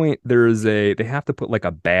one point they have to put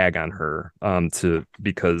a bag on her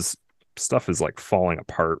because stuff is falling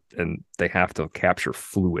apart and they have to capture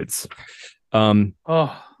fluids.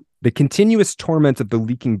 The continuous torment of the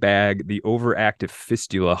leaking bag, the overactive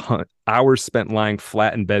fistula, hours spent lying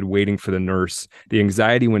flat in bed waiting for the nurse, the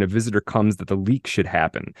anxiety when a visitor comes that the leak should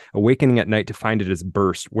happen, awakening at night to find it has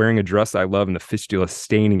burst, wearing a dress I love and the fistula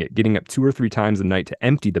staining it, getting up 2 or 3 times a night to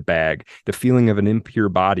empty the bag, the feeling of an impure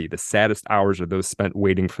body, the saddest hours are those spent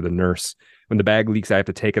waiting for the nurse. When the bag leaks, I have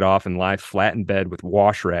to take it off and lie flat in bed with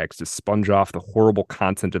wash rags to sponge off the horrible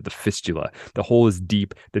content of the fistula. The hole is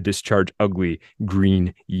deep, the discharge ugly,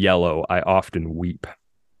 green, yellow. I often weep.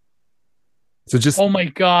 So oh my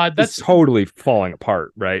God, that's totally falling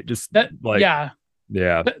apart, right? Just that, yeah.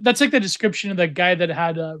 That's the description of the guy that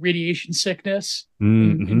had radiation sickness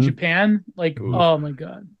in Japan. Oh my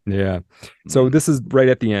God. Yeah. So this is right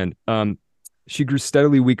at the end. She grew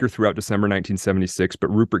steadily weaker throughout December 1976, but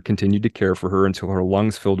Rupert continued to care for her until her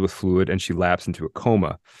lungs filled with fluid and she lapsed into a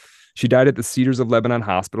coma. She died at the Cedars of Lebanon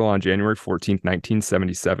Hospital on January 14,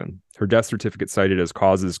 1977. Her death certificate cited as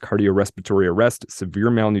causes cardiorespiratory arrest, severe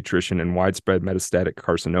malnutrition, and widespread metastatic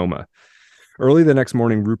carcinoma. Early the next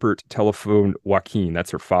morning, Rupert telephoned Joaquin,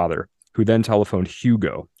 that's her father, who then telephoned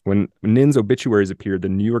Hugo. When Nin's obituaries appeared, the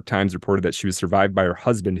New York Times reported that she was survived by her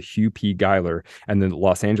husband, Hugh P. Geiler, and the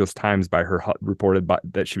Los Angeles Times reported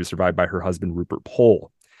that she was survived by her husband, Rupert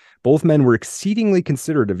Pohl. Both men were exceedingly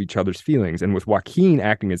considerate of each other's feelings, and with Joaquin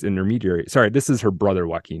acting as intermediary, this is her brother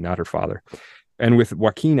Joaquin, not her father. And with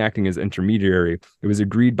Joaquin acting as intermediary, it was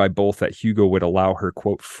agreed by both that Hugo would allow her,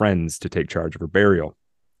 quote, friends to take charge of her burial.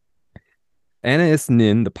 Anais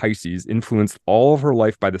Nin, the Pisces, influenced all of her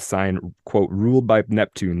life by the sign, quote, ruled by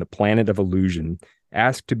Neptune, the planet of illusion,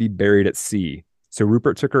 asked to be buried at sea. So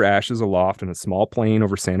Rupert took her ashes aloft in a small plane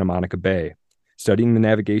over Santa Monica Bay. Studying the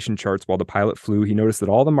navigation charts while the pilot flew, he noticed that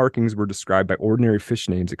all the markings were described by ordinary fish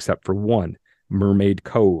names except for one, Mermaid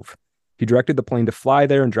Cove. He directed the plane to fly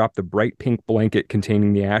there and dropped the bright pink blanket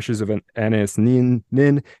containing the ashes of Anais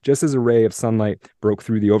Nin just as a ray of sunlight broke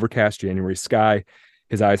through the overcast January sky.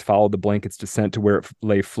 His eyes followed the blanket's descent to where it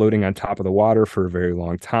lay floating on top of the water for a very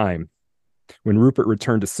long time. When Rupert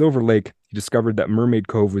returned to Silver Lake, he discovered that Mermaid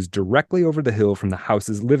Cove was directly over the hill from the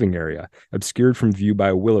house's living area, obscured from view by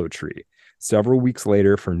a willow tree. Several weeks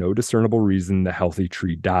later, for no discernible reason, the healthy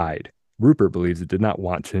tree died. Rupert believes it did not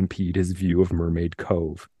want to impede his view of Mermaid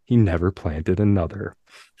Cove. He never planted another.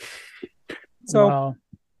 So, wow.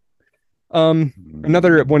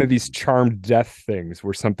 Another one of these charmed death things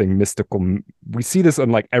where something mystical, we see this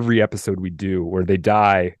on every episode we do where they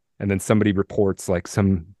die and then somebody reports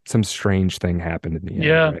some strange thing happened in the end.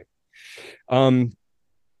 Yeah. Right?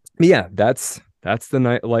 Yeah, that's the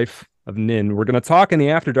night life of Nin. We're going to talk in the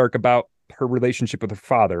After Dark about her relationship with her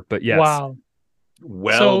father, but yes. Wow.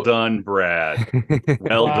 Well done, Brad.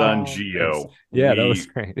 Well done, Gio. Yeah, that was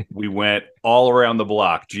great. We went all around the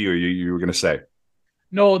block. Gio, you were going to say?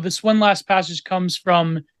 No, this one last passage comes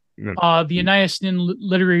from the Anais Nin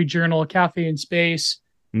Literary Journal, A Cafe in Space,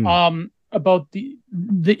 about the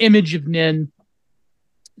image of Nin.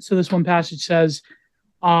 So this one passage says,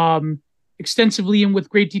 extensively and with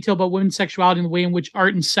great detail about women's sexuality and the way in which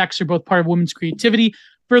art and sex are both part of women's creativity.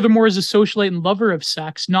 Furthermore, as a socialite and lover of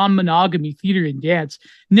sex, non-monogamy, theater, and dance,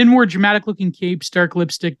 Nin wore dramatic-looking capes, dark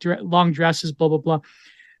lipstick, long dresses, blah, blah, blah.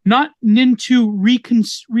 Nin too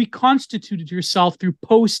reconstituted herself through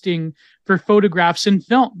posting for photographs and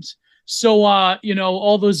films. So,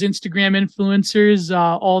 all those Instagram influencers,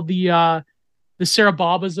 all the Sarah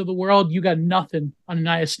Babas of the world, you got nothing on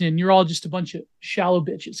Anais Nin. You're all just a bunch of shallow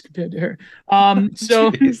bitches compared to her.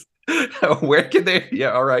 So... Where can they?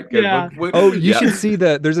 Yeah, all right, good. Yeah. You should see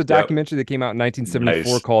there's a documentary that came out in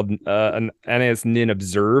 1974 called Anais Nin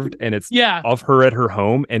Observed, and it's of her at her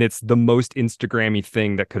home, and it's the most Instagrammy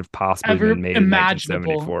thing that could have possibly been made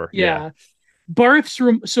imaginable. In 1974. Yeah. Barth's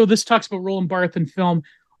room. So this talks about Roland Barthes in film,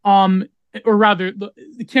 or rather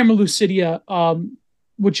the Camera Lucidia,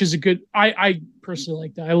 which is a good. I personally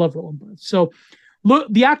like that. I love Roland Barthes. So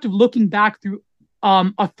the act of looking back through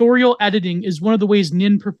authorial editing is one of the ways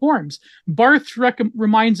Nin performs. Barthes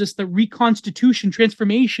reminds us that reconstitution,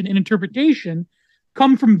 transformation, and interpretation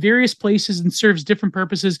come from various places and serves different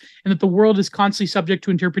purposes, and that the world is constantly subject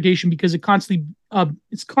to interpretation because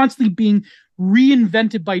it's constantly being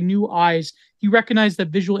reinvented by new eyes. He recognized that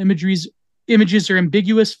visual images are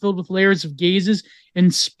ambiguous, filled with layers of gazes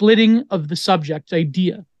and splitting of the subject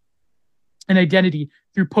idea and identity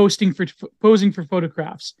through posing for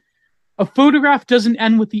photographs. A photograph doesn't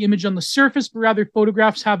end with the image on the surface, but rather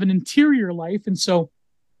photographs have an interior life. And so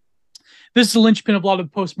this is a linchpin of a lot of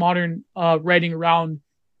postmodern writing around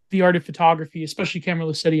the art of photography, especially camera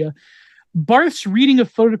lucidia. Barth's reading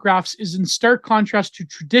of photographs is in stark contrast to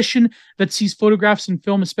tradition that sees photographs in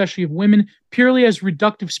film, especially of women, purely as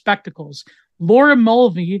reductive spectacles. Laura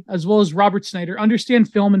Mulvey, as well as Robert Snyder,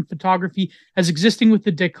 understand film and photography as existing with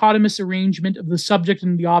the dichotomous arrangement of the subject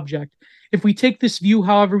and the object. If we take this view,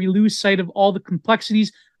 however, we lose sight of all the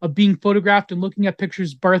complexities of being photographed and looking at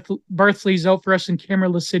pictures Barth lays out for us in Camera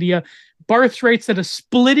Lucidia. Barth writes that a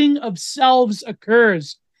splitting of selves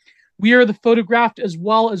occurs. We are the photographed as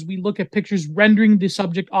well as we look at pictures, rendering the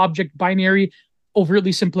subject-object binary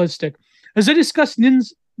overtly simplistic. As I discussed Nin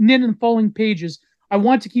in the following pages, I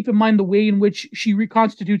want to keep in mind the way in which she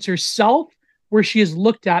reconstitutes herself, where she is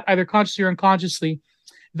looked at, either consciously or unconsciously,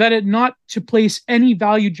 that it not to place any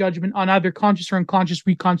value judgment on either conscious or unconscious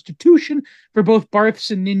reconstitution, for both Barths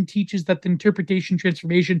and Nin teaches that the interpretation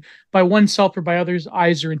transformation by oneself or by others'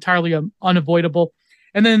 eyes are entirely unavoidable.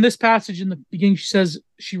 And then in this passage in the beginning,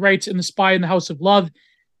 she writes, "In The Spy in the House of Love"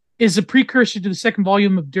 is a precursor to the second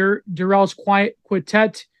volume of Durrell's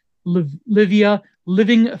quartet, Livia,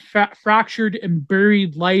 living a fractured and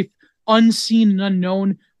buried life, unseen and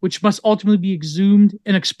unknown, which must ultimately be exhumed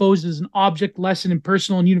and exposed as an object lesson in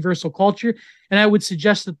personal and universal culture. And I would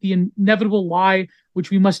suggest that the inevitable lie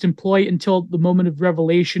which we must employ until the moment of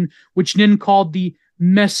revelation, which Nin called the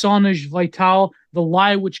mensonge vital, the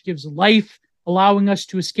lie which gives life, allowing us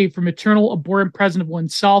to escape from eternal abhorrent present of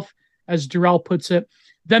oneself, as Durrell puts it,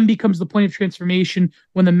 then becomes the point of transformation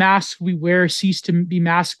when the masks we wear cease to be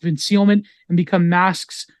masks of concealment and become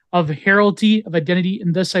masks of heraldry, of identity.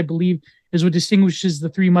 And this, I believe, is what distinguishes the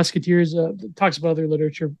Three Musketeers. Talks about other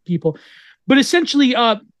literature people. But essentially,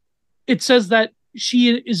 it says that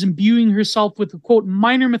she is imbuing herself with, quote,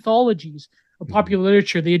 minor mythologies of popular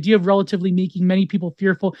literature, the idea of relatively making many people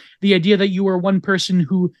fearful, the idea that you are one person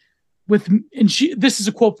who, this is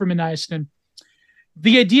a quote from Nin.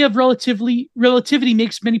 The idea of relativity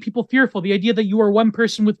makes many people fearful. The idea that you are one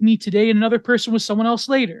person with me today and another person with someone else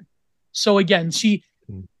later. So again,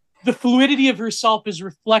 the fluidity of herself is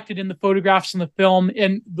reflected in the photographs in the film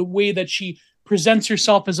and the way that she presents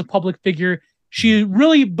herself as a public figure. She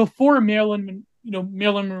really, before Marilyn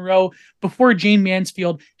Monroe, before Jane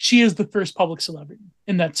Mansfield, she is the first public celebrity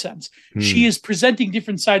in that sense. She is presenting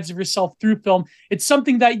different sides of herself through film. It's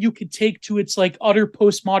something that you could take to its like utter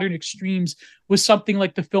postmodern extremes with something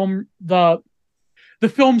like the film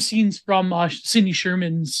scenes from Cindy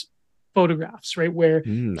Sherman's photographs, right? Where I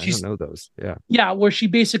don't know those. Yeah, where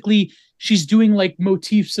she's doing like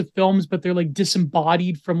motifs of films, but they're like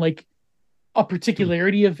disembodied from like a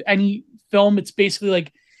particularity of any film. It's basically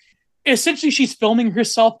like essentially she's filming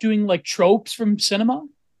herself doing like tropes from cinema,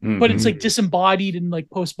 but it's like disembodied and like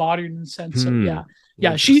postmodern in the sense. So yeah,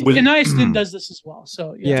 Anais Nin does this as well.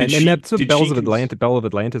 So and that's what Belle of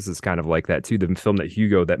Atlantis is kind of like that too. The film that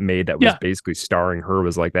Hugo was basically starring her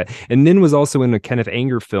was like that. And Nin was also in a Kenneth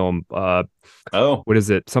Anger film. What is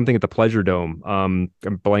it? Something at the Pleasure Dome. I'm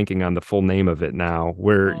blanking on the full name of it now.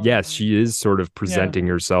 Where she is sort of presenting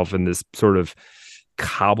herself in this sort of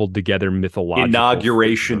cobbled together mythological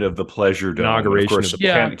inauguration of the Pleasure Dome. Of course,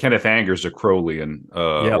 Kenneth Anger's a Crowleyan,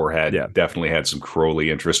 definitely had some Crowley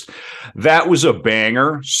interest. That was a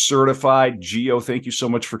banger, certified. Geo, thank you so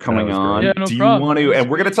much for coming on. Yeah, no problem. You want to? And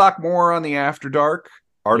we're going to talk more on the After Dark.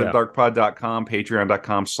 artofdarkpod.com,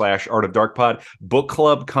 patreon.com/artofdarkpod. Book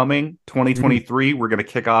club coming 2023. We're going to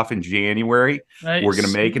kick off in January. Nice. We're going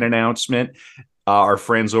to make an announcement. Our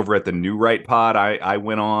friends over at the New Right Pod, I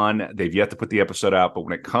went on. They've yet to put the episode out, but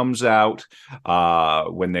when it comes out,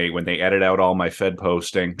 when they edit out all my Fed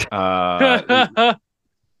posting,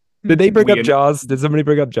 did they bring up Jaws? Did somebody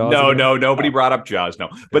bring up Jaws? No, nobody brought up Jaws. No,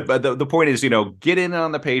 but the point is, get in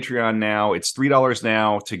on the Patreon now. It's $3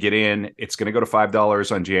 now to get in. It's going to go to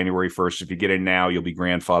 $5 on January 1st. If you get in now, you'll be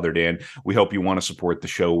grandfathered in. We hope you want to support the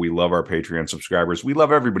show. We love our Patreon subscribers. We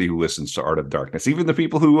love everybody who listens to Art of Darkness, even the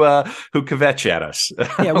people who kvetch at us.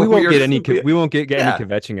 Yeah, we won't get any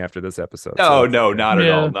kvetching after this episode. No, not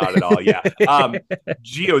at all. Not at all. Yeah.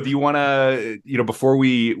 Gio, do you want to, before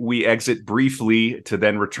we exit briefly to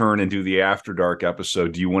then return and do the After Dark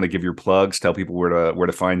episode, do you want to give your plugs, tell people where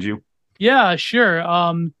to find you? Yeah, sure.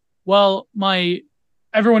 Well, my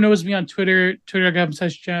everyone knows me on Twitter,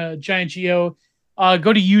 twitter.com/GiantGeo.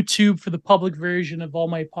 Go to YouTube for the public version of all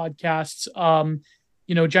my podcasts.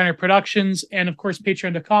 Giant Productions, and of course,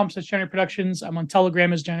 patreon.com/Giant Productions. I'm on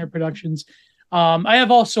Telegram as Giant Productions. I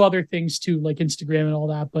have also other things too, like Instagram and all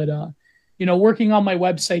that, but working on my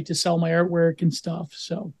website to sell my artwork and stuff.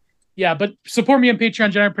 So yeah, but support me on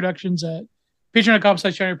Patreon, Giant Productions at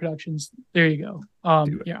patreon.com/Giant Productions. There you go.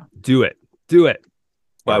 Do it.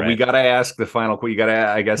 Well, we got to ask the final question.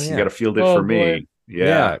 You got to field it for me.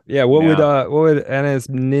 Yeah. What would NS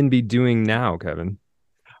Nin be doing now, Kevin?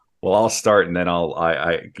 Well, I'll start, and then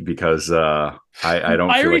because I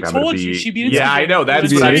don't feel like I'm going to be. She'd be I know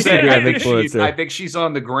that's what I'm saying. I think she's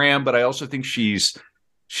on the gram, but I also think she's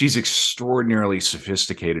extraordinarily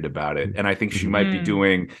sophisticated about it, and I think she might be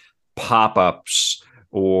doing pop-ups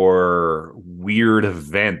or weird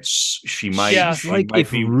events. She might. Yeah. If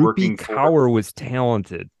Rupi Kaur was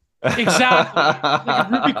talented. Exactly. Like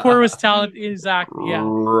if Rupi Kaur was talented, exactly. Yeah.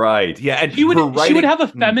 Right. Yeah. And she would have a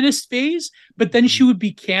feminist phase, but then she would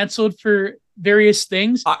be canceled for various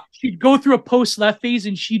things. She'd go through a post-left phase,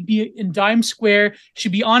 and she'd be in Dime Square.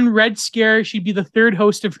 She'd be on Red Scare. She'd be the third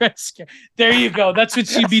host of Red Scare. There you go. That's what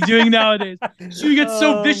she'd be doing nowadays. She would get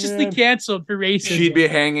so viciously canceled for racism. She'd be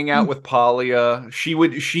hanging out with Palia.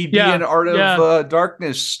 She'd be an Art of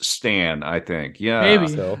Darkness stan, I think. Yeah.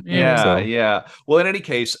 Maybe. Yeah. Well, in any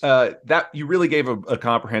case, that you really gave a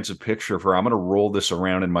comprehensive picture for. I'm going to roll this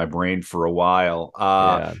around in my brain for a while.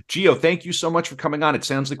 Gio, thank you so much for coming on. It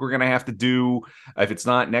sounds like we're going to have to do, if it's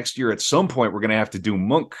not next year, at some point we're going to have to do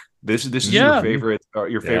Munch. This is your favorite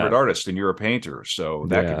artist, and you're a painter, so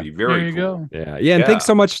that could be very cool. And thanks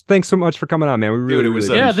so much for coming on, man. We really, this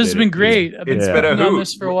has been great. It's been a hoot on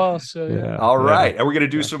this for a while. So all right, and we're going to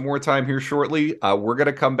do some more time here shortly. We're going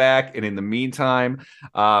to come back, and in the meantime,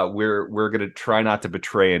 we're going to try not to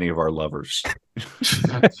betray any of our lovers.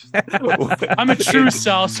 I'm a true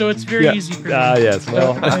Sal, so it's very easy for me. Yes. Well.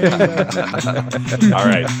 All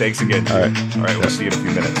right. Thanks again. All right. We'll see you in a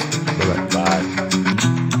few minutes. Bye.